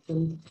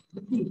nanoparticles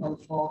with the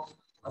help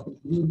of the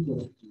green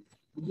chemistry,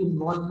 with the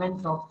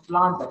involvement of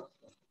plant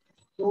extract.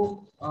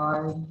 So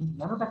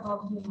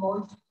nanotechnology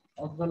involves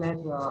as well as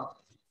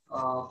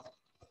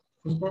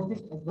synthetic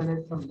as well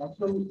as some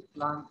natural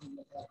plant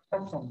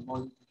extracts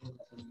involved in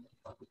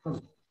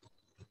nanoparticles.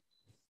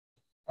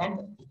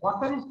 And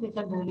water is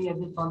taken generally as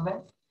a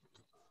solvent.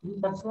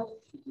 Precursor,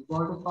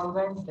 dissolved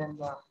solvent, then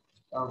the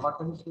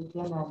water is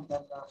taken, and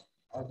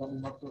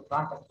then natural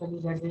plant extract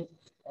is added,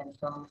 and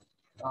some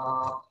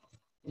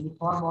in the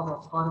form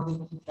of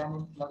ascorbic acid,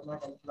 tannin,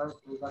 plasmid, and plus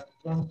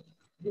reduction.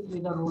 This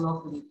is the role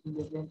of reducing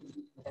agent in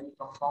these metallic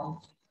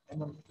compounds,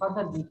 and then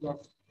further we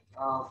get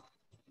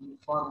in the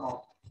form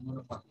of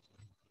nanoparticles.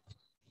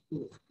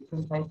 Okay.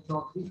 Different types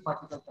of these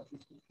particles are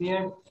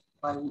prepared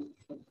by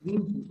the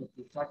green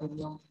synthesis,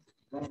 platinum,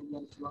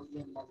 vanadium,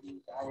 chromium,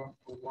 magnesium, iron,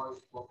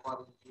 cobalt,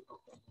 copper,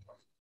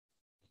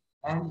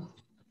 and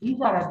these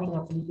are having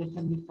application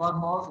in the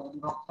form of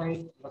iron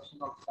oxide, production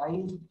of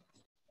dyes,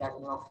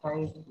 cadmium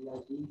oxide, we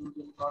are used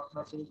in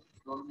cosmetics,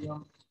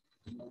 chromium,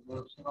 in the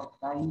production of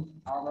dyes,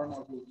 iron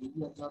as a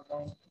UV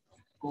absorbent,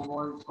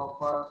 cobalt,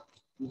 copper,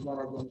 these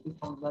are as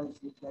antifungals,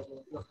 these are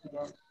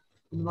antioxidants,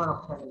 silver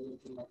oxide as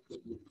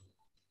antimicrobial.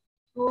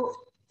 So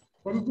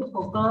there is a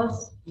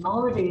focus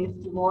nowadays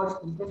towards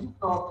synthesis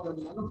of the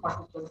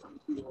nanoparticles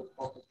into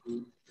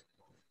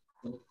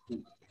chemistry.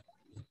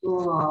 So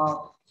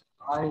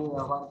I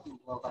want to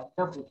wind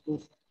up with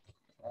this,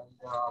 and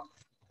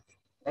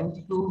thanks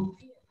to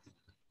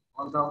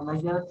all the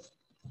organizers,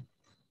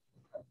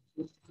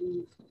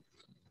 especially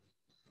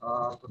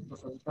Dr.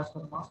 Kavita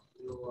Sharma,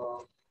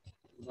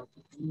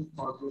 you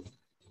for this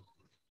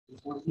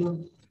symposium.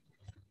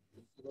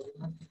 Thank you very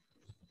much.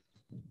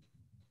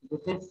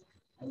 With this,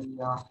 I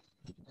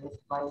finish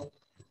my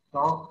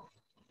talk.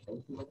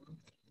 Thank you very much.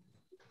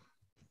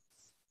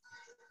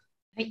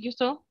 Thank you,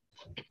 sir.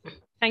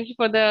 Thank you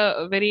for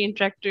the very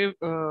interactive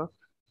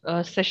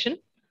session.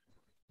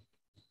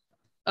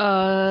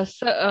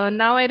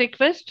 Now I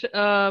request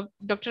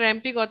Dr.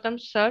 MP Gautam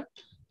sir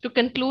to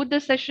conclude the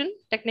session,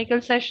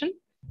 technical session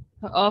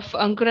of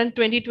ANKURAN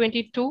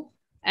 2022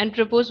 and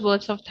propose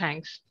words of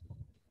thanks.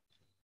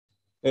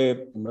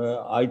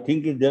 I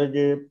think there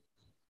is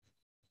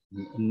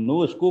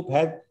no scope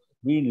has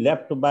been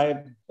left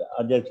by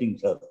Ajay Singh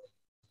sir.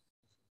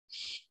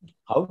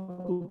 How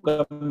to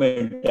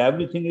comment?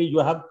 Everything you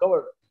have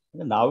covered.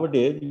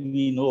 Nowadays,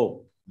 we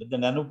know that the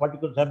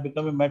nanoparticles have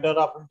become a matter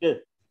of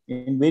interest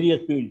in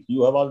various fields.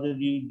 You have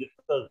already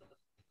discussed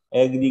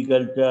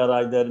agriculture,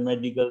 either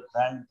medical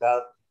science,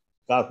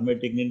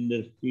 cosmetic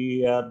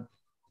industry, or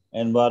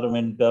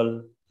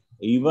environmental,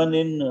 even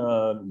in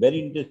very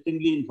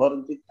interestingly in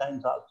forensic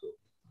science also.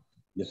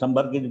 Some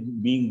work is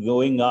being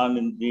going on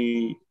in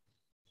the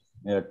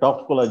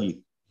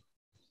toxicology,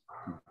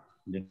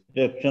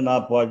 detection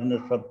of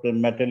poisonous substance,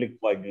 metallic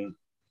poisons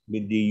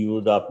with the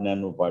use of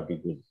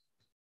nanoparticles.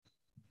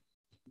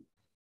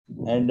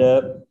 And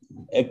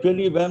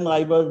actually, when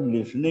I was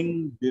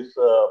listening this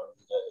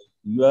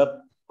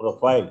your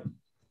profile,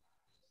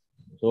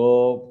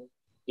 so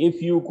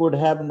if you could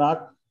have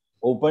not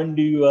opened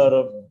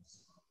your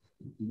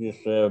this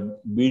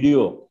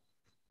video,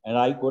 and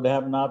I could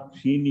have not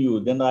seen you,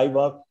 then I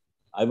was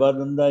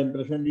under the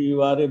impression that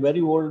you are a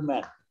very old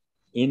man.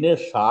 In a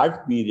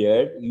short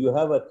period, you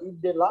have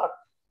achieved a lot.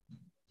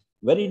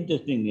 Very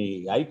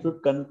interestingly, I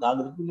should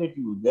congratulate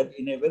you that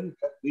in a very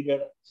short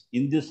period,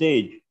 in this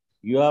age,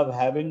 you are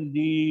having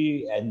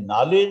the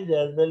knowledge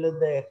as well as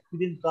the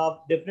experience of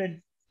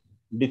different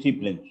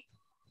disciplines.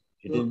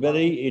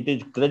 It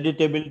is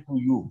creditable to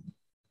you.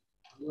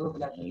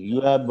 You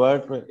have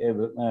worked,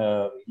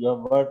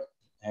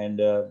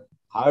 and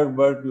hard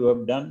work you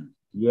have done.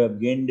 You have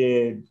gained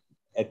a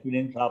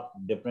experience of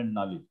different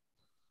knowledge.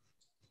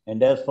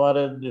 And as far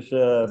as this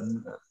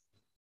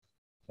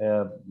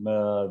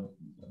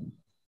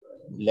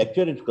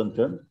lecture is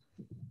concerned,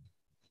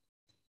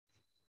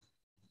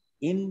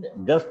 in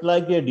just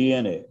like a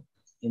DNA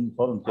in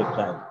forensic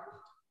science,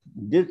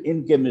 this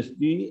in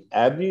chemistry,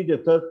 every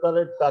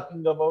researcher is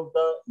talking about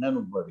the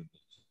nanoparticles.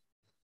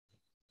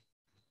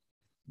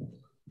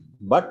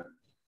 But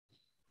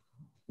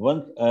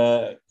one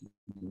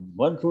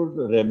should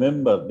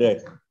remember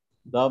that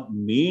the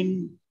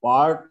main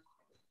part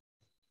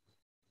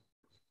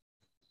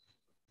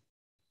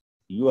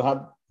you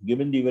have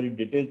given the very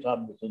details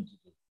of the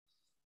synthesis.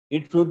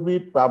 It should be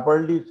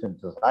properly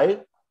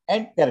synthesized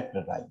and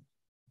characterized.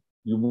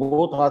 You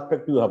both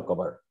aspects you have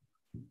covered.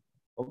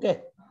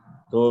 Okay.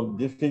 So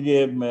this is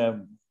a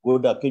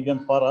good occasion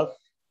for us,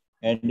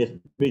 and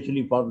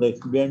especially for the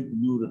student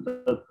new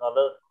research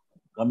scholars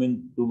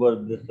coming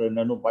towards this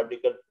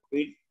nanoparticle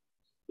field.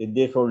 If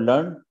they should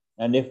learn,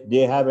 and if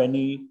they have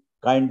any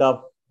kind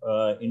of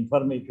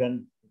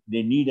information,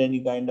 they need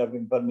any kind of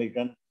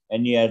information,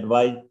 any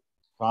advice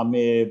from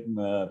a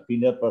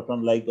senior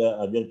person like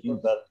Ajay Singh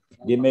sir,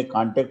 they may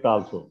contact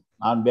also.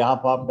 On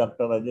behalf of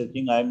Dr. Ajay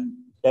Singh, I am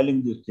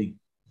telling this thing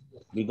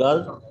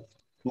because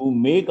to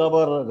make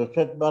our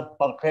research work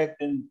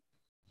perfect and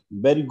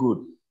very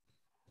good,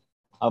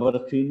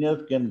 our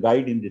seniors can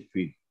guide in this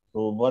field.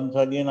 So once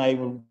again, I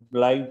would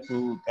like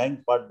to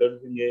thank for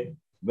delivering a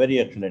very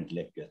excellent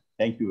lecture.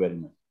 Thank you very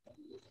much.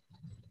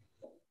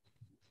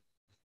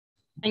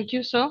 Thank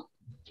you, sir.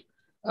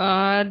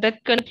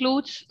 That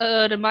concludes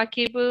a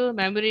remarkable,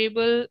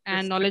 memorable,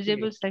 and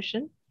knowledgeable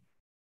session.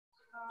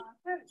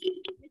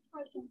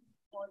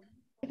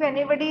 If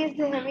anybody is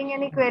having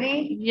any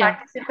query,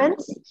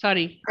 participants,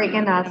 sorry, they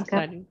can ask.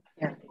 Sorry.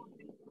 Yeah.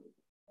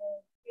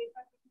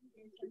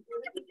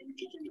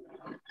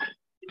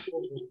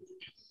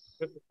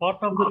 Part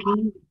of the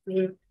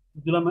thing,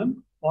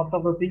 ma'am, part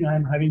of the thing I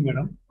am having,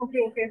 madam. Okay.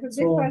 So this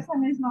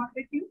person is not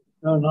with you?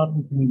 No, not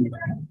with me,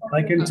 madam.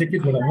 I can check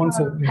it, madam. Once.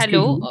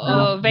 Hello,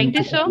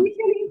 Venkatesh sir.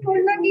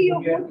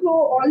 You go through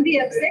all the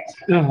abstracts.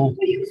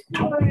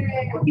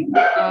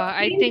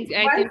 I think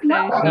there is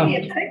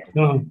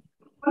some.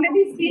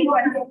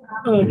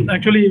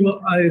 Actually,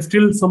 I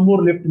still some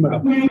more left,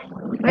 madam.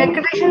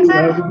 Venkateshan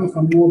sir,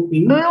 Some more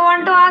thing. do you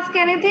want to ask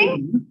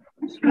anything?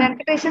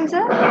 Venkateshan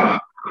sir?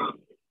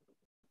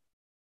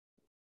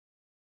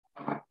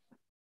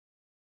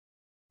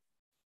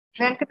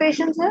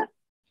 Venkatesan sir?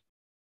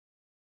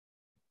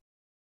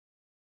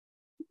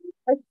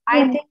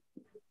 I think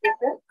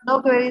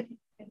no queries.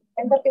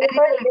 And the Very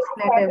paper well will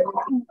explained start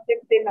everything.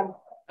 with the number.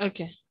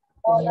 Okay.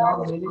 We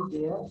are really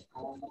there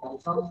and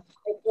welcome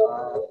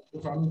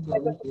if any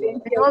queries there.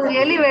 It was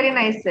really very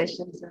nice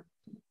session, sir.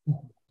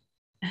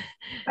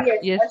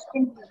 Yes.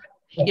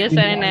 Yes, sir.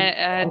 And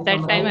at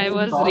that time I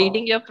was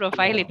reading your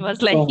profile. It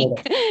was like,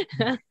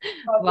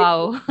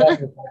 wow.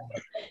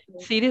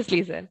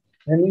 Seriously, sir.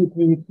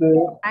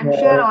 I'm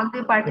sure all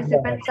the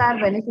participants are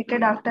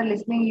benefited after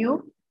listening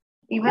you,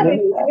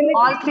 even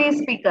all three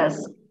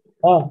speakers.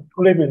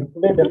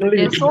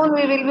 Yes. Soon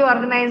we will be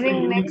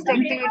organizing next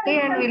activity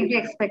and we'll be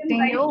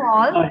expecting you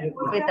all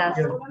with us.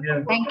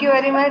 Thank you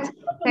very much.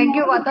 Thank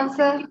you, Gautam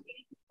sir,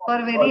 for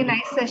very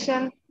nice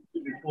session.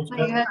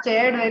 You have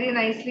chaired very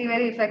nicely,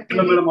 very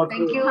effectively.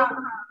 Thank you.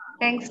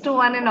 Thanks to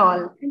one and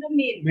all.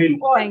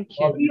 Thank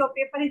you. Your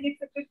paper is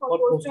accepted for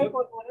poster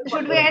for oral.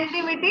 Should we end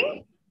the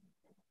meeting?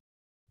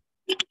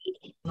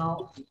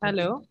 Now,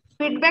 Hello.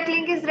 Feedback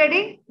link is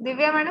ready,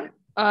 Divya madam?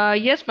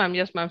 Yes, ma'am.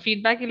 Yes, ma'am.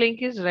 Feedback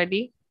link is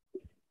ready.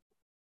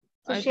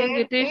 So I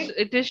think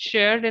it is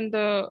shared in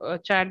the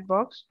chat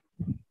box.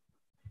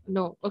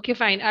 No. Okay,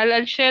 fine.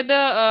 I'll share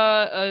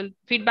the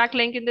feedback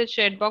link in the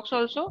chat box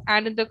also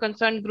and in the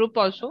concerned group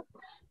also,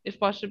 if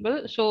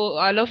possible. So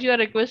all of you are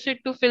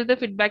requested to fill the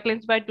feedback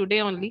links by today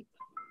only.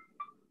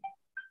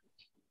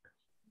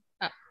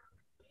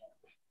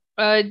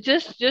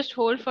 Just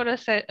hold for a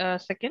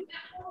second.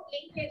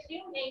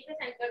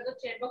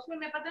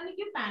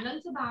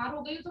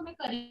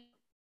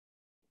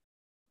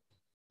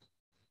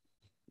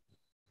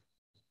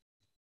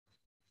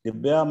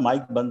 Divya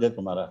mic बंद है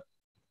तुम्हारा.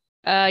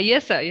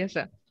 Yes, sir. Yes,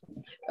 sir.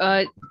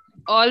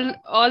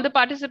 All the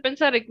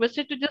participants are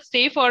requested to just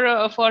stay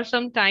for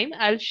some time.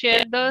 I'll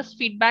share the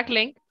feedback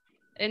link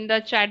in the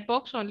chat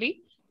box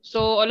only. So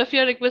all of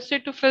you are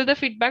requested to fill the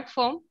feedback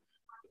form.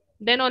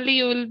 Then only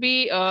you will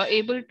be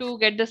able to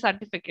get the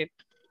certificate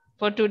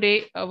for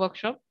today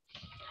workshop.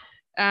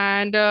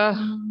 And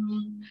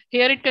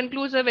here it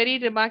concludes a very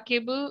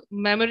remarkable,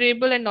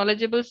 memorable and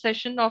knowledgeable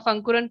session of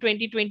Ankuran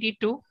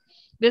 2022.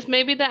 This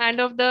may be the end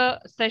of the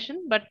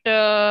session, but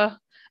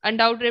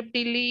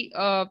undoubtedly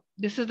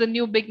this is the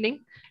new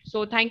beginning.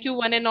 So thank you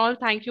one and all.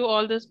 Thank you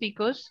all the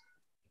speakers.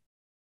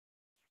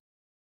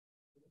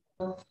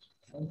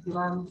 Thank you,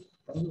 ma'am.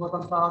 Thank you,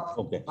 Gautam sir.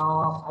 Okay.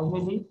 Now, I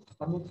will leave.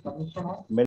 Permission है.